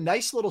we had a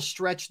nice little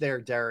stretch there,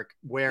 Derrick,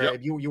 where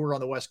you were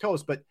on the West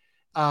Coast, but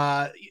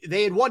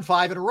they had won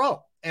 5 in a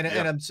row. And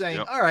I'm saying,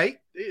 all right,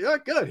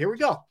 good, here we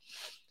go.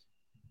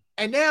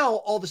 And now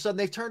all of a sudden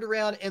they've turned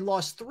around and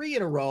lost 3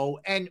 in a row.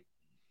 And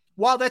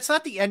while that's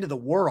not the end of the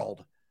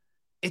world,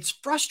 it's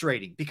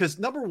frustrating because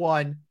number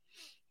one,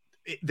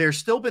 there's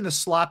still been the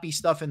sloppy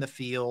stuff in the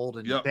field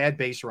and bad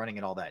base running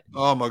and all that.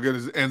 Oh my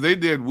goodness. And they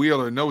did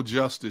Wheeler no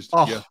justice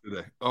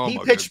yesterday. He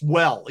pitched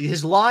well.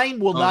 His line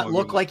will not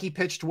look like he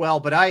pitched well,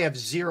 but I have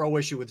zero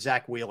issue with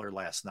Zach Wheeler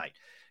last night.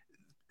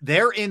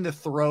 They're in the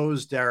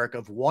throes, Derrick,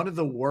 of one of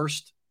the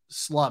worst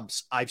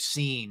slumps I've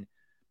seen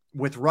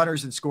with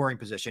runners in scoring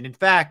position. In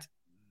fact,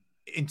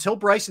 until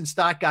Bryson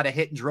Stott got a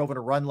hit and drove in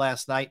a run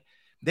last night,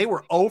 they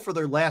were 0 for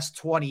their last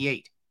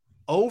 28.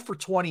 0 for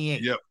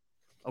 28. Yep.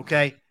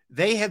 Okay.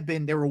 They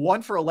were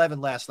 1 for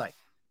 11 last night.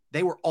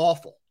 They were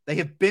awful. They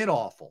have been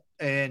awful.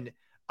 And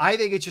I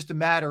think it's just a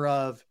matter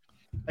of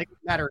two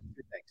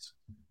things.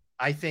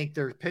 I think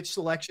their pitch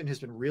selection has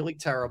been really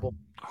terrible.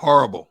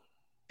 Horrible.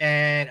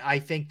 And I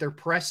think they're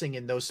pressing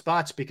in those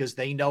spots because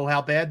they know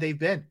how bad they've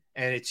been.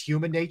 And it's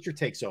human nature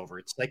takes over.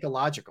 It's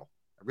psychological.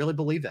 I really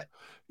believe that.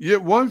 Yeah,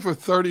 1 for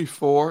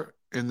 34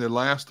 in the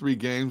last 3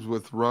 games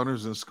with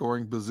runners in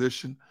scoring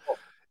position.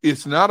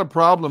 It's not a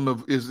problem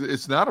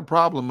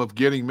of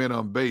getting men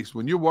on base.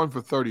 When you're 1 for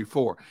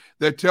 34,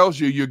 that tells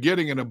you you're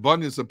getting an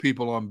abundance of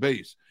people on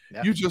base.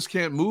 Yep. You just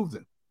can't move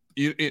them.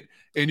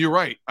 And you're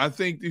right. I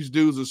think these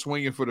dudes are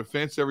swinging for the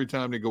fence every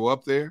time they go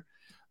up there.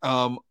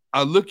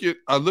 I look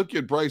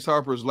at Bryce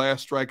Harper's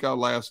last strikeout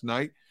last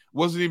night.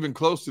 Wasn't even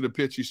close to the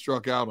pitch he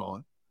struck out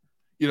on.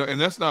 And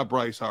that's not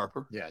Bryce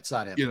Harper. Yeah, it's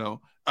not him.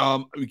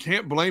 We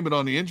can't blame it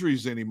on the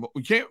injuries anymore.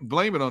 We can't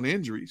blame it on the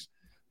injuries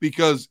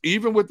because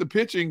even with the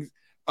pitching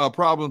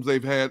problems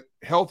they've had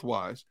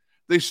health-wise,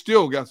 they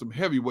still got some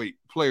heavyweight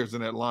players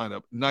in that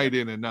lineup night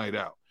in and night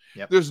out.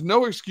 Yep. There's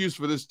no excuse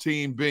for this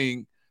team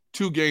being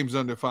 2 games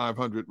under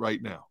 500 right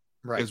now.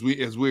 Right. As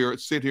we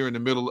sit here in the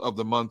middle of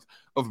the month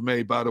of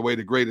May, by the way,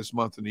 the greatest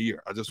month in the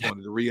year. I just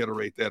wanted to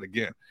reiterate that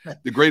again.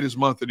 The greatest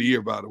month of the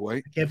year, by the way.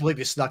 I can't believe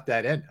you snuck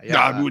that in.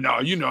 Yeah,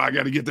 no, I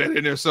got to get that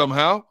in there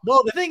somehow.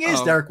 Well, the thing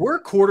is, Derrick, we're a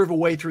quarter of a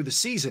way through the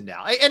season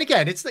now. And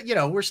again, it's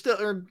we're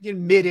still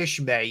in mid-ish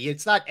May.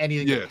 It's not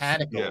anything to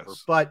panic over,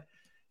 but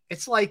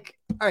it's like,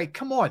 all right,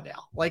 come on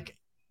now. Like,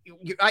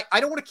 I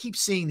don't want to keep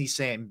seeing these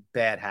same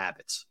bad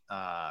habits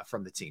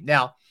from the team.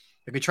 Now,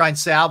 if we try and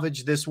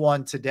salvage this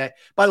one today,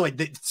 by the way,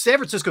 San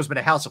Francisco's been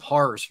a house of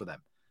horrors for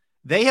them.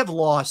 They have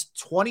lost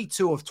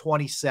 22 of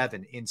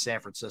 27 in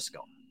San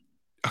Francisco.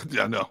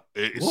 I know.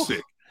 It's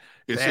sick.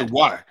 It's a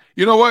why.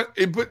 You know what?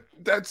 But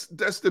that's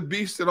the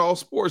beast in all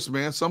sports,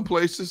 man. Some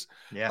places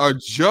are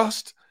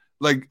just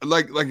like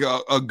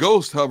a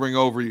ghost hovering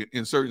over you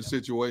in certain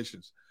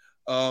situations.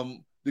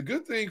 The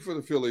good thing for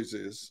the Phillies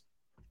is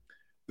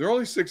they're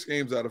only 6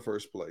 games out of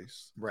first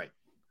place. Right.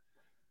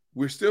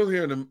 We're still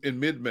here in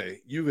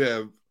mid-May. You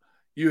have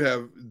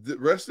the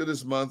rest of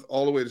this month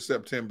all the way to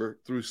September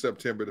through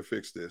September to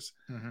fix this.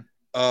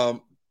 Mm-hmm.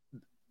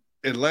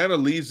 Atlanta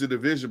leads the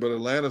division, but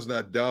Atlanta's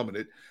not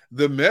dominant.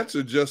 The Mets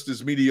are just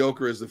as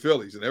mediocre as the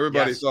Phillies, and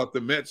everybody thought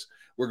the Mets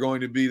were going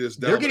to be this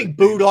dominant. They're getting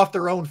booed off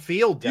their own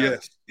field,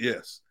 Derrick.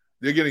 Yes.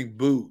 They're getting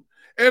booed.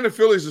 And the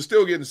Phillies are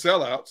still getting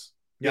sellouts.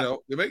 You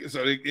know, they make it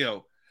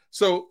so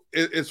so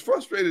as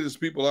frustrated as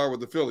people are with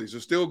the Phillies,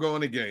 they're still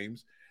going to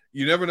games.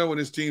 You never know when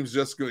this team's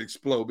just going to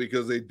explode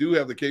because they do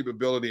have the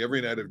capability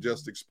every night of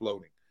just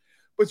exploding.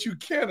 But you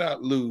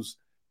cannot lose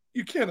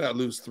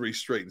 3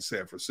 straight in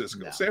San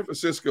Francisco. No. San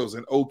Francisco's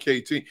an okay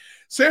team.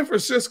 San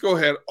Francisco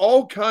had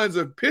all kinds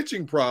of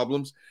pitching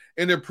problems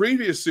in their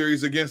previous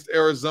series against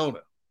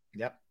Arizona.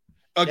 Yep.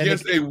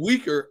 Against a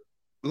weaker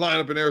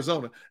lineup in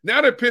Arizona.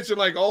 Now they're pitching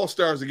like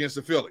all-stars against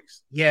the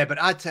Phillies. Yeah, but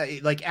I tell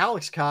you, like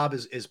Alex Cobb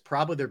is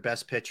probably their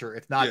best pitcher.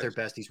 If not their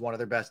best, he's one of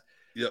their best.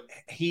 Yep.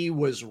 He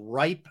was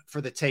ripe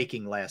for the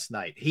taking last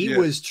night. He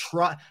was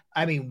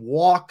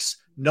walks,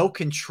 no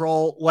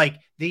control. Like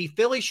the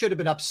Phillies should have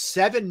been up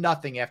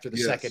 7-0 after the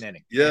second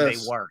inning. Yes. And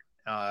they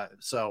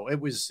weren't. So it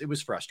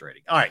was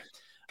frustrating. All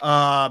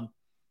right.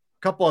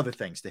 Couple other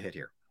things to hit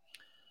here.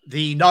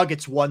 The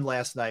Nuggets won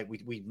last night.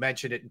 We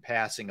mentioned it in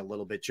passing a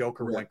little bit.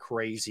 Joker went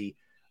crazy.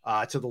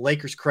 To the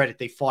Lakers' credit,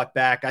 they fought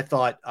back. I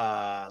thought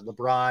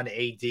LeBron,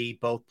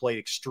 AD both played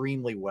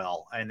extremely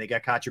well, and they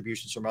got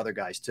contributions from other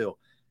guys too.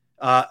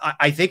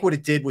 I think what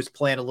it did was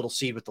plant a little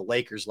seed with the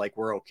Lakers, like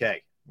we're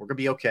okay. We're going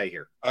to be okay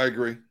here. I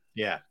agree.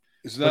 Yeah.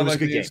 It's not like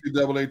the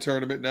NCAA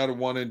tournament, not a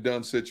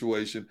one-and-done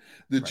situation.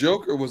 The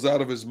Joker was out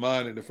of his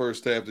mind in the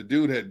first half. The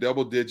dude had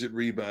double-digit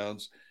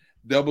rebounds,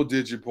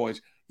 double-digit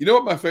points. You know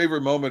what my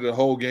favorite moment of the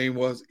whole game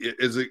was?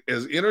 As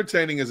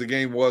entertaining as the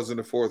game was in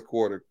the fourth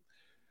quarter,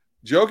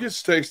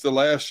 Jokic takes the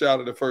last shot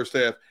of the first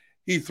half.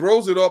 He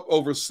throws it up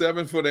over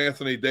 7-foot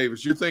Anthony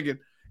Davis. You're thinking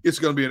it's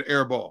going to be an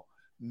air ball.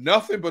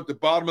 Nothing but the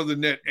bottom of the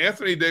net.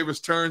 Anthony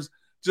Davis turns,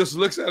 just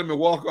looks at him and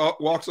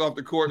walks off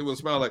the court with a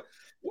smile like,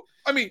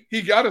 I mean,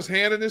 he got his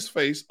hand in his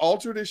face,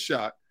 altered his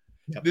shot.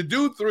 Yep. The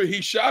dude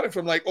he shot it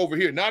from like over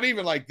here, not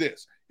even like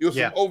this. It was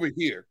from over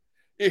here.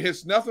 It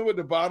hits nothing with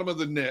the bottom of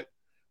the net,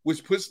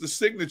 which puts the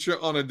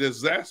signature on a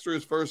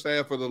disastrous first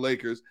half for the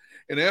Lakers.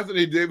 And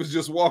Anthony Davis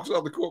just walks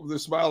off the court with a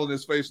smile on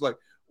his face like,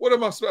 what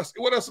else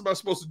am I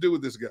supposed to do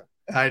with this guy?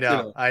 I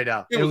know.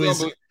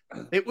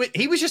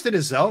 He was just in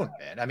his zone,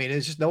 man. I mean,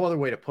 there's just no other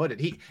way to put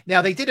it.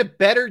 Now they did a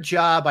better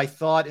job, I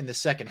thought, in the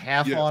second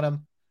half on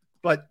him,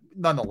 but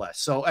nonetheless.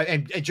 So,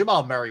 and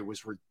Jamal Murray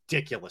was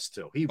ridiculous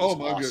too. He was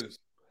awesome. Goodness,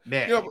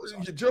 man.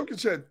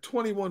 Jokic had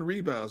 21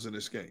 rebounds in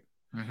this game.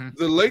 Mm-hmm.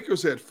 The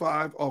Lakers had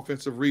 5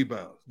 offensive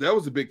rebounds. That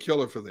was a big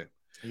killer for them.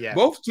 Yeah.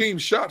 Both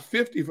teams shot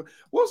 50. When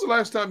was the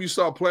last time you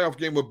saw a playoff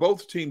game where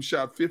both teams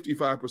shot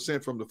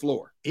 55% from the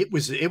floor? It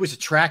was a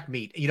track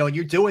meet, and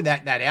you're doing that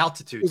in that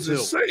altitude too. It was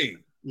insane.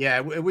 Yeah,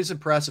 it was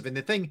impressive. And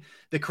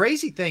the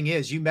crazy thing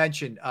is, you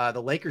mentioned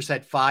the Lakers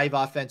had 5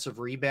 offensive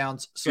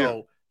rebounds.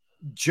 So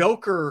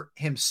Joker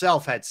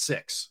himself had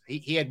 6.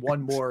 He had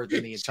one more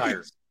than the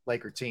entire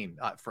Laker team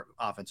for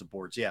offensive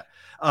boards. Yeah.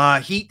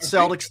 Heat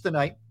Celtics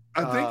tonight.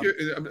 I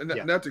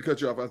think, not to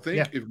cut you off, I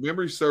think if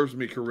memory serves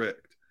me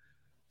correct,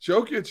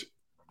 Jokic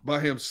by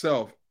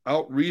himself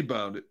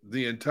out-rebounded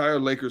the entire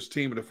Lakers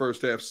team in the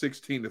first half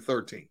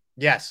 16-13.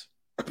 Yes.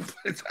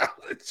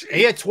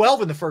 He had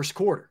 12 in the first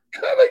quarter.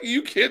 Are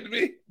you kidding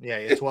me? Yeah,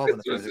 he had 12 in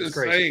the first quarter. It was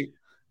crazy.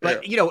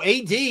 But,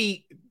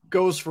 AD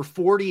goes for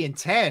 40 and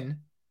 10.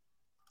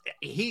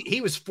 He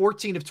was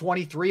 14 of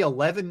 23,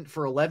 11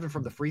 for 11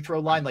 from the free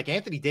throw line. Like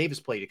Anthony Davis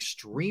played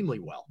extremely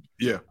well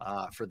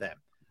for them.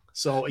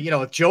 So,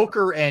 if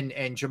Joker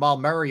and Jamal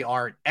Murray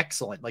aren't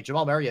excellent, like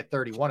Jamal Murray at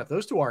 31, if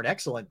those two aren't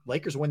excellent,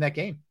 Lakers win that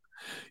game.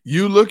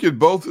 You look at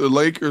both the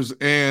Lakers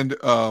and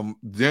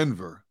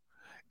Denver,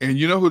 and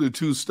you know who the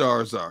 2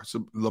 stars are.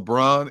 So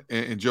LeBron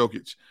and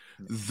Jokic.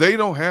 They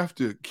don't have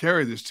to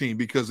carry this team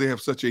because they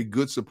have such a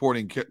good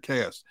supporting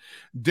cast.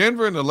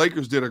 Denver and the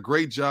Lakers did a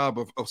great job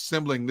of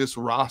assembling this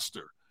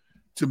roster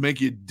to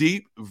make it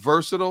deep,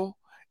 versatile,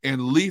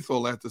 and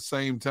lethal at the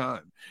same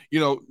time.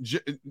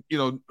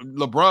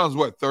 LeBron's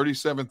what,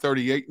 37,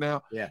 38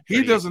 now? Yeah.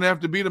 He doesn't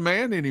have to be the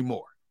man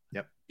anymore.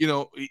 Yep.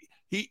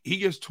 He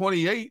gets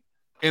 28,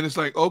 and it's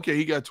like, okay,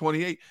 he got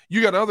 28.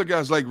 You got other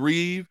guys like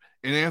Reeve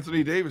and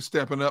Anthony Davis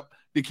stepping up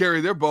to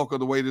carry their bulk of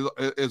the weight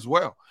as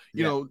well.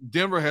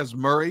 Denver has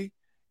Murray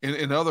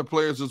and other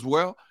players as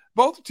well.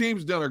 Both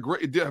teams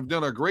have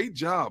done a great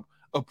job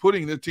of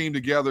putting the team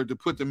together to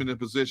put them in the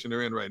position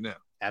they're in right now.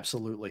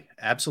 Absolutely.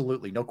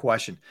 No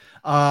question.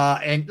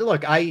 And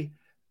look, I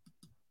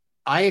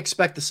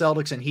expect the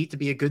Celtics and Heat to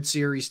be a good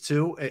series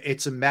too.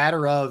 It's a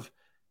matter of,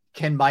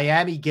 can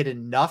Miami get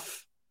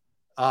enough?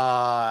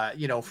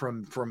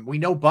 From we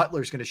know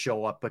Butler's going to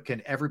show up, but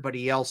can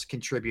everybody else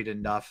contribute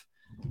enough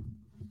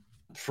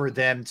for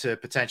them to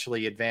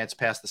potentially advance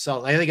past the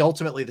Celtics? I think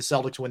ultimately the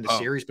Celtics win the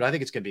series, but I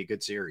think it's going to be a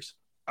good series.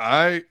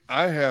 I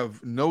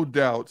have no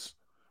doubts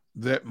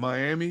that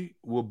Miami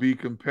will be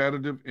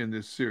competitive in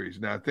this series.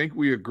 Now, I think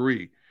we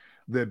agree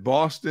that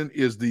Boston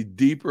is the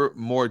deeper,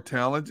 more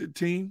talented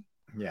team.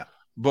 Yeah.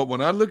 But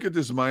when I look at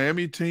this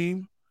Miami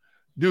team,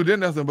 dude, they're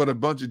nothing but a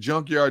bunch of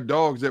junkyard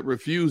dogs that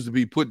refuse to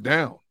be put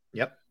down.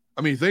 Yep.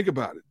 I mean, think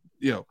about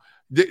it.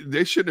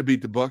 They shouldn't have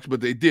beat the Bucks,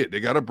 but they did.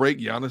 They got a break.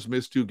 Giannis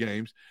missed 2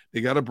 games.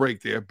 They got a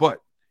break there. But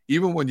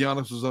even when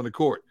Giannis was on the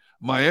court,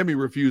 Miami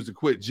refused to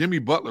quit. Jimmy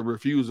Butler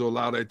refused to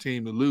allow that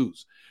team to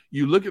lose.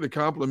 You look at the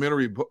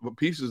complementary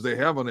pieces they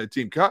have on that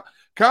team.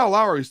 Kyle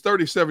Lowry is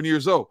 37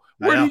 years old.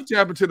 Where did he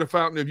tap into the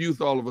fountain of youth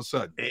all of a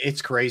sudden?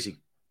 It's crazy.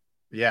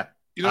 Yeah.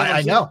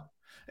 I know.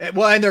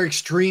 Well, and they're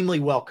extremely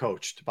well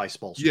coached by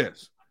Spoelstra.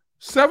 Yes.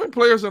 7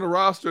 players on the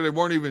roster that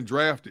weren't even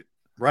drafted.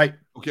 Right.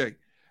 Okay.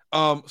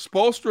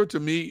 Spoelstra, to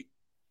me,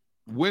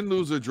 win,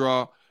 lose, or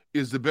draw,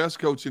 is the best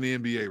coach in the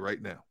NBA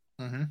right now.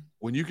 Mm-hmm.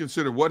 When you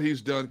consider what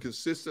he's done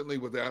consistently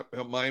with that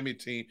Miami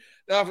team.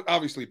 Now,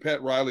 obviously,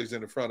 Pat Riley's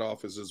in the front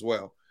office as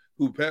well,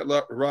 who Pat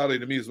Riley,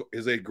 to me,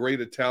 is a great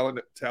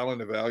talent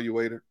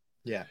evaluator.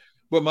 Yeah.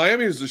 But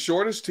Miami is the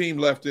shortest team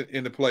left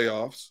in the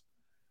playoffs,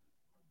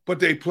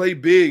 but they play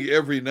big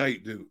every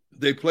night, dude.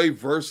 They play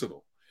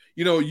versatile.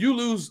 You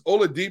lose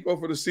Oladipo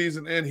for the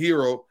season and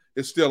Hero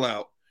is still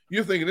out.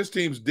 You're thinking this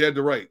team's dead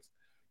to rights.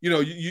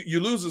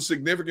 You lose a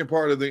significant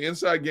part of the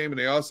inside game and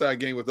the outside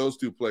game with those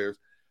 2 players.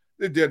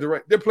 They're dead to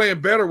rights. They're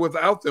playing better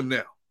without them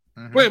now.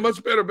 Mm-hmm. Playing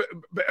much better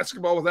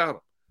basketball without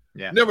them.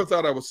 Yeah. Never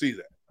thought I would see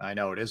that. I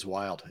know. It is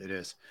wild. It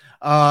is.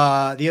 The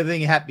other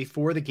thing that happened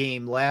before the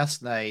game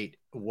last night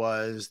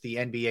was the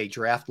NBA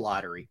draft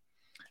lottery.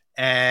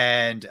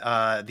 And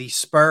the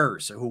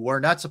Spurs, who were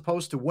not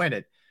supposed to win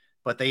it,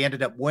 but they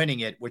ended up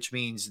winning it, which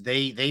means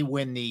they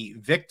win the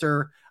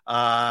Victor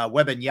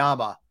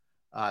Wembanyama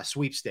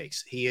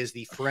sweepstakes. He is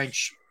the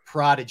French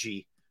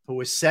prodigy who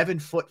is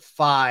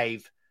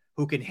 7'5",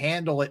 who can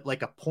handle it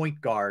like a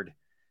point guard,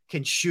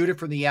 can shoot it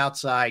from the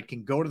outside,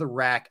 can go to the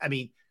rack. I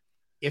mean,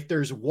 if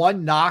there's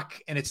one knock,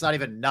 and it's not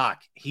even a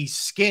knock, he's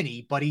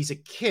skinny, but he's a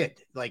kid.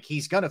 Like,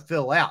 he's going to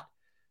fill out.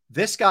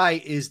 This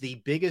guy is the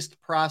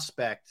biggest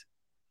prospect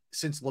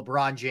since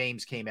LeBron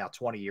James came out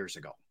 20 years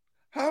ago.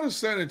 How does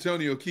San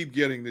Antonio keep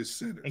getting this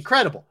center?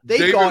 Incredible.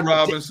 David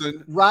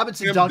Robinson,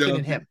 Duncan,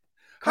 and him.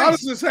 Crazy. How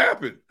does this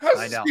happen? How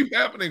does this keep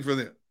happening for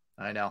them?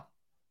 I know.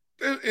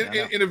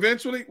 And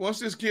eventually, once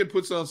this kid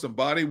puts on some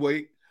body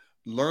weight,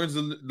 learns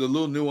the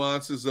little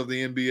nuances of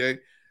the NBA,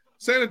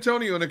 San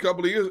Antonio in a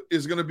couple of years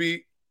is going to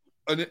be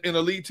an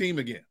elite team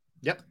again.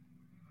 Yep.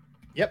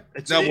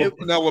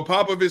 Now, will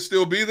Popovich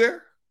still be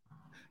there?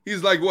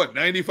 He's like, what,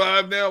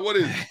 95 now? What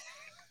is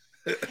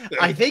he?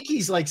 I think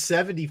he's like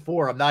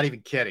 74. I'm not even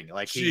kidding.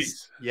 Like,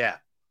 yeah,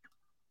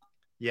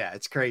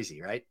 it's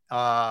crazy, right?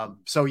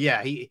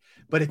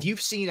 But if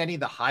you've seen any of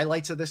the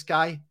highlights of this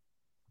guy,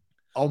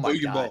 oh my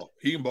God.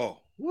 He can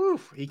ball.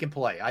 Woof, he can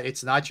play.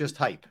 It's not just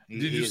hype.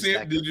 Did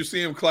you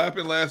see him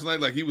clapping last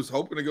night like he was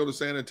hoping to go to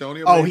San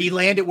Antonio? Oh, he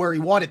landed where he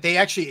wanted. They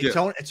actually,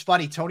 it's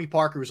funny. Tony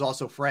Parker was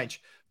also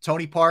French.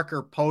 Tony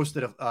Parker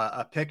posted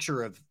a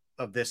picture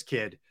of this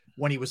kid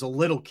when he was a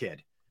little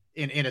kid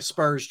in a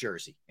Spurs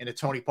jersey, in a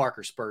Tony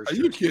Parker Spurs jersey.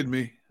 Are you kidding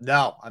me?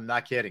 No, I'm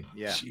not kidding.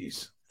 Yeah.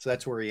 Jeez. So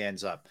that's where he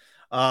ends up.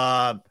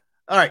 All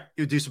right.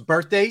 You do some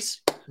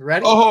birthdays.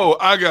 Ready? Oh,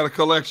 I got a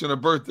collection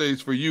of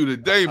birthdays for you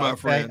today, my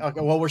friend.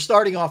 Okay. Well, we're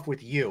starting off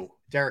with you.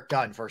 Derrick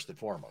Gunn, first and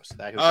foremost.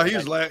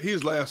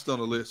 He's last on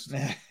the list.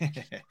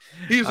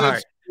 He's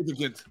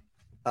insignificant.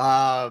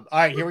 All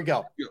right, here we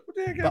go. What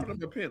the heck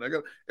happened to my pen?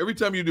 Every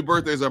time you do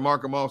birthdays, I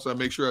mark them off so I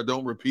make sure I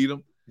don't repeat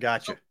them.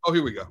 Gotcha. Oh,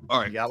 here we go.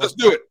 All right, let's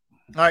do it.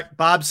 All right,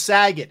 Bob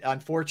Saget,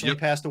 unfortunately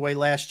passed away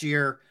last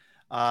year.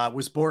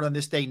 Was born on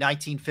this day,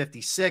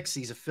 1956.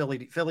 He's a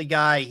Philly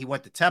guy. He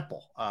went to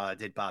Temple.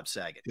 Did Bob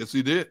Saget? Yes,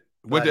 he did.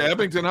 Went to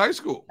Abington High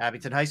School.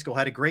 Abington High School.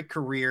 Had a great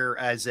career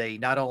as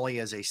not only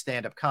as a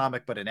stand-up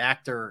comic, but an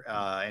actor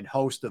and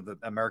host of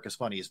America's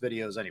Funniest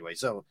Videos. Anyway,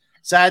 so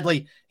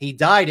sadly, he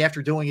died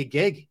after doing a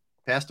gig.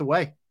 Passed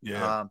away.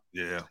 Yeah.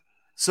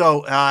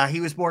 So he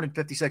was born in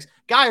 56.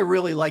 Guy I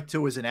really liked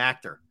too as an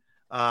actor.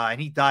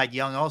 And he died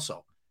young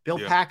also. Bill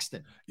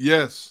Paxton.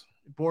 Yes.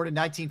 born in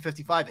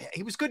 1955.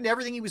 He was good in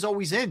everything he was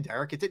always in,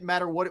 Derrick. It didn't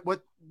matter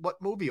what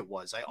movie it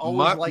was. I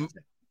always liked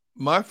it.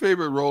 My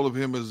favorite role of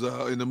him is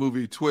in the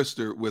movie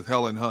Twister with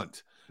Helen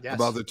Hunt. Yes.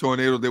 About the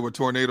tornado. They were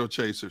tornado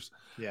chasers.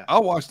 Yeah.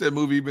 I'll watch that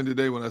movie even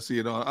today when I see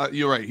it on.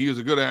 You're right. He was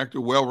a good actor,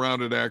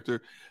 well-rounded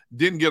actor.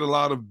 Didn't get a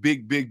lot of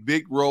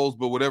big roles,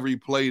 but whatever he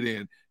played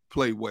in,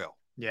 played well.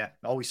 Yeah,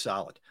 always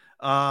solid.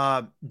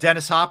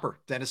 Dennis Hopper,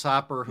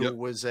 who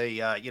was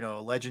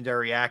a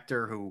legendary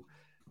actor who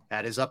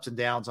had his ups and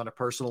downs on a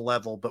personal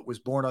level, but was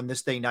born on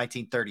this day,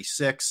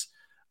 1936.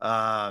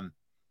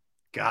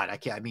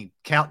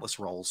 Countless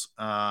roles.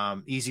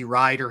 Easy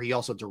Rider. He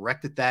also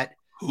directed that.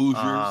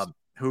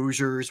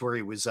 Hoosiers, where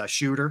he was a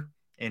shooter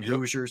in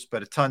Hoosiers,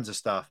 but tons of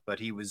stuff. But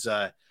he was,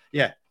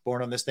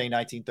 born on this day,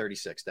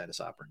 1936. Dennis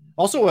Hopper.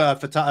 Also,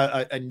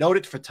 a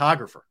noted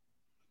photographer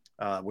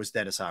was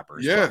Dennis Hopper.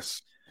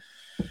 Yes.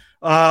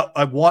 One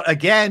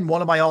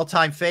of my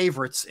all-time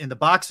favorites in the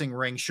boxing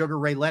ring, Sugar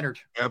Ray Leonard.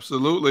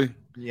 Absolutely.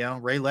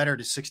 Ray Leonard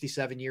is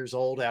 67 years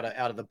old, out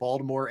of the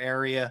Baltimore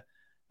area.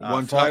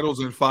 Won titles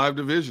in 5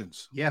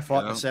 divisions. Yeah,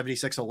 fought in the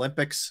 76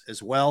 Olympics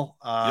as well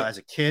as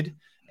a kid.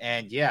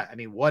 And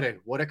what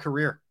a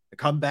career. A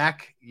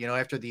comeback,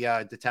 after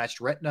the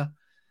detached retina.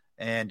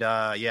 And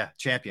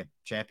champion.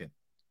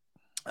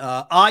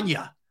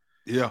 Anya.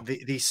 Yeah.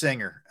 The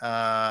singer.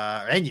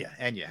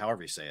 Enya,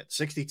 however you say it.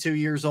 62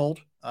 years old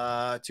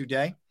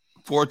today.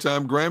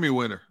 4-time Grammy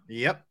winner.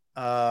 Yep.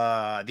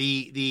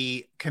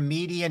 The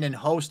comedian and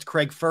host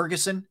Craig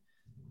Ferguson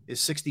is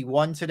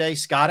 61 today.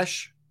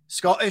 Scottish.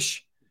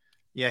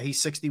 Yeah,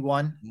 he's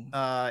 61.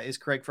 Is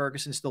Craig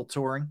Ferguson, still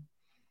touring?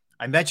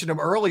 I mentioned him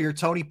earlier.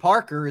 Tony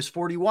Parker is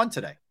 41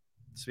 today.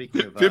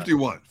 Speaking of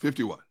 51.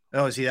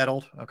 Oh, is he that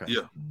old? Okay.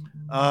 Yeah.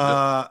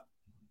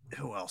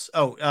 Who else?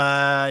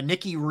 Oh,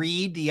 Nikki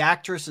Reed, the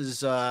actress,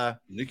 is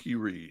Nikki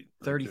Reed,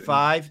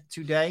 35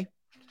 today.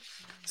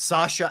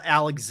 Sasha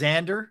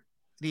Alexander,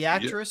 the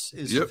actress,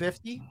 is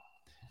 50.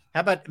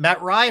 How about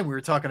Matt Ryan? We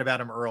were talking about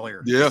him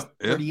earlier. Yeah.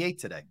 He's 38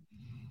 today.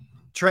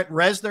 Trent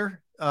Reznor,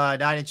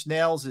 9 Inch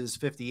Nails, is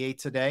 58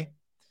 today.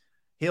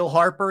 Hill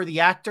Harper, the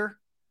actor,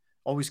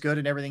 always good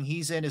in everything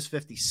he's in, is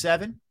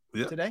 57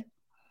 today.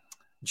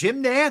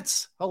 Jim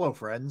Nantz, hello,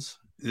 friends.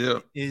 Yeah.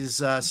 Is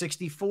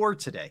 64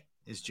 today,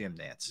 is Jim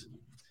Nantz.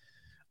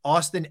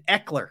 Austin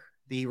Eckler,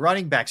 the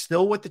running back,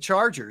 still with the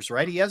Chargers,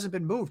 right? He hasn't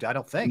been moved, I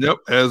don't think. Yep.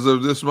 As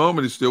of this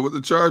moment, he's still with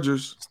the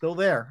Chargers. Still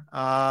there.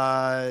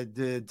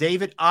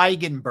 David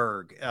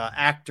Eigenberg,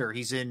 actor.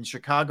 He's in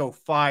Chicago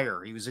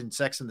Fire. He was in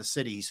Sex and the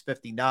City. He's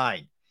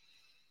 59.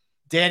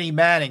 Danny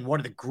Manning, one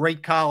of the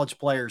great college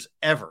players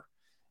ever,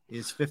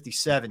 is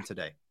 57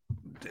 today.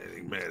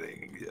 Danny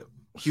Manning, yeah.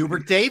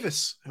 Hubert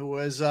Davis, who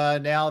was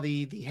now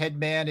the head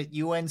man at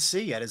UNC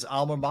at his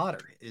alma mater,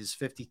 is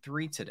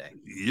 53 today.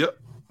 Yep.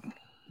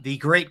 The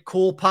great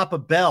Cool Papa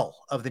Bell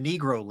of the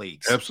Negro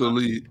Leagues.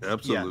 Absolutely.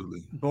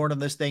 Born on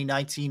this day,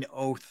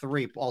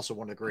 1903. Also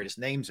one of the greatest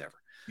names ever.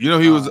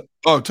 He was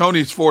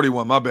Tony's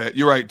 41. My bad.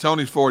 You're right.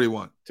 Tony's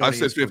 41. I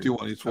said 51.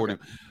 41. He's 41.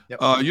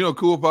 Okay. Yep.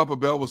 Cool Papa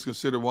Bell was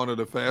considered one of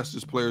the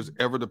fastest players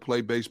ever to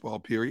play baseball,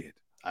 period.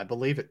 I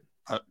believe it.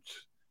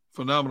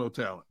 Phenomenal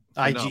talent.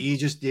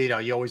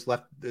 You always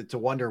left to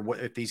wonder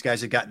if these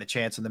guys had gotten a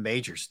chance in the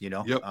majors,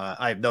 Yep.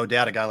 I have no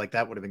doubt a guy like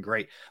that would have been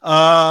great.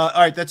 All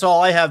right. That's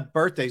all I have.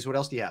 Birthdays. What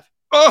else do you have?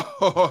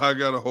 Oh, I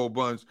got a whole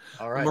bunch.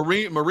 All right.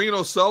 Maureen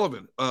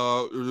O'Sullivan,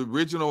 the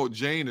original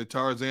Jane at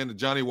Tarzan, the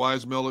Johnny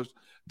Weissmuller's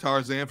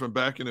Tarzan from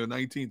back in the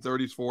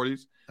 1930s,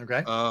 40s.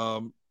 Okay.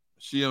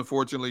 She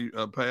unfortunately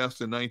passed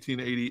in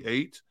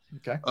 1988.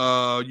 Okay.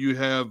 You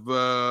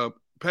have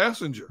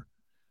Passenger.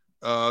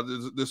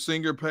 The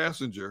singer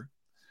Passenger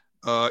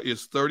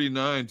is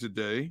 39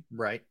 today.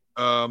 Right.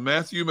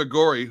 Matthew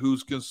McGorry,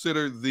 who's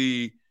considered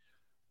the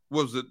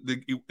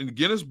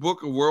Guinness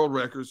Book of World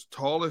Records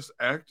tallest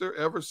actor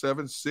ever,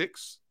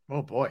 7'6".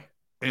 Oh boy.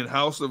 In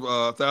House of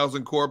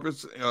 1,000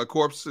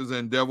 Corpses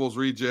and Devil's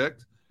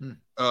Reject.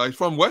 He's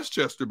from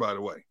Westchester, by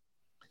the way.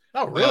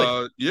 Oh,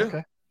 really? Yeah.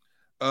 Okay.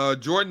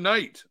 Jordan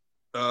Knight,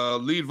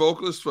 lead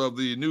vocalist of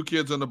the New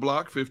Kids on the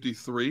Block,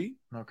 53.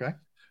 Okay.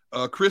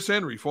 Chris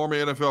Henry, former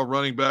NFL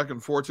running back,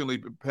 unfortunately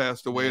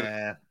passed away in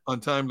an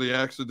untimely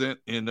accident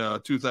in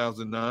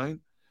 2009.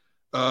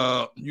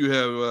 You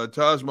have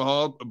Taj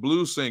Mahal, a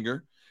blues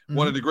singer,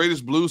 one of the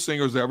greatest blues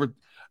singers ever,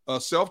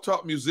 a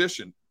self-taught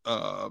musician,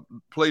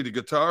 played the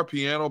guitar,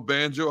 piano,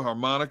 banjo,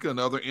 harmonica, and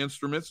other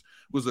instruments,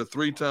 was a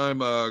 3-time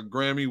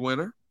Grammy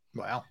winner.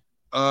 Wow.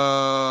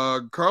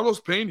 Carlos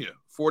Pena,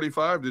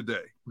 45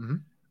 today,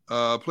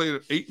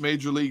 played 8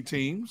 major league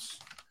teams.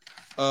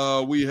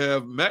 We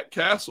have Matt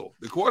Castle,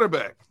 the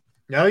quarterback.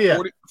 Oh, yeah.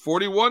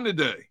 41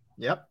 today.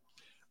 Yep.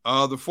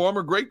 The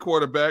former great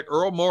quarterback,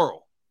 Earl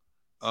Morrall,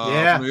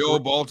 from the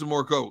old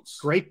Baltimore Colts.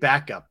 Great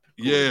backup.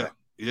 Yeah.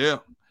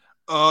 The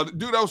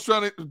dude, I was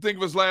trying to think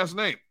of his last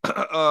name,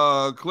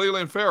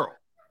 Cleveland Farrell,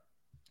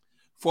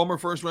 former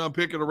first-round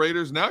pick of the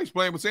Raiders. Now he's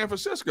playing with San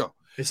Francisco.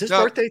 Is his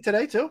birthday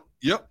today, too?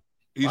 Yep.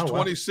 He's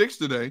 26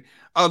 today.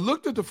 I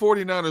looked at the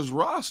 49ers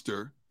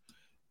roster.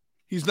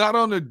 He's not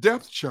on the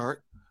depth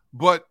chart,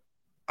 but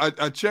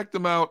I checked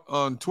him out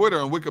on Twitter,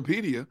 on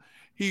Wikipedia.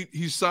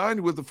 He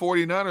signed with the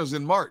 49ers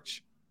in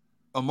March,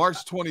 on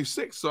March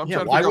 26th. So I'm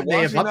trying to why figure would out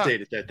they have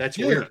updated that? That's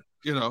weird.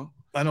 You know,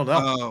 I don't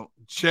know.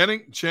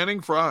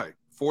 Channing Frye,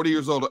 40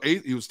 years old,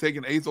 he was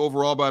taken 8th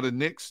overall by the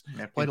Knicks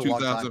in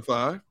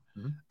 2005.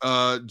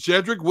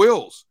 Jedrick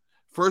Wills,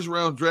 first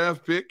round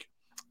draft pick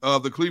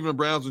of the Cleveland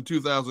Browns in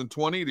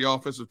 2020, the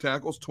offensive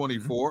tackles,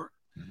 24.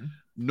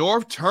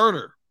 North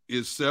Turner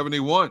is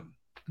 71.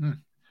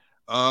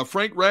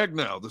 Frank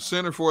Ragnow, the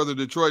center for the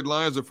Detroit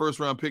Lions, a first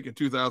round pick in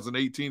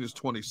 2018, is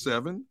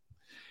 27.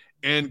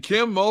 And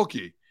Kim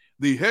Mulkey,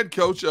 the head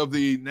coach of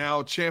the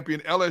now champion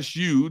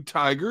LSU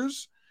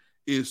Tigers,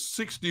 is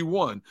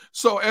 61.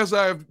 So as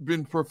I've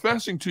been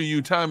professing to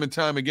you time and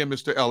time again,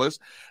 Mr. Ellis,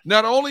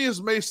 not only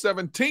is May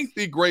 17th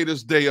the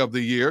greatest day of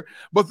the year,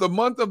 but the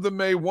month of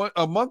May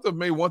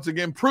once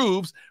again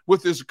proves,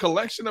 with this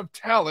collection of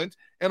talent,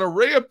 an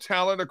array of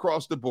talent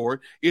across the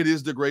board, it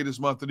is the greatest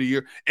month of the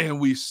year, and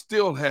we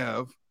still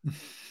have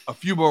a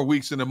few more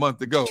weeks in the month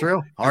to go.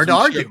 True. Hard to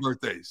argue.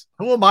 Birthdays.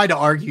 Who am I to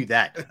argue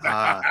that?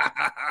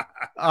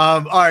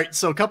 All right.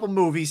 So a couple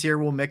movies here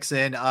we'll mix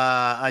in.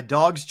 A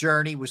Dog's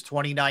Journey was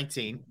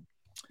 2019.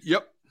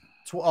 Yep.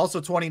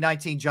 Also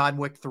 2019, John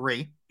Wick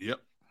 3.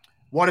 Yep.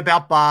 What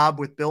About Bob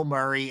with Bill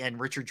Murray and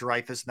Richard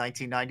Dreyfuss,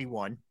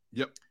 1991.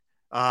 Yep.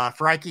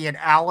 Frankie and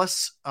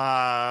Alice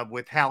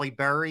with Halle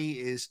Berry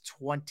is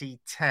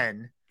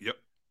 2010. Yep.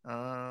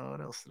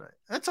 What else did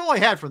That's all I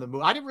had from the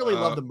movie. I didn't really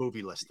love the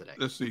movie list today.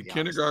 Let's see.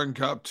 Kindergarten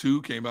Cop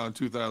 2 came out in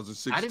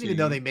 2016. I didn't even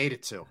know they made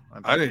it to.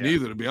 I didn't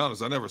either, to be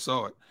honest. I never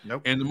saw it.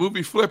 Nope. And the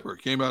movie Flipper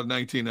came out in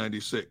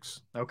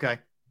 1996. Okay.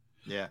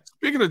 Yeah.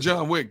 Speaking of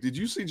John Wick, did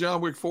you see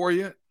John Wick 4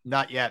 yet?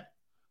 Not yet.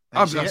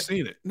 I've not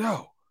seen it.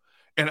 No.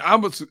 And I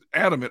was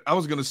adamant I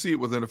was going to see it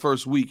within the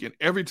first week. And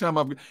every time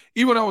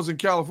even when I was in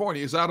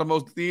California, it's out of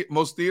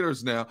most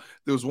theaters now.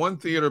 There was one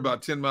theater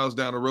about 10 miles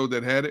down the road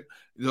that had it.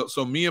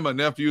 So me and my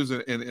nephews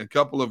and a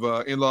couple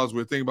of in-laws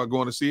were thinking about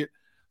going to see it.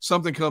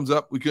 Something comes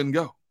up, we couldn't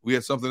go. We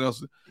had something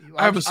else.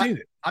 I haven't seen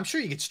it. I'm sure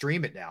you could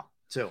stream it now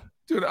too.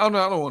 Dude, I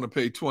don't want to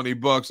pay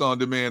 $20 on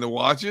demand to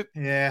watch it.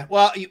 Yeah.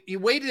 Well, you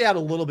wait it out a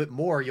little bit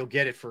more, you'll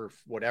get it for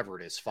whatever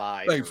it is,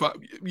 $5.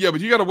 Yeah, but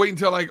you got to wait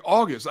until like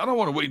August. I don't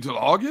want to wait until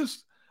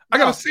August. I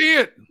got to see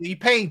it. You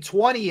paying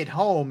 $20 at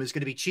home is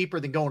going to be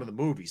cheaper than going to the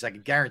movies. I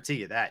can guarantee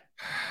you that.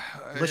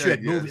 Unless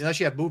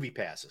you have movie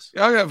passes.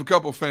 Yeah, I have a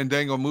couple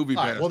Fandango movie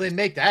passes. Well, then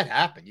make that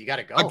happen. You got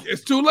to go.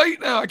 It's too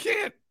late now. I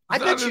can't. I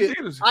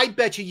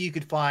bet you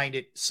could find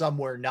it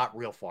somewhere not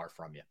real far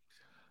from you.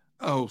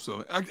 I hope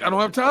so. I don't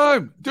have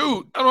time,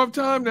 dude. I don't have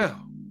time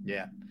now.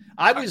 Yeah.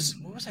 What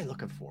was I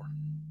looking for?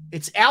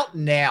 It's out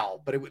now,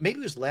 but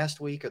maybe it was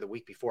last week or the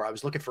week before. I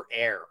was looking for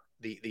Air,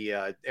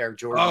 the Air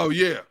Jordan. Oh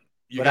yeah.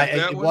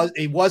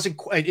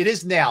 It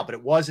is now, but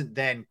it wasn't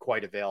then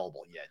quite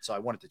available yet. So I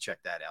wanted to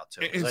check that out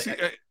too.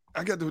 And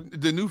I got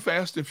the new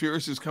Fast and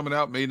Furious is coming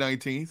out May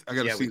 19th. I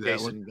got to see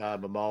that one.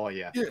 Momoa,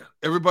 yeah. Yeah.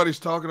 Everybody's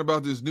talking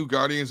about this new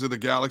Guardians of the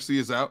Galaxy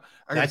is out.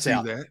 I got to see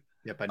that.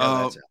 Yep, I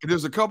know that's out. And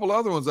there's a couple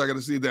other ones I got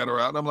to see that are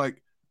out. And I'm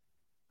like,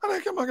 how the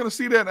heck am I going to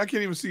see that? And I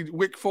can't even see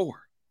Wick 4.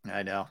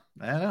 I know.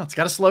 It's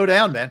got to slow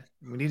down, man.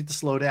 We need it to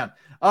slow down.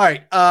 All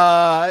right.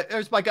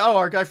 There's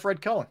our guy,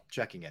 Fred Cohen,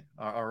 checking in,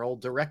 our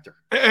old director.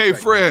 Hey,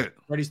 Fred.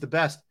 Freddy's the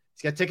best.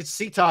 He's got tickets to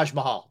see Taj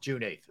Mahal,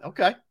 June 8th.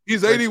 Okay.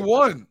 He's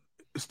 81.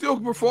 Still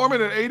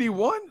performing at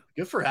 81.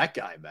 Good for that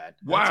guy, man.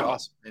 That's wow.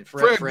 Awesome. And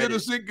Fred, good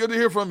to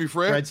hear from you,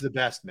 Fred. Fred's the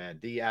best, man.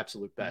 The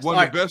absolute best. One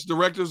of the best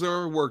directors I've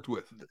ever worked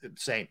with.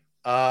 Same.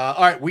 All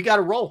right. We got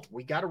to roll.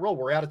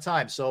 We're out of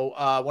time. So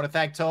I want to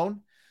thank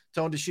Tone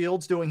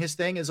DeShields doing his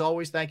thing as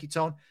always. Thank you,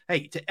 Tone.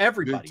 Hey, to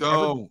everybody,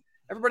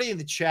 everybody in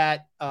the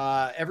chat,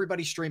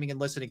 everybody streaming and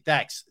listening.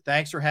 Thanks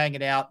for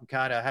hanging out and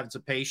kind of having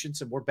some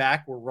patience. And we're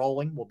back. We're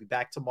rolling. We'll be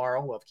back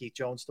tomorrow. We'll have Keith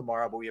Jones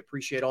tomorrow, but we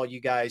appreciate all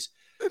you guys.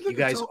 You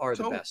guys are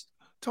the best.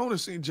 Tone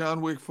has seen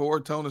John Wick 4.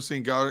 Tone has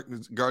seen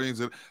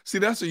Guardians. See,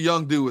 that's a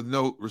young dude with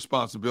no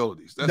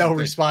responsibilities. That's no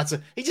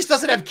responsibility. He just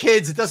doesn't have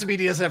kids. It doesn't mean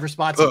he doesn't have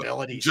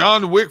responsibilities.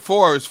 John Wick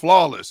 4 is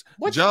flawless.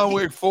 John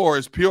Wick 4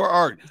 is pure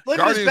art.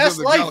 Living his best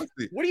life.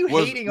 Galaxy what are you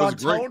hating on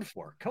Tone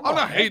for? Come on. I'm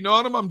not hating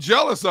on him. I'm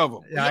jealous of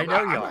him. Yeah, I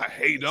know you are. I'm not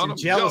hating on him. I'm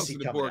jealous of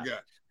the poor guy.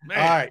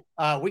 Man.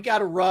 All right. We got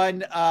to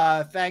run.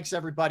 Thanks,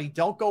 everybody.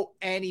 Don't go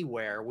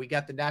anywhere. We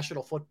got the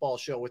National Football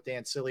Show with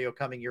Dan Cilio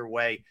coming your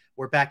way.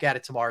 We're back at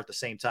it tomorrow at the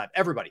same time.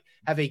 Everybody,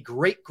 have a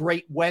great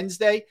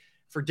Wednesday.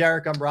 For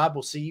Derrick, I'm Rob.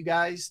 We'll see you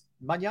guys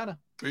mañana.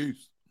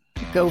 Peace.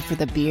 Go for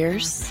the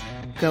beers.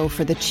 Go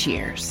for the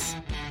cheers.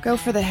 Go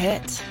for the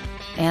hit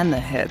and the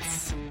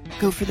hits.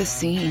 Go for the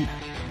scene.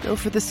 Go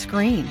for the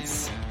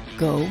screens.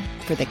 Go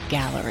for the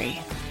gallery.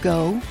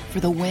 Go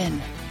for the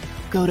win.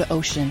 Go to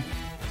Ocean.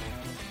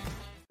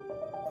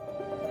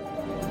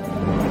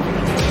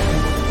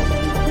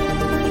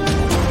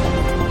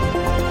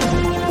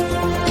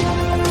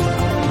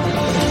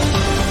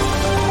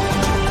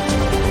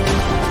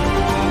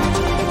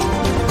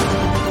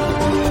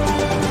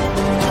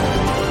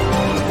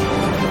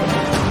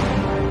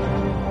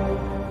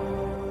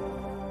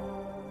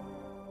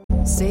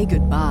 Say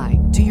goodbye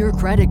to your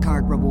credit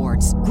card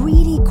rewards.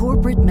 Greedy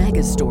corporate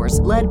mega stores,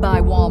 led by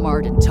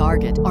Walmart and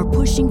Target, are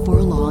pushing for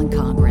a law in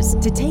Congress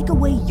to take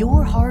away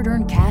your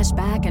hard-earned cash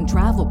back and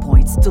travel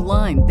points to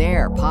line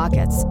their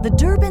pockets. The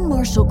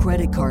Durbin-Marshall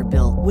credit card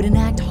bill would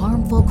enact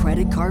harmful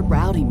credit card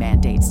routing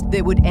mandates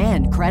that would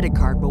end credit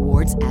card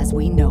rewards as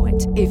we know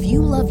it. If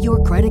you love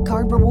your credit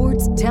card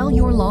rewards, tell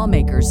your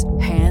lawmakers,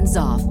 hands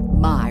off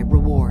my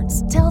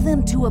rewards. Tell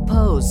them to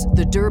oppose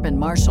the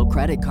Durbin-Marshall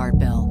credit card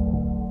bill.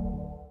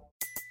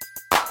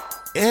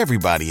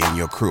 Everybody in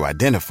your crew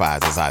identifies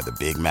as either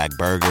Big Mac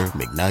Burger,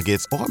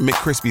 McNuggets, or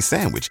McCrispy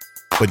Sandwich.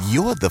 But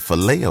you're the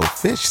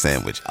Filet-O-Fish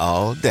Sandwich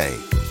all day.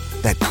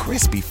 That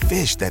crispy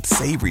fish, that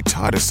savory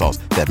tartar sauce,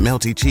 that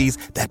melty cheese,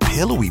 that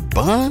pillowy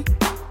bun.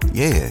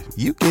 Yeah,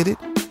 you get it.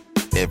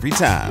 Every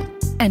time.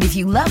 And if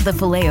you love the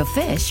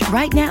Filet-O-Fish,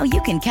 right now you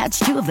can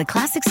catch 2 of the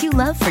classics you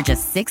love for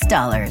just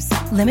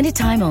 $6. Limited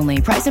time only.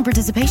 Price and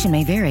participation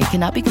may vary.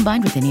 Cannot be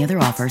combined with any other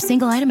offer.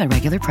 Single item at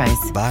regular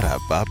price.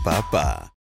 Ba-da-ba-ba-ba.